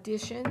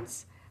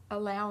additions,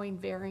 allowing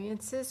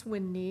variances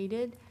when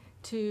needed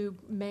to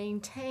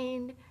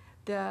maintain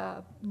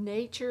the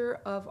nature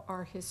of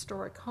our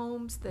historic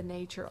homes, the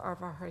nature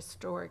of our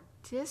historic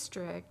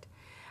district,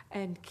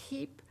 and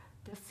keep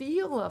the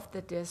feel of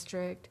the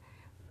district,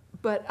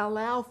 but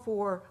allow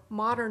for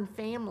modern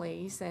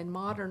families and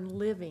modern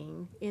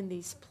living in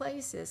these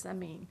places. I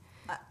mean,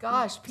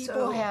 gosh, people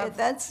So have.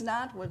 that's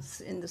not what's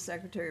in the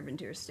Secretary of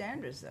Interior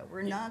standards, though.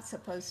 We're not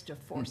supposed to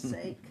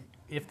forsake.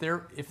 If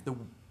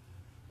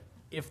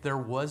there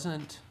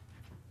wasn't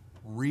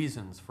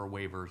reasons for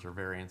waivers or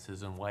variances,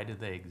 then why do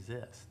they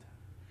exist?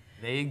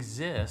 They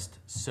exist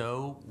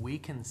so we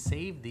can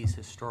save these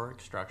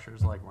historic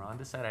structures, like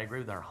Rhonda said. I agree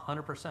with her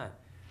 100%,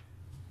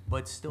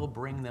 but still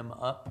bring them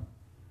up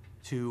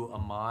to a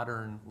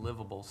modern,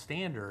 livable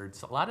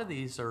standards. A lot of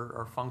these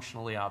are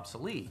functionally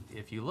obsolete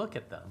if you look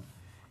at them.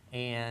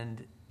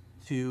 And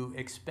to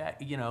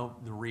expect, the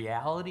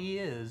reality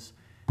is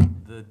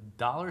the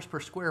dollars per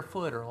square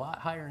foot are a lot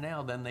higher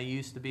now than they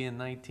used to be in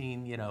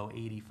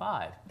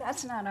 1985.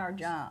 That's not our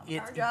job.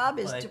 It- Our job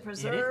is but to it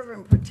preserve is-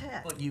 and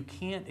protect. But you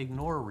can't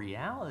ignore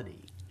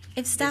reality.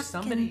 If staff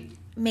somebody- can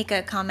make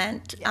a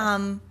comment,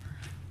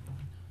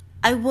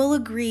 I will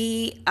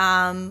agree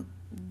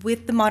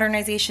with the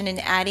modernization and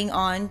adding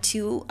on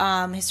to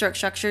historic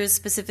structures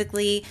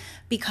specifically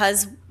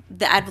because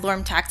the ad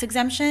valorem tax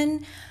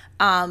exemption,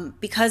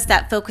 because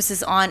that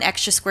focuses on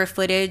extra square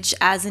footage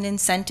as an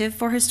incentive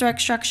for historic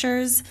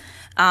structures.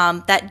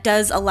 That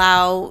does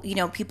allow,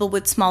 people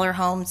with smaller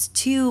homes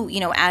to,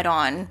 add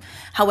on.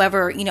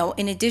 However,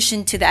 in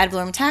addition to the ad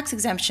valorem tax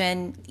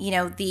exemption,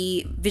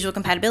 the visual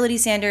compatibility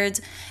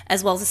standards,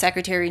 as well as the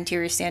Secretary of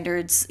Interior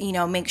standards,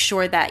 make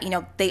sure that,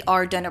 they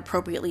are done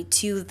appropriately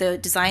to the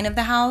design of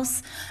the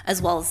house,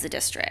 as well as the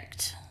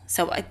district.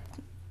 So I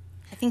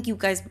think you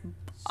guys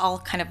all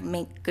kind of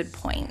make good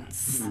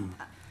points.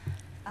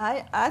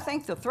 I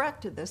think the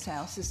threat to this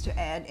house is to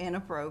add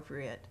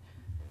inappropriate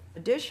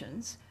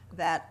additions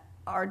that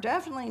are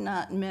definitely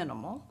not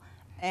minimal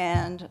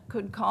and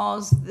could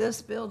cause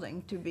this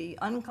building to be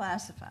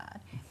unclassified,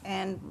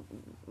 and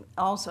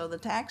also the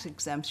tax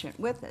exemption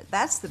with it.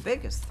 That's the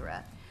biggest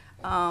threat.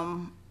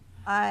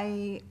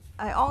 I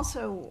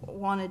also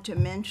wanted to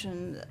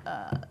mention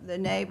the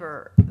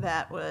neighbor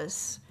that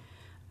was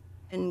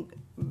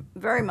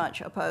very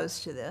much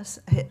opposed to this,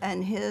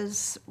 and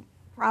his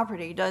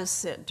property does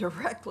sit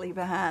directly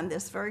behind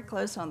this, very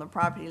close on the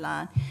property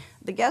line.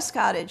 The guest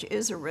cottage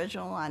is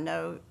original. I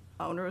know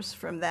owners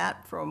from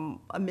that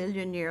from a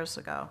million years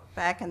ago,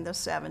 back in the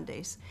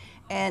 70s.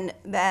 And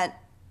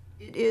that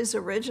it is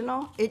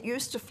original. It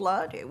used to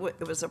flood. It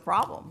was a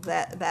problem.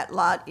 That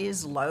lot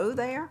is low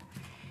there.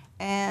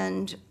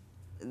 And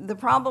the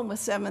problem with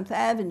 7th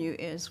Avenue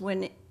is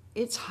when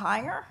it's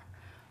higher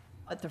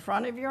at the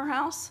front of your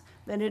house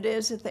than it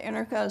is at the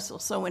intercoastal.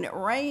 So when it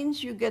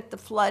rains, you get the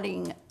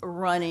flooding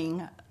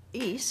running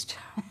east.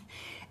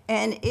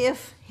 And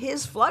if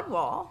his flood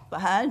wall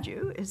behind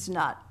you is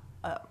not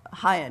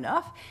high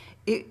enough,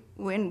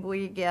 when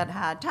we get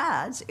high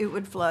tides, it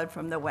would flood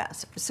from the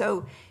west.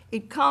 So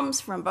it comes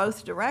from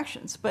both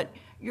directions, but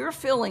you're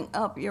filling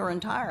up your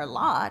entire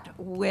lot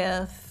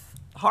with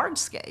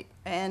hardscape,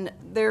 and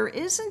there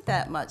isn't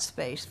that much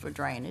space for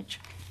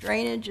drainage.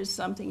 Drainage is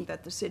something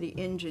that the city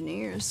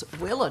engineers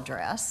will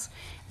address,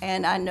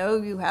 and I know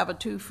you have a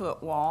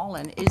 2-foot wall,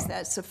 and is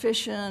that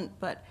sufficient?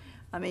 But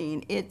I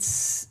mean,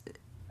 it's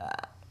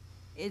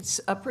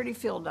a pretty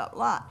filled up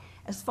lot.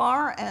 As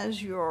far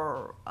as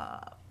your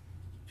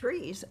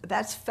trees,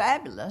 that's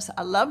fabulous.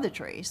 I love the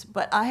trees,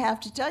 but I have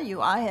to tell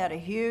you, I had a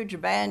huge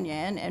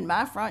banyan in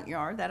my front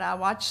yard that I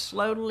watched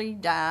slowly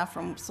die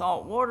from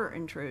saltwater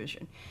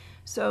intrusion.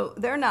 So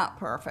they're not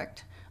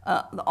perfect.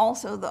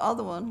 Also, the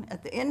other one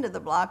at the end of the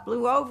block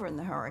blew over in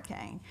the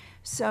hurricane.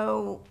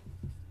 So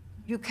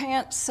you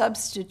can't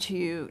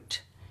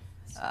substitute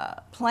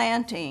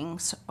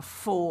plantings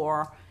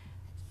for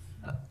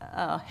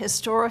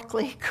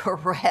historically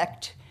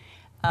correct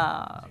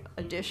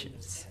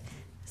additions.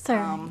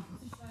 Sir.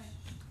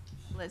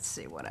 Let's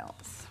see what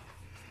else.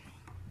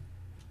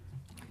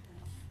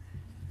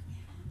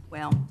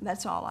 Well,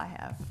 that's all I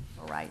have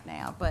for right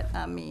now. But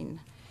I mean,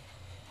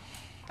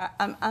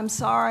 I'm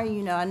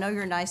sorry. I know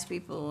you're nice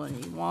people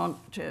and you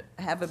want to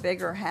have a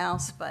bigger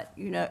house, but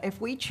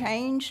if we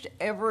changed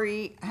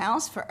every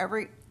house for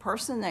every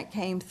person that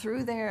came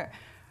through there,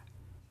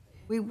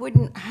 we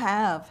wouldn't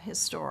have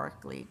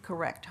historically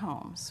correct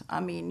homes.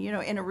 I mean,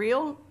 in a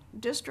real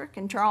district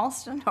in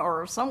Charleston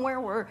or somewhere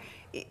where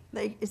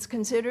it's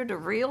considered a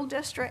real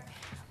district,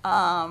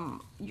 you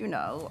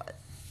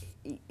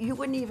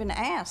wouldn't even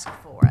ask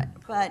for it.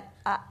 But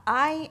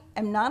I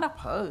am not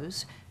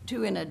opposed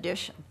to an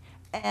addition,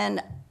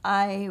 and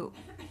I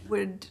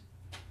would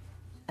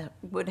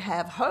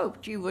have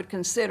hoped you would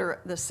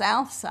consider the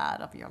south side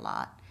of your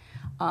lot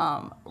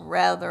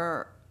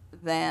rather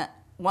than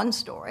one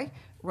story,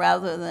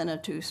 rather than a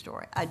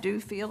 2-story. I do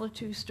feel a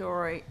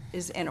 2-story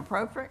is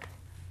inappropriate.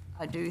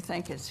 I do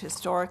think it's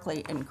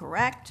historically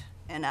incorrect,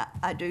 and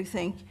I do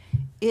think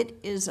it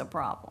is a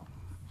problem.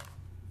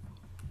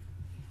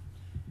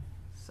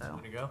 So,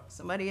 Want to go?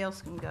 somebody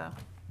else can go.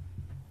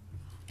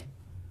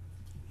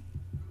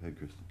 Hey,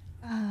 Kristen.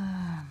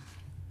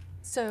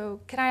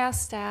 So can I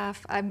ask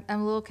staff, I'm a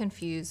little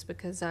confused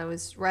because I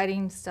was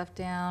writing stuff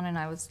down and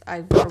I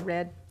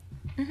read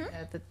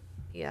the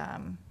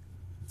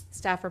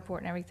staff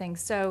report and everything.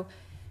 So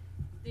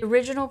the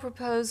original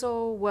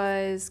proposal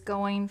was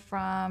going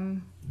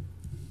from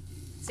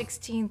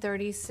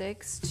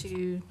 1636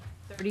 to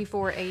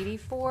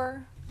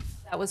 3484.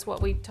 That was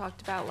what we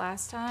talked about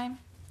last time.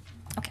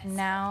 Okay. And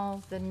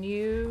now the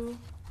new,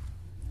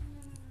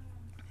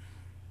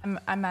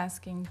 I'm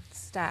asking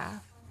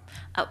staff.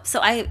 Oh, so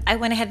I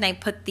went ahead and I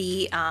put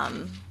the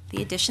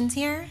additions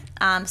here,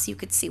 so you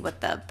could see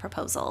what the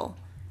proposal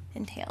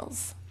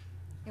entails.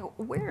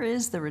 Where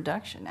is the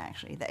reduction,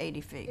 actually, the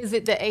 80 feet? Is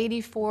it the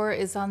 84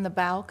 is on the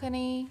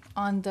balcony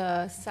on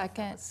the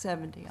second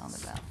 70 on the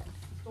balcony.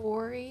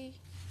 story?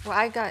 Well,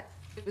 I got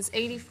it was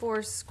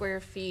 84 square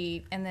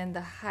feet, and then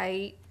the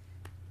height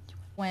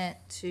went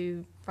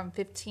to from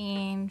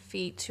 15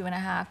 feet,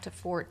 2.5 to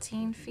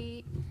 14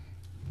 feet.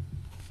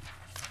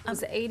 It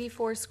was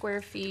 84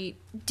 square feet.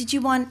 Did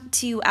you want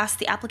to ask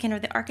the applicant or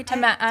the architect?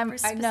 No, for I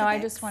just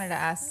specifics? wanted to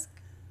ask.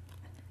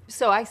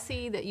 So I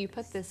see that you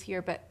put this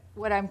here, but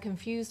what I'm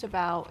confused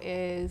about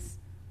is,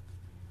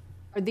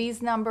 are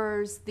these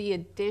numbers the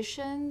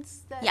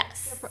additions that?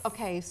 Yes.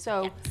 Okay,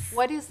 so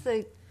what is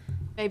the,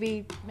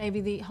 maybe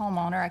the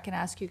homeowner, I can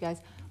ask you guys,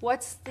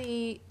 what's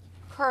the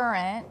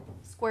current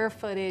square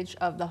footage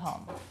of the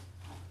home?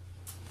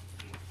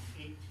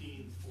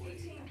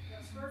 1848.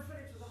 The square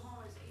footage of the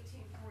home is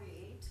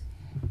 1848.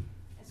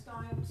 It's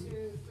going to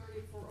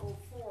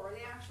 3404.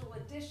 The actual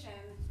addition,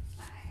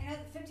 I know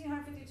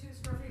 1,552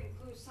 square feet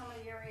includes some of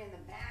the area in the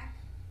back,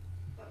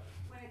 but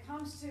when it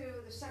comes to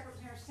the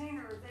Secretary of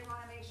Standard, they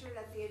want to make sure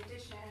that the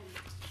addition,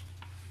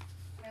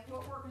 I mean,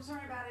 what we're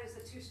concerned about is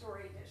the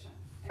two-story addition.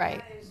 And Right.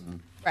 that is,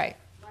 Right.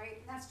 right,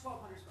 and that's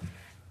 1,200 square feet.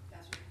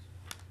 That's what it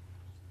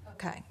is.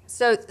 Okay,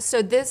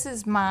 so this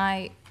is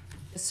my,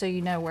 so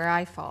you know where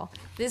I fall.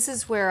 This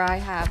is where I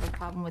have a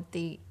problem with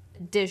the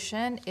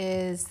addition,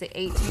 is the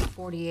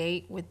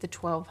 1848 with the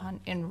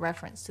 1,200, in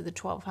reference to the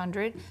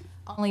 1,200,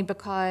 only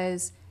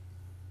because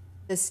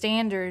the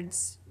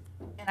standards,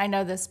 and I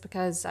know this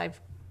because I've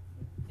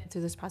been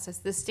through this process,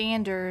 the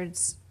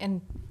standards,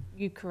 and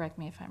you correct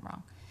me if I'm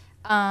wrong,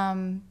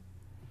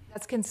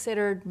 that's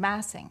considered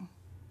massing.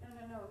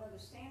 No, the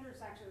standards,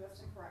 actually, that's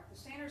incorrect. The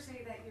standards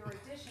say that your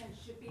addition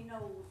should be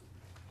no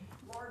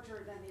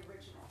larger than the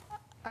original.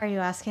 Are you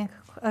asking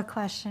a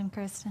question,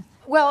 Kristen?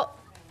 Well,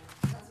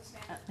 That's a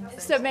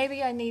standard. so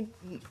maybe I need,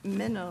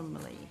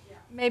 Minimally.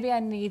 maybe I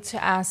need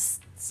to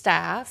ask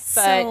staff,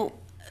 but. So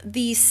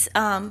these,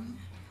 oh,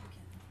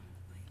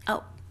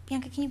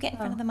 Bianca, can you get in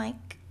front of the mic?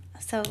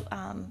 So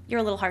you're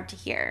a little hard to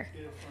hear.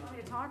 Want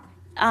me to talk?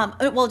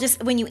 Well,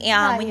 just when you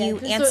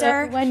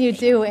answer. When you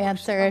do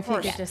answer, if you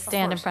course. could just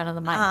stand in front of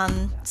the mic.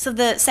 So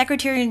the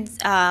Secretary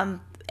and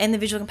the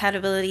visual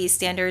compatibility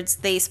standards,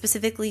 they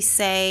specifically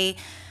say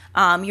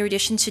your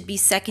addition should be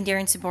secondary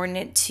and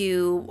subordinate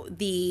to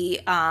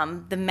the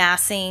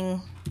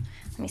massing.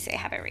 Let me see, I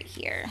have it right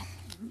here.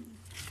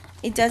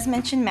 It does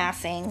mention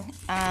massing.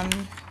 Yeah, I have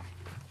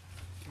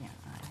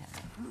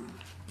it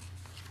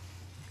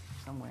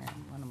somewhere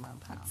in one of my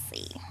piles. Let's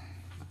see.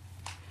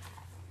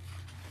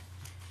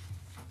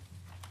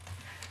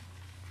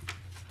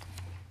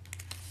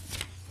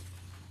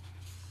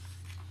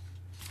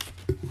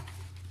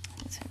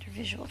 It's under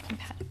visual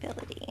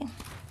compatibility.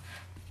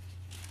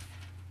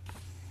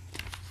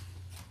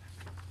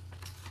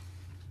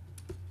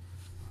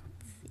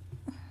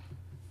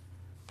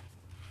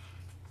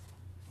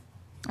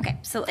 Okay,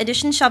 so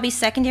additions shall be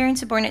secondary and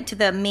subordinate to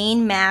the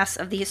main mass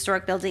of the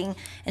historic building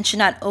and should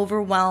not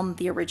overwhelm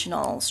the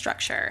original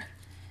structure.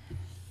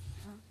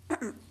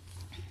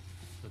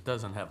 It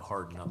doesn't have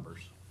hard numbers.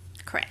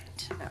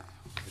 Correct.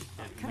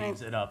 It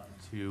leaves it up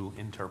to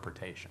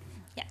interpretation,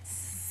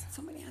 Yes.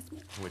 Somebody asked me.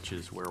 which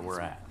is where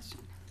we're at.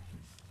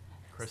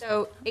 Kristen?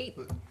 So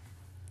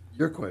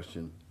Your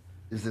question,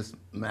 is this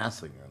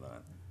massing or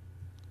not?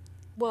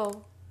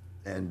 well,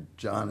 And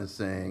John is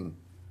saying,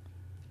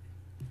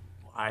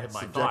 I have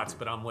my Subjective. thoughts,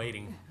 but I'm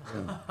waiting.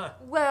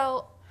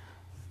 well,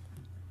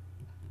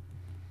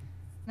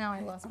 now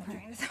I lost my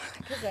train of thought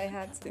because I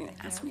had something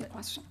Ask me a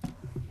question.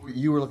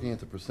 you were looking at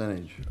the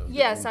percentage of the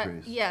Yes,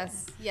 increase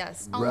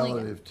yes, only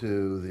relative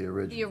to the the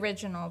original.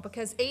 original,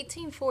 because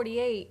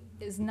 1848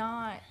 is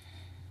not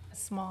a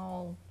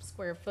small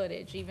square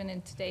footage, even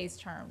in today's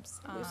terms.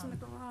 Lives in the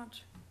garage.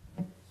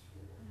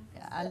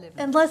 Yeah, I live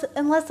in.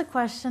 Unless the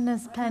question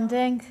is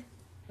pending,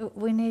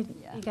 we need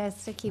you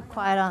guys to keep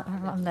quiet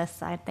on this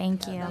side.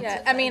 Thank you.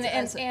 Yeah, I mean,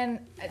 and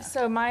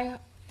so my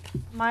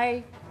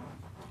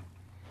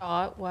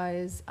thought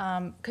was,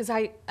 because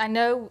I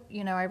know,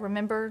 I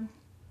remember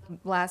the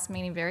last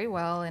meeting very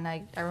well, and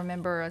I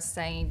remember us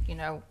saying,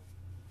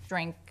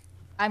 shrink.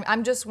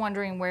 I'm just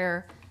wondering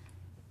where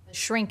the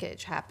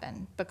shrinkage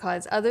happened,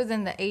 because other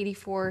than the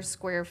 84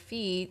 square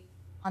feet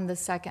on the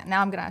second,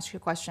 now I'm gonna ask you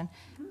a question.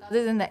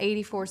 Other than the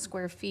 84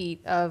 square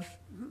feet of,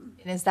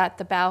 and is that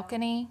the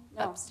balcony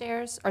No.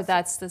 upstairs, or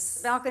that's the? The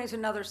balcony's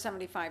another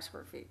 75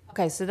 square feet.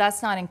 Okay, so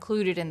that's not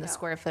included in the No.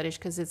 square footage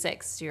because it's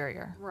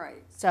exterior.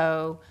 Right.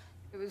 So,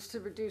 It was to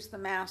reduce the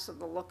mass of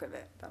the look of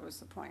it. That was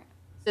the point.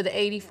 so the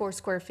 84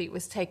 square feet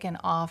was taken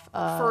off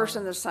of. First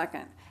and the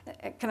second.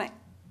 Can I,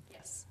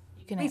 Yes,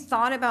 you can. we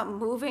thought about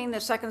moving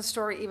the second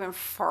story even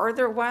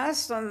farther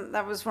west, and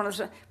that was one of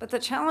the, but the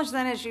challenge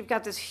then is you've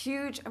got this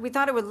huge, we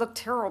thought it would look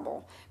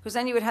terrible, because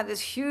then you would have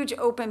this huge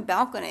open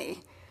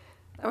balcony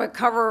that would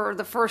cover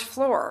the first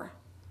floor.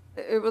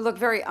 It would look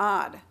very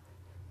odd.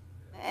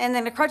 And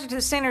then according to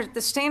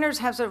the standards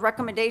has a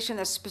recommendation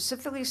that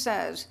specifically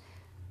says,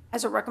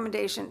 as a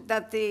recommendation,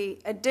 that the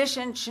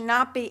addition should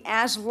not be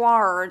as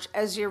large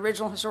as the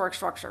original historic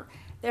structure.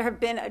 There have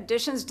been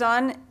additions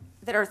done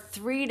that are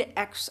 3 to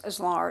X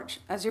as large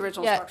as the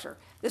original Yeah. structure.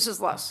 This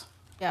is less.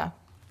 Yeah.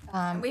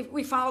 And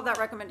we followed that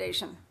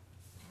recommendation.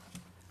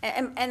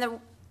 And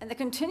And the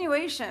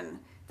continuation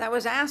that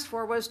was asked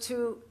for was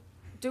to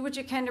do what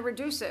you can to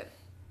reduce it.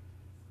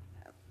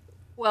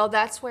 Well,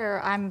 that's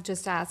where I'm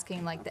just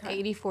asking, like the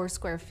 84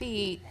 square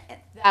feet,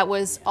 that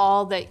was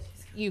all that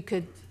you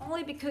could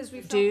Only because we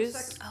felt the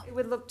reduce? it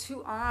would look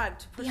too odd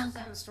to push the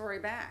second story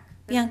back.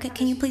 Bianca,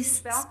 can you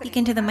please speak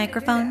into the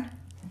microphone?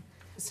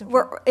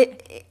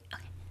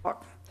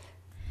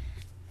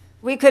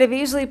 We could have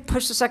easily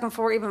pushed the second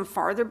floor even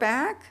farther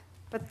back,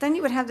 but then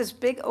you would have this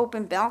big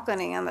open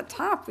balcony on the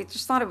top. We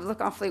just thought it would look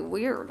awfully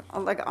weird,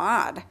 like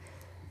odd.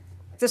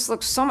 This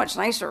looks so much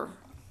nicer.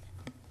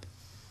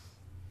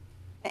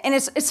 And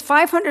it's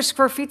 500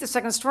 square feet, the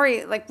second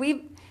story. Like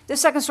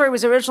this second story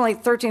was originally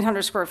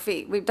 1,300 square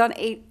feet. We've done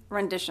 8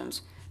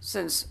 renditions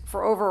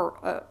for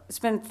over, it's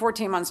been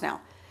 14 months now.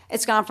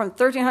 It's gone from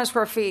 1,300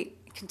 square feet,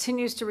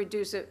 continues to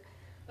reduce it.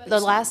 The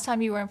last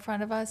time you were in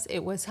front of us, it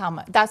was how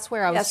much? That's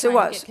where I was Yes, trying it to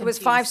was. get It was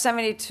confused.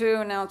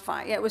 572, now it's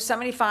 5. Yeah, it was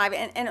 75,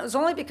 and it was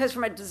only because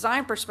from a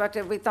design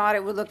perspective, we thought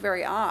it would look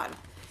very odd.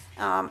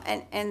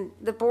 And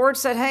the board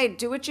said, hey,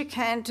 do what you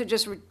can to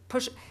just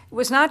push. It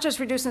was not just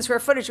reducing the square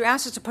footage, you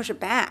asked us to push it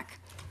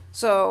back.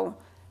 So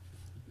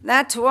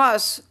that to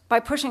us, by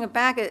pushing it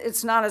back,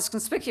 it's not as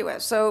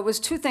conspicuous. So it was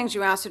 2 things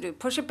you asked to do,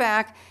 push it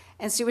back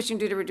and see what you can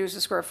do to reduce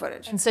the square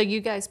footage. And so you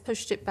guys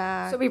pushed it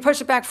back? So we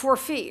pushed it back 4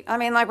 feet. I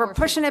mean, like, we're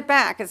pushing it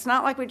back. It's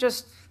not like we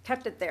just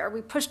kept it there.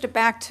 We pushed it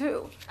back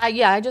too.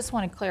 Yeah, I just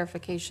wanted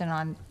clarification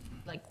on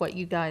like what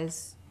you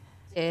guys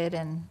did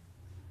and.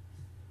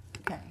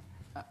 Okay.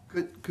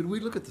 Could we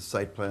look at the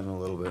site plan a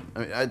little bit? I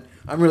mean,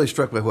 I'm really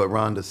struck by what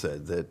Rhonda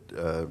said,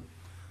 that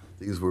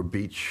these were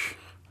beach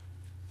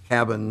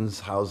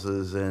cabins,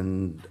 houses,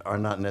 and are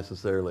not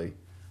necessarily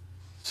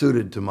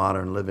suited to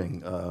modern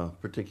living,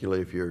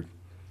 particularly if your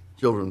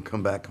children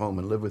come back home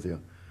and live with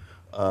you.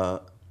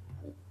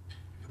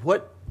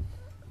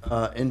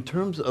 In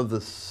terms of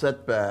the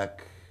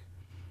setback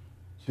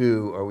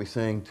to, are we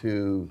saying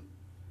to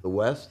the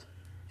west?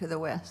 To the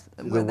west.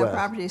 To the Where the west.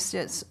 property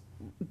sits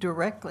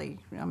directly,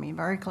 I mean,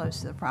 very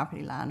close to the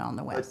property line on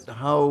the west. But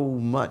how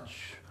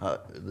much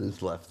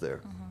is left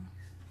there?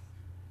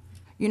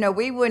 You know,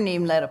 we wouldn't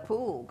even let a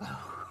pool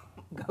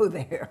go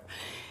there.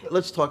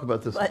 Let's talk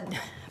about this.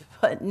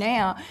 But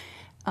now,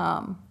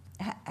 how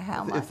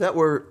much? If that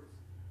were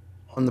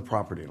on the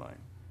property line,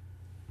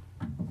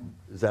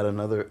 is that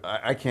another,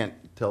 I can't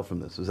tell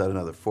from this, is that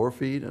another 4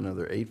 feet,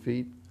 another 8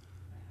 feet?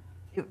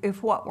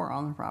 If what were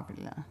on the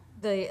property line?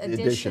 The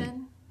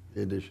addition.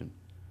 The addition.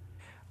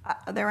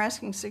 They're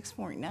asking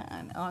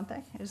 6.9, aren't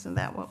they? Isn't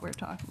that what we're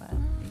talking about?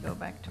 You go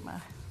back to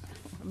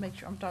make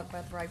sure I'm talking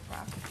about the right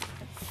property.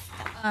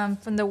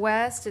 From the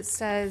west, it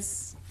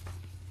says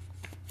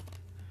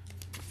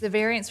the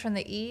variance from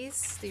the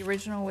east, the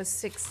original was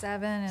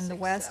 6.7 and the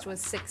west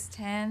was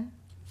 6.10.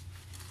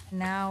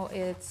 Now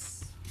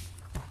it's,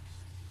 I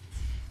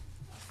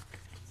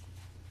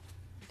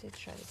did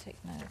try to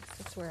take notes.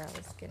 That's where I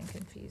was getting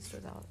confused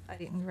without, I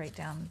didn't write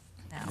down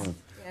now.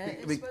 Yeah,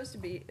 it's supposed to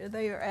be,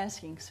 they are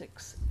asking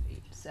 6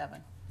 feet,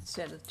 7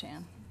 instead of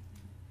 10.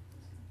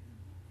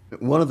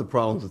 One of the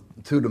problems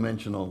with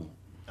two-dimensional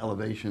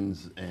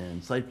elevations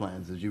and site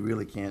plans is you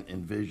really can't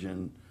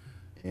envision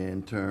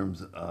in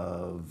terms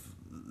of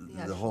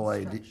the whole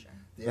idea,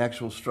 the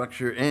actual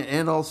structure,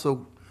 and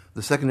also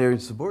the secondary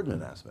and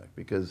subordinate aspect,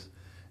 because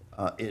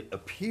it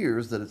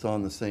appears that it's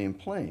on the same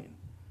plane.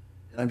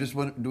 And I'm just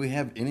wondering, do we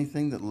have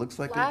anything that looks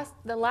like it?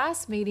 The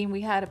last meeting,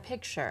 we had a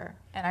picture,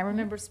 and I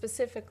remember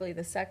specifically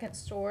the second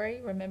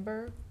story,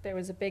 remember? There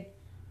was a big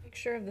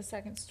picture of the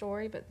second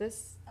story, but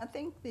this. I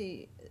think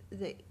the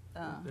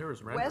There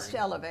was west renderings.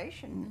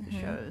 elevation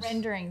shows.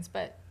 Renderings,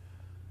 but.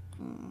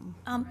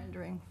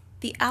 Rendering.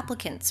 The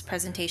applicant's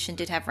presentation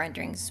did have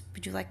renderings.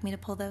 Would you like me to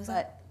pull those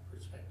up?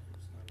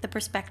 The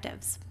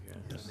perspectives.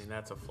 I mean,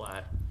 that's a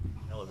flat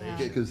Yeah. elevation.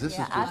 Yeah, 'cause this is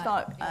I just-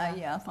 thought,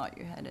 I thought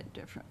you had it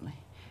differently,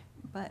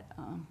 but,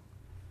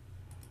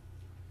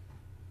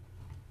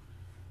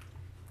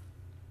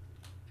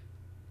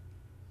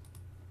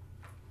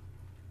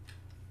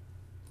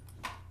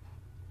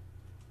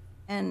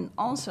 and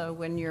also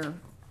when you're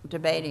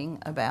debating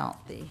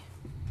about the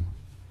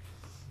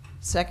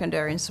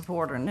secondary and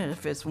subordinate,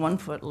 if it's 1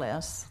 foot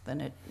less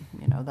than it,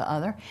 the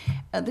other,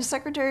 the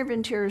Secretary of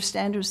Interior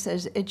standard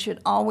says it should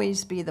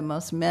always be the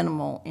most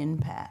minimal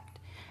impact.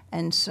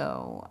 And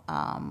so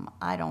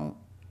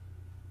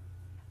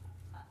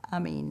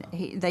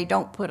they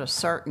don't put a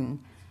certain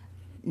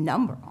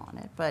number on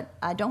it, but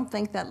I don't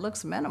think that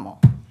looks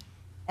minimal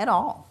at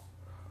all.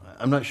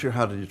 I'm not sure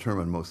how to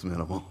determine most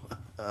minimal.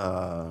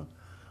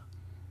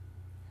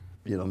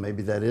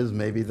 Maybe that is,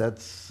 maybe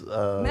that's.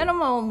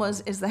 Minimal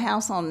is the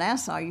house on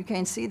Nassau. You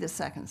can't see the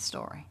second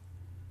story.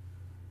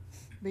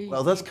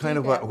 Well, that's kind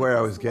of where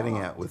I was getting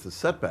at with the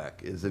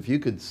setback, is if you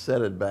could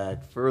set it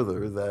back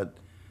further, that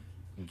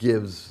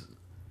gives.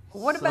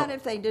 What about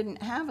if they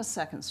didn't have a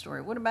second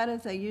story? What about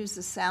if they used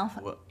the south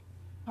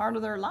part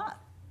of their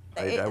lot?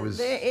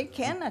 It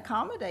can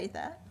accommodate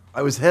that.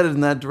 I was headed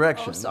in that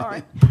direction. Oh,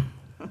 sorry.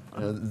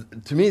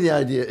 To me, the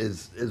idea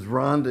is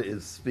Rhonda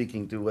is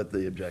speaking to what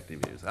the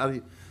objective is.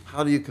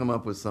 How do you come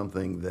up with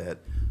something that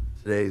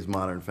today's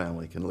modern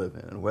family can live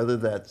in? And whether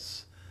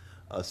that's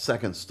a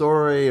second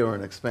story or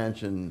an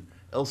expansion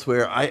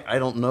elsewhere, I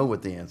don't know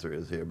what the answer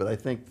is here, but I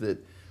think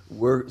that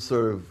we're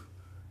sort of,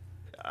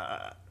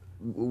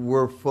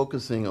 we're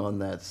focusing on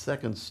that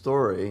second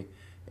story,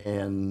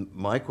 and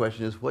my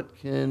question is, what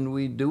can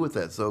we do with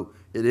that? So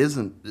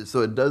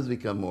it does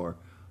become more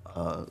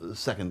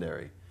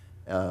secondary,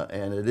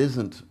 and it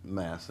isn't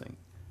massing.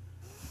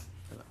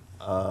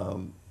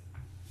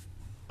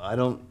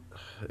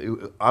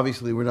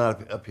 Obviously, we're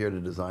not up here to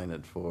design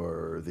it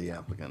for the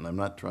applicant. I'm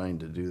not trying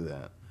to do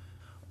that.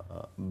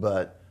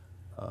 But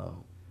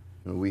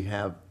we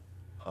have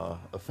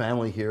a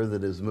family here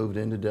that has moved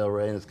into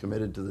Delray and is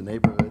committed to the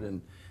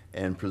neighborhood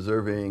and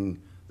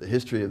preserving the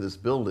history of this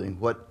building.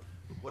 What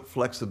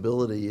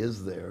flexibility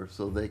is there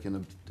so they can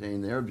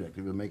obtain their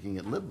objective of making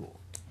it livable?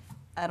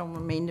 I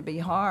don't mean to be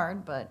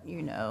hard, but,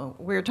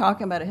 we're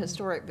talking about a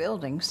historic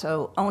building,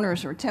 so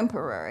owners are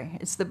temporary.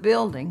 It's the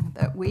building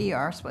that we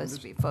are supposed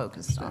to be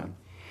focused on.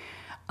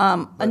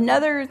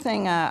 Another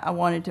thing I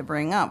wanted to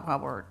bring up while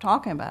we're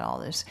talking about all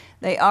this,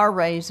 they are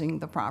raising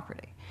the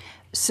property.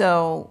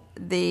 So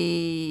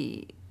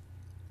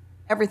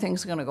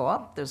everything's going to go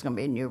up. There's going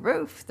to be a new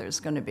roof. There's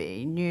going to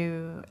be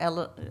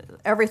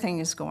everything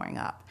is going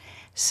up.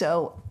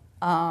 So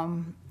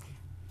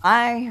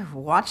I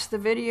watched the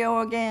video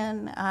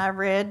again. I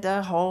read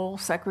the whole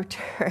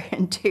Secretary of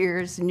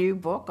Interior's new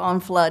book on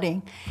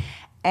flooding,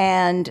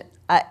 and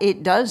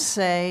it does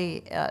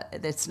say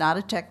it's not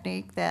a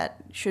technique that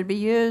should be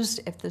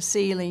used if the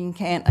ceiling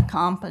can't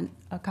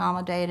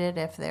accommodate it,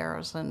 if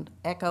there's an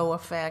echo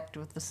effect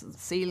with the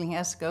ceiling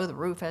has to go, the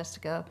roof has to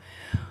go.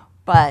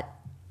 But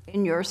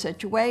in your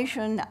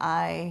situation,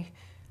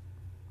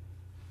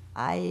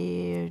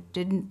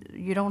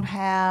 you don't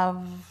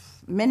have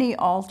many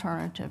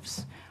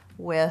alternatives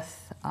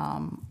with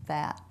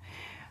that.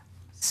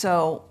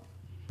 So,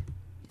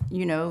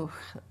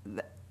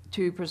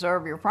 to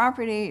preserve your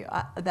property,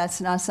 that's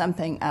not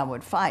something I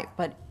would fight,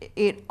 but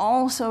it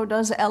also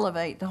does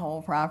elevate the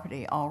whole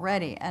property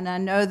already. And I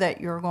know that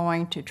you're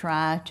going to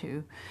try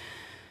to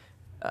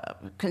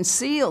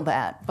conceal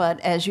that, but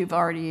as you've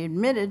already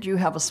admitted, you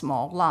have a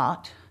small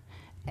lot,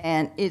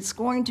 and it's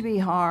going to be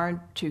hard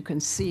to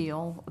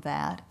conceal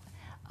that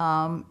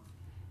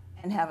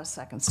and have a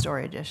second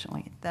story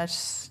additionally.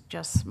 That's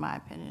just my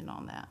opinion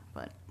on that,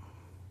 but.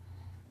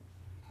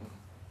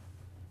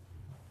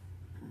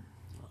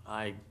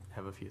 I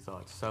have a few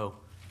thoughts. So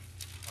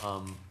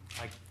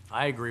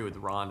I agree with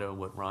Rhonda,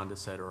 what Rhonda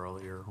said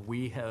earlier.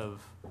 We have,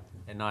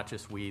 and not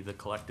just we, the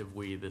collective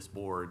we, this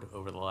board,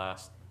 over the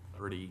last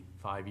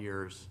 35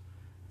 years,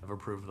 have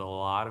approved a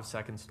lot of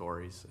second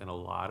stories in a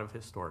lot of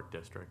historic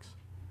districts.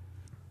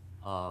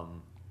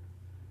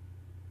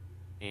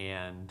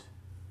 And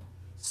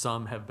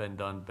some have been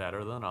done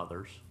better than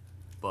others,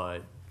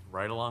 but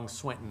right along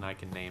Swinton, I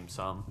can name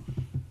some.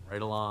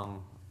 Right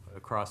along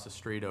across the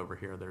street over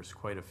here, there's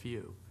quite a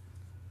few.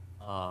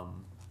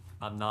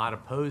 I'm not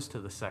opposed to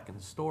the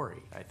second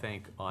story. I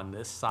think on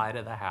this side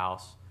of the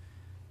house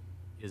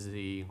is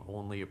the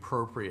only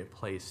appropriate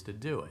place to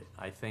do it.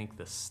 I think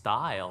the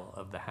style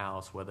of the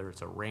house, whether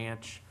it's a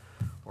ranch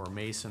or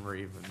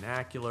masonry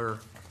vernacular,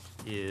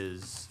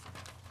 is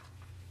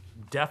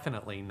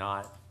definitely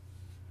not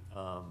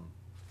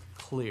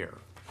clear.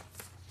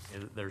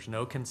 There's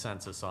no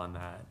consensus on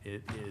that.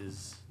 It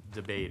is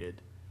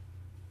debated.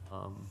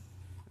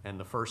 And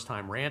the first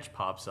time ranch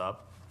pops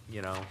up,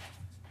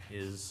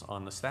 is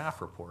on the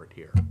staff report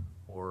here,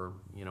 or,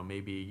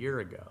 maybe a year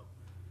ago.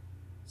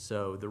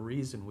 So the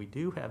reason we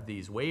do have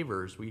these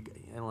waivers,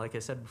 and like I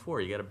said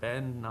before, you gotta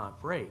bend,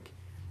 not break.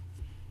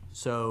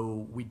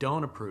 So we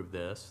don't approve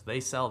this,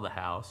 they sell the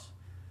house,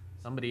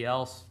 somebody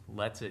else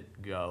lets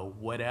it go,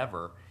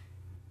 whatever.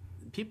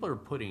 People are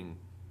putting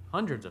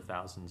hundreds of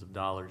thousands of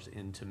dollars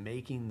into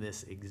making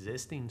this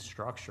existing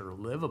structure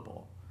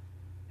livable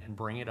and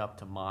bring it up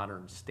to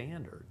modern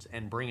standards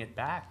and bring it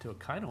back to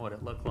kind of what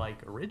it looked like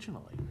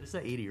originally. This is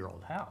an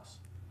 80-year-old house.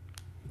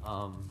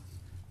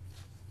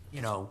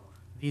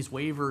 These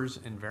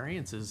waivers and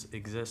variances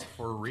exist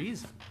for a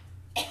reason,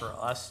 for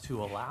us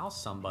to allow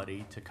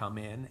somebody to come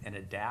in and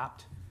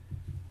adapt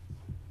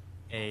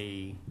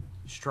a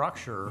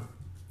structure,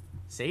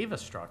 save a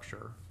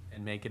structure,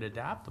 and make it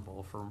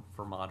adaptable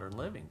for modern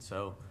living.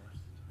 So,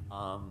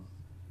 I'm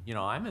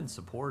in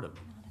support of it.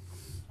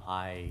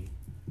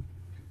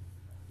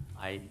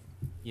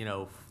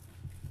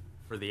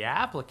 For the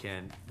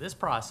applicant, this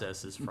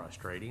process is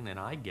frustrating, and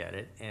I get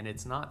it, and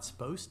it's not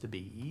supposed to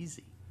be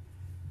easy.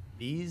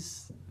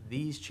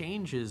 These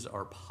changes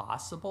are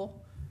possible,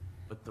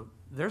 but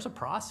there's a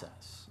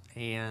process,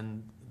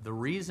 and the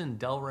reason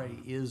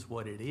Delray is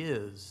what it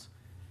is,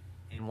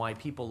 and why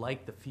people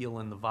like the feel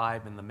and the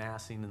vibe and the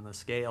massing and the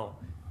scale,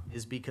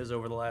 is because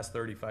over the last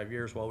 35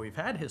 years, while we've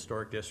had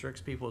historic districts,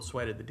 people have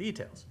sweated the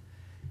details.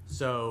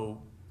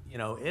 So, it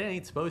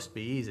ain't supposed to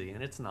be easy,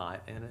 and it's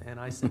not, and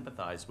I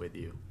sympathize with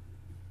you.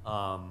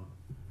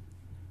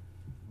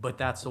 but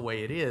that's the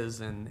way it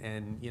is,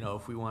 and, you know,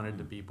 if we wanted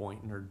to be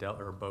Boynton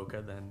or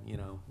Boca, then, you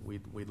know,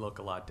 we'd look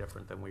a lot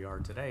different than we are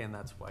today, and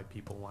that's why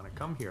people want to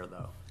come here,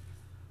 though.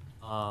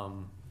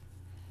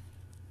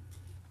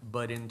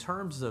 But in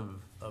terms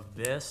of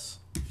this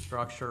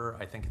structure,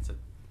 I think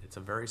it's a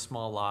very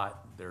small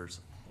lot. There's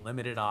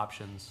limited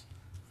options.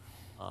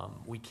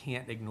 We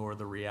can't ignore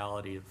the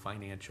reality of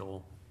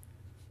financial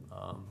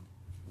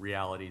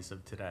realities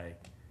of today.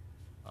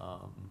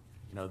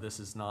 You know, this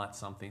is not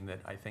something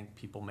that I think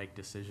people make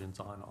decisions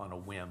on a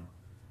whim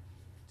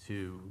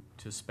to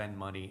spend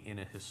money in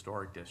a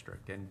historic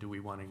district. And do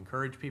we want to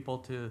encourage people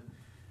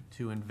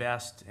to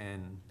invest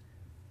and,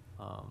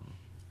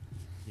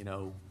 you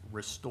know,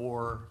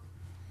 restore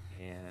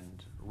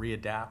and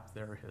readapt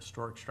their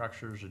historic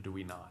structures, or do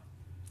we not?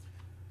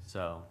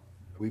 So.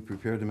 Are we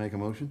prepared to make a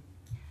motion?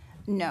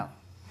 No.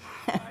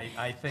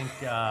 I think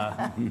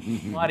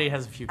Lottie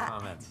has a few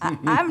comments.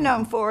 I've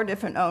known 4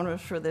 different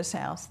owners for this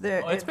house.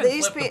 Oh, it's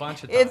been flipped a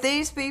bunch of times. If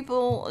these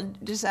people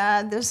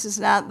decide this is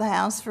not the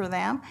house for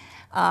them,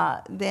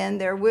 then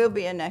there will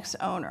be a next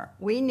owner.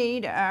 We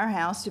need our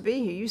house to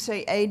be here. You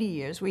say 80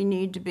 years. We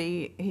need to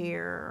be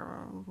here,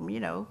 you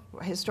know,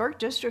 historic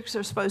districts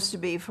are supposed to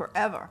be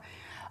forever.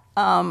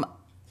 And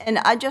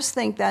I just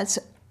think that's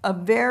a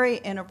very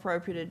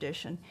inappropriate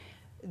addition.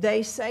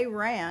 They say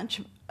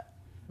ranch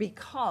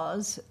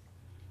because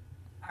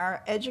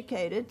our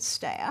educated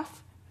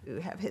staff, who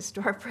have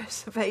historic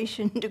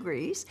preservation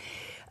degrees,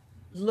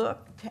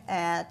 looked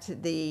at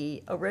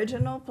the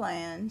original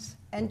plans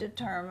and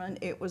determined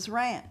it was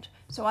ranch.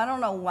 So I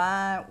don't know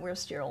why we're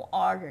still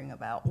arguing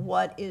about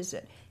what is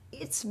it.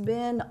 It's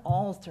been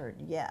altered,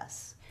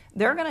 yes.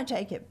 They're going to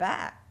take it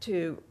back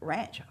to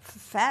ranch.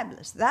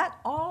 Fabulous.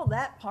 All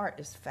that part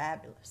is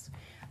fabulous.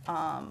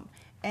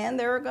 And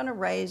they're going to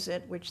raise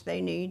it, which they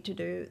need to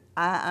do.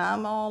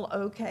 I'm all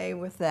okay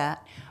with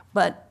that.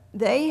 But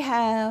they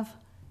have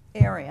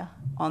area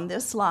on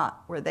this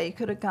lot where they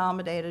could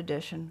accommodate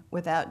addition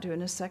without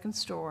doing a second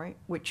story,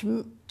 which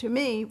to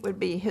me would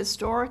be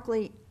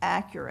historically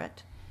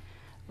accurate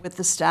with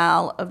the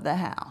style of the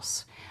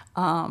house,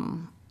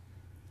 and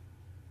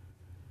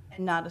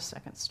not a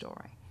second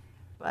story.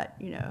 But,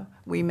 you know,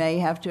 we may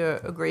have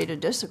to agree to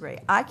disagree.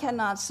 I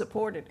cannot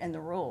support it in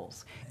the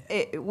rules.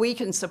 We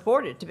can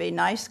support it to be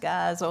nice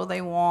guys. Oh,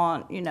 they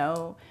want, you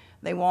know,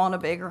 they want a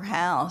bigger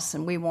house,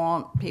 and we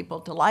want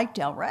people to like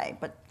Delray.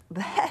 But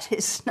that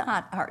is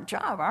not our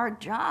job. Our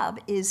job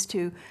is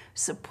to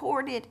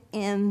support it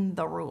in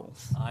the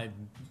rules. I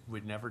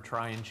would never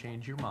try and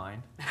change your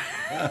mind.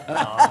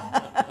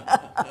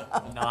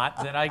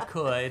 Not that I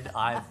could.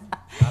 I've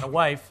got a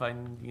wife,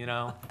 and, you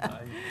know,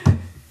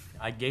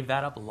 I gave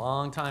that up a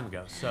long time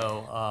ago.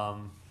 So,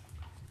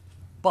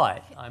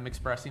 but I'm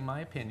expressing my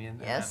opinion,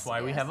 and that's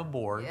why we have a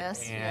board.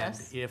 And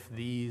if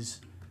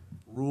these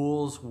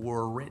rules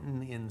were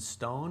written in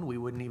stone, we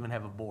wouldn't even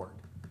have a board.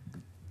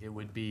 It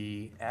would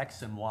be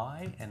X and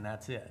Y, and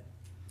that's it.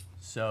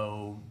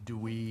 So do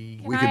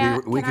we? We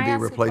could be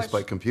replaced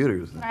by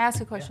computers. Can I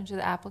ask a question to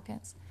the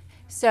applicants?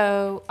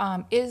 So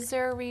is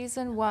there a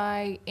reason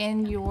why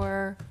in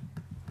your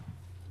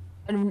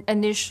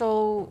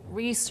initial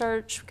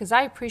research, because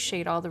I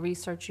appreciate all the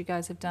research you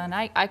guys have done.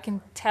 I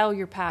can tell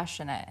you're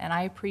passionate, and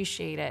I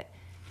appreciate it.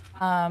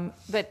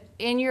 But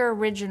in your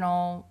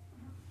original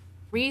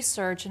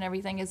research and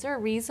everything, is there a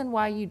reason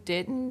why you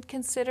didn't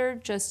consider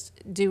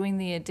just doing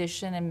the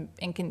addition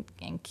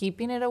and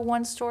keeping it a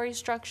one-story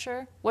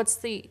structure? What's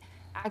the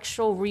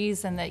actual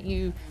reason that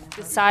you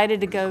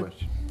decided to go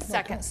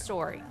second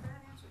story?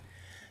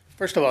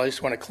 First of all, I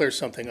just want to clear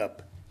something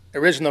up.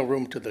 There is no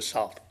room to the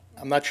south.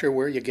 I'm not sure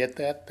where you get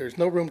that. There's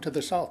no room to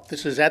the south.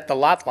 This is at the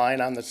lot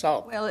line on the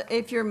south. Well,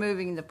 if you're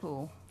moving the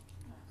pool.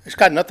 It's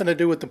got nothing to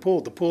do with the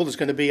pool. The pool is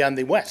going to be on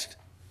the west.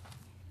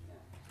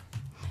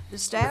 The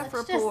staff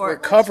report. We're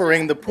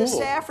covering the pool. The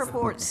staff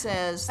report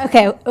says.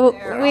 Okay,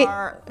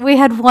 we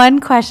had one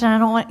question. I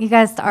don't want you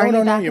guys to argue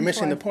back No, and you're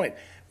missing the forth.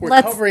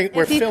 point.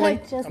 We're filling,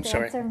 just I'm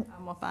sorry.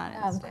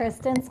 answer,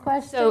 Kristen's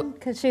question,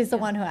 because she's the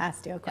one who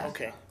asked you a question.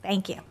 Okay.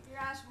 Thank you.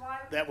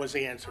 That was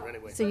the answer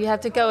anyway. So you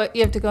have to go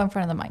in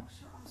front of the mic.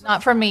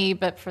 Not for me,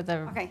 but for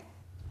the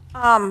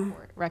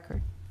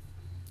record.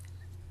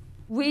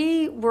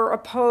 We were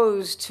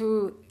opposed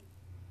to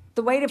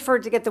the way for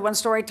it to get the one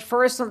story.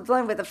 For us to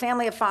live with a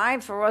family of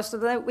 5, for us to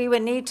live, we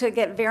would need to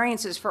get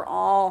variances for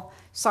all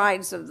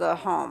sides of the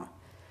home.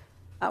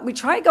 We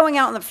tried going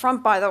out in the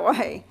front, by the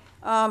way,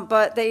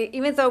 but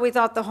even though we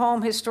thought the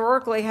home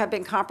historically had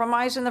been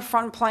compromised in the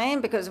front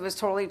plane because it was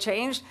totally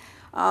changed,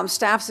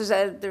 staff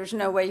said there's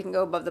no way you can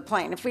go above the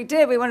plane. If we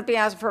did, we wouldn't be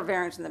asking for a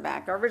variance in the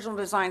back. Our original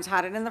designs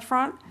had it in the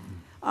front.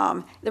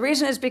 The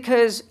reason is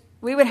because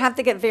we would have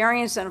to get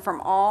variance then from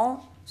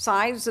all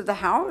sides of the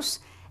house,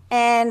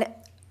 and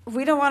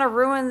we don't want to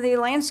ruin the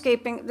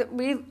landscaping.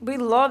 We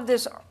love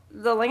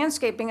the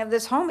landscaping of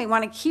this home. We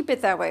want to keep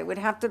it that way. We'd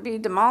have to be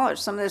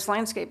demolished, some of this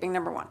landscaping,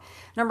 number one.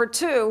 Number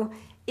two,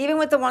 even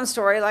with the one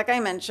story, like I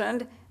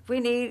mentioned,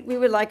 we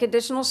would like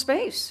additional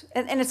space.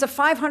 And it's a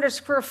 500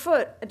 square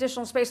foot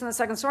additional space in the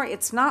second story.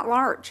 It's not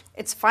large.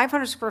 It's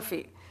 500 square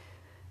feet.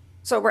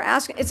 So we're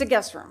asking, it's a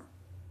guest room.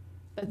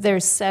 But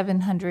there's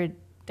 700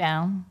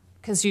 down,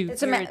 because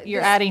It's a ma-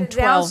 you're the- adding the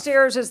 12.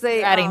 Downstairs is the.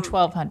 You're adding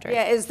 1,200.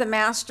 Yeah, is the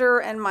master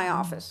and my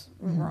office,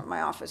 where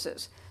my office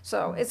is.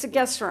 So it's a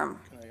guest room.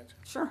 Can I answer?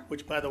 Sure.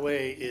 Which, by the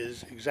way,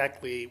 is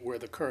exactly where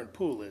the current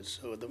pool is.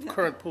 So the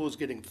current pool is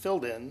getting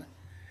filled in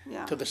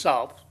Yeah. to the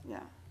south,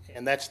 Yeah.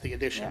 and that's the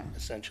addition, Yeah.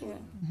 essentially.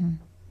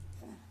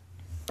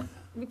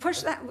 We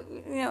push that,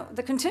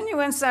 the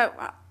continuance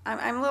that,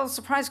 I'm a little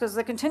surprised because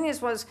the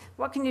continuance was,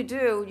 what can you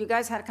do? You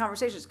guys had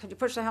conversations. Could you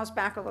push the house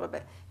back a little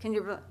bit? Can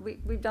you,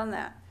 we've done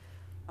that.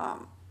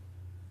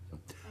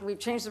 We've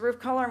changed the roof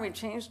color and we've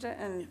changed it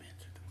and.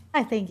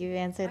 I think you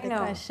answered I the know,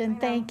 question. I know.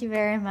 Thank you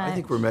very much. I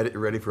think we're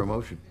ready for a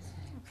motion.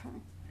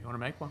 You want to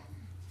make one?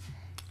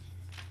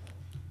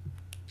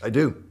 I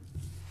do.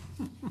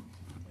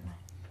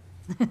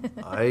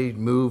 I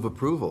move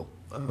approval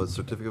of a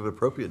certificate of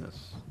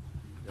appropriateness.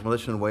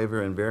 Demolition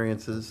waiver and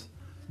variances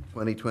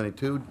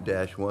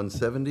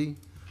 2022-170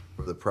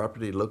 for the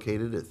property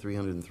located at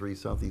 303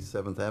 Southeast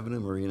 7th Avenue,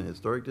 Marina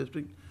Historic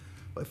District,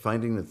 by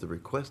finding that the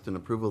request and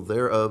approval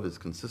thereof is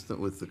consistent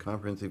with the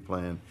comprehensive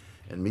plan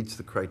and meets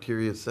the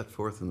criteria set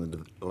forth in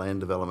the land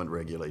development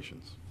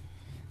regulations.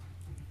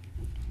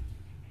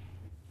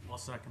 I'll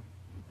second.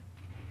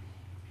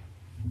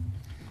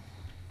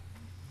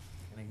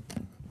 Any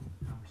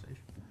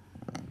conversation?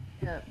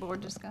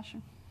 Board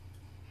discussion?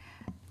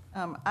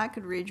 I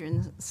could read you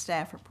in the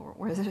staff report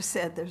where they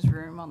said there's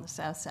room on the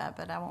south side,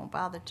 but I won't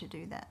bother to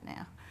do that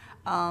now.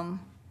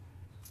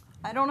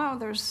 I don't know,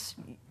 there's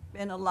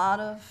been a lot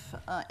of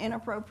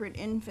inappropriate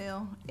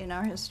infill in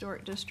our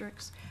historic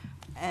districts,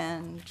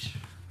 and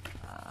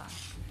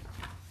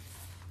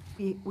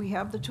we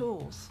have the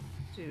tools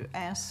to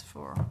ask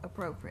for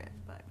appropriate,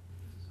 but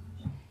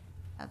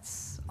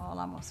that's all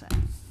I'm gonna say.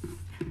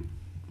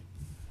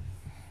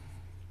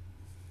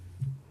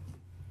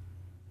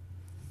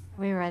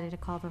 Are we ready to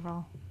call the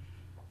roll?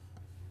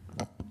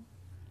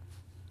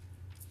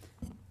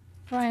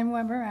 Brian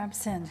Weber,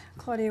 absent.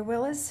 Claudia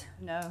Willis,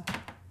 No.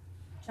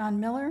 John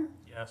Miller,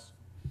 Yes.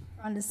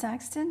 Rhonda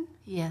Saxton,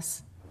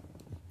 Yes.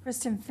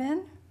 Kristen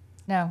Finn,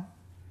 No.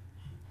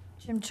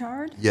 Jim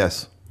Chard,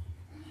 Yes.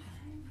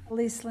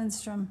 Elise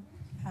Lindstrom,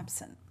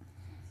 absent.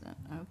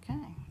 Okay,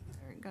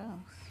 there it goes.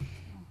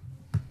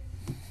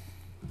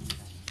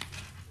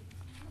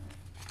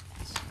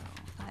 So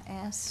I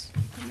asked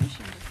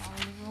permission to follow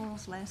the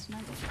rules last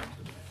night.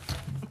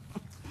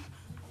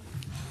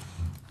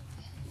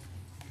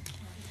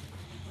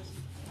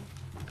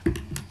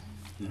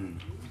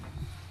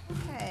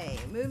 Okay,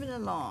 moving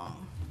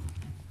along.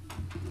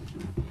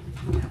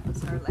 That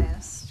was our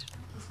last.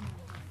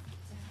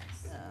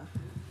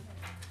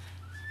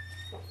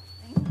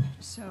 Thing.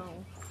 So.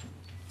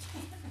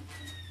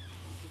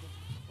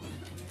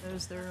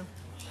 Those there,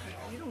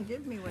 you don't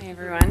give me what. Hey, you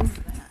do. everyone.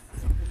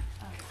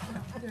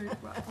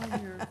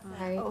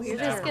 Sorry, Oh, we're here's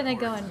just our gonna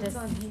go report.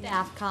 into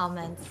staff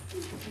comments.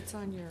 It's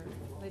on your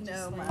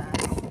No,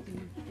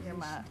 legislative.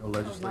 my. No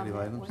legislative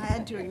items? I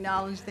had to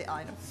acknowledge the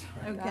items.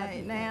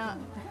 Okay, now.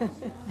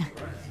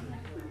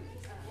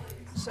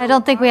 I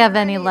don't think we have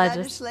any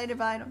legislative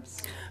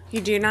items.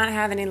 You do not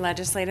have any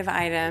legislative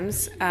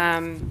items.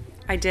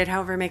 I did,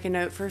 however, make a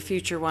note for a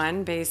future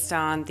one based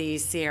on the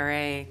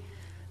CRA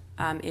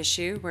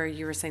issue where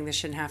you were saying this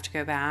shouldn't have to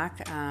go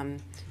back.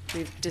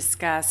 We've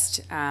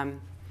discussed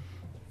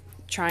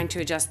trying to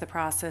adjust the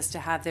process to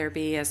have there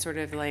be a sort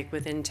of like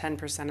within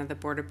 10% of the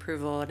board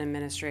approval and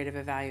administrative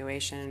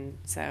evaluation.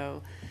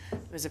 So it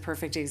was a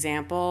perfect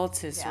example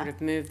to sort of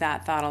move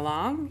that thought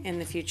along in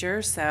the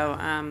future. So,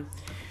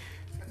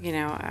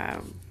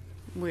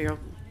 we'll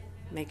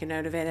make a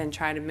note of it and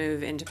try to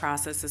move into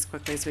process as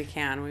quickly as we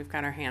can. We've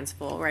got our hands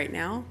full right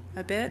now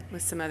a bit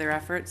with some other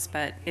efforts,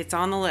 but it's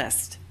on the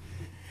list.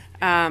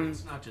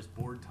 It's not just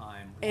board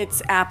time.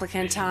 It's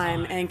applicant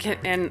time and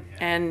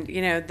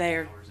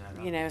they're,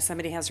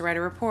 somebody has to write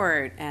a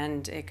report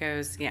and it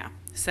goes, yeah.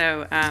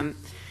 So,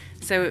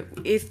 so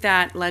if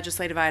that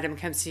legislative item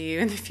comes to you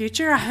in the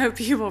future, I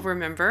hope you will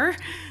remember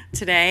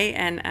today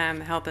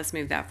and help us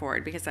move that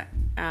forward because I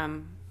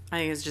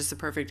think it's just a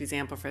perfect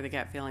example for the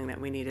gut feeling that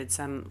we needed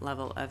some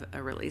level of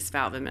a release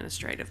valve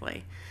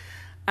administratively.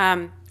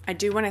 I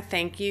do want to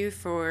thank you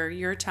for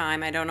your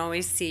time. I don't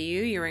always see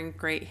you. You're in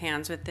great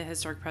hands with the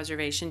historic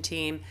preservation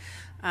team.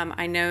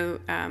 I know,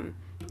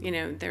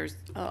 there's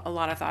a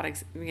lot of thought,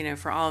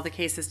 for all of the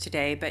cases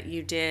today, but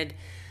you did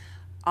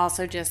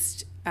also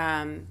just,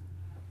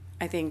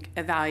 I think,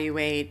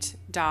 evaluate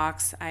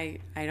docs. I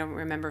don't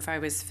remember if I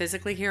was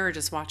physically here or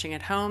just watching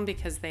at home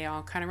because they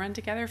all kind of run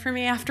together for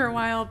me after a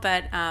while,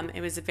 but it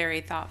was a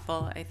very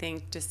thoughtful, I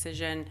think,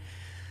 decision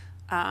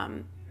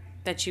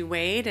that you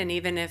weighed, and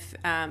even if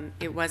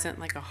it wasn't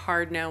like a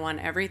hard no on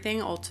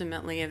everything,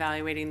 ultimately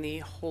evaluating the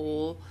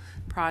whole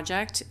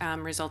project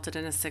resulted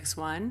in a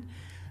 6-1.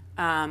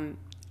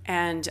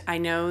 And I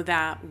know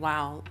that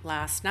while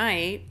last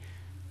night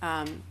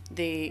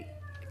the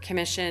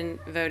commission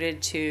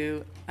voted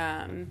to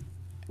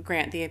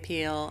grant the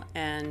appeal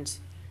and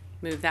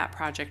move that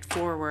project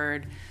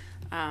forward,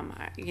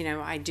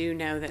 I do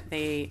know that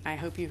I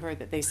hope you heard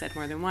that they said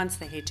more than once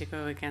they hate to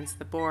go against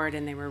the board,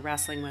 and they were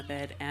wrestling with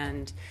it,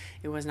 and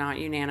it was not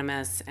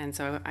unanimous. And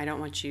so I don't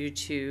want you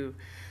to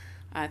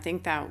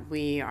think that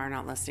we are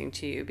not listening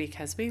to you,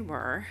 because we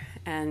were.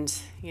 And,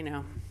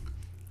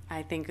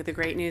 I think the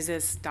great news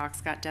is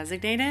Doc's got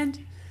designated,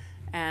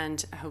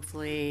 and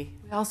hopefully.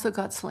 We also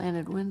got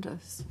slanted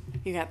windows.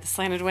 You got the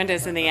slanted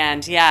windows in the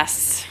end.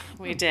 Yes,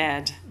 we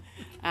did.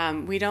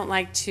 We don't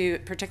like to,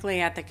 particularly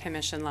at the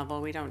commission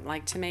level, we don't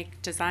like to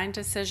make design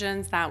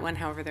decisions. That one,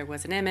 however, there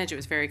was an image. It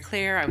was very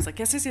clear. I was like,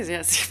 yes, yes, yes,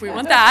 yes, we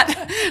want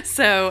that.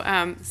 So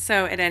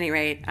at any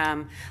rate,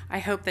 I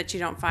hope that you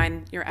don't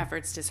find your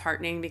efforts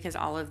disheartening, because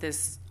all of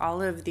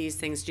these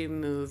things do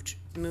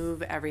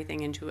move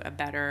everything into a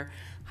better,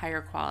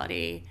 higher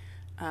quality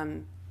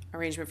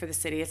arrangement for the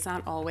city. It's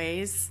not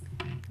always,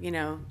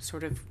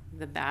 sort of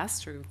the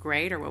best or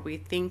great, or what we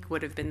think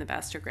would have been the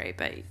best or great,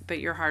 but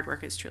your hard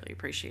work is truly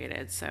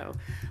appreciated. So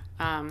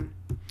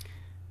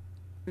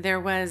there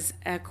was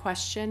a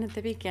question at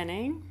the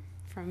beginning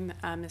from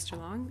Mr.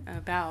 Long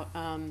about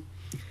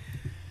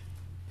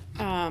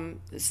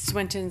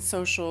Swinton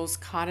Socials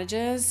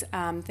cottages.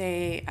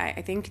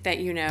 I think that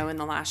in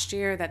the last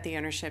year that the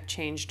ownership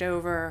changed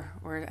over,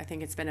 or I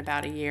think it's been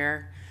about a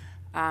year,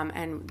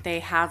 and they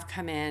have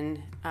come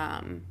in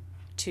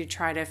to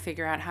try to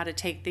figure out how to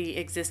take the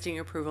existing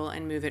approval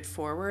and move it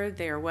forward.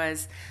 There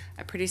was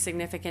a pretty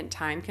significant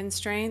time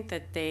constraint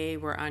that they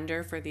were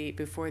under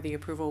before the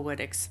approval would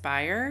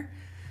expire.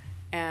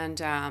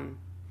 And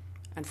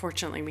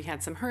unfortunately, we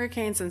had some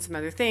hurricanes and some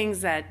other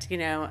things that,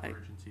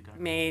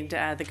 made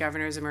the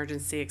governor's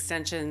emergency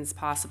extensions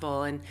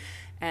possible.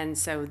 And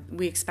so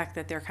we expect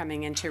that they're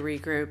coming in to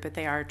regroup, but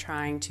they are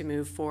trying to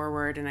move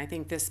forward. And I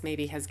think this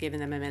maybe has given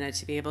them a minute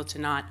to be able to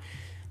not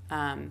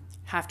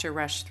have to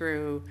rush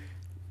through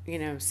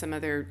some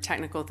other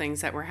technical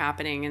things that were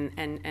happening,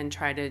 and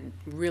try to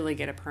really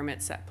get a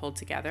permit set pulled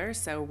together.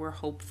 So we're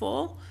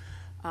hopeful.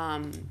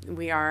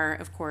 We are,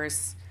 of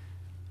course,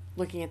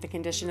 looking at the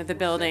condition of the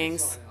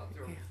buildings.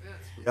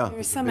 Yeah.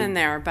 There's some in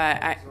there,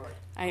 but I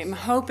am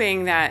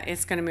hoping that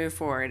it's going to move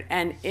forward.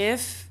 And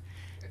if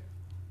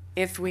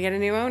we get a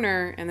new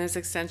owner and those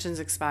extensions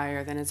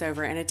expire, then it's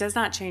over. And it does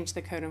not change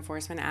the code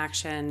enforcement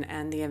action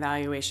and the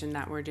evaluation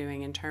that we're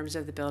doing in terms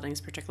of the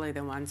buildings, particularly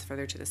the ones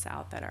further to the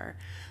south that are,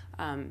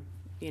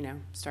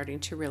 starting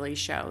to really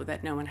show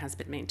that no one has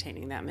been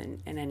maintaining them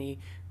in any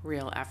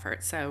real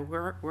effort. So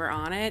we're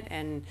on it,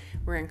 and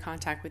we're in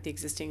contact with the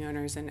existing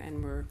owners,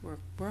 and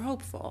we're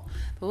hopeful.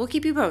 But we'll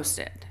keep you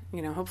posted.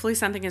 Hopefully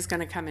something is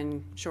going to come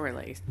in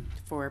shortly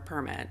for a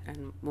permit,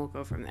 and we'll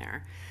go from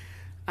there.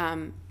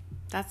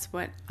 That's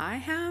what I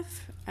have.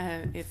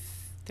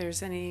 If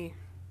there's I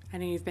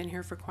know you've been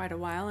here for quite a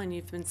while, and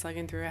you've been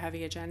slugging through a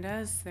heavy agenda.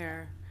 Is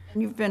there?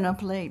 You've been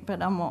up late,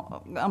 but I'm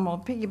gonna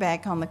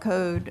piggyback on the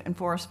code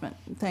enforcement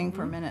thing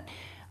for a minute.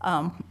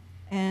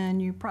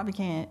 And you probably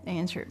can't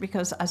answer it,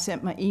 because I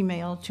sent my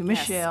email to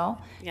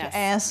Michelle to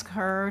ask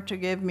her to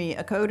give me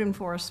a code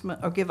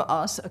enforcement, or give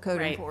us a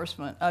code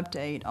enforcement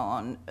update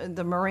on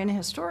the Marina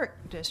Historic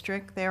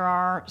District. There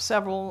are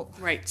several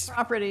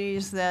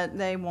properties that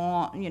they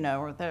want,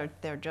 or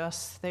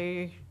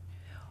they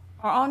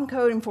are on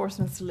code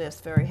enforcement's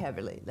list very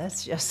heavily.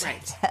 Let's just say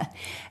that.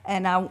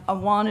 And I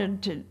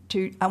wanted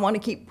I want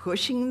to keep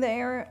pushing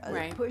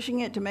pushing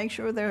it to make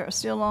sure they're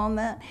still on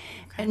that.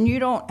 Okay. And you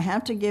don't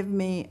have to give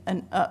me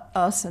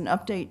us an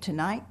update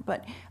tonight,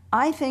 but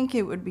I think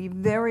it would be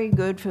very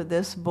good for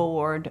this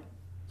board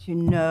to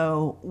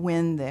know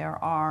when there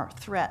are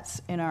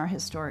threats in our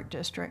historic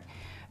district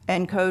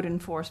and code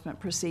enforcement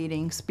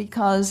proceedings,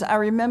 because I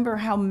remember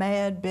how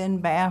mad Ben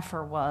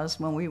Baffer was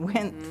when we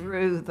went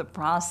through the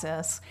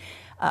process,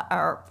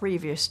 our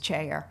previous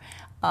chair,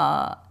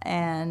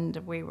 and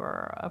we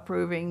were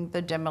approving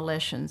the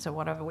demolitions or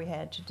whatever we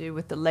had to do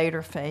with the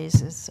later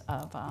phases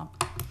of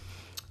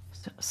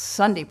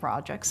Sunday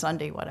project,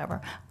 Sunday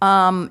whatever.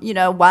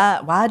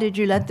 Why did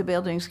you let the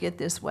buildings get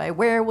this way?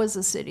 Where was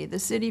the city? The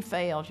city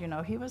failed.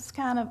 He was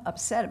kind of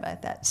upset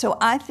about that. So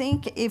I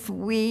think if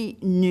we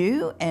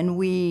knew and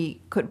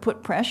we could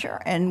put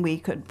pressure and we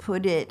could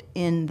put it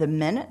in the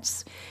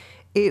minutes,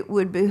 it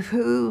would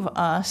behoove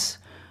us,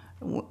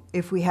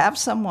 if we have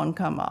someone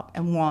come up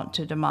and want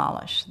to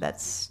demolish,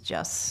 that's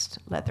just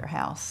let their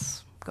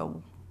house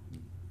go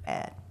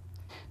bad.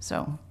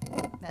 So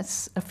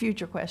that's a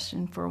future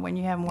question for when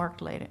you haven't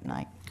worked late at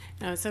night.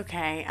 No, it's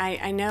okay.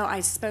 I know I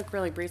spoke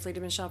really briefly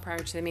to Michelle prior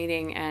to the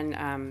meeting, and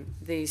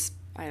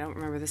I don't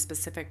remember the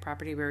specific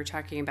property we were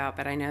talking about,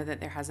 but I know that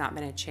there has not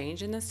been a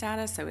change in the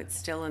status, so it's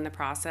still in the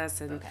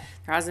process, and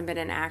there hasn't been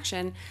an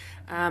action.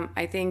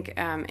 I think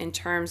in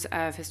terms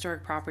of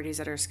historic properties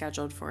that are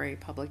scheduled for a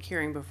public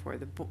hearing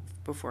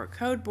before a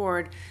code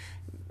board,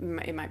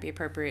 it might be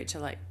appropriate to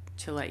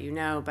let you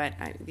know. But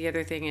the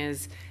other thing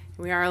is,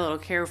 we are a little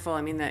careful.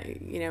 I mean,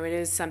 it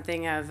is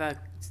something of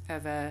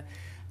a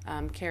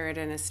carrot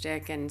and a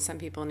stick, and some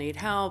people need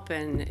help,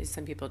 and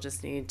some people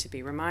just need to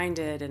be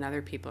reminded, and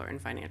other people are in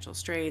financial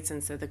straits.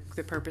 And so the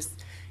purpose,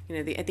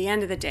 at the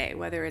end of the day,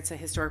 whether it's a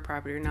historic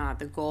property or not,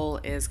 the goal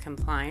is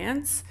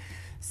compliance.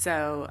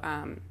 So,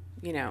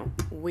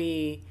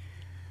 we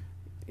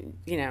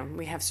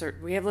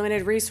have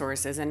limited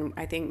resources, and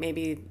I think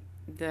maybe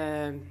it's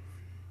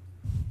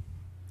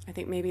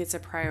a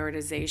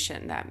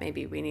prioritization that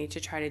maybe we need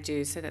to try to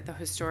do so that the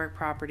historic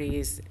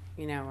properties,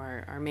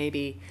 are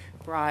maybe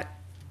brought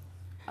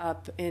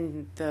up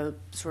in the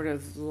sort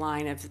of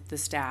line of the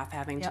staff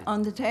having Yeah, to.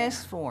 on the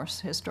task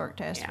force, historic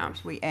task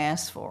force, we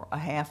asked for a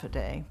half a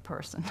day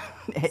person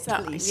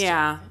at least.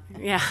 Yeah.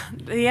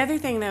 The other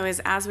thing though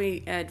is as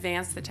we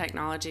advance the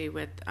technology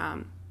with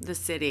the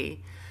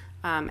city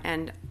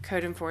and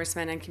code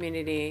enforcement and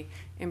community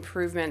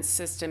improvement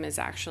system is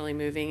actually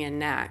moving in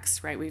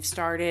next, right? We've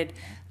started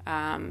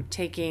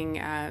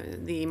taking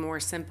the more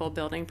simple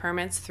building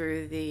permits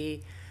through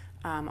the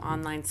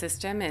online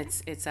system.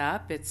 It's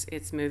up,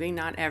 it's moving.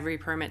 Not every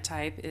permit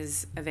type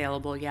is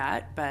available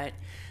yet, but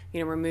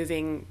we're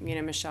moving.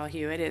 Michelle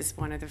Hewitt is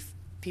one of the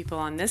people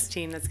on this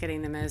team that's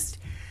getting the most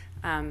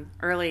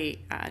early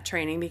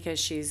training because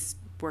she's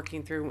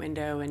working through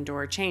window and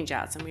door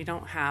changeouts, and we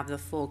don't have the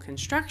full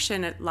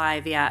construction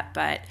live yet,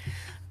 but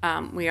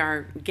we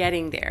are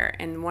getting there.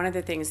 And one of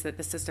the things that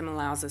the system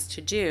allows us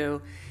to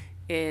do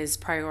is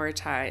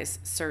prioritize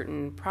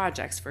certain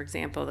projects. For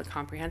example, the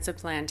comprehensive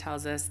plan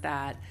tells us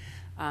that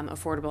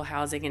affordable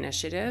housing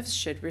initiatives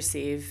should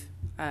receive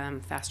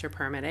faster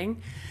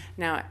permitting.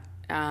 Now,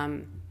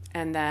 and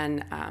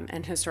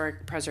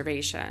historic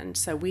preservation.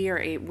 So we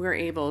were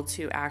able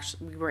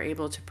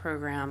to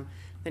program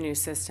the new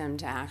system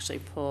to actually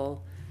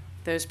pull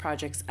those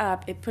projects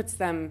up. It puts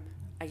them,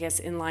 I guess,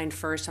 in line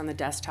first on the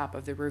desktop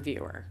of the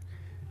reviewer.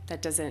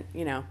 That doesn't,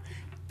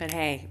 but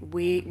hey,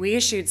 we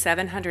issued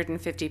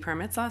 750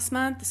 permits last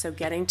month, so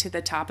getting to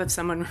the top of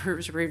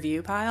someone's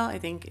review pile, I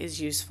think,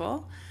 is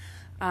useful.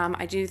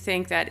 I do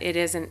think that it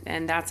isn't,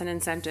 and that's an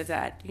incentive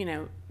that,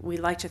 we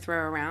like to throw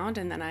around.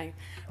 And then I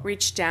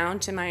reach down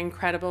to my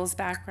Incredibles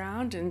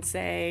background and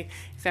say,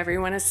 if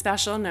everyone is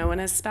special, no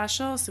one is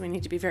special. So we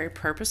need to be very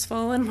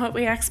purposeful in what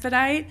we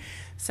expedite.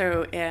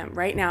 So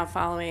right now,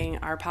 following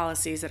our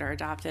policies that are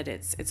adopted,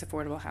 it's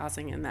affordable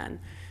housing and then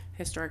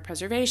historic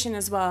preservation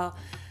as well.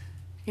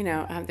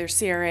 There's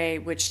CRA,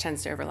 which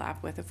tends to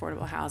overlap with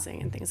affordable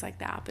housing and things like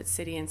that, but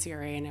city and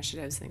CRA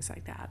initiatives, things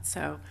like that.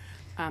 So,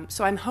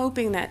 so I'm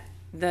hoping that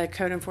the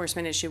code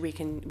enforcement issue, we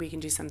can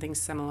do something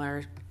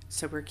similar.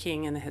 So we're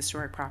keying in the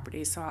historic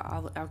properties. So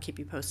I'll keep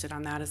you posted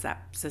on that as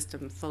that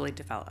system fully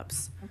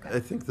develops. Okay. I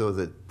think though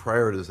that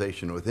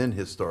prioritization within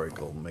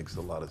historical makes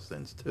a lot of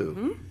sense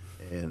too.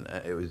 Mm-hmm. And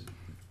it was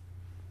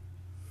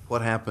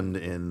what happened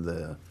in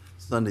the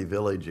Sunday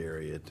Village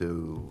area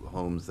to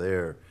homes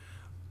there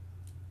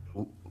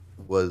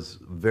was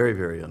very,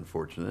 very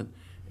unfortunate.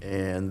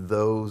 And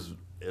those,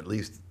 at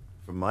least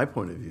from my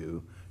point of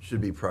view,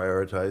 should be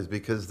prioritized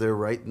because they're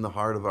right in the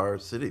heart of our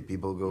city.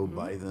 People go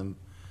by them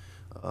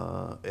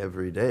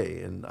every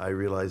day. And I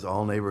realize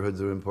all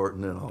neighborhoods are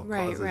important and all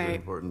causes are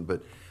important,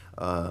 but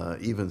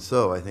even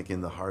so, I think in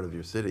the heart of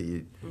your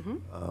city,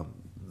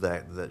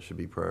 that should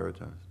be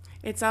prioritized.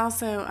 It's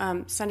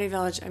also Sunday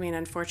Village. I mean,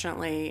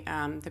 unfortunately,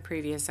 the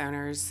previous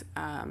owners,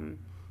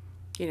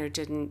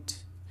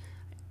 didn't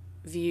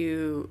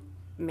view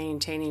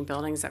maintaining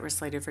buildings that were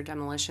slated for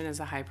demolition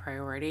as a high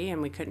priority,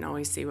 and we couldn't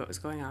always see what was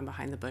going on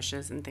behind the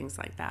bushes and things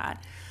like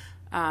that.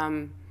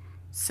 And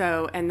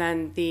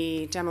then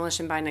the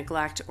demolition by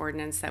neglect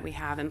ordinance that we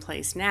have in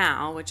place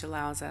now, which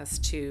allows us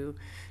to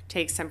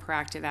take some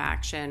proactive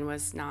action,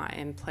 was not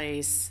in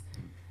place,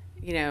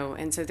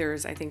 and so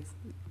there's, I think,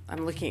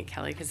 I'm looking at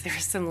Kelly because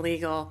there's some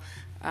legal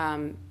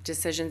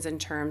decisions in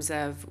terms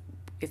of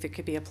if it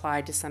could be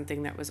applied to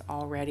something that was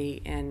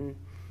already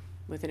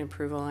with an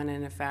approval and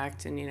in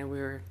effect, and we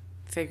were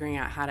figuring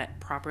out how to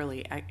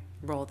properly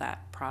roll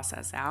that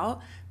process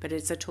out, but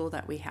it's a tool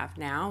that we have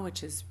now,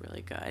 which is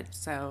really good.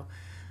 So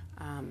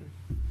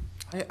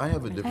I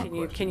have a different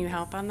question. Can you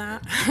help on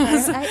that?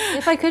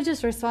 If I could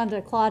just respond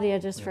to Claudia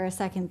just for a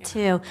second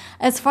too.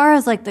 As far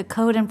as like the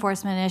code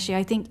enforcement issue,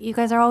 I think you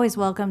guys are always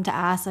welcome to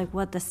ask like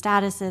what the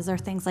status is or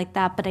things like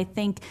that, but I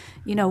think,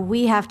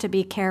 we have to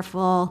be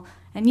careful.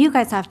 And you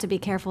guys have to be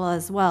careful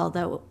as well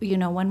that,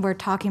 when we're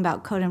talking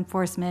about code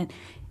enforcement,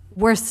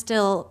 we're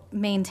still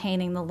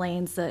maintaining the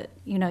lanes that,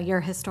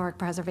 your Historic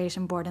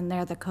Preservation Board and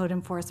they're the code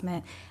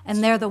enforcement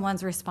and they're the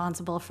ones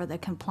responsible for the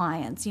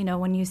compliance.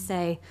 When you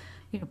say,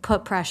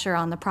 put pressure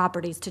on the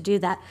properties to do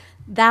that,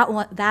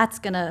 that's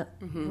going to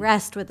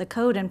rest with the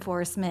code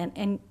enforcement.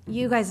 And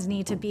you guys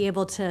need to be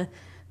able to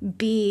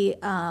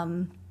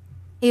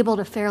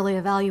fairly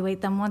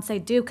evaluate them once they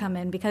do come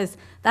in, because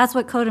that's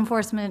what code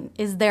enforcement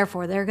is there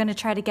for. They're going to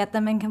try to get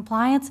them in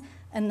compliance,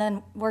 and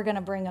then we're going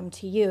to bring them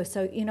to you.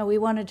 So, we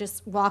want to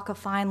just walk a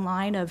fine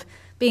line of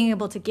being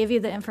able to give you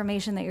the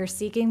information that you're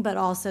seeking, but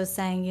also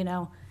saying,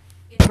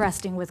 it's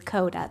resting with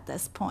code at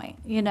this point,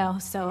 you know?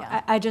 So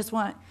I just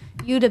want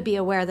you to be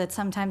aware that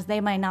sometimes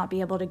they might not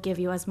be able to give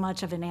you as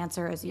much of an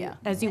answer as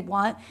you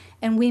want,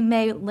 and we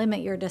may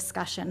limit your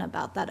discussion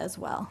about that as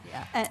well.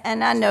 Yeah,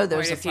 and I know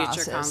there's a Avoid a future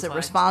process, the conflict,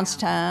 response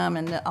time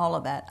and all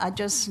of that. I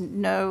just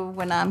know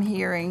when I'm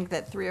hearing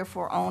that 3 or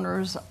 4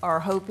 owners are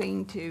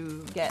hoping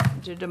to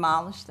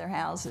demolish their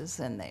houses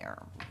and they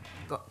are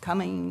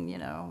coming, you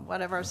know,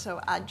 whatever,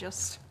 so I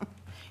just,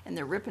 and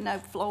they're ripping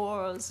out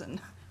floors and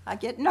I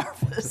get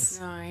nervous.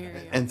 No, I hear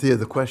you. And Thea,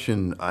 the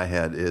question I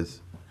had is,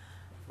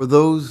 for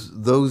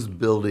those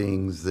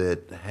buildings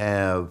that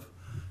have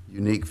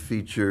unique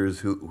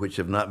features which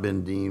have not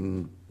been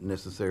deemed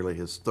necessarily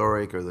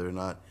historic, or they're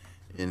not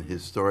in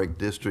historic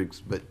districts,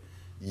 but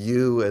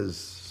you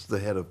as the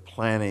head of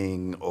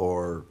planning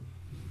or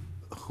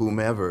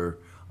whomever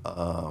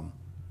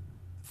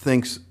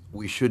thinks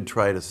we should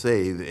try to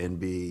save and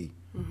be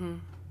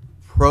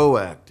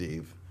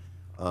proactive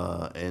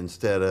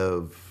instead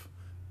of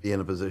be in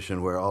a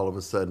position where all of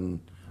a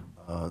sudden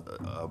a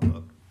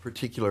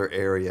particular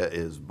area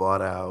is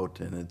bought out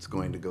and it's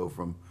going to go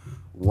from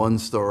one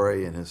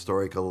story and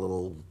historical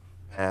little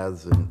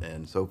paths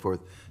and so forth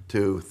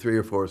to 3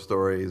 or 4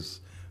 stories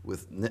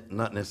with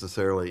not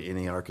necessarily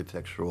any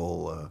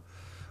architectural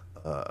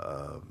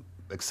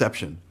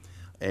exception.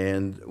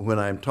 And when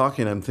I'm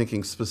talking, I'm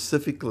thinking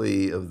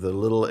specifically of the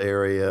little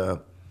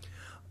area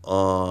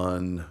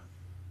on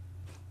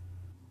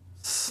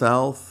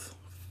South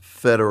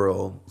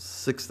Federal,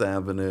 6th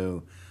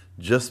Avenue,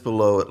 just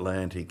below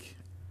Atlantic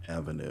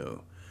Avenue,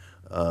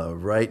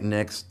 right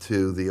next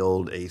to the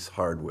old Ace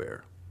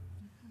Hardware.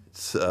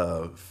 It's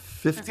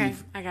 50. Okay,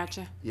 I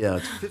gotcha. Yeah,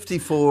 it's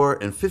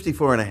 54 and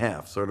 54 and a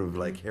half, sort of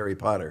like Harry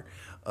Potter,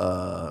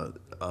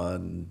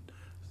 on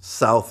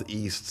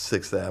southeast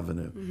 6th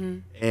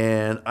Avenue.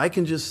 And I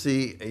can just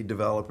see a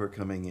developer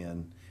coming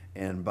in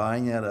and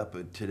buying that up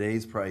at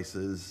today's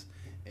prices,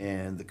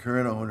 and the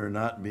current owner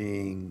not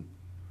being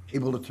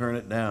able to turn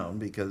it down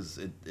because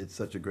it's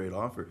such a great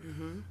offer.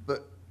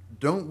 But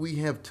don't we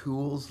have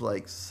tools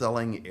like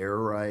selling air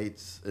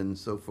rights and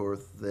so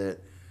forth that,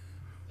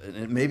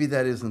 and maybe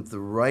that isn't the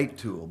right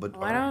tool, but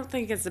Well, I don't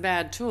think it's a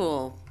bad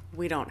tool.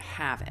 We don't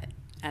have it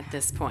at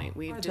this point.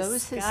 We've Are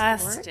those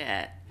discussed historic?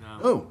 it.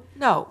 Oh,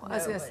 No, I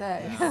was gonna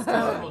say.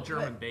 The little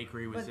German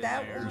bakery was But in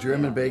that there. was-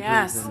 German bakeries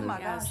Yes. Oh and my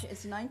Yes. gosh,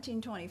 it's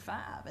 1925.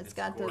 It's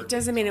got the. It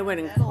doesn't mean it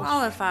wouldn't metal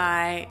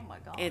qualify. Oh my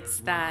God. It's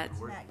that,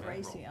 Matt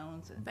Gracie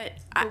owns it. but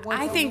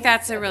I think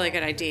that's a really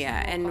good idea.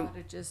 And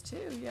Cottages too,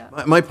 yeah.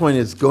 my point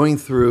is going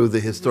through the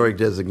historic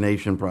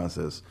designation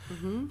process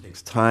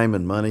takes time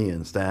and money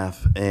and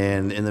staff,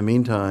 and in the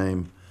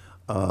meantime,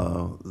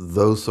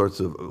 those sorts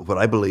of what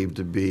I believe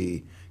to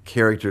be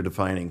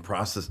character-defining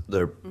parcels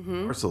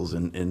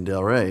in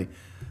Delray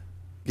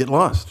get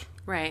lost.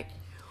 right.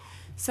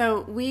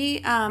 So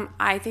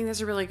I think that's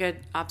a really good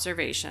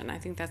observation. I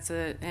think that's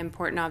an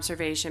important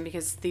observation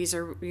because these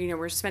are,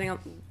 we're spending,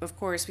 of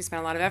course, we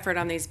spend a lot of effort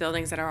on these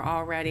buildings that are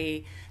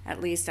already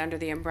at least under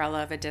the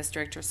umbrella of a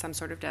district or some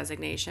sort of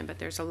designation, but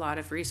there's a lot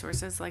of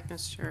resources like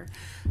Mr.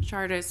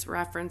 Chard is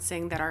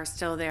referencing that are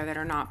still there that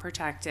are not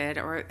protected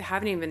or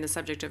haven't even been the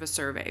subject of a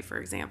survey, for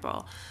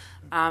example.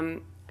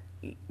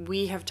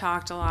 We have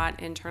talked a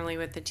lot internally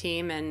with the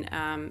team and,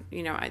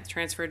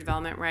 transfer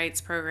development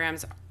rights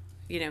programs,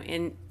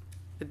 in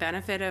the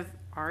benefit of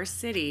our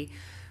city,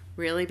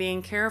 really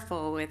being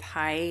careful with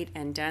height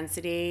and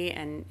density,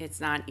 and it's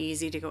not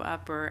easy to go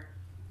up or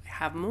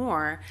have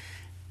more.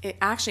 It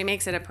actually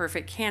makes it a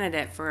perfect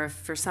candidate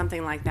for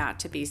something like that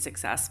to be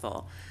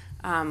successful.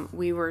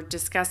 We were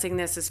discussing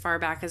this as far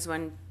back as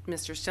when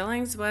Mr.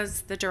 Stillings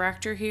was the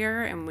director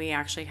here, and we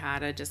actually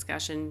had a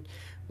discussion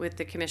with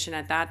the commission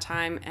at that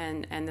time,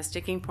 and the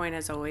sticking point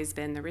has always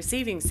been the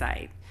receiving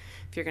site.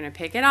 If you're going to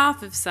pick it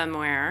off of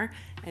somewhere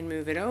and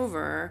move it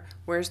over,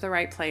 where's the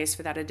right place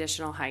for that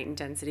additional height and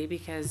density?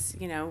 Because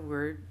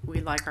we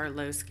like our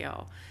low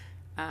scale,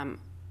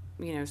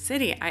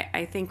 city.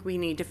 I think we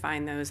need to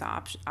find those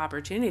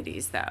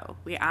opportunities, though.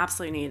 We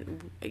absolutely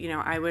need.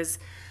 I was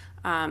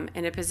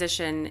in a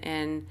position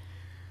in,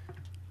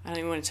 I don't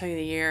even want to tell you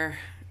the year,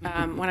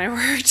 when I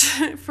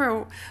worked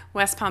for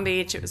West Palm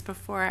Beach. It was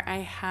before I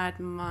had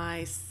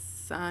my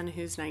son,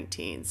 who's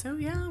 19. So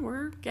yeah,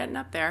 we're getting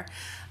up there.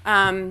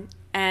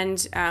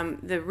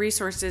 The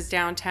resources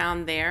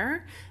downtown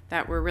there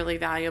that were really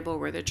valuable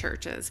were the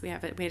churches. We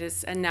had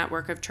a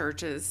network of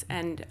churches,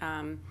 and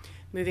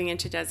moving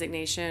into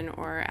designation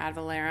or ad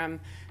valorem,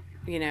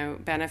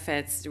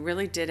 benefits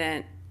really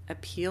didn't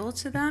appeal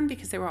to them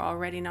because they were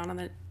already not on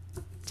the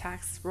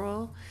tax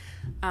roll.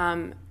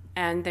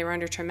 And they were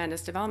under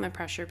tremendous development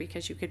pressure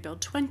because you could build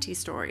 20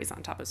 stories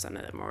on top of some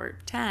of them, or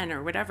 10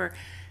 or whatever.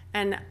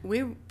 And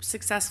we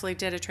successfully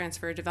did a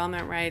transfer of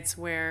development rights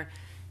where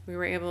we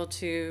were able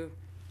to,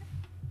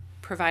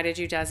 provided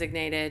you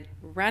designated,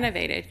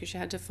 renovated, because you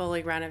had to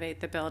fully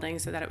renovate the building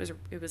so that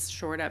it was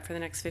shored up for the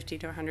next 50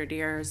 to 100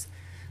 years.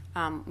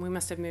 We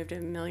must have moved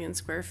 1 million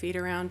square feet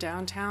around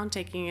downtown,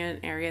 taking an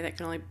area that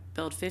can only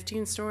build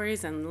 15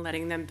 stories and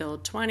letting them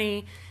build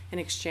 20 in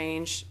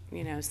exchange.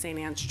 You know, St.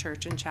 Anne's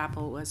Church and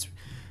Chapel was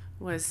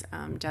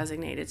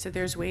designated. So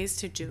there's ways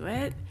to do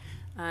it.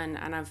 And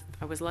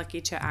I was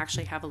lucky to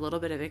actually have a little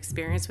bit of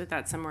experience with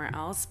that somewhere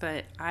else,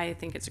 but I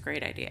think it's a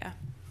great idea.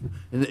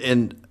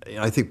 And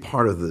I think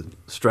part of the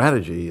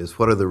strategy is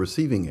what are the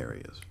receiving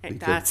areas?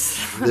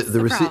 That's The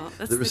the problem.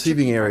 That's the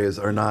receiving tricky part. areas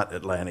are not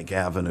Atlantic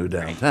Avenue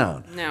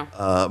downtown. No.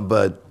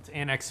 But Let's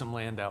annex some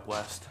land out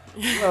west.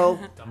 well,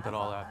 Dump it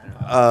all out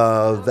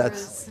there.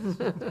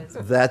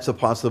 that's a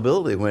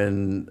possibility.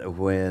 When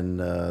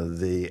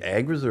the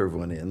Ag Reserve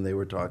went in, they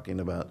were talking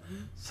about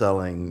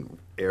selling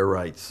air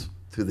rights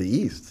to the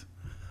east.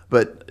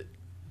 But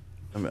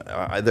I mean,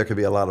 there could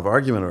be a lot of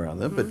argument around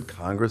them, but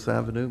Congress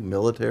Avenue,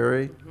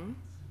 Military,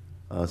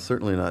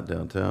 certainly not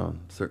downtown,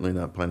 certainly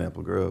not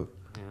Pineapple Grove.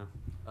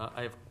 Yeah.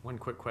 I have one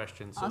quick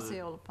question. So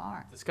Osceola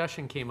Park.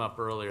 discussion came up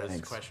earlier. This is a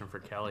Thanks. question for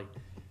Kelly.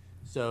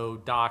 So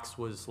Docs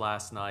was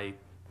last night.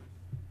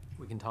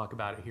 We can talk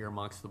about it here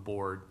amongst the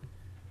board.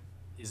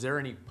 Is there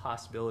any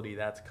possibility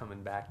that's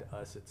coming back to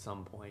us at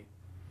some point?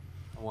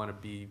 I want to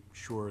be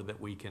sure that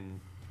we can,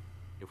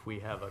 if we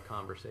have a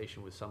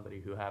conversation with somebody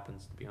who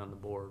happens to be on the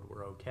board,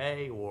 we're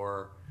okay,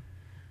 or?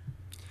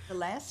 The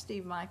last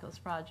Steve Michaels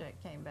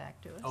project came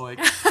back to us. Oh,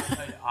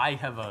 I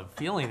have a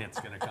feeling it's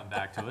going to come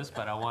back to us,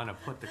 but I want to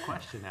put the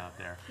question out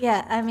there.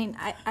 Yeah, I mean,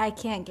 I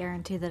can't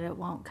guarantee that it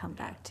won't come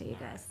back to you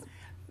guys.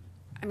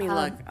 I mean,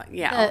 look,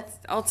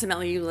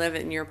 ultimately you live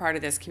and you're part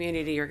of this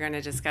community, you're going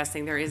to discuss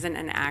things. There isn't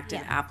an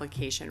active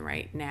application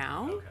right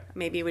now. Okay.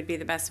 Maybe it would be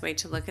the best way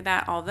to look at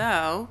that,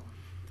 although,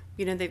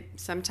 you know,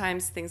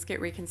 sometimes things get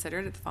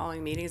reconsidered at the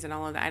following meetings and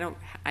all of that.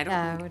 I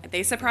don't,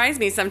 they surprise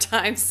me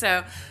sometimes.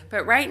 So,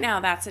 but right now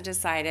that's a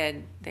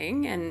decided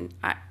thing. And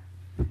I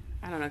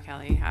don't know,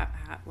 Kelly,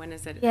 when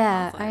is it?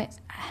 Yeah,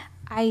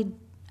 I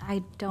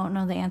don't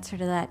know the answer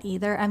to that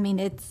either. I mean,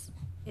 it's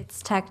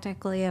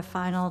technically a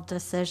final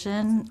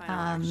decision.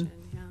 Action,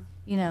 yeah.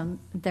 You know,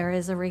 there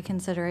is a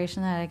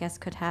reconsideration that I guess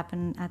could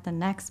happen at the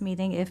next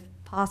meeting if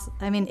possible.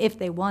 I mean, if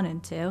they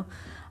wanted to.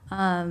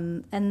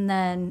 And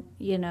then,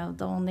 you know,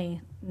 the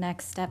only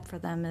next step for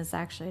them is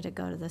actually to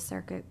go to the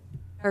circuit,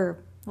 or,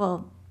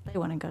 well, they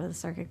want to go to the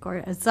circuit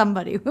court as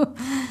somebody who,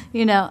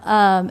 you know,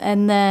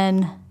 and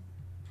then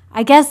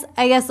I guess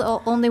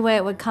the only way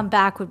it would come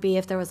back would be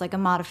if there was like a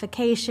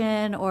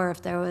modification, or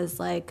if there was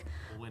like,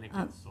 When it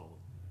gets sold.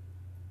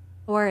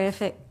 or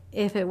if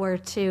it were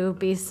to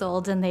be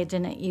sold and they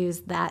didn't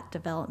use that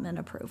development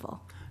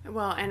approval.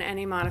 Well, and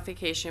any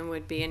modification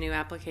would be a new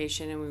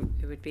application, and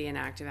it would be an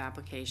active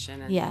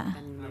application, and, Yeah.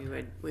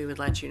 and we would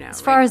let you know.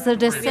 As far as the Maybe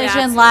that's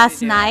decision what last we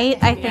do. night,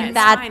 I Yeah, think it's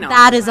that final.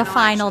 that It's is a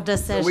final action.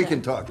 decision. We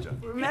can talk, John.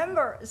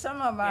 Remember,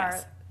 some of our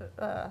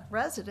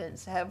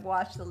residents have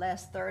watched the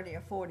last 30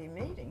 or 40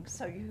 meetings,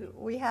 so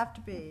we have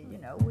to be, you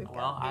know, we've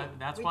Well, got to be,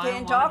 that's we why I can't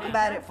wanna talk be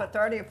about it for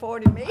 30 or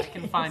 40 meetings. I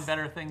can find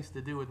better things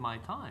to do with my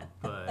time,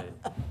 but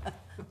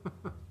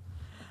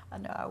I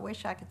know, I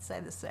wish I could say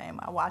the same.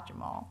 I watch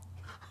them all.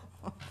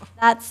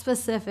 That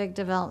specific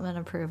development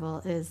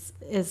approval is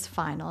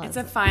final. It's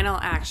a final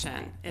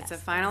action. It's a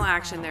final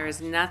action. There is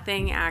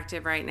nothing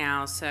active right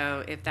now,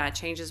 so if that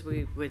changes,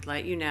 we would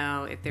let you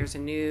know. If there's a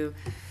new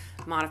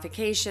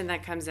modification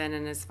that comes in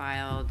and is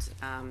filed,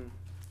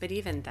 but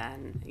even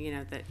then, you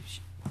know, that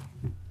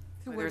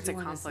whether it's a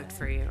conflict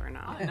for you or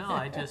not. no,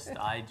 I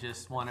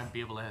just want to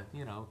be able to,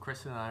 you know,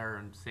 Chris and I are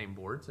on the same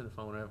boards, and if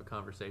I want to have a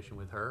conversation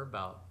with her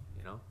about,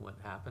 you know, what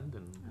happened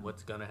and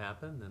what's going to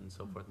happen and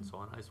so forth and so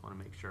on, I just want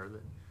to make sure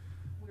that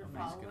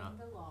nobody's going to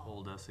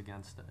hold us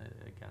against us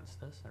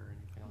or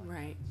anything like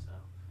Right. that. So.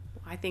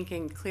 I think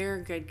in clear,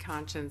 good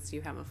conscience,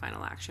 you have a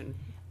final action.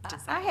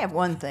 I have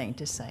one thing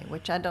to say,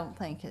 which I don't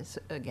think is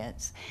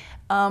against.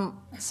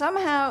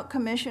 Somehow,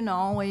 Commission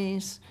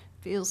always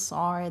feels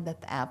sorry that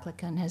the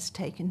applicant has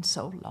taken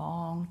so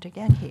long to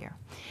get here.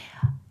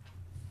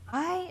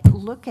 I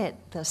look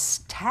at the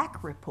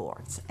TAC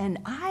reports, and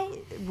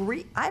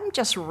I'm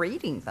just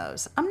reading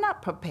those. I'm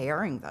not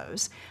preparing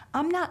those.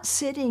 I'm not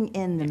sitting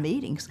in the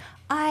meetings.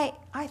 I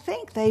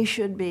think they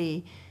should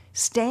be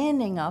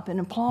standing up and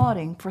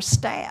applauding for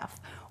staff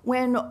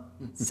when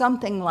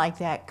something like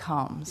that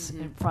comes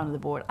in front of the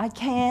board. I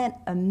can't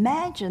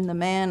imagine the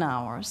man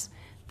hours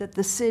that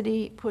the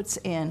city puts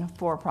in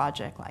for a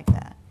project like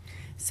that.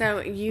 So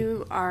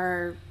you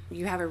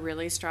have a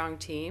really strong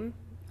team,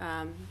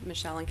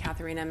 Michelle and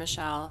Katharina.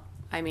 Michelle,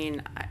 I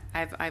mean,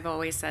 I've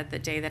always said the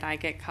day that I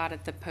get caught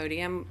at the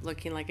podium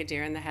looking like a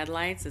deer in the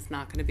headlights, it's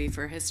not going to be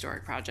for a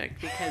historic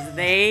project, because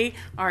they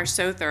are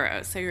so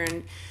thorough. So you're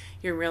in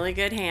really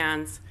good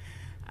hands,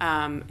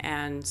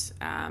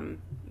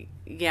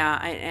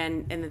 yeah,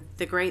 and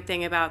the great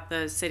thing about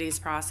the city's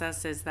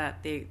process is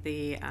that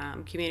the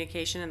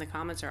communication and the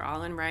comments are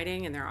all in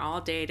writing, and they're all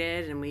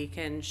dated, and we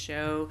can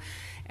show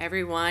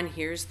everyone,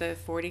 here's the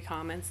 40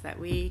 comments that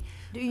we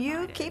Do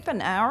you keep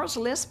an hours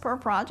list per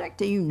project?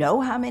 Do you know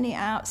how many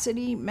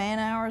city man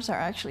hours are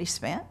actually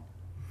spent?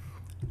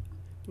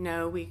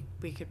 No, we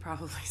could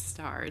probably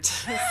start.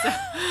 So,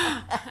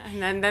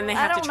 and then they I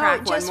have to don't know, track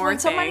one just more when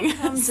somebody thing.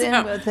 comes So,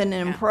 in with an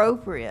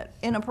yeah.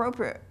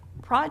 inappropriate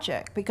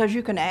project, because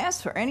you can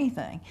ask for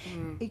anything,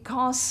 it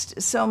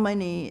costs so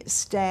many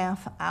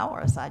staff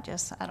hours. I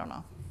don't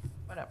know,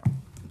 whatever.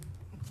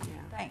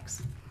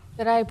 Thanks.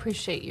 But I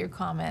appreciate your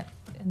comment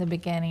in the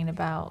beginning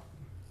about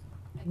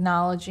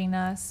acknowledging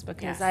us,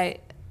 because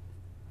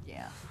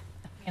Yes.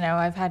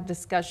 I've had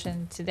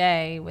discussion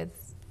today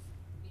with,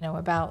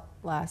 about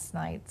last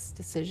night's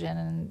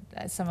decision,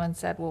 and someone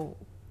said, well,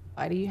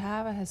 why do you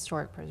have a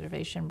historic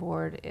preservation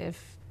board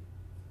if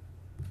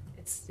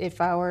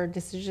our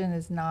decision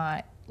is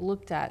not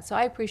looked at? So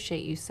I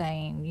appreciate you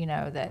saying,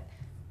 that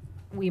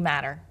we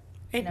matter.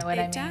 You know what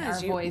I mean?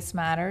 does. Our voice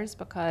matters,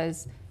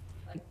 because,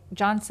 like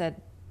John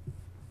said,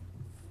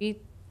 a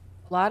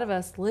lot of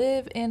us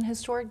live in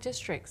historic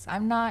districts.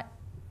 I'm not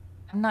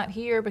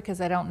here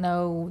because I don't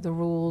know the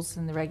rules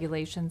and the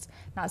regulations.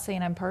 Not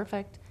saying I'm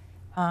perfect.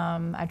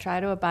 I try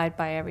to abide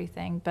by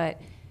everything, but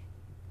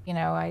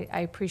I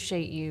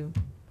appreciate you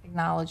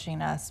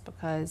acknowledging us,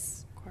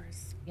 because Of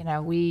course.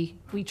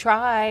 we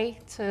try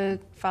to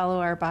follow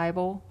our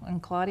Bible,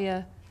 and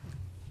Claudia's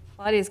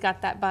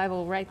got that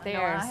Bible right I know,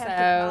 there. I have to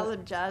So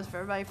apologize for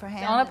everybody for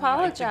handling. don't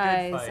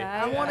apologize. fight.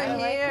 I want to like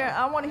hear. it.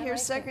 I want to hear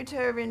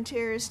Secretary of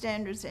Interior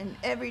standards in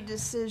every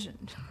decision.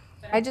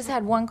 I just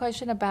had one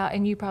question about,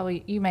 and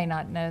you may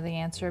not know the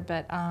answer,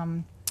 but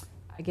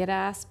I get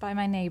asked by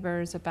my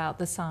neighbors about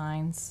the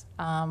signs.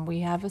 We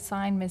have a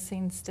sign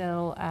missing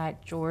still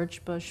at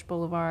George Bush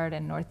Boulevard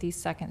and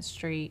Northeast 2nd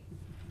Street.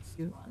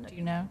 Do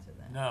you know?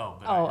 No,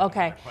 but I Oh, have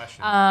okay. another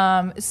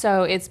question.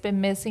 So it's been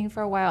missing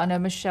for a while. I know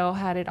Michelle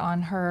had it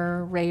on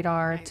her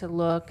radar to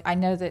look. I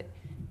know that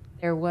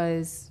there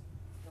was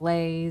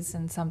delays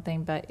and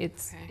something, but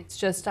it's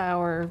just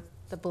the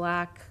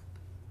black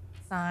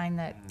sign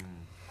that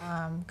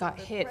got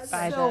hit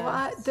by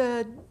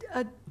So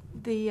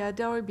the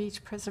Delray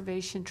Beach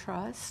Preservation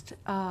Trust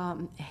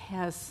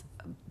has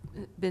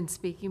been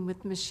speaking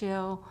with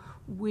Michelle.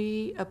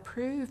 We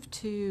approved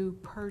to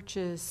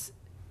purchase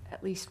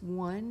at least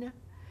one,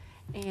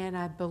 and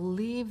I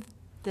believe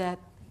that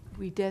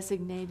we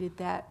designated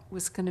that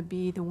was going to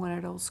be the one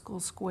at Old School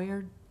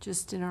Square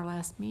just in our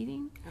last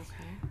meeting.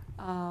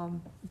 Okay.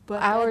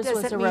 But ours that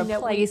was doesn't a mean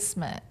that we-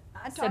 replacement.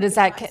 I So talked does to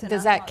that Bryce and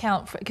does I that thought-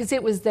 count for? Because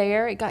it was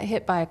there, it got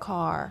hit by a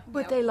car.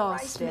 But they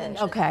lost Bryce it.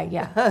 mentioned- Okay,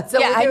 yeah, So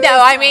yeah. I there know.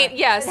 is I time. mean,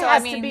 yeah. It So I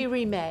has mean, to be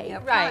remade. Yeah,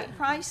 Right.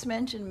 Price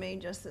mentioned me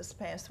just this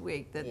past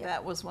week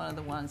that was one of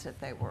the ones that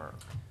they were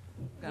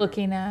gonna-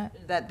 looking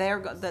at. that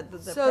that the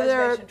So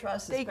they're, Preservation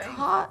Trust is they paying.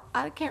 cost,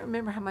 I can't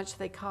remember how much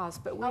they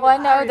cost, but we. Oh, I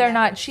know they're remember-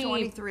 not cheap.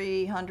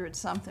 2,300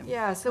 something.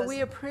 Yeah, so we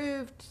Because-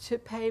 approved to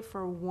pay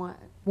for one.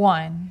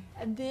 One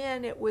And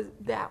then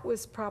that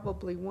was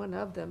probably one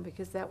of them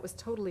because that was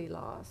totally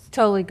lost.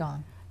 totally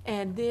gone.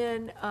 And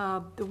then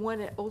the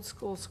one at Old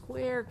School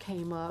Square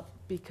came up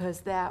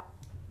because that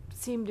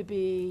seemed to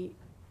be,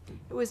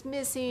 it was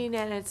missing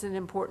and it's an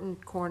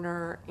important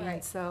corner. And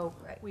Right, so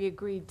right. we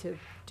agreed to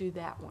do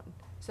that one.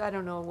 So I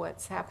don't know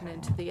what's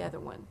happening to the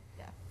other one.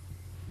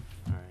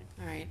 All right.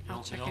 All right. The I'll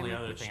o- check The in only with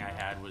other thing I Michelle.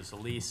 had was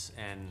Elise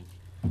and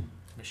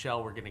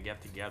Michelle were gonna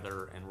get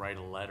together and write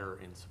a letter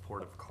in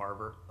support of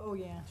Carver Oh,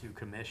 yeah. to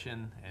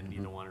commission, and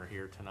neither one are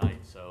here tonight,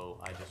 so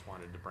I just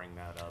wanted to bring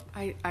that up.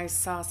 I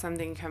saw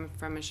something come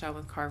from Michelle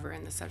with Carver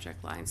in the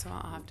subject line, so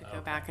I'll have to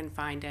go back and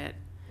find it.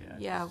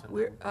 Yeah, just send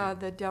we're, that-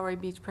 the Delray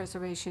Beach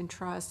Preservation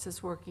Trust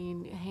is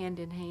working hand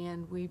in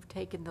hand. We've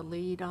taken the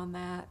lead on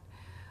that.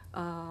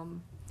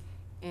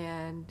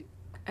 And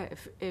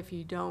if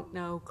you don't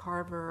know,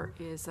 Carver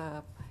is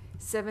a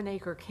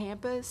 7-acre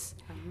campus,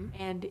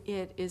 and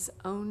it is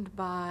owned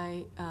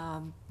by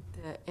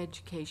the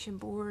Education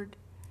Board,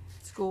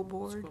 School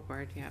Board. School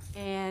board, yeah.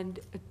 And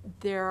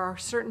there are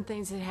certain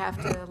things that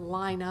have to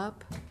line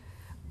up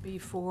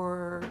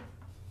before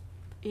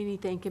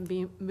anything can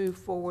be moved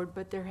forward,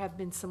 but there have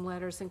been some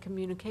letters and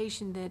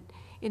communication that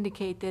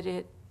indicate that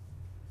it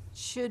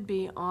should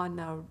be on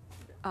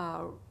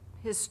the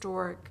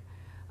historic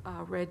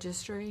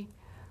registry.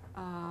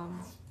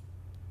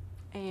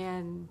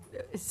 And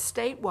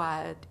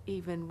statewide,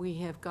 even, we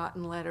have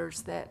gotten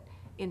letters that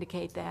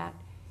indicate that.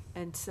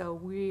 And so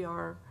we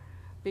are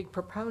big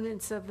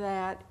proponents of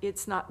that.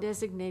 It's not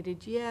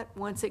designated yet.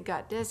 Once it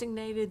got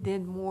designated,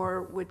 then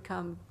more would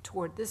come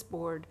toward this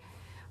board.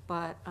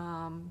 But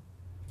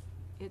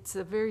it's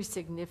a very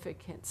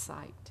significant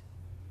site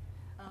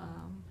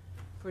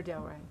for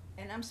Delray.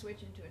 And I'm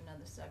switching to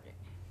another subject.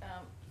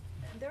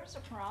 There's a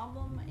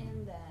problem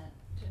in that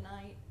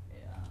tonight,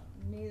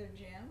 neither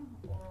Jim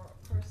or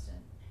Kristen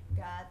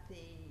got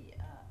the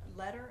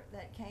letter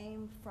that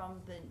came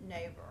from the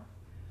neighbor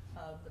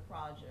of the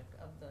project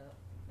of the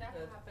That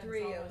happens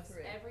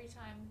 303. every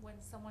time when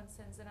someone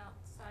sends an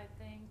outside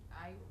thing.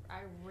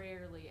 I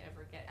rarely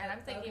ever get, and I'm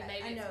thinking Okay,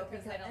 maybe I it's know,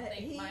 because they don't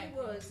think he my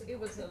it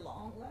was a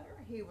long letter.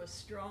 He was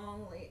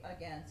strongly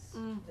against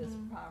this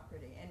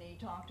property, and he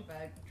talked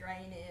about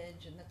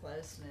drainage and the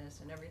closeness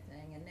and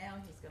everything, and now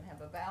he's gonna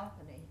have a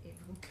balcony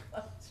even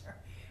closer.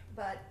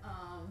 But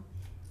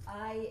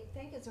I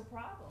think it's a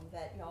problem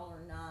that y'all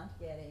are not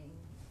getting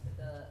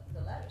the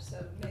letter,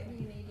 so maybe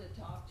you need to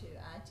talk to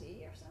IT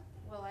or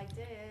something? Well, I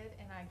did,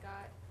 and I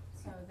got,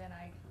 so then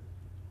I,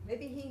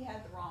 Maybe he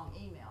had the wrong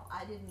email.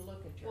 I didn't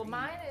look at your well,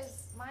 email.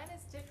 mine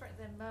is different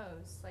than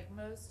most. Like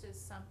most is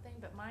something,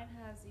 but mine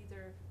has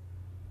either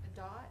a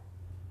dot.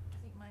 I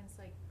think mine's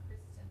like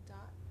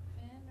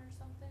Kristen.Finn or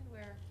something,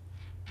 where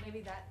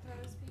maybe that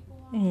throws people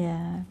off.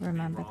 Yeah, I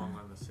remember Wrong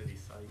that. on the city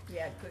site.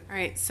 Yeah, it could. All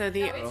right, so No,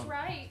 the, it's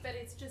right, but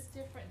it's just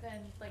different than,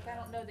 like, I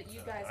don't know that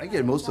you guys. I have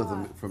get a most of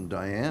them dot. from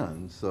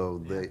Diane, so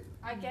they,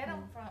 I get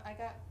them from, I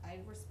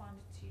responded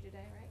to you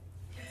today, right?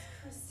 It's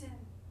Kristen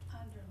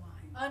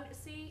underline.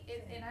 See,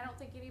 and I don't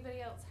think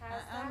anybody else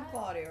has I'm that.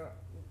 Claudia.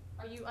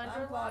 Are you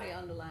I'm Claudia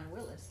underlined?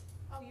 Willis.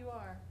 Oh, you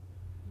are.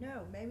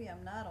 No, maybe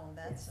I'm not on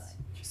that side.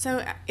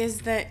 so is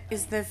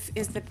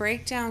the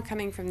breakdown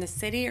coming from the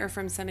city or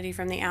from somebody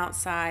from the I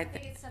outside?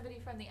 think it's somebody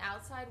from the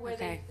outside where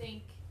Okay. they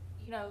think,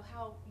 you know,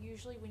 how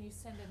usually when you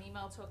send an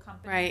email to a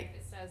company, Right.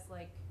 it says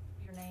like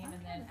your name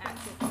and then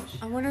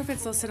active. I wonder if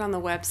it's listed on the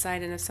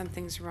website and if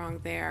something's wrong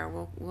there.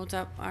 All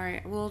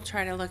right, we'll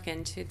try to look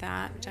into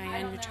that.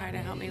 Diane would try to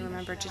help me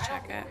remember to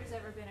check I don't it. think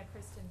there's ever been a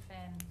Kristen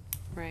Fenn,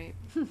 Right.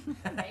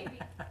 maybe.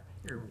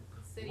 You're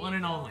City one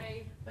and of only.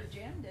 Delray. But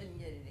Jim didn't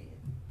get it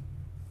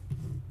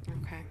either.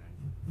 Okay.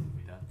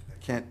 We done?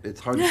 can't, it's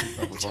hard to keep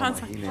up with all my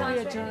John's like,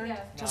 emails. John's ready to go.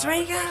 Just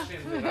ready to go.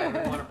 Question that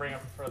I want to bring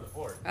up for the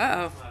board.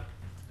 Uh-oh. It's not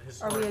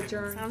historic Are we in-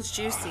 adjourned? Sounds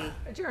juicy.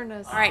 Adjourn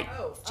us. All right,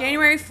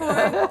 January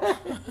 4th.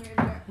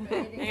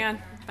 Hang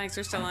on, mics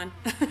are still on.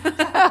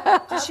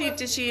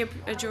 Did she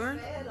adjourn?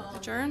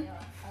 Adjourn?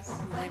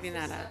 Leaving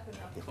that up.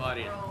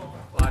 Claudia.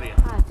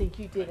 I think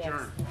you did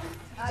Adjourn.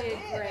 I did.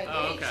 Great.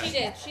 Oh,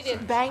 okay. She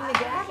did. Bang the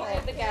gavel.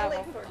 Hit the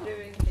gavel. For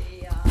doing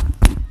the,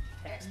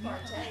 ex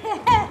parte.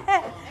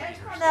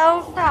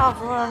 No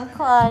problem,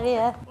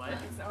 Claudia. What?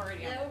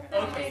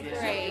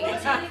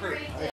 Great.